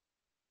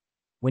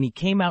 When he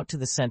came out to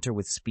the center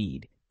with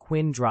speed,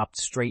 Quinn dropped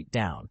straight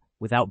down,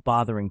 without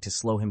bothering to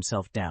slow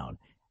himself down,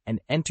 and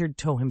entered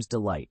Tohim's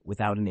delight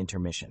without an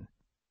intermission.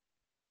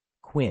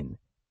 Quinn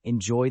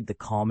enjoyed the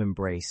calm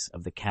embrace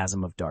of the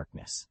chasm of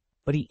darkness,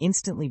 but he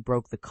instantly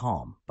broke the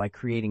calm by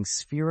creating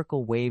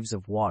spherical waves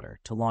of water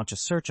to launch a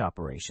search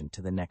operation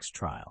to the next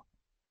trial.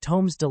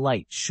 Tohim's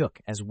delight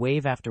shook as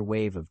wave after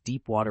wave of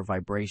deep water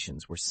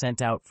vibrations were sent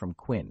out from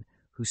Quinn,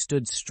 who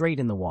stood straight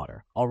in the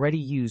water, already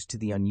used to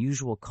the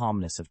unusual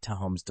calmness of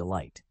Tohim's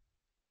delight.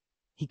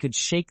 He could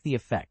shake the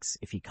effects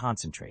if he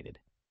concentrated.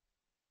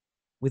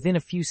 Within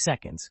a few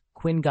seconds,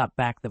 Quinn got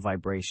back the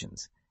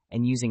vibrations,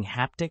 and using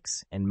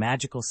haptics and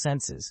magical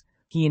senses,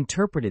 he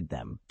interpreted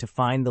them to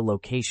find the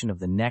location of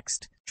the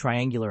next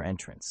triangular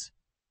entrance.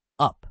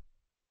 Up,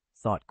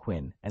 thought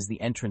Quinn, as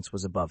the entrance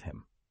was above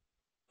him.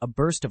 A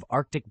burst of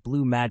Arctic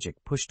blue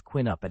magic pushed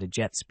Quinn up at a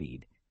jet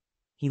speed.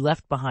 He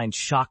left behind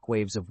shock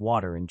waves of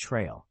water in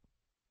trail.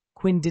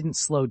 Quinn didn't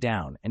slow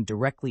down and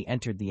directly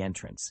entered the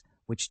entrance,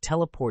 which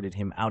teleported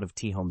him out of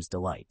Tohim's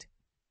delight.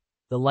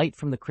 The light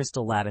from the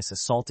crystal lattice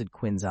assaulted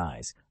Quinn's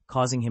eyes,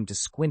 causing him to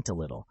squint a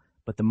little,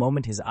 but the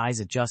moment his eyes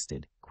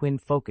adjusted, Quinn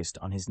focused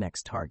on his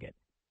next target.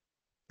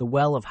 The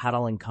well of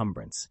Hadal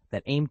encumbrance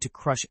that aimed to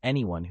crush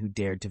anyone who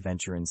dared to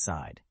venture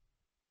inside.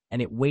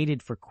 And it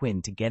waited for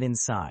Quinn to get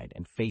inside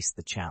and face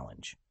the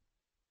challenge.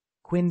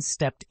 Quinn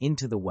stepped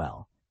into the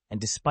well,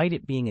 and despite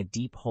it being a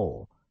deep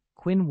hole,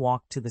 Quinn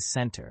walked to the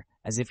center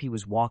as if he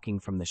was walking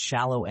from the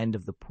shallow end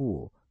of the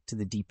pool to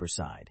the deeper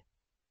side.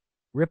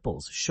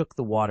 Ripples shook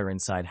the water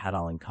inside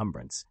Hadal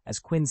encumbrance as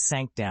Quinn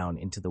sank down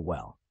into the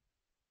well.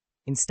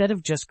 Instead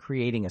of just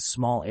creating a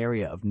small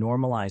area of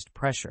normalized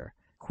pressure,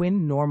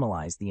 Quinn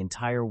normalized the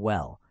entire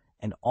well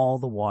and all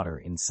the water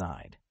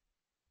inside.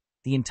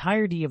 The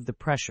entirety of the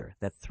pressure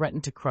that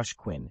threatened to crush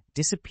Quinn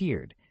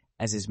disappeared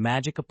as his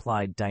magic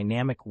applied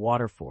dynamic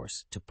water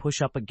force to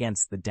push up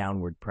against the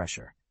downward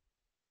pressure.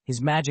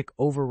 His magic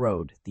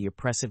overrode the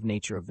oppressive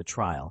nature of the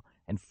trial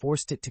and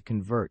forced it to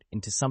convert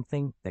into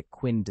something that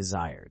Quinn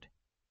desired.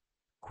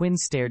 Quinn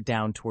stared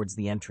down towards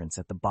the entrance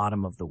at the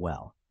bottom of the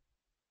well.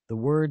 The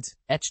words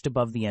etched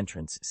above the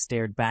entrance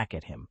stared back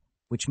at him,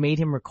 which made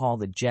him recall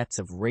the jets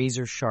of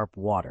razor-sharp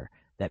water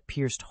that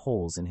pierced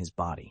holes in his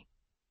body.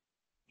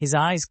 His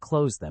eyes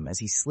closed them as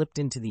he slipped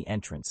into the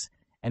entrance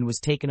and was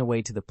taken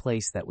away to the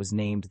place that was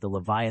named the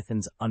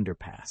Leviathan's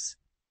Underpass.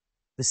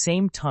 The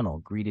same tunnel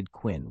greeted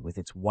Quinn with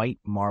its white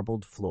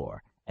marbled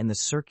floor and the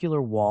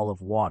circular wall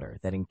of water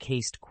that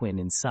encased Quinn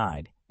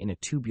inside in a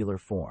tubular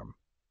form.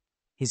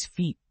 His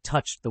feet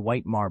touched the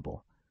white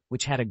marble,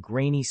 which had a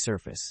grainy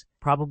surface,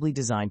 probably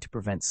designed to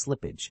prevent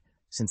slippage,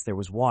 since there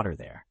was water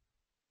there.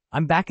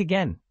 "I'm back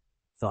again,"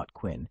 thought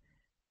Quinn,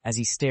 as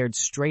he stared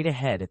straight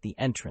ahead at the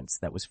entrance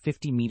that was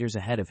 50 meters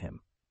ahead of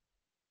him.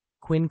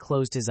 Quinn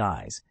closed his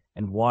eyes,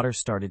 and water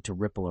started to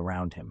ripple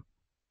around him.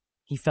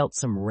 He felt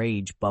some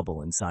rage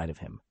bubble inside of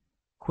him.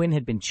 Quinn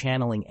had been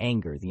channeling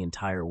anger the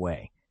entire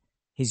way.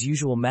 His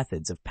usual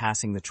methods of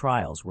passing the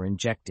trials were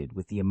injected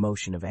with the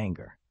emotion of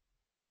anger.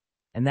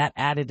 And that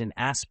added an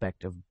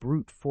aspect of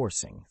brute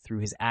forcing through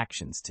his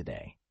actions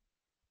today.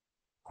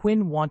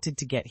 Quinn wanted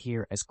to get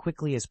here as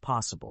quickly as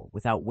possible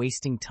without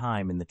wasting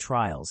time in the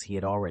trials he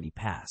had already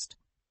passed.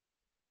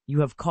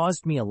 "You have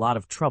caused me a lot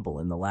of trouble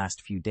in the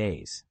last few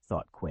days,"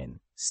 thought Quinn,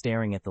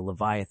 staring at the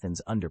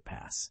Leviathan's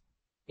underpass.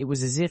 It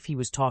was as if he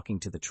was talking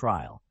to the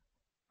trial.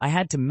 "I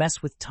had to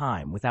mess with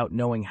time without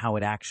knowing how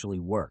it actually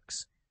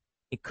works.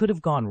 It could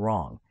have gone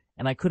wrong,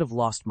 and I could have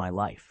lost my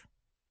life."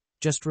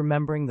 Just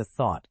remembering the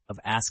thought of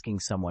asking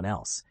someone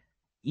else,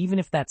 even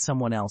if that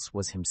someone else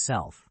was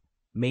himself,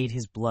 made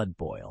his blood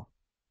boil.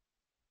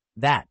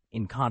 That,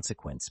 in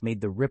consequence,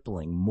 made the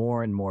rippling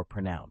more and more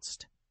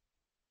pronounced.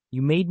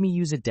 "You made me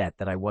use a debt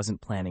that I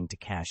wasn't planning to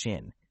cash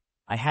in.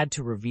 I had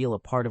to reveal a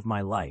part of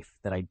my life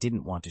that I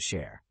didn't want to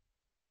share."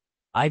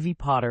 Ivy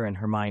Potter and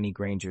Hermione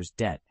Granger's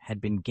debt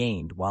had been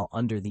gained while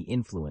under the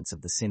influence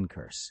of the Sin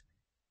Curse,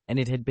 and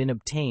it had been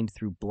obtained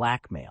through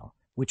blackmail,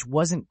 which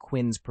wasn't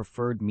Quinn's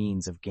preferred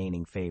means of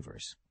gaining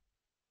favors.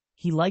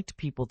 He liked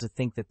people to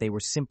think that they were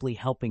simply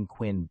helping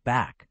Quinn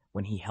back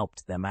when he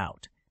helped them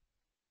out.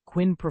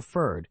 Quinn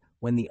preferred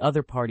when the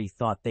other party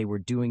thought they were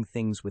doing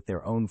things with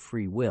their own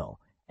free will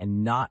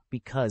and not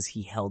because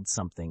he held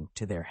something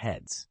to their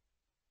heads.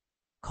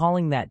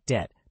 Calling that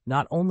debt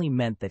not only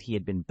meant that he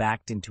had been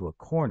backed into a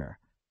corner,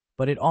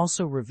 but it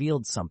also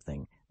revealed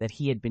something that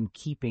he had been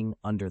keeping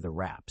under the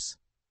wraps.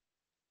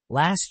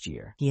 Last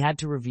year, he had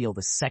to reveal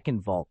the second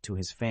vault to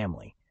his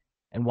family,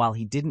 and while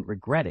he didn't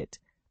regret it,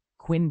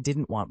 Quinn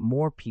didn't want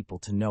more people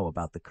to know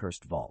about the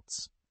cursed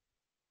vaults.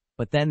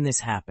 But then this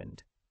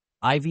happened.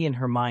 Ivy and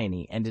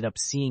Hermione ended up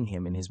seeing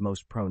him in his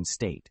most prone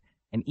state,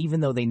 and even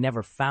though they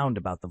never found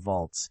about the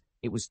vaults,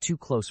 it was too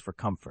close for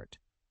comfort.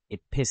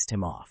 It pissed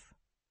him off.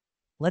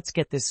 "Let's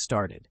get this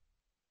started."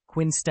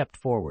 Quinn stepped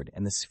forward,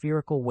 and the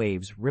spherical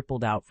waves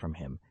rippled out from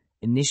him,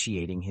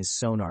 initiating his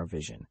sonar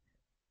vision.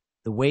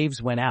 The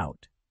waves went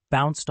out,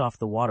 bounced off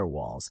the water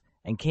walls,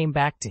 and came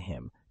back to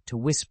him to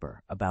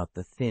whisper about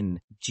the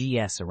thin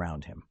GS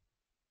around him.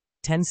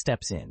 10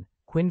 steps in,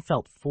 Quinn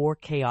felt 4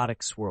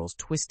 chaotic swirls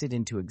twisted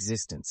into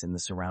existence in the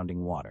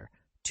surrounding water,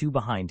 2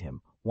 behind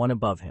him, one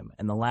above him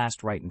and the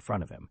last right in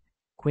front of him.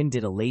 Quinn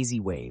did a lazy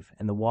wave,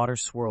 and the water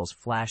swirls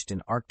flashed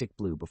in Arctic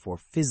blue before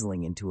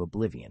fizzling into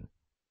oblivion.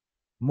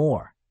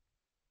 More.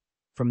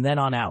 From then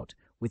on out,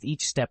 with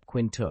each step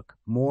Quinn took,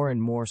 more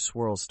and more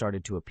swirls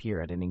started to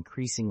appear at an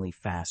increasingly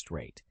fast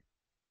rate.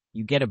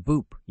 You get a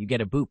boop, you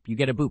get a boop, you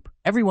get a boop.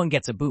 Everyone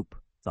gets a boop,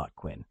 thought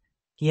Quinn.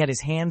 He had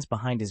his hands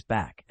behind his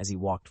back as he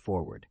walked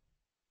forward.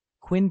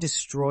 Quinn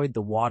destroyed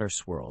the water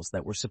swirls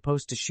that were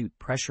supposed to shoot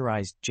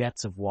pressurized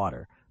jets of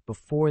water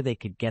before they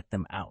could get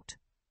them out.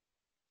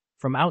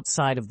 From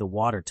outside of the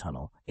water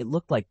tunnel, it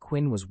looked like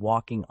Quinn was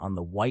walking on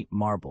the white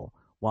marble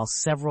while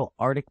several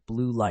Arctic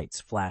blue lights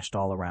flashed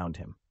all around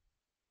him.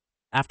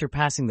 After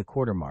passing the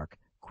quarter mark,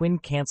 Quinn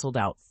canceled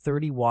out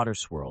 30 water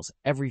swirls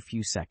every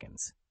few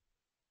seconds.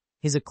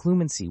 His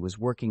occlumency was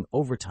working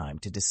overtime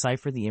to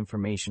decipher the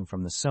information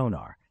from the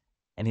sonar,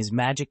 and his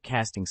magic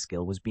casting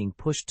skill was being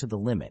pushed to the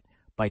limit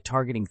by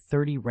targeting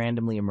 30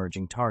 randomly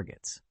emerging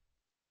targets.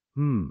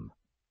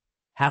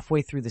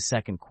 Halfway through the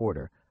second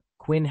quarter,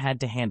 Quinn had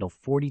to handle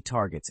 40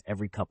 targets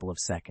every couple of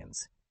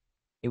seconds.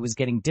 It was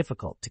getting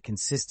difficult to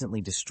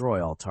consistently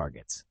destroy all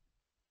targets.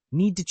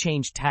 Need to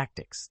change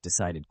tactics,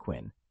 decided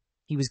Quinn.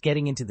 He was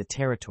getting into the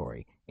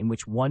territory in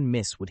which one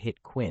miss would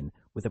hit Quinn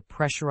with a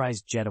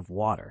pressurized jet of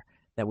water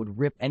that would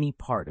rip any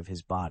part of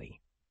his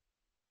body.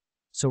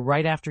 So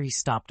right after he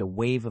stopped a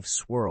wave of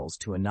swirls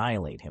to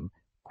annihilate him,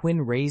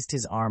 Quinn raised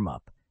his arm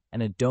up,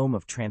 and a dome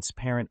of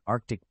transparent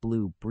Arctic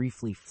blue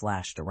briefly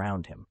flashed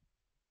around him.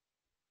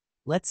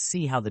 Let's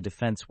see how the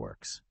defense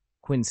works.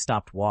 Quinn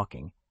stopped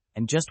walking,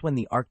 and just when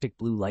the Arctic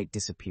blue light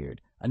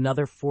disappeared,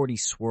 another 40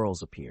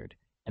 swirls appeared,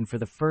 and for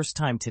the first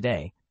time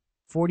today,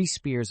 40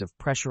 spears of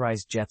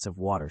pressurized jets of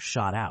water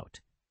shot out.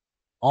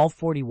 All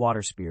 40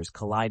 water spears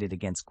collided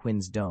against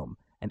Quinn's dome,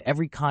 and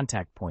every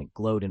contact point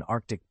glowed in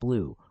Arctic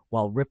blue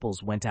while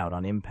ripples went out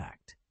on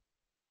impact.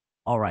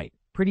 All right,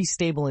 pretty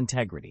stable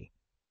integrity.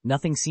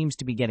 Nothing seems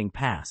to be getting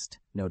past,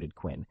 noted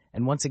Quinn,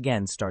 and once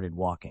again started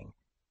walking.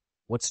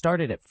 What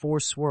started at 4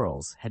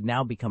 swirls had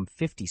now become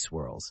 50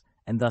 swirls,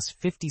 and thus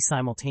 50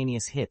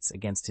 simultaneous hits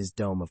against his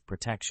dome of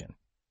protection.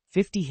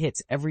 50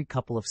 hits every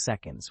couple of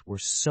seconds were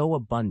so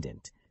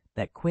abundant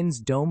that Quinn's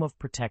dome of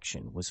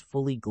protection was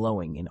fully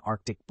glowing in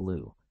Arctic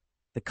blue.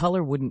 The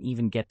color wouldn't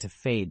even get to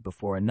fade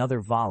before another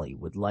volley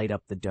would light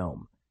up the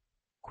dome.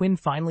 Quinn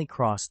finally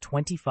crossed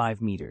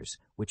 25 meters,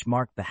 which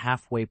marked the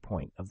halfway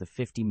point of the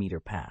 50-meter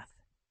path.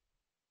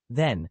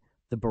 Then,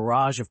 the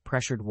barrage of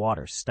pressured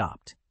water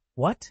stopped.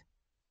 What?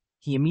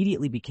 He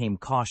immediately became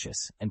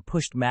cautious and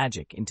pushed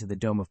magic into the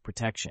dome of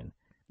protection,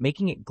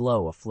 making it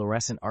glow a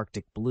fluorescent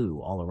Arctic blue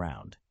all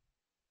around.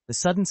 The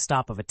sudden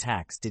stop of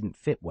attacks didn't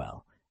fit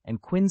well,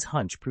 and Quinn's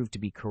hunch proved to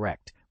be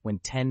correct when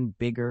 10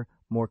 bigger,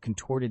 more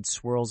contorted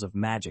swirls of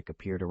magic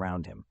appeared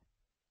around him.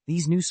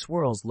 These new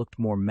swirls looked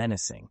more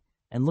menacing,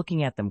 and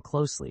looking at them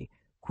closely,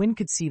 Quinn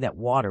could see that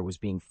water was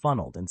being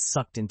funneled and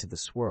sucked into the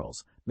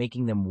swirls,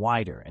 making them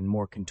wider and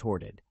more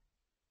contorted.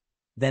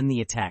 Then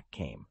the attack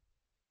came.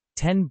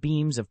 10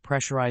 beams of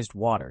pressurized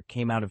water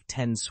came out of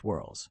 10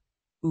 swirls.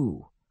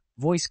 Ooh,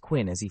 voiced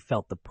Quinn as he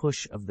felt the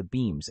push of the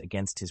beams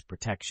against his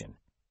protection.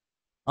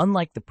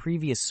 Unlike the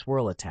previous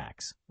swirl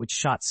attacks, which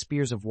shot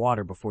spears of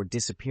water before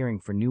disappearing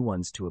for new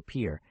ones to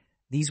appear,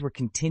 these were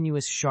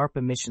continuous sharp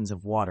emissions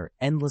of water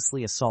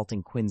endlessly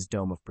assaulting Quinn's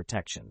dome of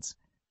protections.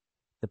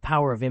 The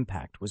power of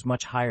impact was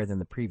much higher than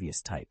the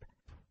previous type.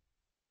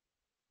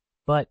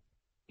 But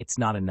it's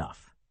not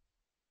enough.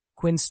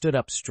 Quinn stood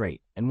up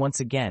straight and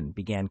once again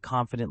began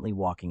confidently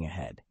walking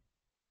ahead.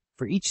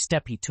 For each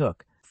step he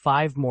took,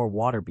 5 more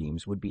water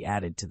beams would be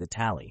added to the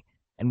tally,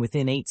 and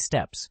within 8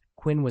 steps,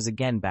 Quinn was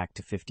again back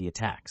to 50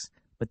 attacks,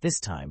 but this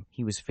time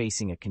he was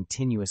facing a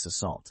continuous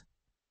assault.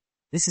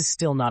 This is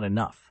still not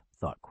enough,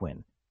 thought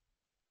Quinn.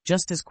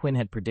 Just as Quinn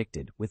had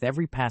predicted, with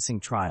every passing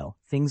trial,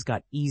 things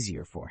got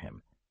easier for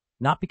him.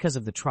 Not because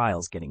of the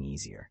trials getting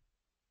easier.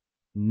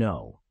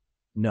 No,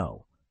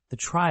 the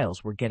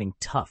trials were getting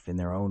tough in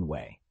their own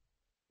way.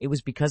 It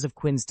was because of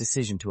Quinn's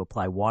decision to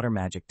apply water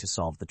magic to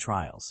solve the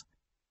trials.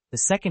 The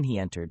second he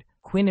entered,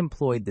 Quinn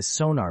employed the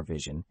sonar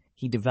vision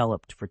he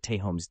developed for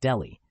Tehome's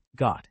Deli.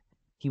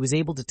 He was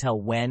able to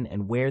tell when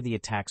and where the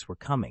attacks were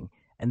coming,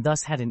 and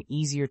thus had an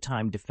easier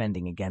time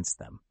defending against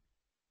them.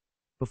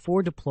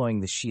 Before deploying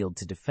the shield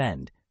to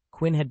defend,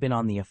 Quinn had been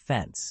on the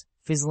offense,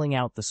 fizzling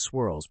out the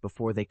swirls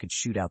before they could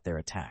shoot out their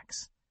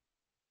attacks.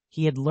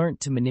 He had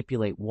learnt to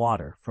manipulate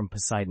water from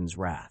Poseidon's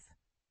wrath.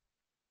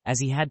 As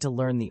he had to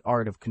learn the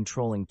art of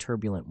controlling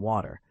turbulent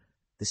water,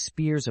 the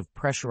spears of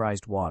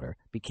pressurized water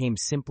became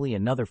simply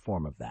another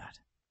form of that.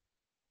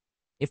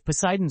 If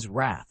Poseidon's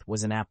wrath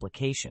was an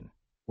application,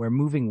 where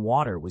moving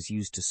water was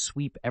used to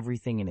sweep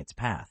everything in its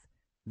path,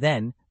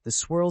 then the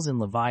swirls in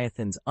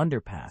Leviathan's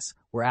underpass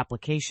were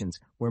applications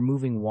where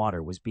moving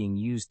water was being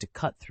used to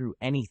cut through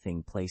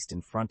anything placed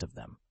in front of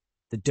them.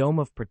 The dome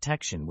of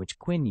protection which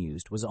Quinn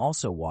used was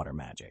also water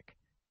magic.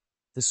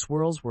 The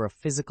swirls were a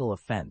physical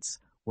offense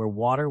where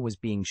water was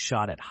being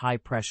shot at high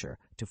pressure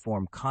to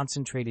form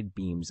concentrated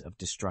beams of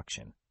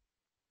destruction.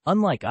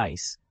 Unlike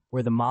ice,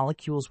 where the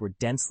molecules were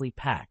densely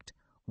packed,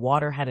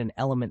 water had an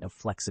element of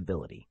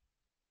flexibility.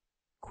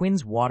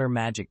 Quinn's water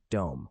magic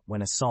dome,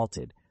 when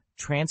assaulted,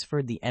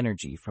 transferred the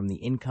energy from the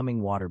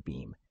incoming water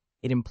beam.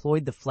 It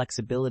employed the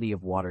flexibility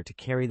of water to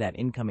carry that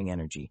incoming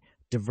energy,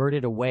 divert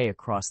it away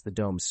across the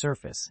dome's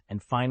surface,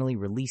 and finally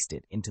released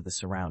it into the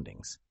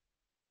surroundings.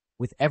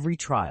 With every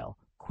trial,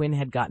 Quinn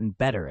had gotten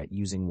better at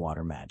using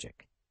water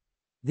magic.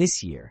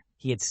 This year,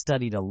 he had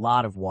studied a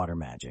lot of water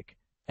magic,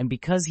 and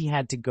because he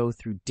had to go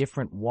through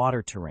different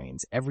water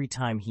terrains every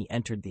time he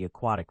entered the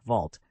aquatic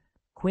vault,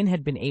 Quinn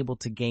had been able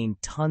to gain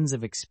tons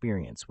of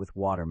experience with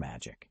water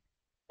magic.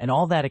 And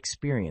all that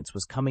experience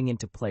was coming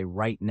into play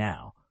right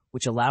now,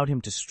 which allowed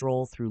him to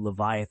stroll through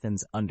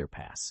Leviathan's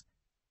underpass.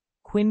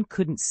 Quinn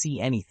couldn't see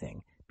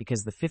anything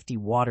because the 50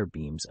 water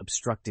beams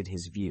obstructed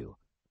his view,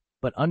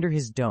 but under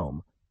his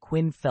dome,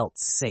 Quinn felt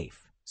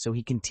safe, so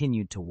he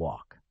continued to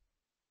walk.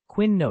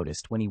 Quinn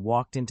noticed when he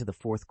walked into the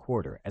fourth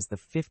quarter as the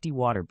 50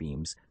 water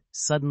beams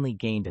suddenly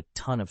gained a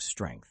ton of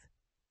strength.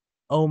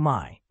 "Oh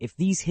my, if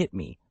these hit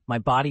me, my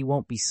body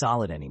won't be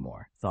solid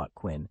anymore," thought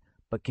Quinn,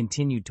 but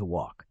continued to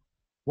walk.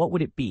 What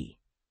would it be?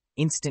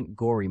 Instant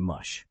gory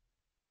mush.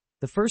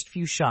 The first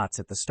few shots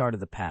at the start of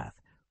the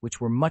path, which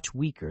were much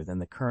weaker than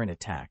the current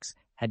attacks,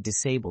 had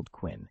disabled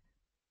Quinn.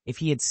 If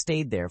he had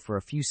stayed there for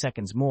a few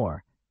seconds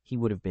more, he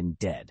would have been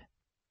dead.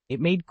 It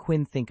made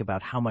Quinn think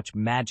about how much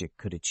magic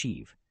could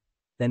achieve.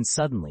 Then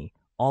suddenly,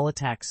 all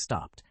attacks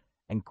stopped,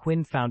 and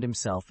Quinn found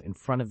himself in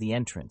front of the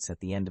entrance at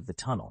the end of the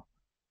tunnel.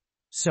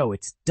 "So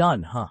it's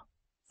done, huh?"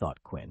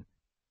 thought Quinn.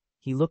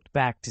 He looked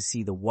back to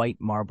see the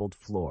white marbled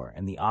floor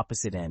and the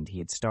opposite end he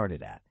had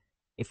started at.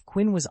 If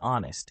Quinn was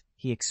honest,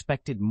 he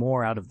expected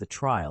more out of the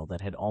trial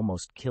that had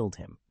almost killed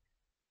him.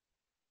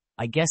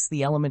 "I guess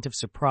the element of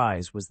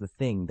surprise was the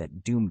thing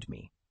that doomed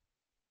me."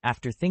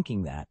 After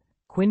thinking that,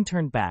 Quinn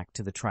turned back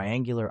to the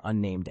triangular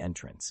unnamed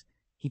entrance.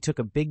 He took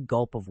a big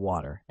gulp of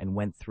water and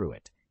went through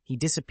it. He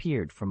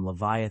disappeared from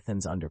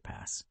Leviathan's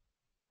underpass.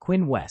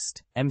 Quinn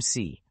West,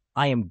 MC,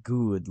 I am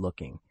good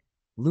looking.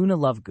 Luna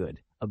Lovegood,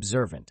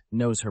 observant,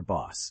 knows her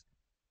boss.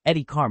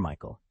 Eddie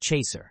Carmichael,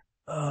 chaser.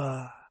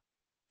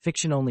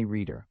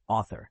 FictionOnlyReader,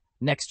 author.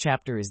 Next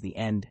chapter is the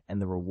end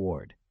and the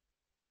reward.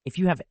 If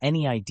you have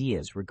any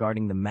ideas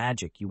regarding the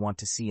magic you want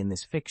to see in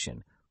this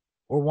fiction,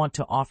 or want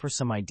to offer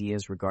some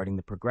ideas regarding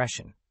the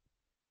progression,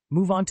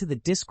 move on to the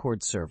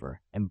Discord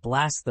server and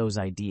blast those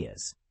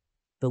ideas.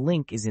 The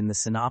link is in the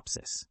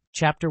synopsis.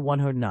 Chapter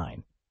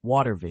 109,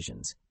 Water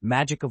Visions,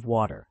 Magic of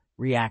Water,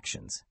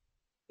 Reactions.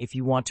 If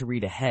you want to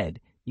read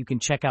ahead, you can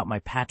check out my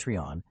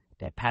Patreon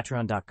at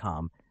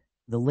patreon.com.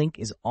 The link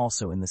is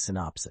also in the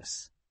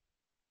synopsis.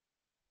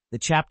 The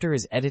chapter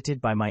is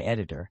edited by my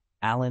editor,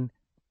 Alan.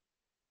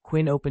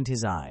 Quinn opened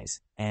his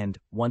eyes, and,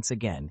 once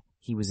again,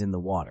 he was in the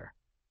water.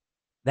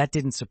 That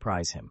didn't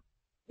surprise him.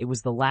 It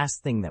was the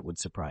last thing that would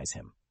surprise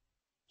him.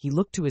 He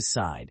looked to his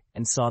side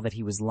and saw that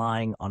he was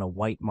lying on a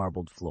white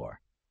marbled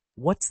floor.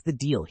 "What's the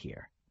deal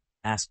here?"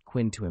 asked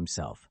Quinn to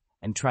himself,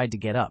 and tried to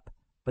get up,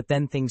 but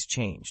then things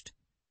changed.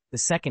 The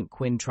second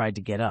Quinn tried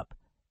to get up,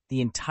 the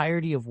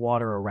entirety of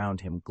water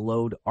around him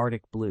glowed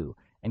Arctic blue,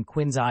 and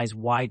Quinn's eyes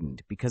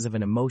widened because of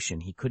an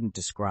emotion he couldn't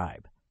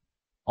describe.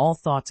 All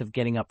thoughts of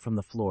getting up from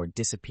the floor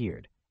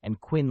disappeared, and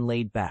Quinn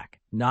laid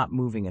back, not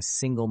moving a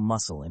single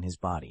muscle in his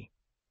body.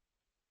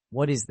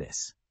 What is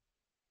this?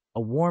 A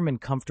warm and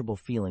comfortable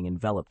feeling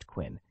enveloped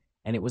Quinn,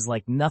 and it was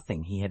like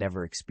nothing he had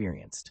ever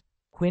experienced.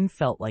 Quinn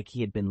felt like he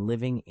had been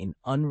living in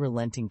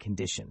unrelenting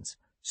conditions,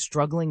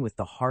 struggling with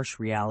the harsh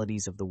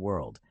realities of the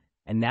world,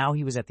 and now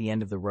he was at the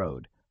end of the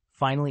road,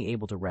 finally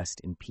able to rest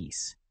in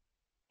peace.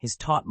 His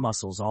taut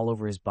muscles all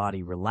over his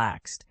body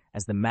relaxed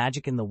as the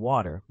magic in the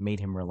water made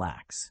him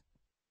relax.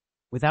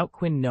 Without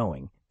Quinn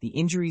knowing, the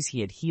injuries he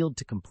had healed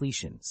to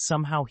completion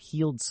somehow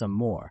healed some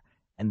more,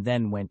 and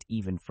then went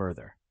even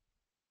further.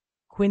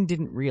 Quinn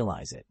didn't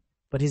realize it,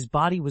 but his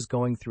body was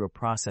going through a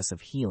process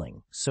of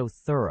healing so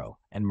thorough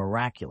and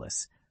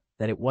miraculous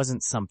that it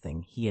wasn't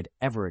something he had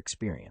ever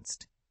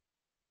experienced.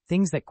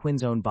 Things that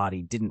Quinn's own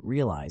body didn't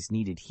realize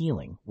needed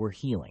healing were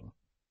healing.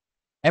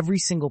 Every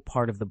single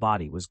part of the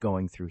body was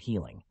going through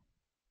healing.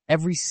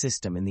 Every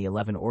system in the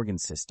 11 organ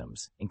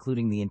systems,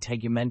 including the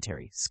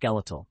integumentary,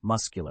 skeletal,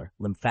 muscular,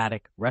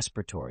 lymphatic,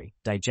 respiratory,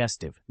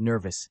 digestive,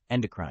 nervous,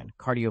 endocrine,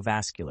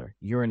 cardiovascular,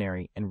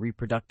 urinary, and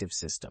reproductive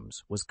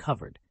systems, was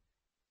covered.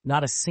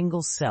 Not a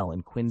single cell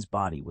in Quinn's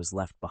body was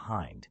left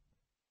behind.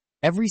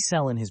 Every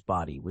cell in his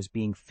body was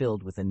being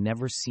filled with a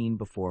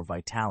never-seen-before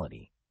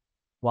vitality.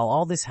 While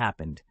all this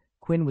happened,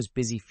 Quinn was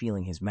busy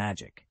feeling his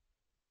magic.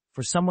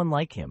 For someone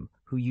like him,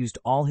 who used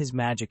all his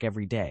magic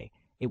every day,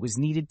 it was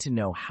needed to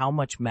know how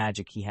much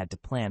magic he had to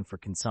plan for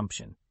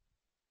consumption.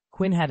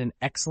 Quinn had an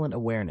excellent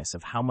awareness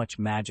of how much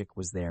magic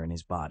was there in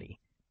his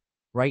body.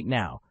 Right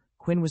now,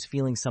 Quinn was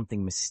feeling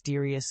something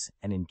mysterious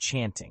and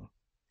enchanting.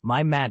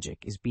 My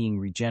magic is being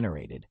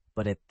regenerated,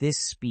 but at this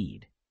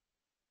speed.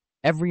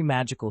 Every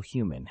magical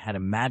human had a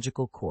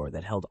magical core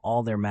that held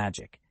all their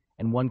magic,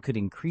 and one could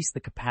increase the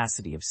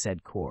capacity of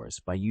said cores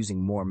by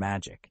using more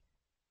magic.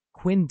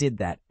 Quinn did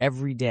that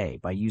every day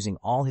by using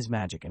all his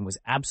magic and was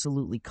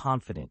absolutely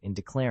confident in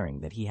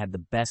declaring that he had the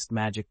best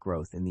magic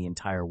growth in the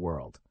entire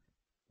world.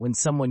 When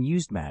someone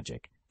used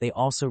magic, they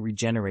also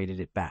regenerated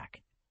it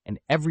back, and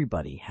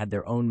everybody had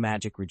their own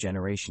magic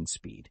regeneration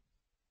speed.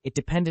 It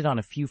depended on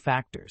a few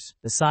factors: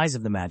 the size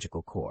of the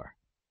magical core.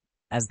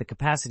 As the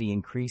capacity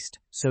increased,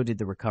 so did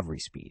the recovery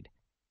speed.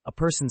 A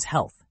person's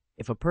health,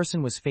 if a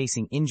person was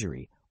facing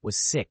injury, was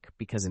sick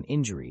because an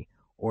injury,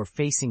 or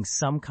facing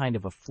some kind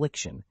of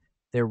affliction,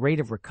 their rate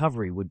of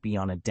recovery would be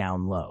on a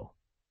down low.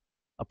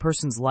 A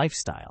person's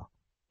lifestyle,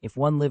 if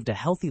one lived a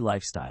healthy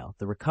lifestyle,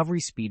 the recovery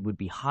speed would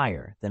be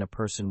higher than a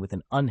person with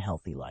an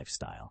unhealthy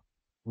lifestyle.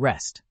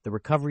 Rest, the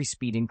recovery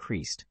speed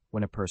increased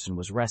when a person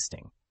was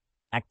resting.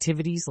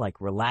 Activities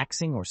like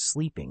relaxing or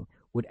sleeping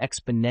would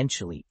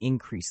exponentially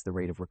increase the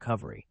rate of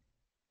recovery.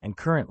 And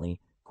currently,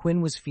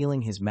 Quinn was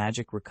feeling his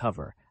magic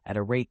recover at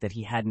a rate that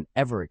he hadn't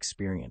ever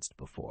experienced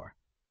before.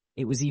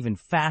 It was even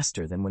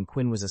faster than when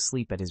Quinn was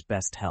asleep at his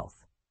best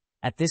health.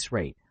 At this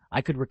rate,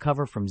 I could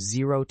recover from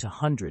 0 to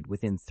 100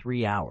 within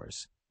 3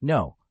 hours.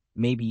 No,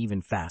 maybe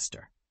even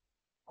faster.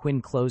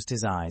 Quinn closed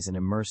his eyes and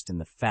immersed in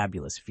the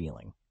fabulous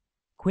feeling.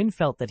 Quinn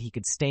felt that he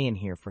could stay in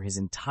here for his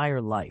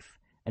entire life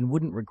and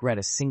wouldn't regret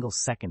a single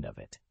second of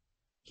it.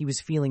 He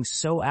was feeling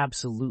so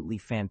absolutely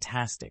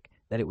fantastic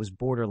that it was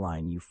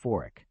borderline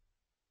euphoric.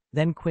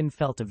 Then Quinn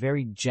felt a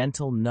very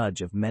gentle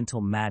nudge of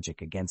mental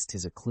magic against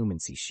his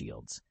occlumency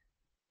shields.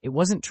 It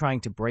wasn't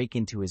trying to break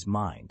into his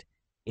mind.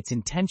 Its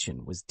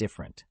intention was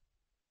different.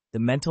 The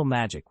mental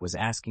magic was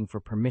asking for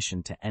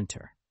permission to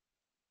enter.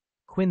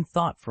 Quinn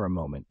thought for a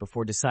moment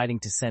before deciding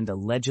to send a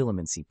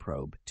legilimency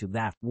probe to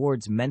that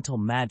ward's mental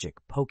magic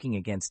poking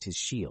against his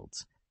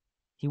shields.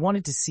 He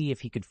wanted to see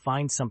if he could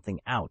find something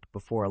out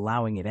before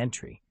allowing it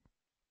entry,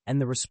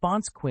 and the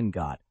response Quinn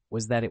got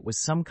was that it was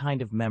some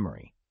kind of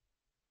memory.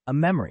 A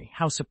memory,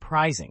 how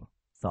surprising,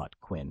 thought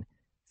Quinn,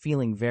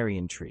 feeling very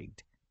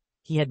intrigued.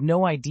 He had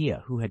no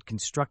idea who had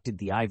constructed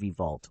the Ivy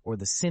Vault or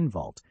the Sin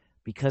Vault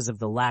because of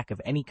the lack of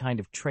any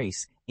kind of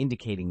trace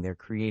indicating their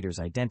creator's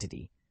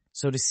identity,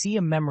 so to see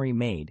a memory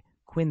made,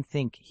 Quinn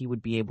think he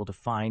would be able to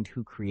find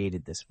who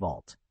created this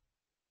vault.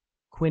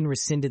 Quinn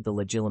rescinded the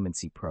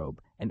legilimency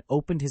probe and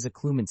opened his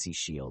occlumency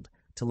shield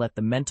to let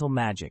the mental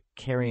magic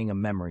carrying a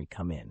memory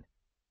come in.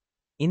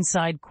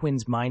 Inside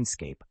Quinn's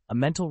mindscape, a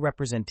mental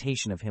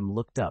representation of him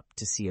looked up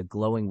to see a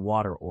glowing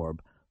water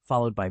orb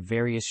followed by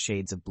various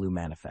shades of blue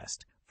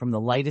manifest, from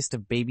the lightest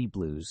of baby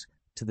blues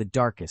to the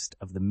darkest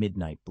of the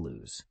midnight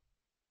blues.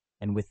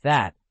 And with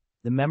that,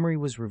 the memory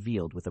was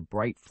revealed with a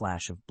bright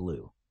flash of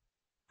blue.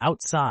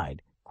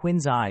 Outside,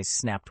 Quinn's eyes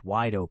snapped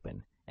wide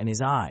open, and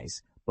his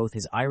eyes, both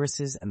his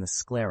irises and the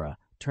sclera,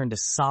 turned a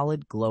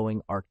solid,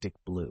 glowing Arctic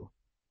blue.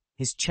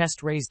 His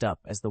chest raised up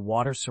as the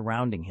water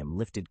surrounding him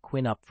lifted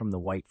Quinn up from the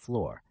white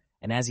floor,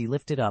 and as he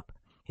lifted up,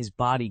 his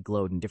body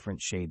glowed in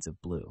different shades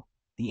of blue.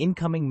 The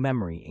incoming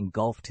memory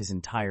engulfed his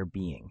entire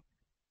being.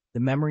 The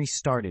memory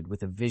started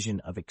with a vision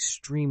of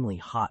extremely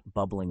hot,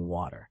 bubbling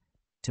water.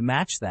 To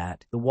match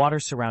that, the water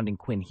surrounding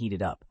Quinn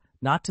heated up,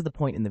 not to the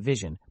point in the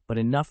vision, but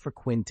enough for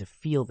Quinn to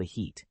feel the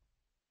heat.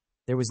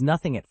 There was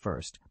nothing at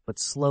first, but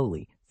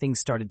slowly things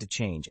started to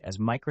change as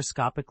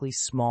microscopically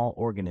small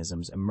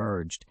organisms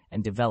emerged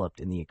and developed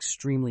in the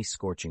extremely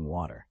scorching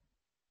water.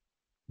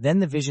 Then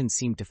the vision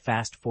seemed to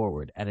fast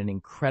forward at an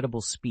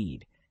incredible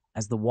speed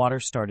as the water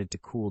started to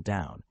cool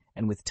down,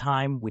 and with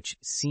time, which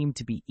seemed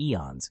to be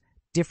eons,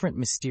 different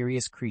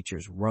mysterious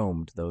creatures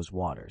roamed those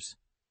waters.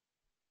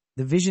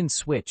 The vision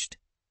switched,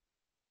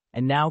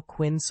 and now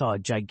Quinn saw a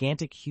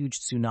gigantic, huge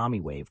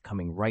tsunami wave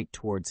coming right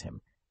towards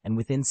him, and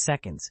within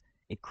seconds,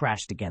 it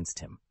crashed against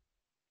him.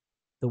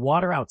 The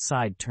water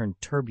outside turned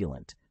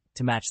turbulent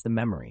to match the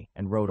memory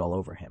and rode all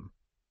over him.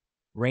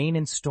 Rain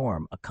and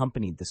storm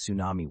accompanied the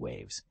tsunami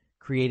waves,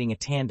 creating a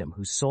tandem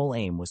whose sole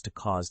aim was to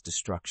cause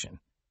destruction.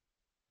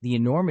 The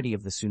enormity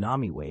of the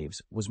tsunami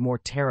waves was more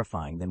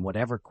terrifying than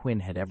whatever Quinn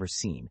had ever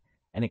seen,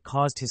 and it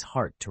caused his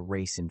heart to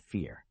race in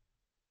fear.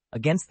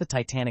 Against the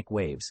titanic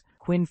waves,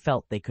 Quinn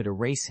felt they could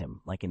erase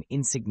him like an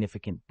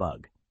insignificant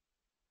bug.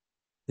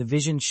 The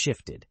vision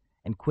shifted,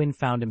 and Quinn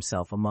found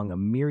himself among a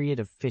myriad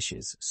of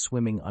fishes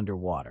swimming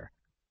underwater.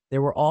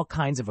 There were all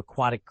kinds of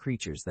aquatic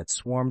creatures that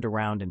swarmed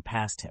around and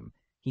past him.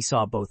 He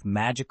saw both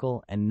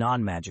magical and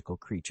non-magical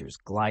creatures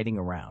gliding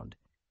around.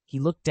 He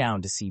looked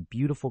down to see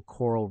beautiful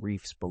coral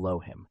reefs below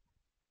him.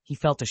 He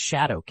felt a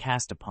shadow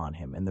cast upon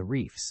him and the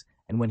reefs,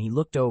 and when he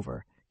looked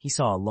over, he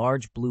saw a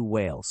large blue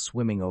whale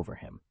swimming over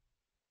him.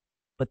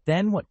 But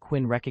then what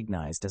Quinn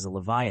recognized as a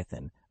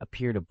leviathan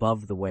appeared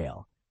above the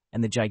whale,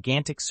 and the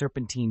gigantic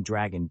serpentine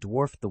dragon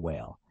dwarfed the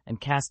whale and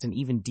cast an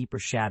even deeper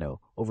shadow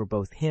over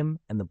both him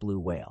and the blue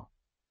whale.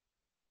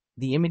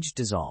 The image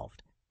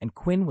dissolved, and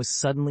Quinn was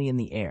suddenly in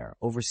the air,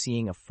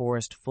 overseeing a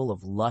forest full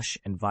of lush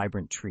and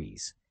vibrant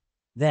trees.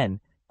 Then,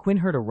 Quinn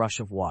heard a rush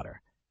of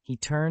water. He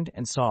turned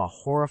and saw a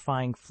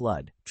horrifying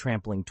flood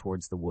trampling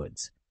towards the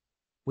woods.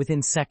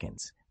 Within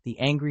seconds, the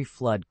angry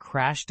flood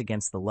crashed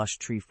against the lush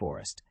tree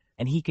forest,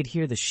 and he could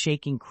hear the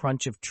shaking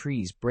crunch of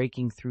trees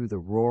breaking through the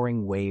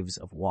roaring waves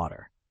of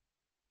water.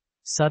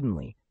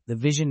 Suddenly, the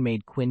vision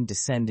made Quinn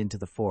descend into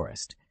the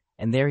forest,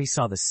 and there he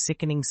saw the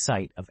sickening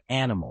sight of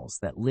animals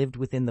that lived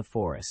within the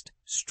forest,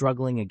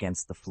 struggling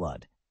against the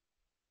flood.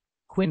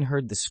 Quinn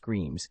heard the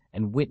screams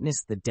and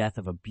witnessed the death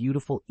of a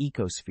beautiful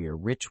ecosphere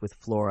rich with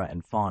flora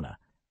and fauna,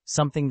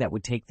 something that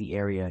would take the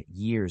area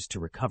years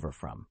to recover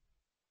from.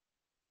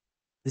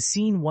 The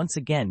scene once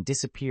again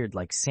disappeared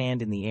like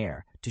sand in the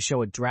air to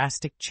show a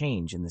drastic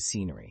change in the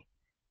scenery.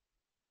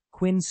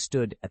 Quinn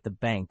stood at the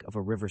bank of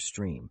a river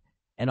stream,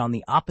 and on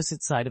the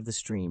opposite side of the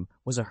stream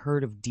was a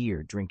herd of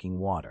deer drinking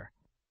water.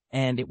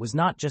 And it was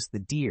not just the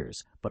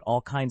deers, but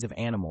all kinds of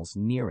animals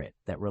near it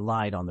that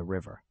relied on the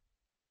river.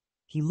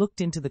 He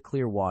looked into the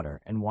clear water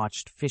and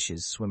watched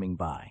fishes swimming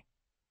by.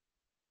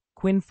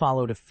 Quinn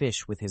followed a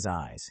fish with his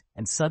eyes,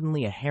 and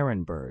suddenly a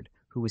heron bird,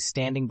 who was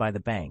standing by the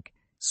bank,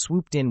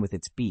 swooped in with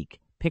its beak,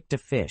 picked a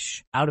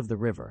fish out of the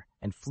river,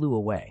 and flew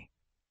away.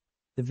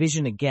 The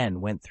vision again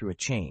went through a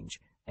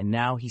change, and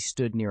now he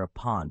stood near a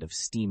pond of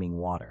steaming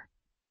water.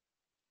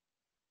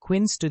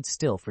 Quinn stood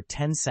still for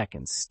 10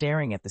 seconds,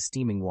 staring at the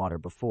steaming water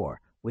before,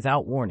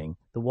 without warning,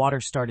 the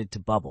water started to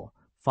bubble,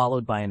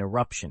 followed by an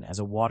eruption as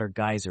a water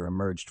geyser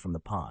emerged from the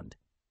pond.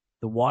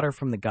 The water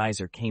from the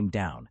geyser came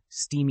down,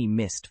 steamy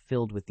mist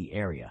filled with the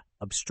area,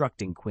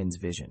 obstructing Quinn's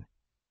vision.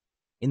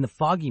 In the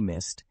foggy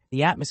mist,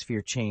 the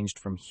atmosphere changed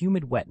from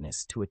humid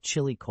wetness to a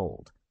chilly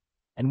cold,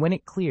 and when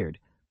it cleared,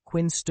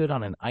 Quinn stood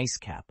on an ice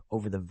cap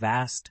over the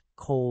vast,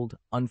 cold,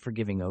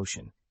 unforgiving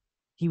ocean.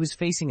 He was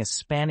facing a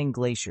spanning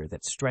glacier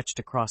that stretched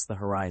across the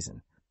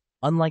horizon.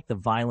 Unlike the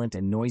violent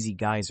and noisy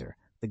geyser,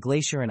 the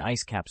glacier and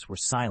ice caps were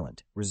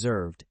silent,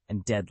 reserved,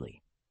 and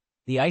deadly.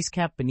 The ice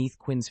cap beneath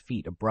Quinn's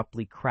feet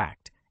abruptly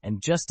cracked,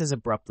 and just as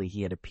abruptly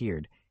he had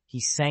appeared, he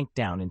sank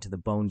down into the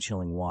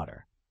bone-chilling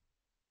water.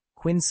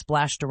 Quinn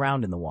splashed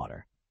around in the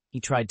water. He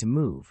tried to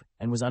move,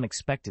 and was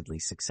unexpectedly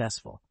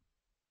successful.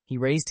 He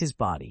raised his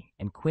body,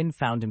 and Quinn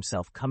found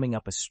himself coming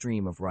up a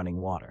stream of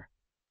running water.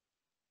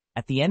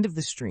 At the end of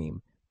the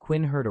stream,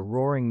 Quinn heard a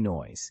roaring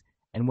noise,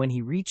 and when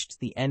he reached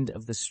the end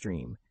of the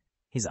stream,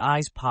 his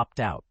eyes popped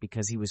out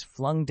because he was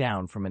flung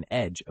down from an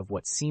edge of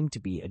what seemed to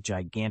be a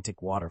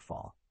gigantic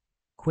waterfall.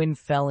 Quinn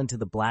fell into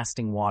the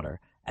blasting water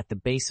at the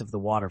base of the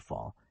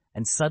waterfall,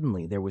 and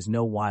suddenly there was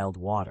no wild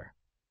water.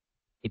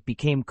 It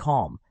became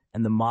calm,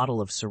 and the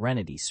model of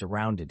serenity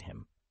surrounded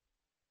him.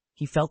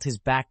 He felt his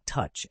back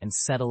touch and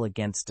settle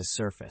against a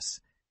surface,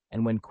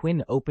 and when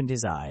Quinn opened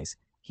his eyes,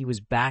 he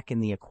was back in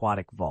the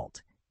aquatic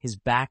vault, his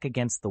back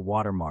against the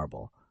water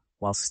marble,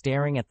 while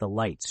staring at the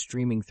light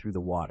streaming through the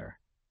water.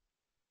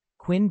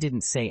 Quinn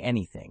didn't say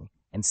anything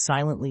and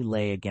silently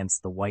lay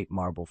against the white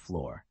marble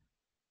floor.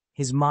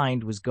 His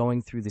mind was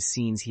going through the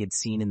scenes he had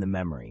seen in the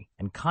memory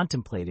and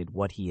contemplated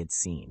what he had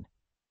seen.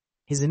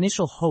 His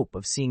initial hope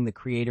of seeing the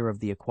creator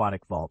of the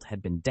aquatic vault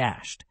had been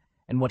dashed,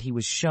 and what he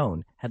was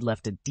shown had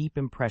left a deep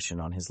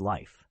impression on his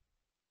life.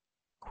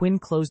 Quinn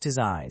closed his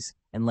eyes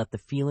and let the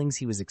feelings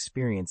he was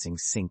experiencing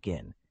sink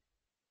in.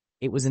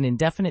 It was an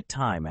indefinite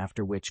time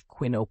after which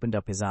Quinn opened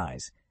up his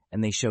eyes,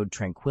 and they showed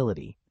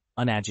tranquility,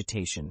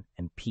 unagitation,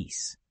 and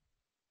peace.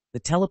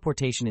 The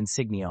teleportation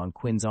insignia on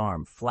Quinn's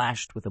arm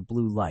flashed with a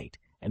blue light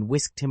and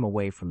whisked him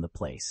away from the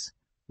place,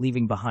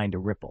 leaving behind a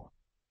ripple.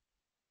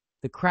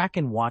 The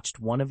kraken watched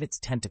one of its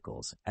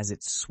tentacles as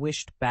it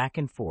swished back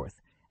and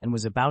forth and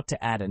was about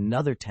to add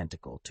another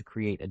tentacle to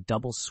create a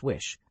double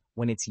swish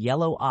when its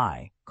yellow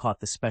eye caught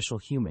the special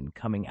human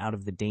coming out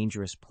of the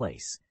dangerous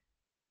place.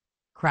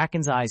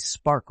 Kraken's eyes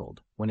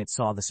sparkled when it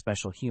saw the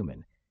special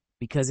human,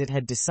 because it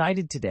had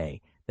decided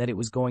today that it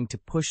was going to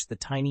push the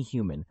tiny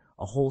human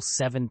a whole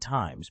 7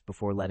 times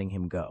before letting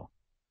him go.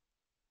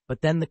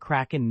 But then the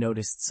kraken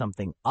noticed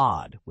something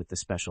odd with the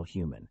special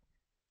human.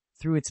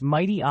 Through its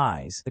mighty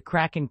eyes, the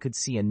kraken could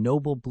see a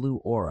noble blue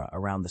aura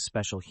around the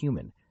special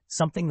human,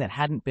 something that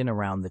hadn't been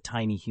around the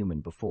tiny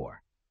human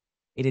before.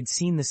 It had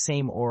seen the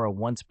same aura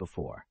once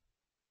before.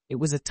 It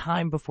was a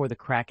time before the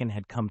kraken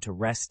had come to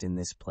rest in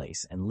this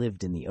place and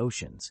lived in the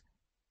oceans.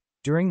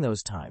 During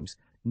those times,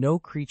 no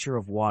creature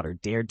of water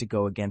dared to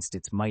go against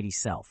its mighty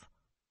self.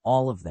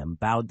 All of them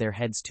bowed their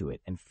heads to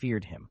it and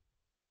feared him.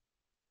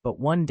 But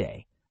one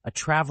day, a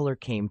traveler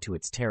came to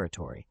its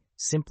territory,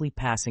 simply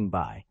passing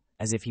by,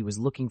 as if he was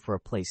looking for a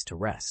place to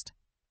rest.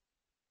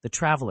 The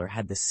traveler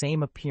had the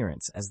same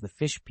appearance as the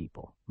fish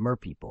people,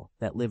 merpeople,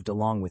 that lived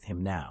along with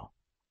him now.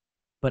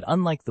 But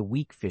unlike the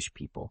weak fish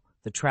people,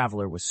 the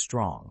traveler was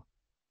strong.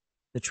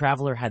 The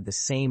traveler had the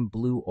same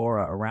blue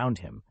aura around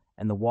him,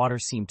 and the water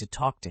seemed to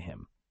talk to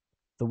him.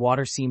 The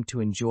water seemed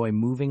to enjoy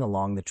moving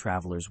along the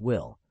traveler's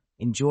will,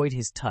 enjoyed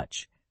his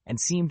touch, and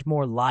seemed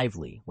more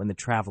lively when the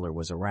traveler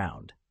was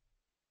around.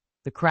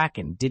 The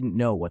kraken didn't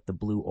know what the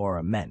blue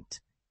aura meant,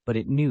 but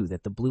it knew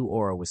that the blue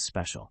aura was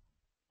special,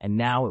 and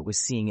now it was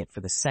seeing it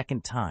for the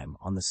second time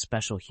on the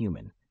special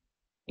human.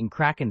 In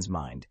Kraken's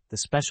mind, the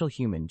special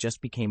human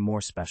just became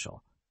more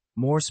special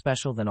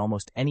than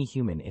almost any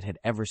human it had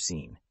ever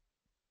seen.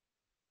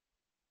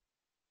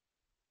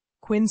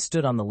 Quinn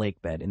stood on the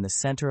lakebed in the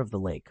center of the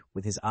lake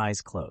with his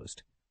eyes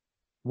closed.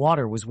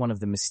 Water was one of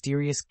the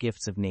mysterious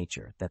gifts of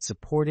nature that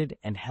supported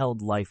and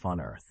held life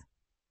on Earth.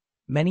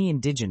 Many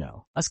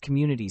us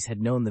communities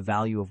had known the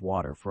value of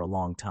water for a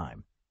long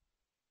time.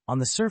 On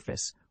the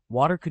surface,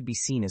 water could be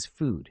seen as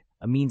food,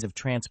 a means of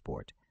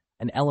transport,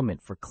 an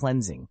element for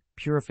cleansing,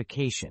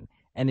 purification,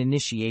 and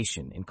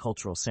initiation in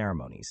cultural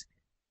ceremonies.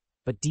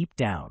 But deep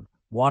down,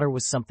 water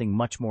was something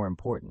much more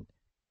important,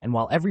 and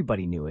while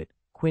everybody knew it,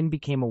 Quinn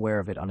became aware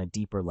of it on a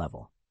deeper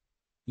level.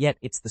 Yet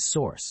it's the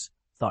source,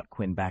 thought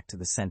Quinn back to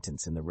the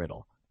sentence in the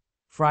riddle.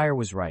 Friar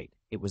was right,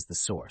 it was the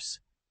source.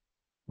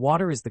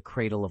 Water is the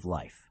cradle of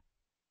life.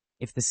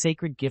 If the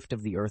sacred gift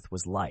of the earth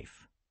was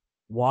life,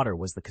 water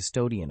was the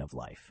custodian of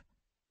life.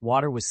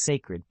 Water was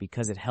sacred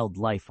because it held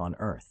life on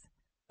earth.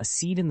 A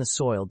seed in the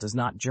soil does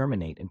not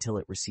germinate until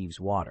it receives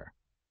water.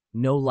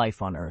 No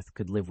life on earth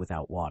could live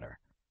without water.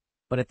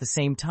 But at the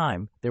same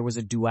time, there was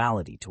a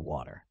duality to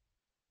water.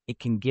 It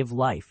can give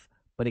life,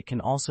 but it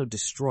can also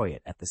destroy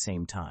it at the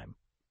same time.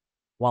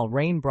 While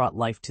rain brought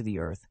life to the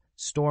earth,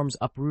 storms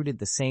uprooted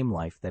the same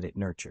life that it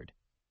nurtured.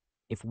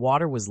 If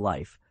water was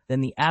life,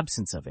 then the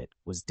absence of it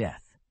was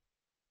death.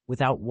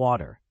 Without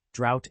water,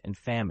 drought and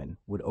famine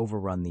would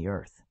overrun the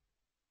earth.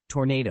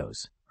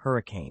 Tornadoes,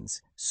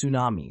 hurricanes,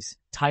 tsunamis,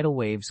 tidal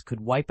waves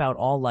could wipe out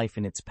all life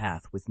in its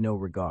path with no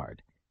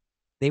regard.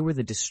 They were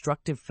the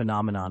destructive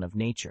phenomenon of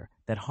nature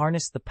that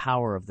harnessed the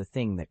power of the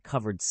thing that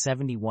covered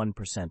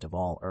 71% of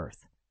all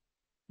Earth.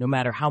 No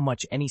matter how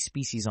much any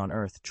species on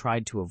Earth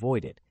tried to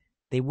avoid it,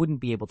 they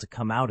wouldn't be able to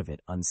come out of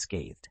it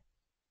unscathed.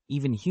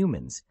 Even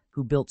humans,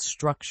 who built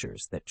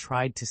structures that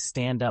tried to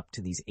stand up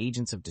to these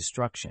agents of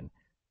destruction,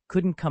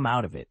 couldn't come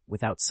out of it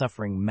without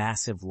suffering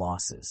massive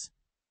losses.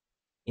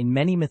 In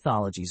many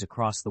mythologies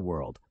across the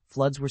world,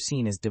 floods were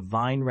seen as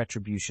divine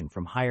retribution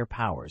from higher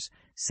powers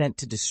sent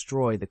to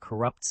destroy the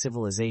corrupt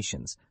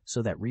civilizations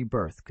so that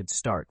rebirth could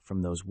start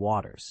from those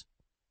waters.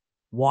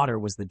 Water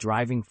was the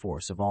driving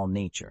force of all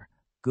nature,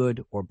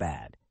 good or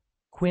bad.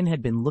 Quinn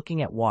had been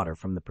looking at water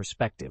from the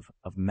perspective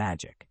of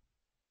magic.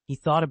 He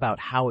thought about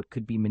how it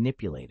could be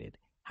manipulated,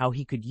 how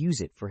he could use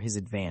it for his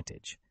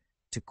advantage.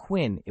 To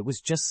Quinn, it was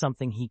just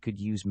something he could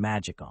use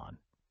magic on.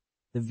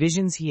 The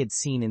visions he had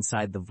seen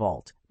inside the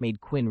vault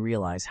made Quinn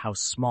realize how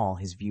small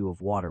his view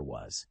of water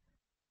was.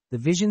 The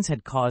visions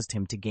had caused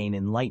him to gain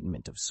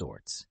enlightenment of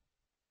sorts.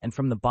 And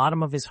from the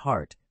bottom of his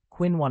heart,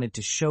 Quinn wanted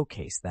to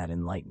showcase that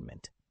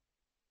enlightenment.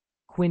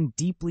 Quinn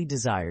deeply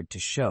desired to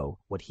show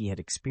what he had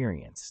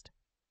experienced.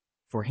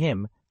 For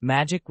him,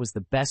 magic was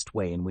the best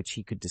way in which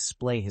he could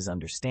display his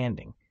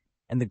understanding,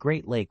 and the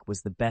Great Lake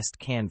was the best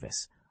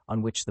canvas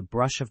on which the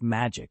brush of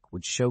magic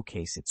would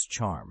showcase its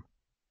charm.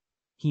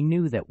 He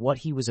knew that what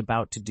he was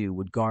about to do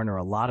would garner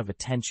a lot of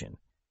attention,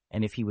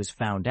 and if he was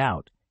found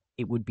out,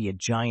 it would be a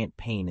giant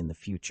pain in the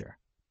future.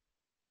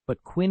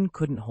 But Quinn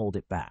couldn't hold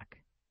it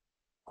back.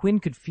 Quinn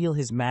could feel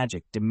his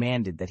magic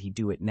demanded that he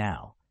do it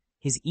now.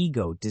 His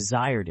ego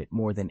desired it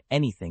more than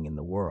anything in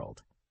the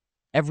world.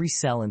 Every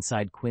cell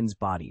inside Quinn's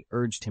body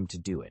urged him to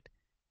do it.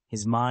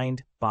 His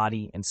mind,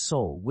 body, and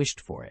soul wished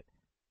for it.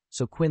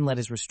 So Quinn let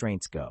his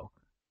restraints go.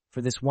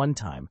 For this one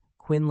time,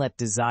 Quinn let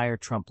desire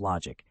trump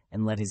logic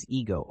and let his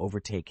ego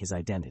overtake his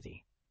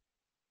identity.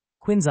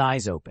 Quinn's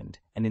eyes opened,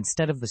 and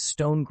instead of the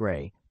stone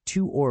gray,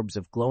 2 orbs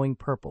of glowing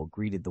purple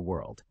greeted the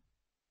world.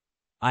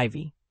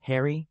 Ivy,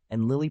 Harry,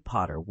 and Lily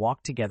Potter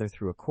walked together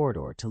through a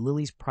corridor to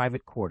Lily's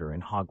private quarter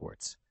in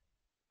Hogwarts.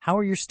 "How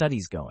are your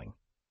studies going?"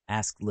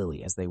 asked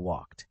Lily as they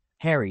walked.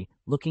 Harry,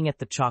 looking at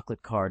the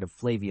chocolate card of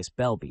Flavius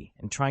Belby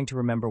and trying to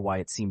remember why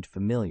it seemed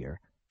familiar,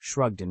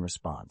 shrugged in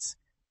response.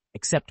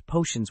 "Except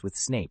potions with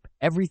Snape,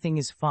 everything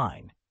is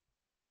fine."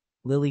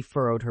 Lily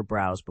furrowed her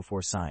brows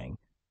before sighing.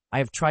 "I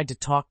have tried to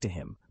talk to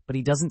him, but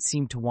he doesn't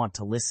seem to want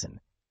to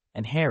listen.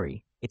 And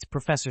Harry, it's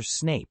Professor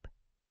Snape."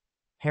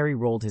 Harry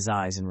rolled his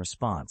eyes in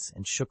response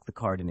and shook the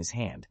card in his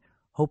hand,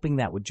 hoping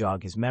that would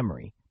jog his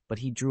memory, but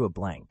he drew a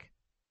blank.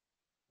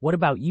 "What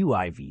about you,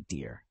 Ivy,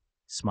 dear?"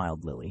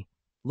 smiled Lily,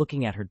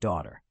 looking at her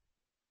daughter.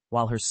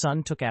 While her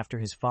son took after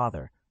his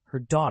father, her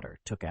daughter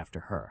took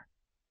after her.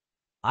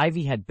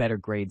 Ivy had better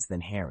grades than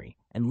Harry,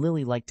 and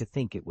Lily liked to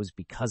think it was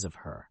because of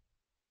her.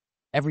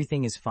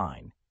 "Everything is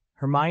fine.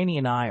 Hermione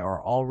and I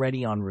are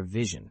already on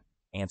revision,"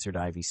 answered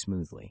Ivy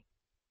smoothly.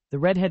 The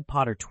redhead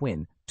Potter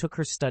twin took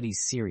her studies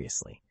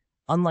seriously.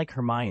 Unlike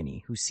Hermione,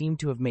 who seemed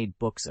to have made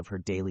books of her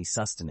daily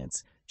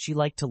sustenance, she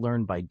liked to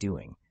learn by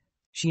doing.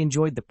 She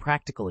enjoyed the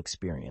practical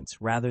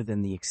experience rather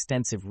than the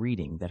extensive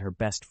reading that her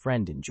best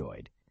friend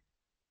enjoyed.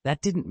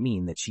 That didn't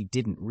mean that she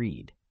didn't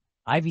read.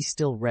 Ivy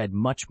still read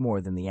much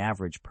more than the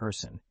average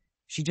person.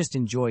 She just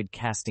enjoyed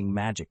casting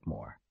magic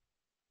more.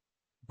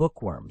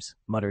 "Bookworms,"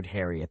 muttered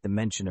Harry at the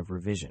mention of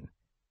revision.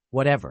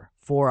 "Whatever,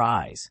 4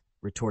 eyes,"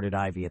 retorted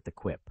Ivy at the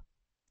quip.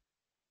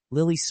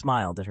 Lily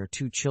smiled at her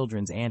 2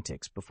 children's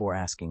antics before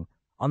asking,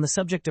 "On the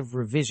subject of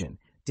revision,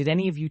 did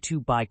any of you 2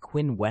 buy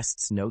Quinn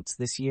West's notes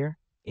this year?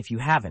 If you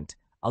haven't,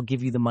 I'll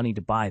give you the money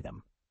to buy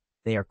them.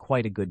 They are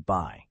quite a good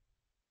buy."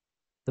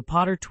 The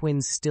Potter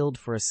twins stilled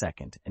for a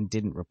second and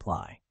didn't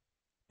reply.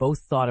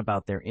 Both thought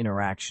about their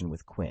interaction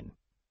with Quinn.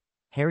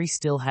 Harry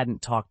still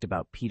hadn't talked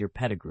about Peter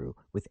Pettigrew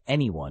with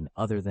anyone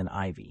other than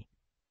Ivy.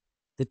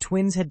 The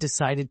twins had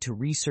decided to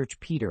research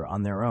Peter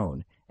on their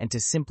own and to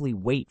simply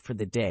wait for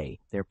the day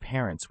their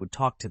parents would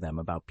talk to them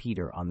about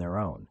Peter on their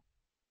own.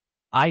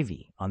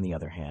 Ivy, on the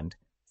other hand,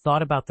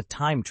 thought about the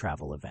time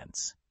travel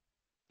events.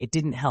 It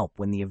didn't help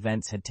when the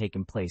events had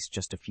taken place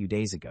just a few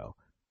days ago.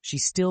 She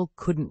still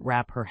couldn't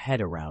wrap her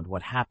head around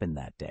what happened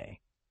that day.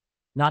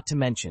 Not to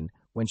mention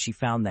when she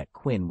found that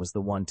Quinn was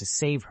the one to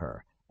save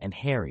her and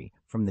Harry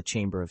from the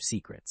Chamber of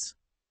Secrets.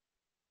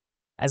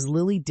 As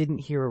Lily didn't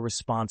hear a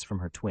response from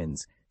her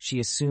twins, she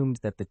assumed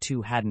that the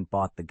two hadn't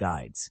bought the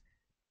guides.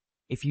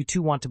 If you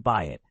two want to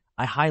buy it,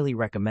 I highly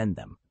recommend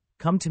them.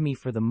 Come to me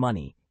for the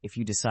money if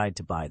you decide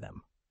to buy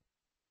them.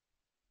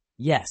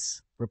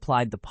 Yes,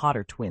 replied the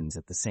Potter twins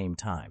at the same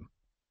time.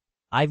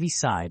 Ivy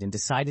sighed and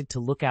decided to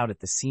look out at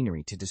the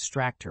scenery to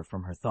distract her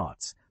from her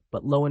thoughts,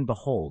 but lo and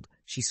behold,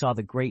 she saw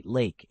the Great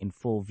Lake in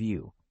full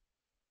view.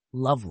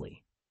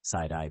 Lovely,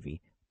 sighed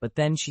Ivy, but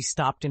then she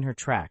stopped in her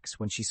tracks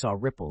when she saw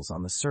ripples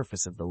on the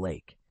surface of the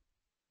lake.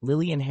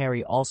 Lily and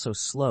Harry also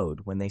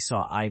slowed when they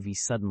saw Ivy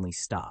suddenly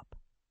stop.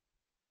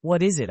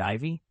 What is it,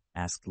 Ivy?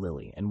 Asked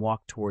Lily and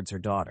walked towards her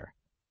daughter.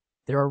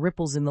 There are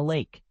ripples in the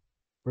lake,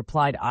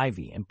 replied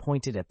Ivy and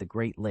pointed at the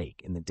Great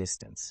Lake in the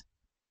distance.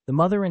 The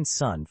mother and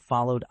son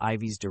followed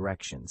Ivy's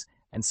directions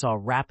and saw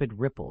rapid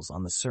ripples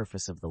on the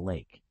surface of the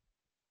lake.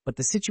 But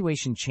the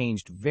situation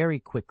changed very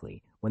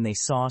quickly when they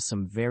saw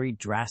some very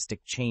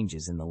drastic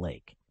changes in the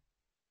lake.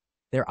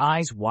 Their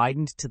eyes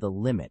widened to the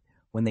limit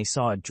when they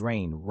saw a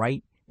drain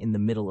right in the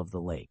middle of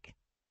the lake.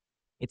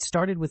 It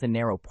started with a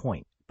narrow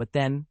point, but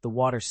then the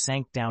water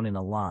sank down in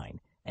a line,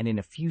 and in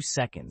a few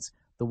seconds,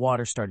 the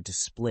water started to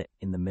split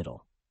in the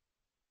middle.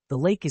 The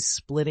lake is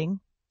splitting,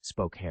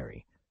 spoke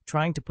Harry,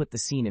 trying to put the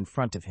scene in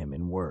front of him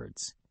in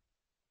words.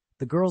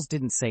 The girls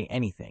didn't say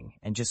anything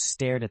and just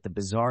stared at the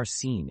bizarre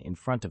scene in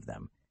front of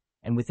them,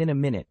 and within a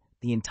minute,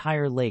 the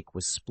entire lake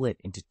was split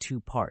into two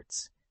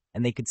parts,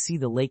 and they could see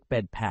the lake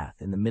bed path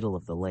in the middle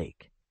of the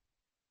lake.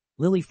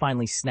 Lily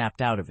finally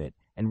snapped out of it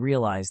and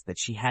realized that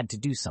she had to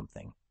do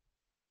something.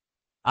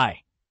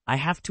 I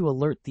have to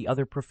alert the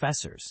other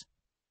professors.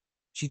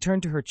 She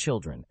turned to her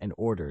children and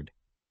ordered,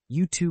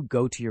 "You two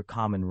go to your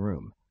common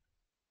room."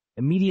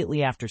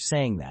 Immediately after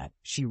saying that,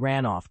 she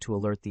ran off to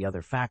alert the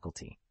other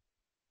faculty.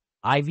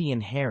 Ivy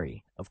and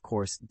Harry, of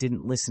course,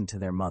 didn't listen to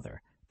their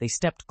mother. They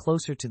stepped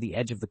closer to the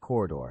edge of the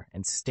corridor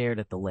and stared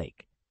at the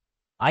lake.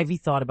 Ivy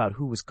thought about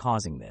who was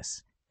causing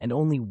this, and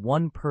only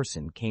one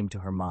person came to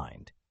her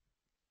mind.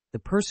 The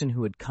person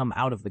who had come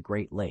out of the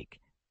Great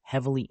Lake,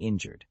 heavily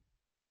injured.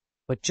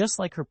 But just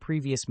like her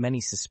previous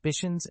many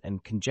suspicions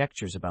and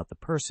conjectures about the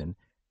person,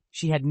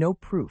 she had no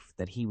proof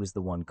that he was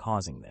the one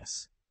causing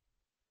this.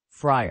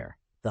 Friar,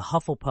 the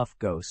Hufflepuff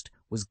ghost,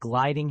 was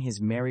gliding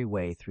his merry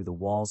way through the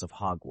walls of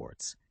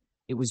Hogwarts.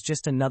 It was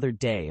just another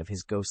day of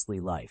his ghostly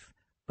life,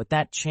 but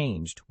that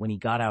changed when he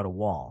got out a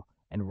wall,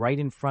 and right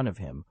in front of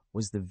him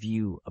was the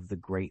view of the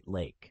Great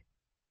Lake.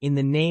 "In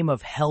the name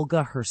of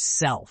Helga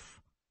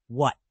herself!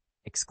 What?"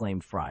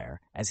 exclaimed Friar,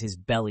 as his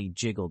belly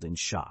jiggled in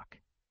shock.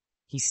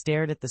 He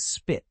stared at the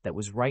spit that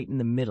was right in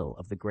the middle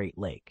of the Great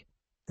Lake.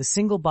 The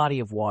single body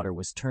of water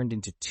was turned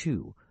into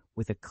two,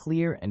 with a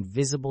clear and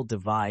visible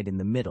divide in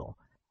the middle,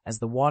 as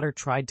the water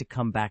tried to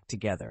come back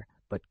together,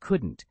 but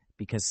couldn't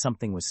because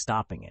something was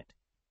stopping it.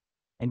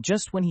 And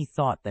just when he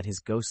thought that his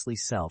ghostly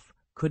self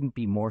couldn't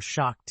be more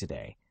shocked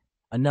today,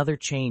 another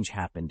change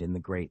happened in the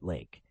Great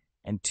Lake,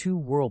 and two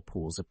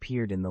whirlpools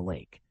appeared in the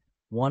lake,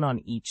 one on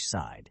each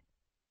side.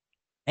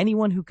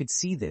 Anyone who could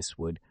see this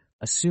would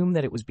assume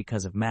that it was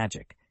because of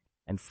magic,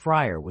 and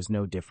Friar was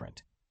no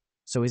different.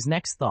 So his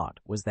next thought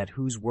was that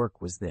whose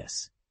work was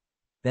this?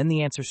 Then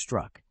the answer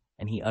struck,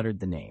 and he uttered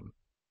the name.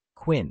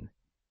 Quinn.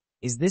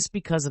 Is this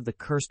because of the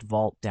cursed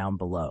vault down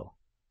below?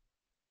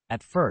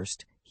 At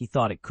first, he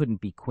thought it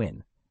couldn't be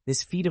Quinn.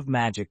 This feat of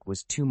magic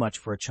was too much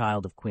for a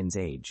child of Quinn's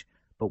age,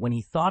 but when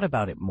he thought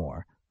about it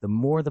more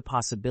the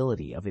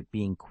possibility of it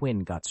being Quinn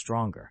got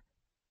stronger.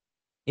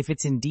 If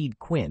it's indeed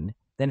Quinn,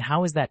 then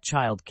how is that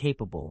child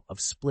capable of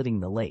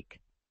splitting the lake?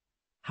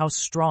 How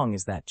strong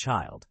is that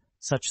child?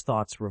 Such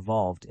thoughts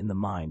revolved in the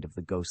mind of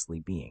the ghostly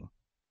being.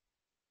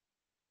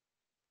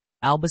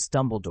 Albus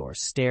Dumbledore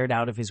stared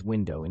out of his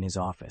window in his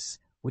office,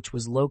 which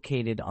was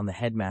located on the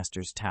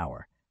headmaster's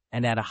tower,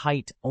 and at a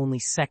height only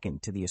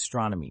second to the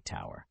astronomy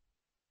tower.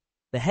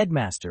 The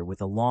headmaster,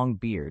 with a long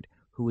beard,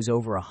 who was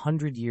over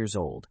 100 years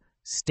old,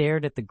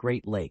 stared at the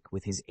Great Lake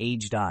with his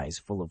aged eyes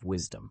full of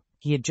wisdom.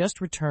 He had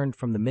just returned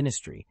from the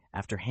ministry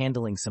after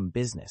handling some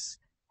business,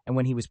 and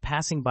when he was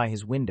passing by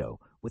his window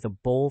with a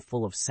bowl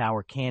full of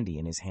sour candy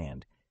in his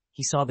hand,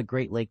 he saw the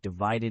Great Lake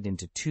divided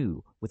into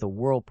two with a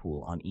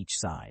whirlpool on each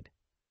side.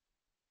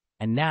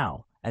 And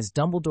now, as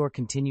Dumbledore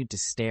continued to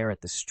stare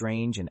at the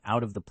strange and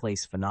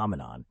out-of-the-place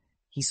phenomenon,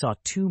 he saw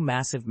two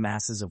massive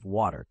masses of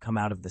water come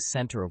out of the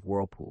center of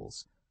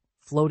whirlpools,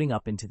 floating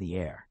up into the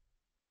air.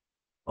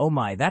 "Oh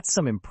my, that's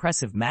some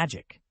impressive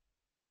magic,"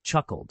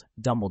 chuckled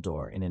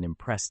Dumbledore in an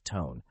impressed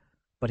tone,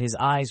 but his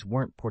eyes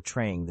weren't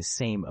portraying the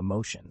same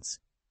emotions.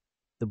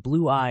 The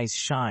blue eyes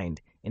shined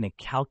in a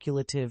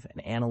calculative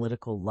and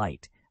analytical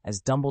light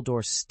as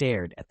Dumbledore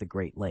stared at the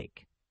Great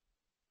Lake.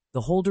 The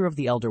holder of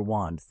the Elder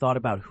Wand thought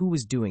about who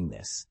was doing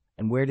this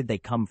and where did they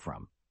come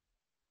from.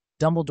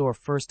 Dumbledore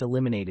first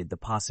eliminated the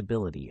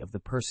possibility of the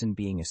person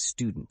being a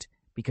student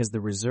because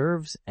the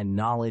reserves and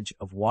knowledge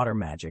of water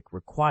magic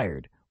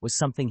required was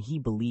something he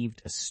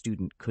believed a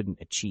student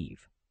couldn't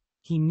achieve.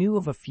 He knew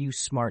of a few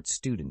smart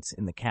students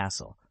in the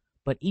castle,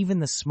 but even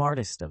the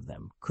smartest of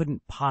them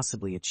couldn't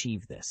possibly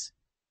achieve this.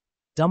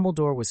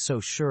 Dumbledore was so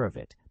sure of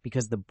it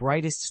because the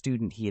brightest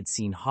student he had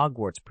seen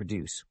Hogwarts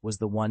produce was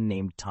the one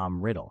named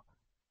Tom Riddle,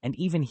 and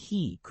even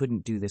he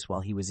couldn't do this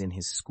while he was in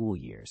his school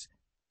years.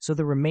 So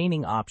the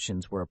remaining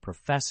options were a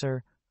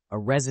professor, a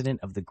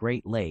resident of the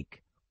Great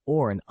Lake,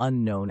 or an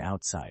unknown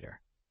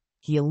outsider.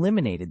 He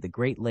eliminated the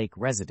Great Lake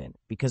resident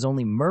because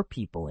only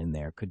merpeople in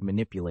there could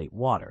manipulate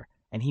water,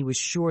 and he was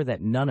sure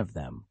that none of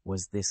them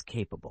was this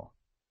capable.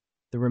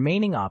 The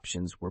remaining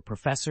options were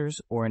professors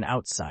or an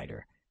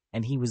outsider,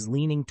 and he was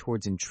leaning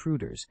towards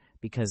intruders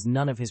because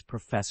none of his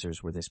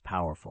professors were this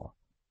powerful.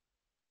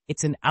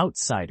 It's an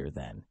outsider,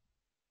 then.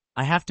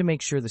 I have to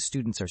make sure the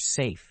students are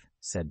safe,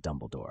 said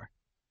Dumbledore.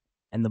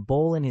 And the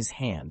bowl in his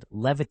hand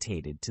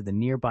levitated to the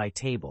nearby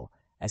table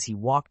as he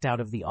walked out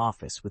of the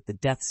office with the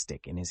death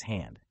stick in his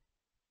hand.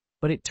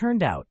 But it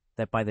turned out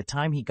that by the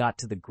time he got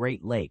to the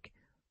Great Lake,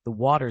 the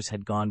waters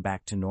had gone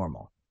back to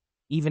normal.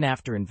 Even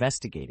after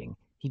investigating,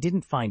 he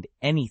didn't find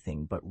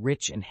anything but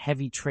rich and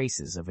heavy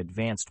traces of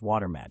advanced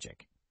water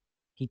magic.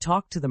 He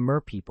talked to the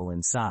merpeople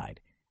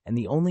inside, and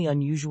the only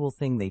unusual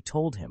thing they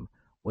told him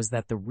was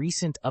that the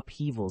recent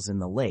upheavals in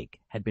the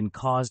lake had been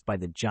caused by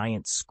the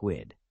giant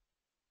squid.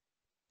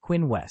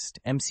 Quinn West,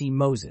 MC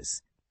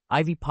Moses,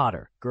 Ivy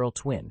Potter, girl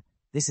twin.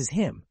 This is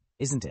him,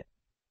 isn't it?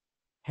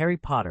 Harry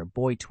Potter,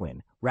 boy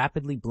twin,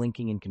 rapidly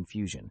blinking in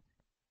confusion.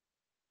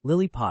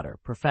 Lily Potter,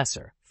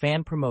 professor,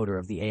 fan promoter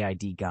of the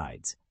AID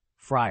guides.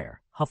 Friar,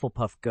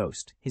 Hufflepuff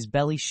ghost, his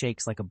belly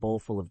shakes like a bowl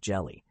full of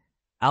jelly.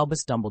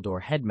 Albus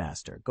Dumbledore,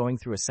 headmaster, going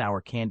through a sour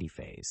candy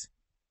phase.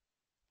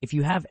 If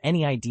you have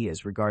any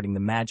ideas regarding the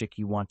magic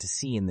you want to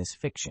see in this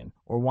fiction,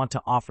 or want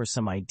to offer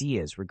some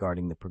ideas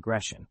regarding the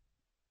progression,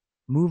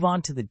 move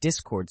on to the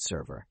Discord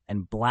server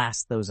and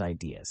blast those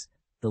ideas.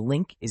 The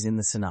link is in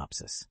the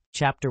synopsis.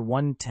 Chapter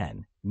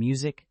 110,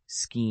 Music,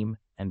 Scheme,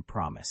 and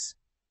Promise.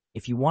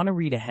 If you want to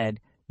read ahead,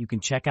 you can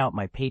check out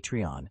my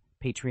Patreon,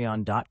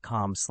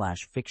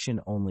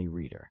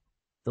 patreon.com/FictionOnlyReader.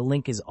 The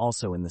link is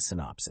also in the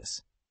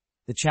synopsis.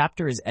 The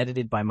chapter is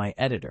edited by my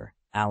editor,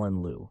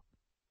 Alan Liu.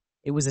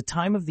 It was a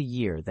time of the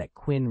year that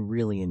Quinn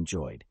really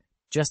enjoyed.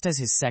 Just as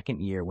his second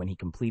year when he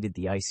completed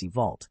the Icy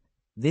Vault,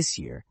 this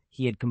year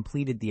he had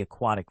completed the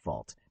Aquatic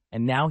Vault,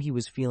 and now he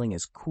was feeling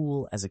as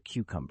cool as a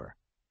cucumber.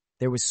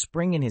 There was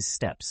spring in his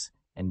steps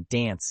and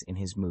dance in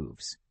his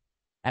moves.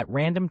 At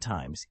random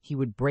times, he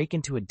would break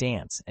into a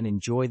dance and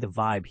enjoy the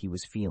vibe he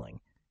was feeling.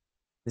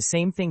 The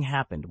same thing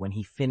happened when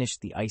he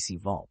finished the Icy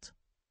Vault.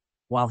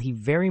 While he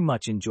very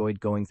much enjoyed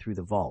going through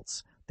the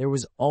vaults, there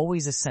was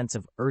always a sense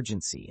of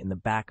urgency in the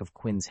back of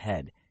Quinn's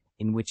head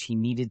in which he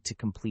needed to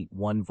complete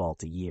one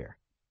vault a year.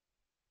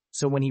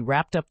 So when he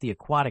wrapped up the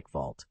Aquatic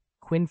Vault,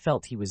 Quinn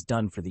felt he was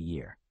done for the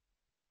year.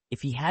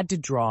 If he had to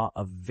draw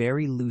a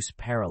very loose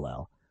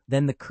parallel,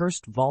 then the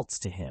cursed vaults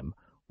to him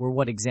were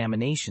what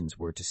examinations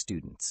were to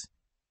students.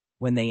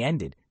 When they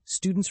ended,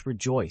 students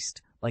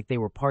rejoiced like they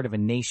were part of a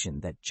nation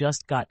that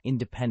just got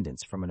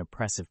independence from an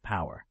oppressive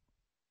power.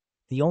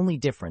 The only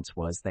difference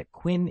was that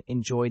Quinn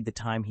enjoyed the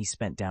time he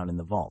spent down in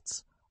the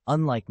vaults,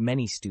 unlike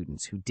many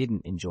students who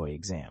didn't enjoy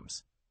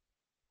exams.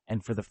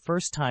 And for the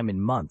first time in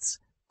months,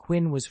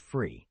 Quinn was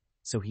free,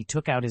 so he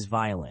took out his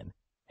violin,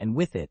 and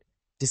with it,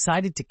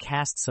 decided to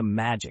cast some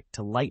magic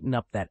to lighten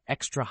up that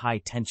extra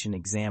high-tension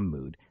exam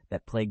mood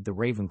that plagued the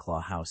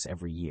Ravenclaw house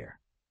every year.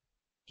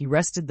 He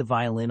rested the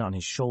violin on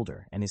his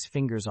shoulder and his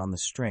fingers on the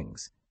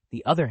strings,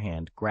 the other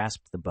hand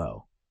grasped the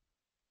bow.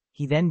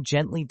 He then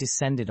gently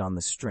descended on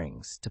the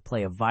strings to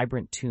play a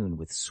vibrant tune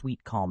with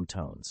sweet, calm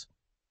tones.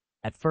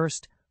 At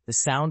first, the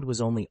sound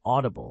was only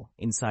audible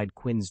inside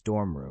Quinn's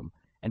dorm room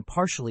and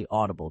partially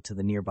audible to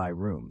the nearby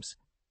rooms.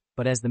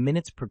 But as the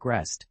minutes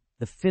progressed,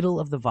 the fiddle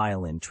of the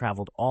violin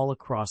traveled all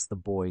across the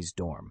boys'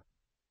 dorm.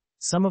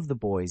 Some of the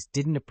boys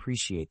didn't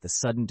appreciate the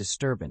sudden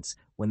disturbance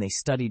when they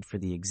studied for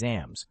the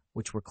exams,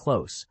 which were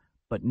close,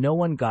 but no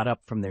one got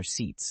up from their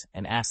seats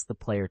and asked the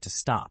player to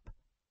stop.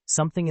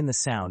 Something in the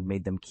sound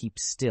made them keep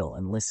still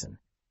and listen.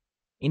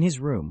 In his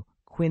room,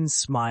 Quinn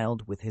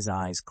smiled with his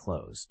eyes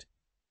closed.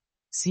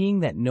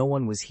 Seeing that no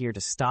one was here to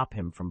stop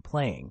him from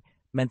playing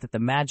meant that the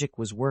magic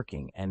was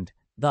working and,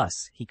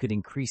 thus, he could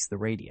increase the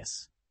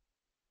radius.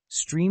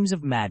 Streams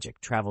of magic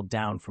traveled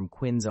down from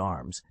Quinn's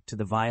arms to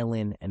the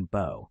violin and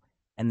bow,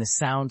 and the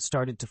sound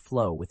started to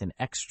flow with an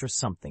extra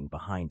something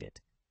behind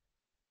it.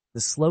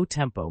 The slow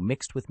tempo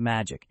mixed with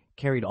magic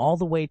carried all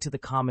the way to the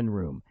common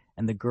room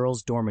and the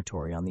girls'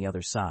 dormitory on the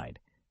other side,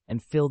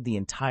 and filled the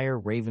entire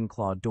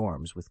Ravenclaw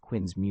dorms with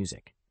Quinn's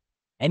music.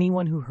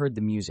 Anyone who heard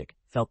the music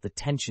felt the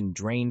tension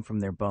drain from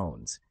their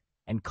bones,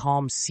 and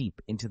calm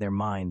seep into their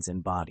minds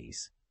and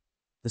bodies.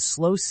 The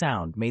slow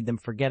sound made them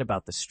forget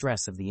about the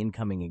stress of the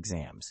incoming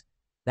exams.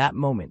 That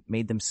moment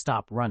made them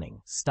stop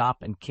running,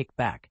 stop and kick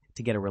back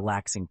to get a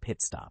relaxing pit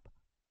stop.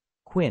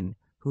 Quinn,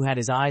 who had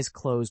his eyes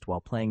closed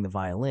while playing the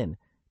violin,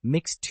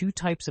 mixed two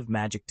types of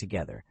magic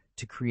together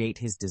to create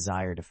his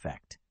desired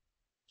effect.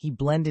 He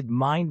blended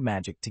mind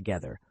magic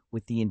together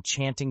with the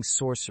enchanting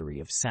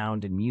sorcery of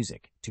sound and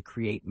music to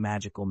create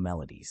magical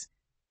melodies.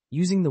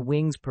 Using the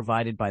wings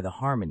provided by the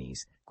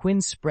harmonies, Quinn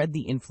spread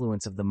the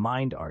influence of the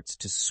mind arts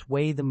to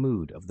sway the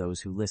mood of those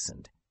who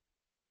listened.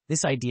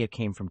 This idea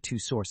came from two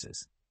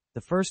sources.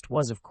 The first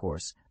was, of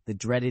course, the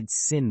dreaded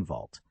Sin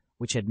Vault,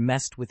 which had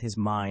messed with his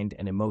mind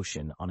and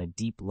emotion on a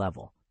deep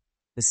level.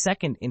 The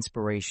second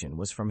inspiration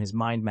was from his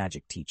mind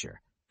magic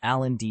teacher,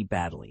 Alan D.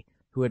 Baddeley,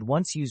 who had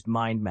once used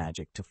mind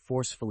magic to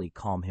forcefully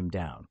calm him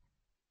down.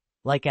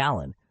 Like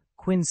Alan,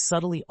 Quinn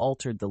subtly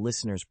altered the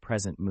listener's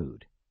present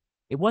mood.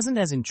 It wasn't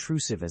as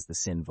intrusive as the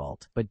Sin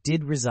Vault, but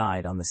did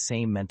reside on the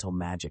same mental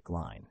magic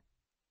line.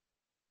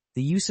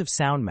 The use of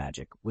sound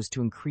magic was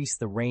to increase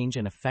the range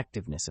and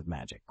effectiveness of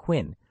magic.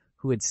 Quinn,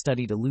 who had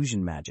studied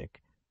illusion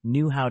magic,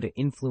 knew how to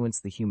influence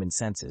the human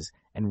senses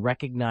and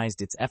recognized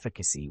its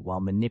efficacy while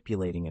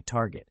manipulating a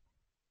target.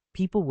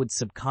 People would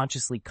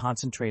subconsciously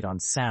concentrate on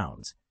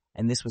sounds,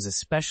 and this was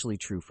especially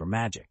true for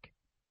magic.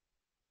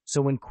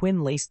 So when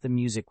Quinn laced the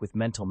music with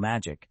mental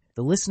magic,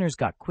 the listeners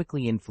got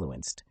quickly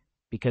influenced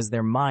because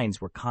their minds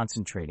were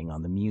concentrating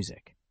on the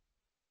music.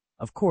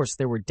 Of course,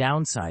 there were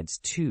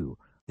downsides to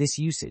this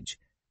usage.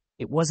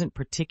 It wasn't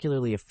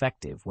particularly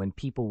effective when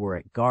people were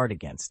at guard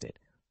against it,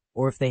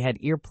 or if they had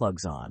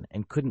earplugs on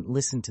and couldn't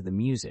listen to the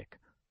music,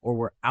 or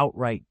were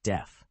outright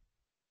deaf.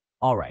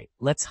 All right,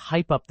 let's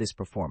hype up this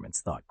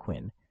performance, thought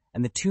Quinn,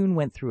 and the tune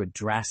went through a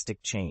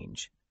drastic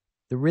change.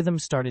 The rhythm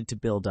started to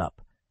build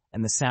up,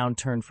 and the sound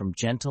turned from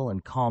gentle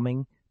and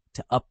calming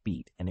to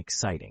upbeat and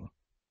exciting.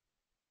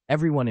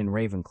 Everyone in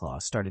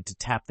Ravenclaw started to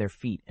tap their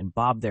feet and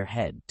bob their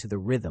head to the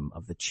rhythm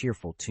of the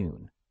cheerful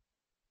tune.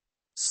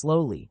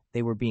 Slowly,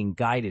 they were being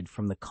guided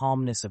from the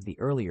calmness of the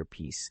earlier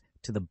piece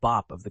to the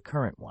bop of the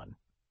current one.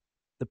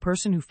 The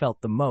person who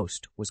felt the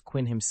most was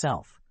Quinn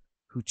himself,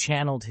 who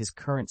channeled his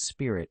current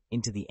spirit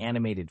into the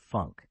animated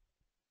funk.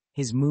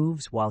 His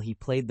moves while he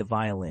played the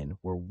violin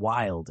were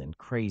wild and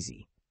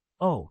crazy.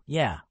 "Oh,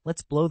 yeah,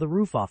 let's blow the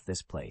roof off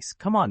this place.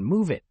 Come on,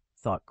 move it,"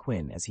 thought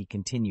Quinn as he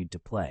continued to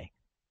play.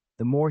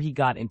 The more he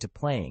got into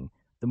playing,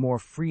 the more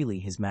freely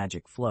his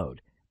magic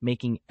flowed,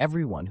 making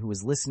everyone who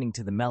was listening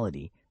to the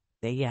melody,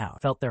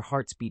 felt their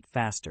hearts beat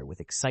faster with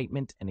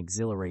excitement and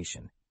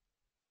exhilaration.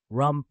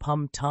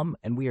 "Rum-pum-tum,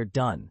 and we are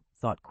done,"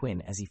 thought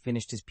Quinn as he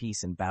finished his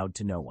piece and bowed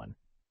to no one.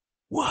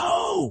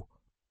 "Whoa!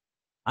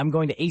 I'm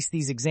going to ace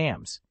these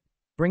exams.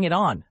 Bring it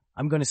on.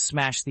 I'm going to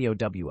smash the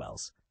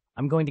OWLs.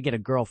 I'm going to get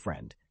a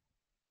girlfriend.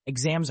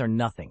 Exams are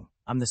nothing.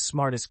 I'm the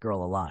smartest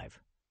girl alive.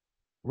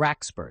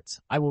 Rackspurts,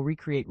 I will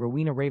recreate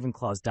Rowena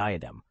Ravenclaw's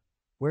diadem.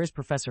 Where is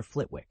Professor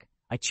Flitwick?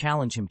 I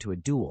challenge him to a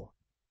duel."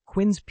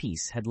 Quinn's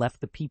piece had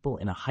left the people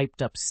in a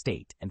hyped-up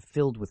state and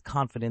filled with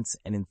confidence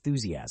and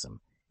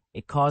enthusiasm.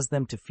 It caused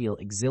them to feel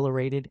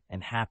exhilarated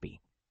and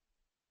happy.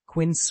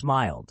 Quinn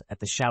smiled at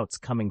the shouts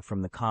coming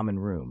from the common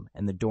room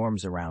and the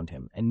dorms around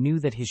him and knew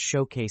that his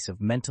showcase of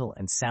mental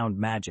and sound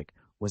magic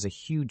was a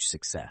huge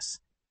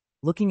success.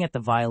 Looking at the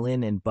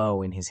violin and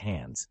bow in his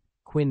hands,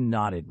 Quinn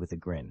nodded with a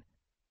grin.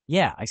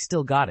 "Yeah, I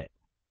still got it."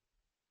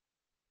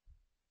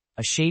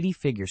 A shady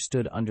figure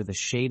stood under the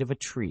shade of a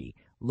tree,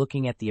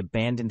 looking at the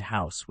abandoned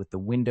house with the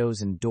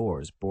windows and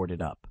doors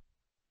boarded up.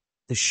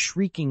 "The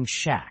Shrieking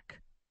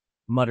Shack,"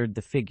 muttered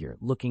the figure,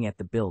 looking at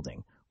the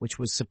building, which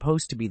was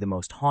supposed to be the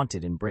most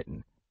haunted in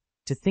Britain.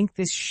 To think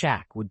this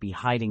shack would be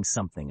hiding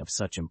something of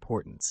such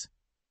importance.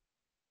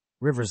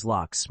 Rivers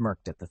Locke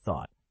smirked at the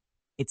thought.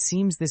 "It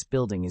seems this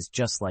building is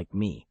just like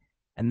me,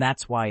 and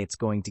that's why it's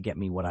going to get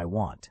me what I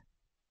want."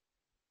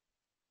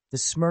 The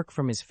smirk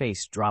from his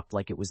face dropped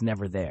like it was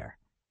never there,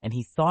 and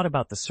he thought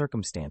about the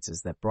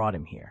circumstances that brought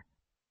him here.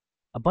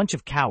 A bunch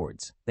of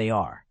cowards, they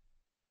are.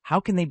 How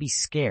can they be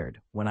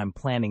scared when I'm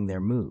planning their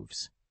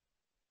moves?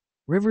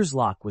 Rivers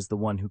Locke was the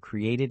one who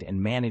created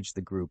and managed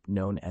the group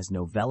known as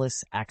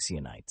Novellus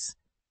Axionites.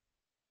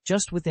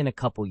 Just within a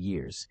couple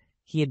years,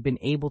 he had been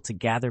able to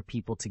gather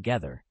people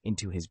together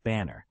into his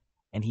banner,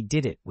 and he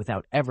did it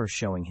without ever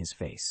showing his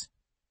face.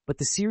 But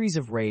the series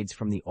of raids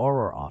from the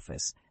Auror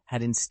office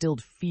had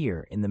instilled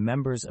fear in the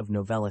members of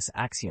Novellus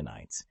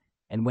Axionites,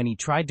 and when he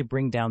tried to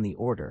bring down the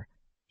order,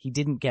 he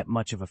didn't get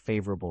much of a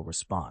favorable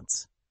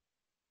response.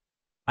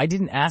 "I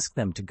didn't ask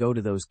them to go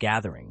to those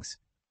gatherings,"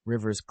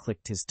 Rivers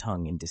clicked his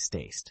tongue in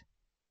distaste.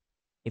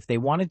 "If they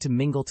wanted to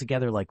mingle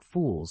together like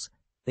fools,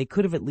 they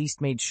could have at least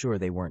made sure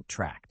they weren't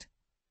tracked."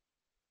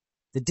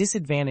 The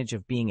disadvantage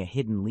of being a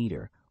hidden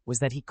leader was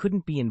that he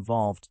couldn't be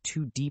involved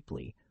too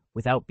deeply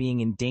without being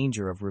in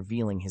danger of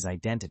revealing his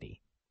identity.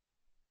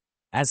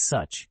 As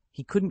such,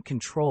 he couldn't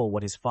control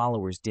what his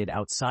followers did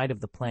outside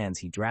of the plans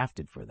he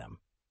drafted for them.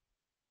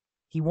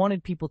 He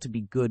wanted people to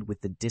be good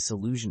with the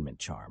disillusionment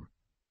charm.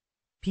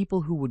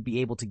 people who would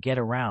be able to get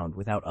around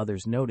without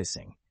others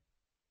noticing.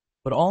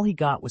 But all he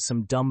got was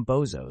some dumb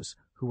bozos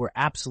who were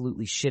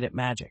absolutely shit at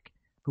magic,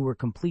 who were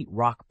complete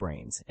rock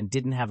brains and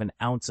didn't have an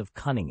ounce of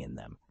cunning in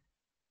them.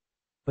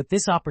 But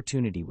this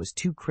opportunity was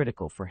too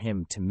critical for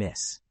him to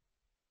miss.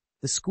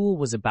 The school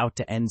was about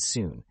to end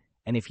soon,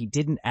 and if he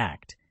didn't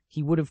act,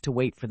 he would have to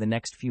wait for the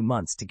next few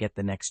months to get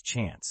the next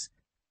chance.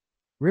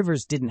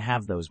 Rivers didn't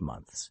have those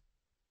months.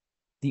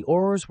 The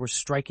Aurors were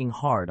striking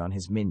hard on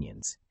his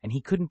minions, and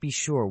he couldn't be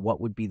sure what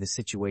would be the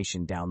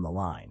situation down the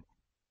line.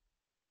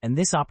 And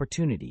this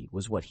opportunity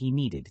was what he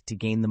needed to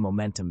gain the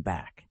momentum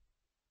back.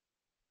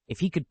 If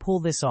he could pull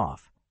this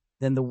off,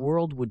 then the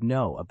world would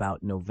know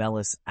about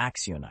Novellus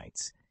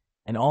Actionites,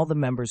 and all the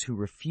members who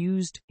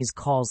refused his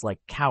calls like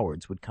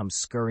cowards would come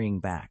scurrying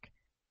back.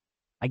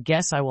 I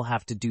guess I will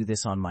have to do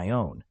this on my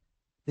own.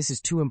 This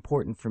is too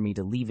important for me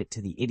to leave it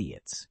to the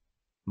idiots,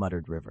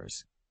 muttered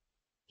Rivers.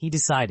 He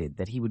decided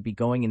that he would be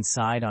going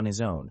inside on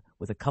his own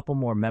with a couple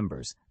more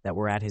members that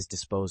were at his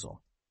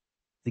disposal.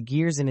 The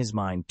gears in his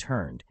mind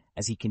turned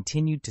as he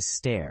continued to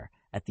stare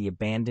at the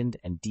abandoned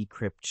and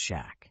decrypted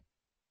shack.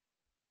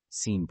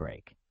 Scene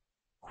break.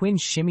 Quinn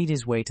shimmied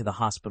his way to the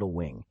hospital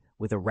wing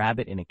with a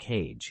rabbit in a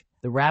cage.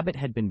 The rabbit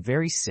had been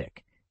very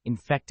sick,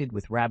 infected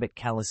with rabbit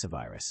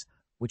calicivirus,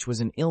 which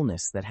was an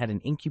illness that had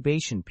an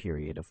incubation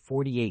period of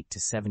 48 to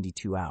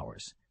 72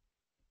 hours.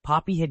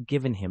 Poppy had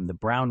given him the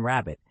brown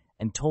rabbit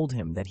and told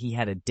him that he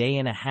had a day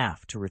and a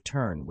half to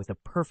return with a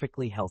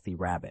perfectly healthy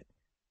rabbit.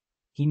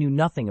 He knew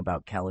nothing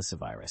about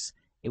calicivirus.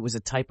 It was a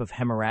type of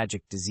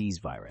hemorrhagic disease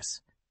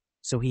virus.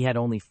 So he had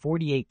only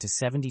 48 to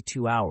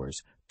 72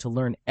 hours to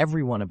learn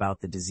everyone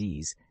about the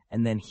disease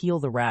and then heal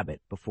the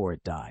rabbit before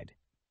it died.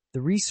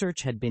 The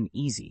research had been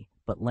easy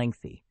but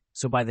lengthy,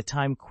 so by the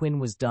time Quinn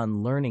was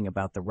done learning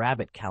about the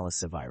rabbit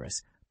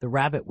calicivirus, the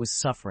rabbit was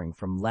suffering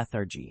from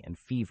lethargy and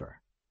fever.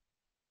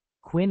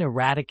 Quinn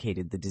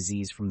eradicated the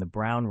disease from the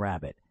brown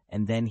rabbit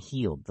and then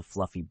healed the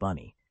fluffy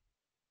bunny.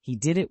 He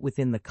did it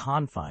within the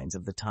confines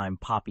of the time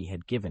Poppy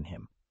had given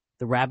him.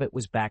 The rabbit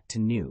was back to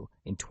new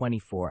in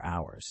 24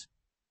 hours.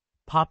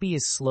 Poppy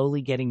is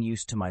slowly getting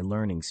used to my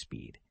learning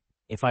speed.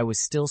 If I was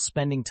still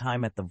spending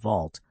time at the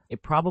vault,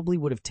 it probably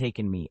would have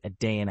taken me a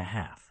day and a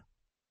half.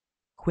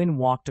 Quinn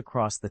walked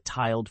across the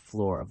tiled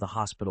floor of the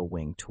hospital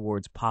wing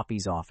towards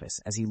Poppy's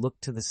office as he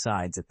looked to the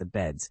sides at the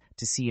beds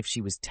to see if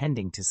she was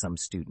tending to some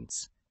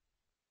students.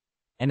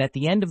 And at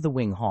the end of the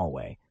wing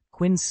hallway,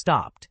 Quinn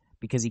stopped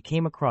because he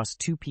came across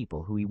two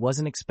people who he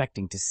wasn't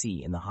expecting to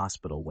see in the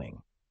hospital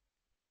wing.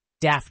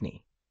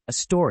 "Daphne,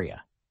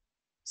 Astoria,"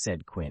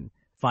 said Quinn,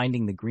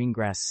 finding the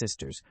Greengrass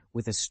sisters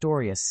with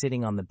Astoria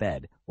sitting on the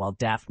bed while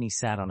Daphne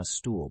sat on a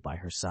stool by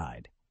her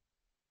side.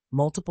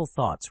 Multiple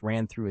thoughts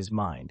ran through his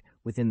mind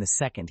within the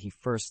second he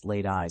first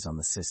laid eyes on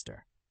the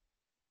sister.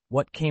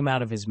 What came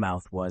out of his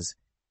mouth was,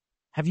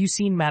 "Have you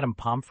seen Madame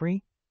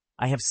Pomfrey?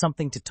 I have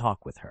something to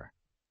talk with her."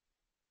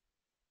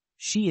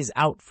 "She is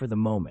out for the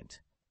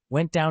moment.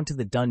 Went down to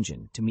the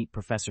dungeon to meet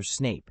Professor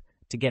Snape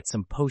to get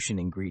some potion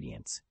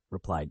ingredients,"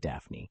 replied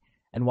Daphne,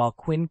 and while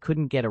Quinn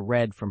couldn't get a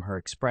read from her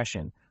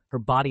expression, her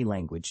body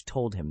language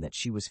told him that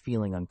she was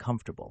feeling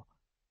uncomfortable.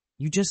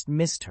 "You just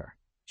missed her.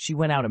 She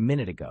went out a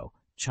minute ago,"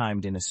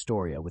 chimed in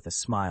Astoria with a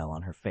smile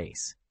on her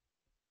face.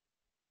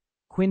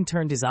 Quinn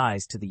turned his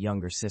eyes to the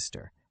younger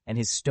sister, and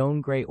his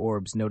stone-gray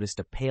orbs noticed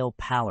a pale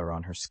pallor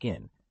on her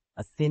skin,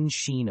 a thin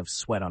sheen of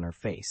sweat on her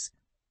face.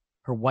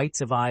 Her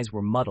whites of eyes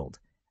were muddled,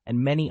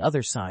 and many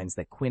other signs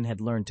that Quinn had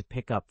learned to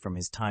pick up from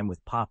his time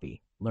with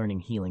Poppy,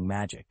 learning healing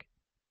magic.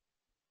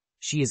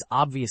 She is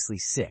obviously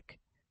sick.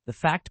 The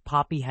fact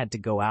Poppy had to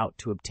go out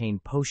to obtain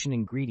potion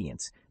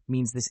ingredients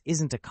means this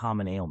isn't a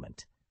common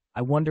ailment.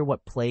 I wonder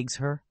what plagues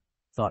her,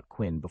 thought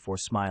Quinn before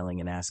smiling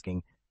and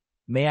asking,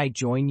 "May I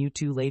join you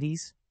two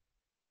ladies?"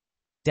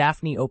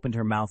 Daphne opened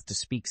her mouth to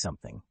speak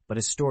something, but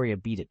Astoria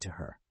beat it to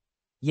her.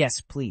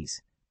 "Yes,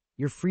 please.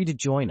 You're free to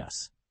join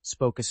us,"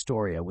 spoke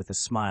Astoria with a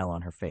smile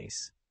on her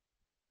face.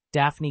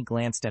 Daphne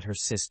glanced at her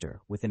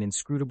sister with an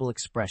inscrutable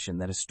expression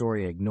that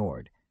Astoria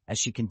ignored as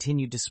she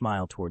continued to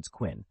smile towards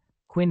Quinn.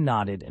 Quinn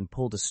nodded and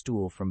pulled a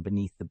stool from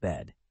beneath the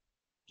bed.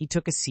 He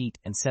took a seat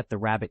and set the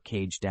rabbit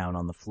cage down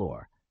on the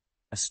floor.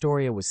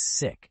 Astoria was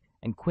sick,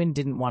 and Quinn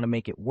didn't want to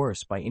make it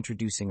worse by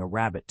introducing a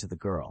rabbit to the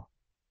girl.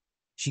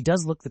 She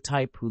does look the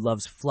type who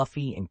loves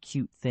fluffy and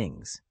cute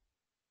things.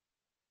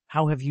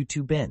 "How have you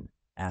two been?"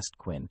 asked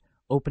Quinn,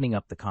 opening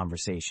up the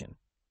conversation.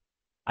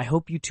 "I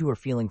hope you two are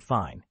feeling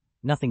fine.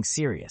 Nothing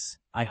serious,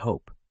 I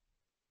hope."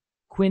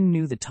 Quinn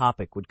knew the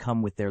topic would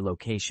come with their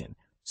location,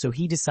 so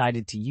he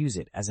decided to use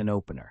it as an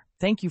opener.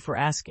 "Thank you for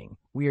asking.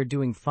 We are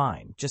doing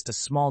fine. Just a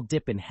small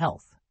dip in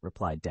health,"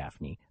 replied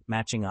Daphne,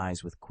 matching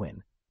eyes with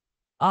Quinn.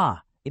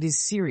 "Ah, it is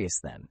serious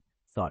then,"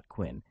 thought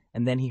Quinn,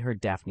 and then he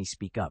heard Daphne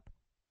speak up.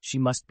 She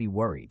must be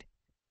worried.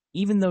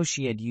 Even though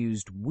she had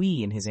used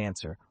 "we" in his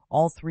answer,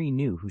 all three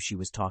knew who she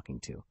was talking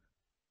to.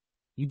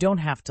 "You don't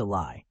have to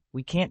lie.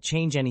 We can't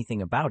change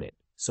anything about it,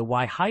 so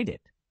why hide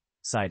it?"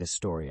 sighed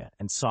Astoria,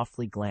 and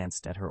softly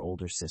glanced at her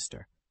older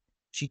sister.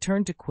 She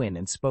turned to Quinn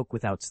and spoke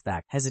without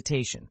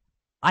hesitation.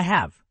 "I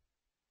have.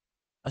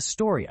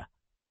 Astoria.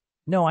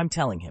 No, I'm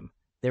telling him.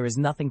 There is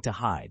nothing to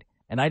hide,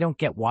 and I don't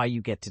get why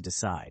you get to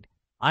decide.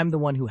 I'm the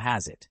one who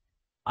has it.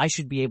 I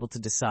should be able to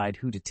decide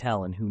who to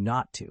tell and who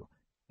not to,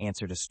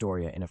 answered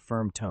Astoria in a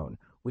firm tone,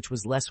 which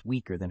was less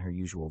weaker than her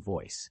usual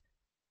voice.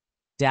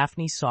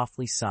 Daphne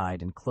softly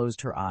sighed and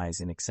closed her eyes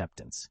in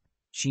acceptance.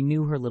 She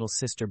knew her little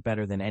sister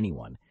better than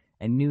anyone,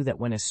 and knew that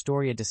when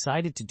Astoria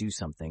decided to do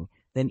something,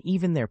 then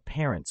even their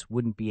parents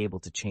wouldn't be able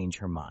to change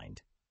her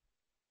mind.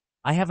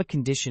 I have a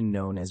condition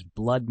known as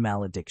blood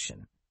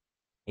malediction.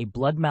 A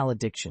blood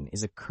malediction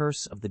is a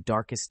curse of the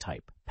darkest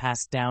type,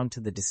 passed down to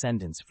the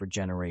descendants for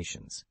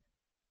generations.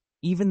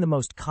 Even the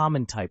most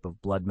common type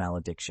of blood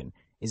malediction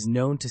is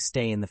known to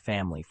stay in the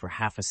family for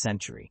half a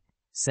century,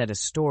 said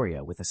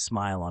Astoria with a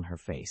smile on her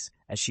face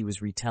as she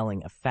was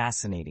retelling a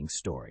fascinating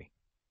story.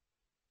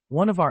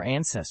 One of our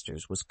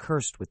ancestors was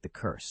cursed with the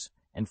curse,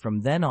 and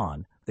from then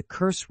on, the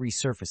curse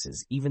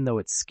resurfaces even though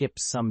it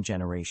skips some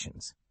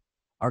generations.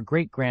 Our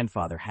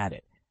great-grandfather had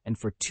it, and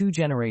for 2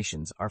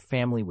 generations our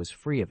family was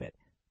free of it,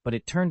 but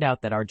it turned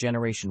out that our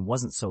generation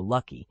wasn't so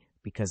lucky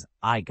because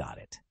I got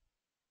it.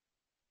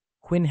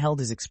 Quinn held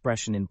his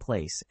expression in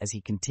place as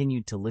he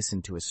continued to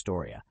listen to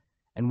Astoria,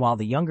 and while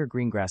the younger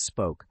Greengrass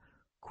spoke,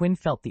 Quinn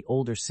felt the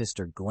older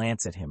sister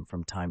glance at him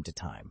from time to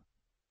time.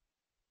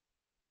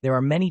 There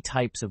are many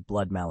types of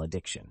blood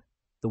malediction.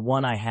 The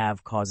one I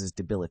have causes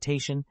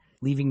debilitation,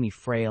 leaving me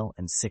frail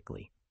and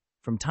sickly.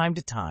 From time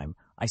to time,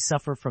 I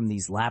suffer from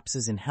these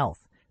lapses in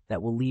health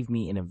that will leave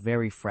me in a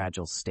very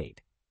fragile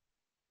state.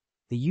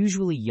 The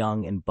usually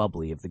young and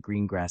bubbly of the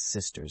Greengrass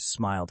sisters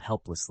smiled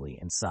helplessly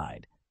and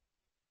sighed.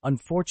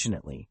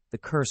 Unfortunately, the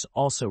curse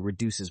also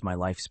reduces my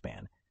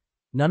lifespan.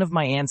 None of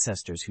my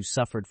ancestors who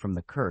suffered from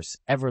the curse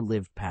ever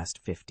lived past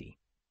 50.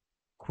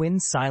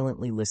 Quinn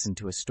silently listened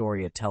to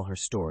Astoria tell her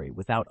story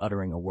without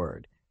uttering a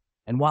word,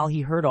 and while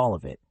he heard all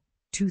of it,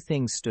 2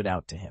 things stood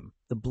out to him,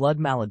 the blood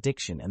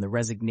malediction and the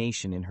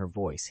resignation in her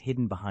voice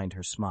hidden behind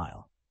her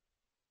smile.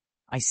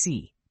 I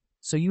see.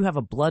 So you have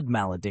a blood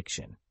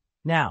malediction.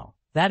 Now,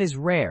 that is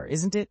rare,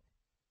 isn't it?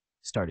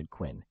 Started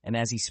Quinn, and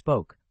as he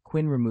spoke,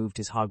 Quinn removed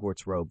his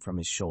Hogwarts robe from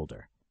his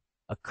shoulder.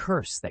 A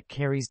curse that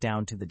carries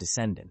down to the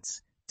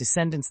descendants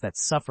that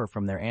suffer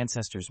from their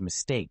ancestors'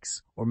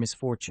 mistakes or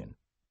misfortune.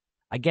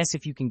 I guess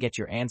if you can get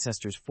your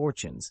ancestors'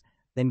 fortunes,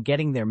 then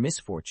getting their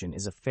misfortune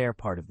is a fair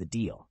part of the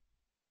deal.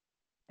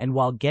 And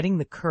while getting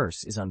the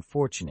curse is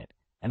unfortunate,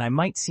 and I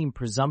might seem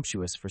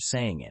presumptuous for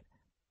saying it,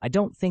 I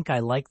don't think I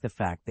like the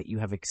fact that you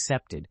have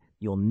accepted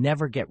you'll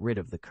never get rid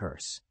of the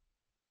curse.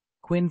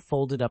 Quinn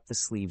folded up the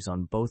sleeves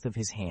on both of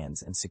his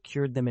hands and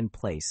secured them in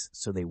place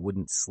so they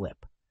wouldn't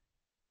slip.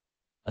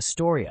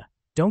 Astoria,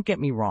 don't get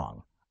me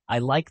wrong. I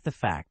like the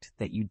fact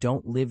that you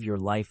don't live your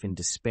life in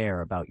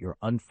despair about your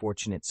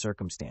unfortunate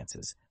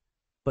circumstances,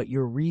 but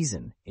your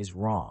reason is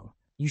wrong.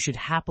 You should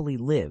happily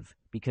live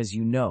because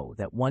you know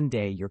that one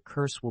day your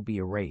curse will be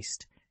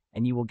erased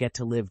and you will get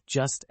to live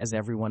just as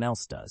everyone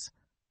else does,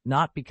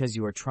 not because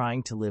you are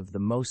trying to live the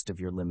most of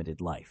your limited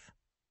life.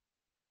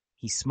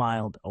 He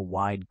smiled a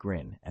wide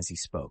grin as he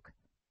spoke.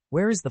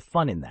 Where is the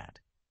fun in that?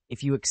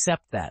 If you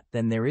accept that,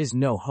 then there is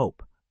no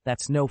hope.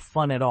 That's no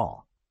fun at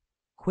all.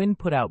 Quinn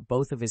put out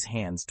both of his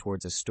hands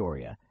towards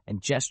Astoria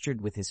and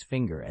gestured with his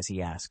finger as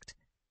he asked,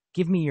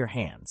 "Give me your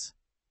hands."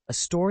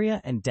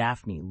 Astoria and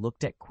Daphne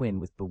looked at Quinn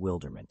with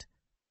bewilderment.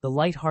 The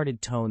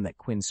light-hearted tone that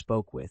Quinn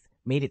spoke with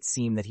made it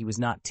seem that he was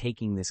not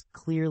taking this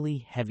clearly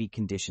heavy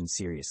condition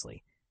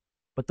seriously.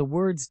 But the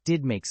words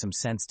did make some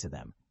sense to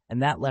them,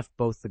 and that left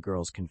both the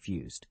girls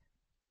confused.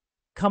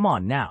 "Come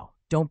on now,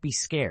 don't be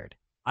scared.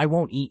 I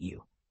won't eat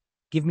you.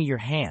 Give me your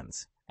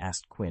hands,"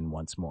 asked Quinn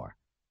once more.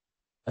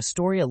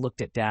 Astoria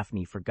looked at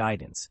Daphne for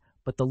guidance,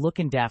 but the look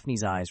in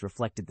Daphne's eyes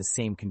reflected the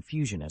same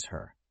confusion as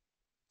her.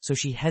 So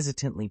she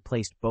hesitantly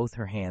placed both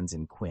her hands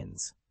in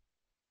Quinn's.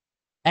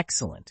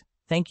 "Excellent.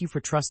 Thank you for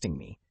trusting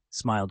me,"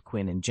 smiled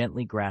Quinn and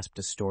gently grasped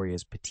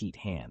Astoria's petite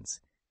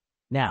hands.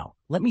 "Now,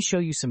 let me show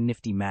you some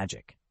nifty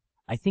magic.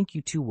 I think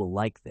you two will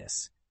like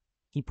this."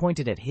 He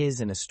pointed at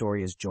his and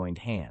Astoria's joined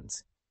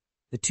hands.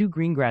 The 2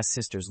 Greengrass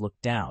sisters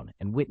looked down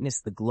and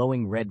witnessed the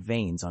glowing red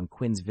veins on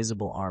Quinn's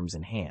visible arms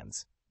and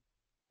hands.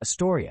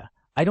 "Astoria,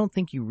 I don't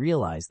think you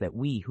realize that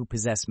we who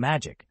possess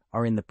magic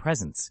are in the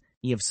presence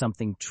of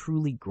something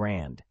truly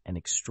grand and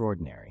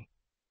extraordinary."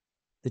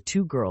 The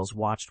 2 girls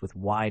watched with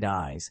wide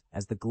eyes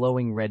as the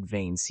glowing red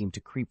veins seemed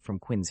to creep from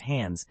Quinn's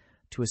hands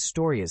to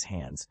Astoria's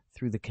hands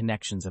through the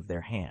connections of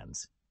their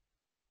hands.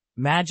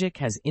 Magic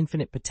has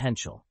infinite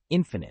potential,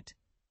 infinite.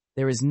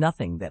 There is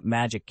nothing that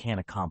magic can't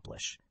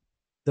accomplish.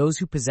 Those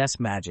who possess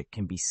magic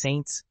can be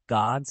saints,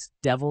 gods,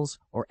 devils,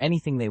 or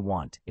anything they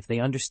want if they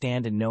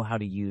understand and know how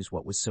to use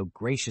what was so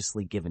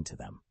graciously given to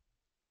them.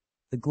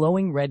 The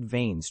glowing red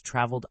veins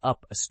traveled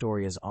up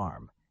Astoria's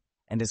arm,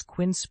 and as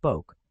Quinn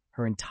spoke,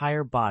 her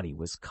entire body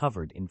was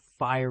covered in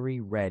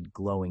fiery red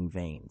glowing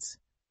veins.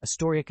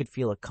 Astoria could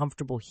feel a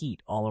comfortable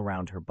heat all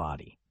around her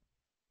body.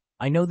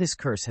 "I know this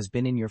curse has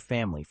been in your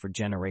family for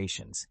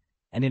generations,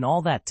 and in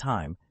all that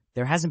time,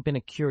 there hasn't been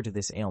a cure to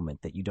this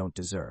ailment that you don't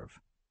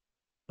deserve.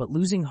 but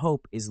losing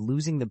hope is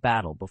losing the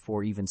battle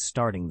before even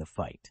starting the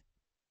fight.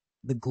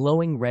 The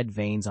glowing red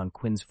veins on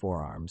Quinn's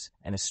forearms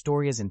and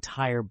Astoria's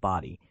entire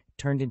body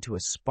turned into a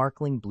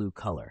sparkling blue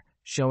color,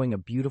 showing a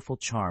beautiful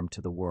charm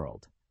to the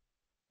world.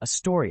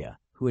 Astoria,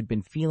 who had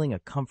been feeling a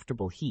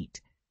comfortable heat,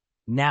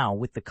 now,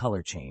 with the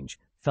color change,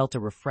 felt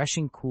a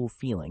refreshing cool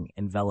feeling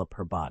envelop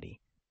her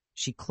body.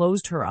 She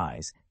closed her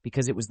eyes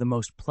because it was the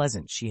most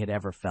pleasant she had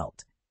ever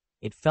felt.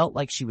 It felt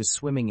like she was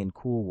swimming in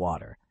cool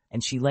water,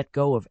 and she let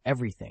go of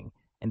everything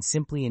and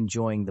simply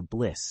enjoying the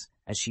bliss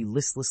as she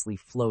listlessly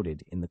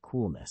floated in the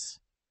coolness.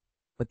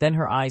 But then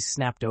her eyes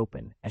snapped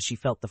open as she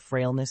felt the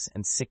frailness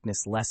and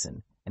sickness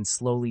lessen and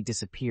slowly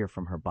disappear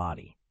from her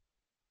body.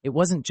 It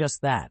wasn't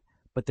just that,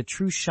 but the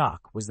true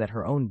shock was that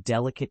her own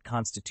delicate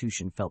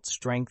constitution felt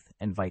strength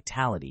and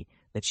vitality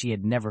that she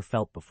had never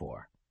felt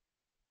before.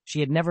 She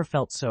had never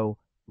felt so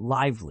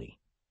lively.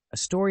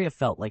 Astoria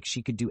felt like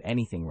she could do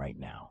anything right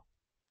now.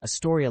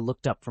 Astoria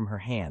looked up from her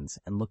hands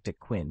and looked at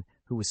Quinn,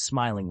 who was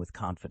smiling with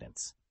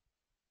confidence.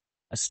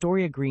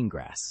 Astoria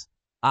Greengrass,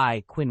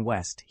 I, Quinn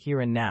West, here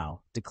and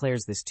now,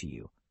 declares this to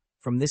you.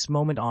 From this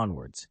moment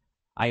onwards,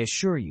 I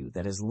assure you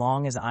that as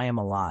long as I am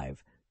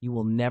alive, you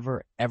will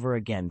never, ever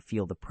again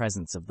feel the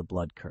presence of the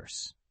blood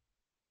curse.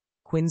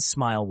 Quinn's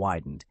smile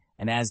widened,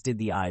 and as did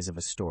the eyes of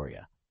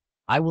Astoria.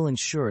 I will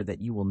ensure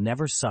that you will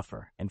never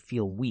suffer and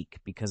feel weak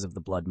because of the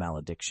blood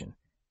malediction.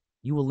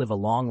 You will live a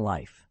long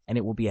life, and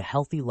it will be a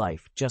healthy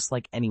life just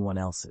like anyone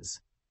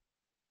else's.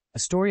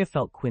 Astoria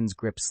felt Quinn's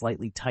grip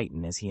slightly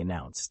tighten as he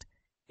announced,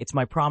 It's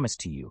my promise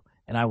to you,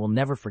 and I will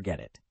never forget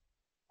it.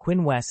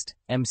 Quinn West,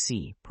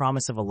 MC,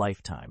 promise of a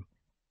lifetime.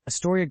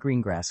 Astoria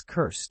Greengrass,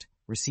 cursed,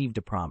 received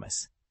a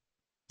promise.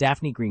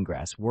 Daphne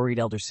Greengrass, worried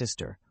elder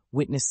sister,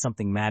 witnessed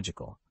something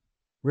magical.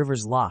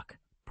 Rivers Locke,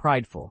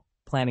 prideful,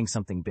 planning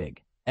something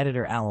big.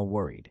 Editor Al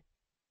worried.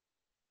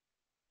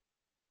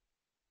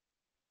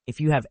 If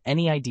you have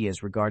any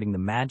ideas regarding the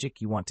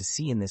magic you want to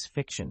see in this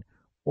fiction,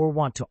 or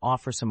want to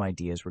offer some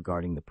ideas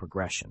regarding the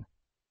progression,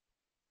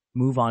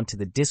 move on to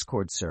the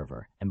Discord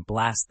server and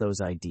blast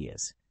those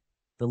ideas.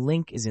 The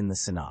link is in the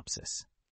synopsis.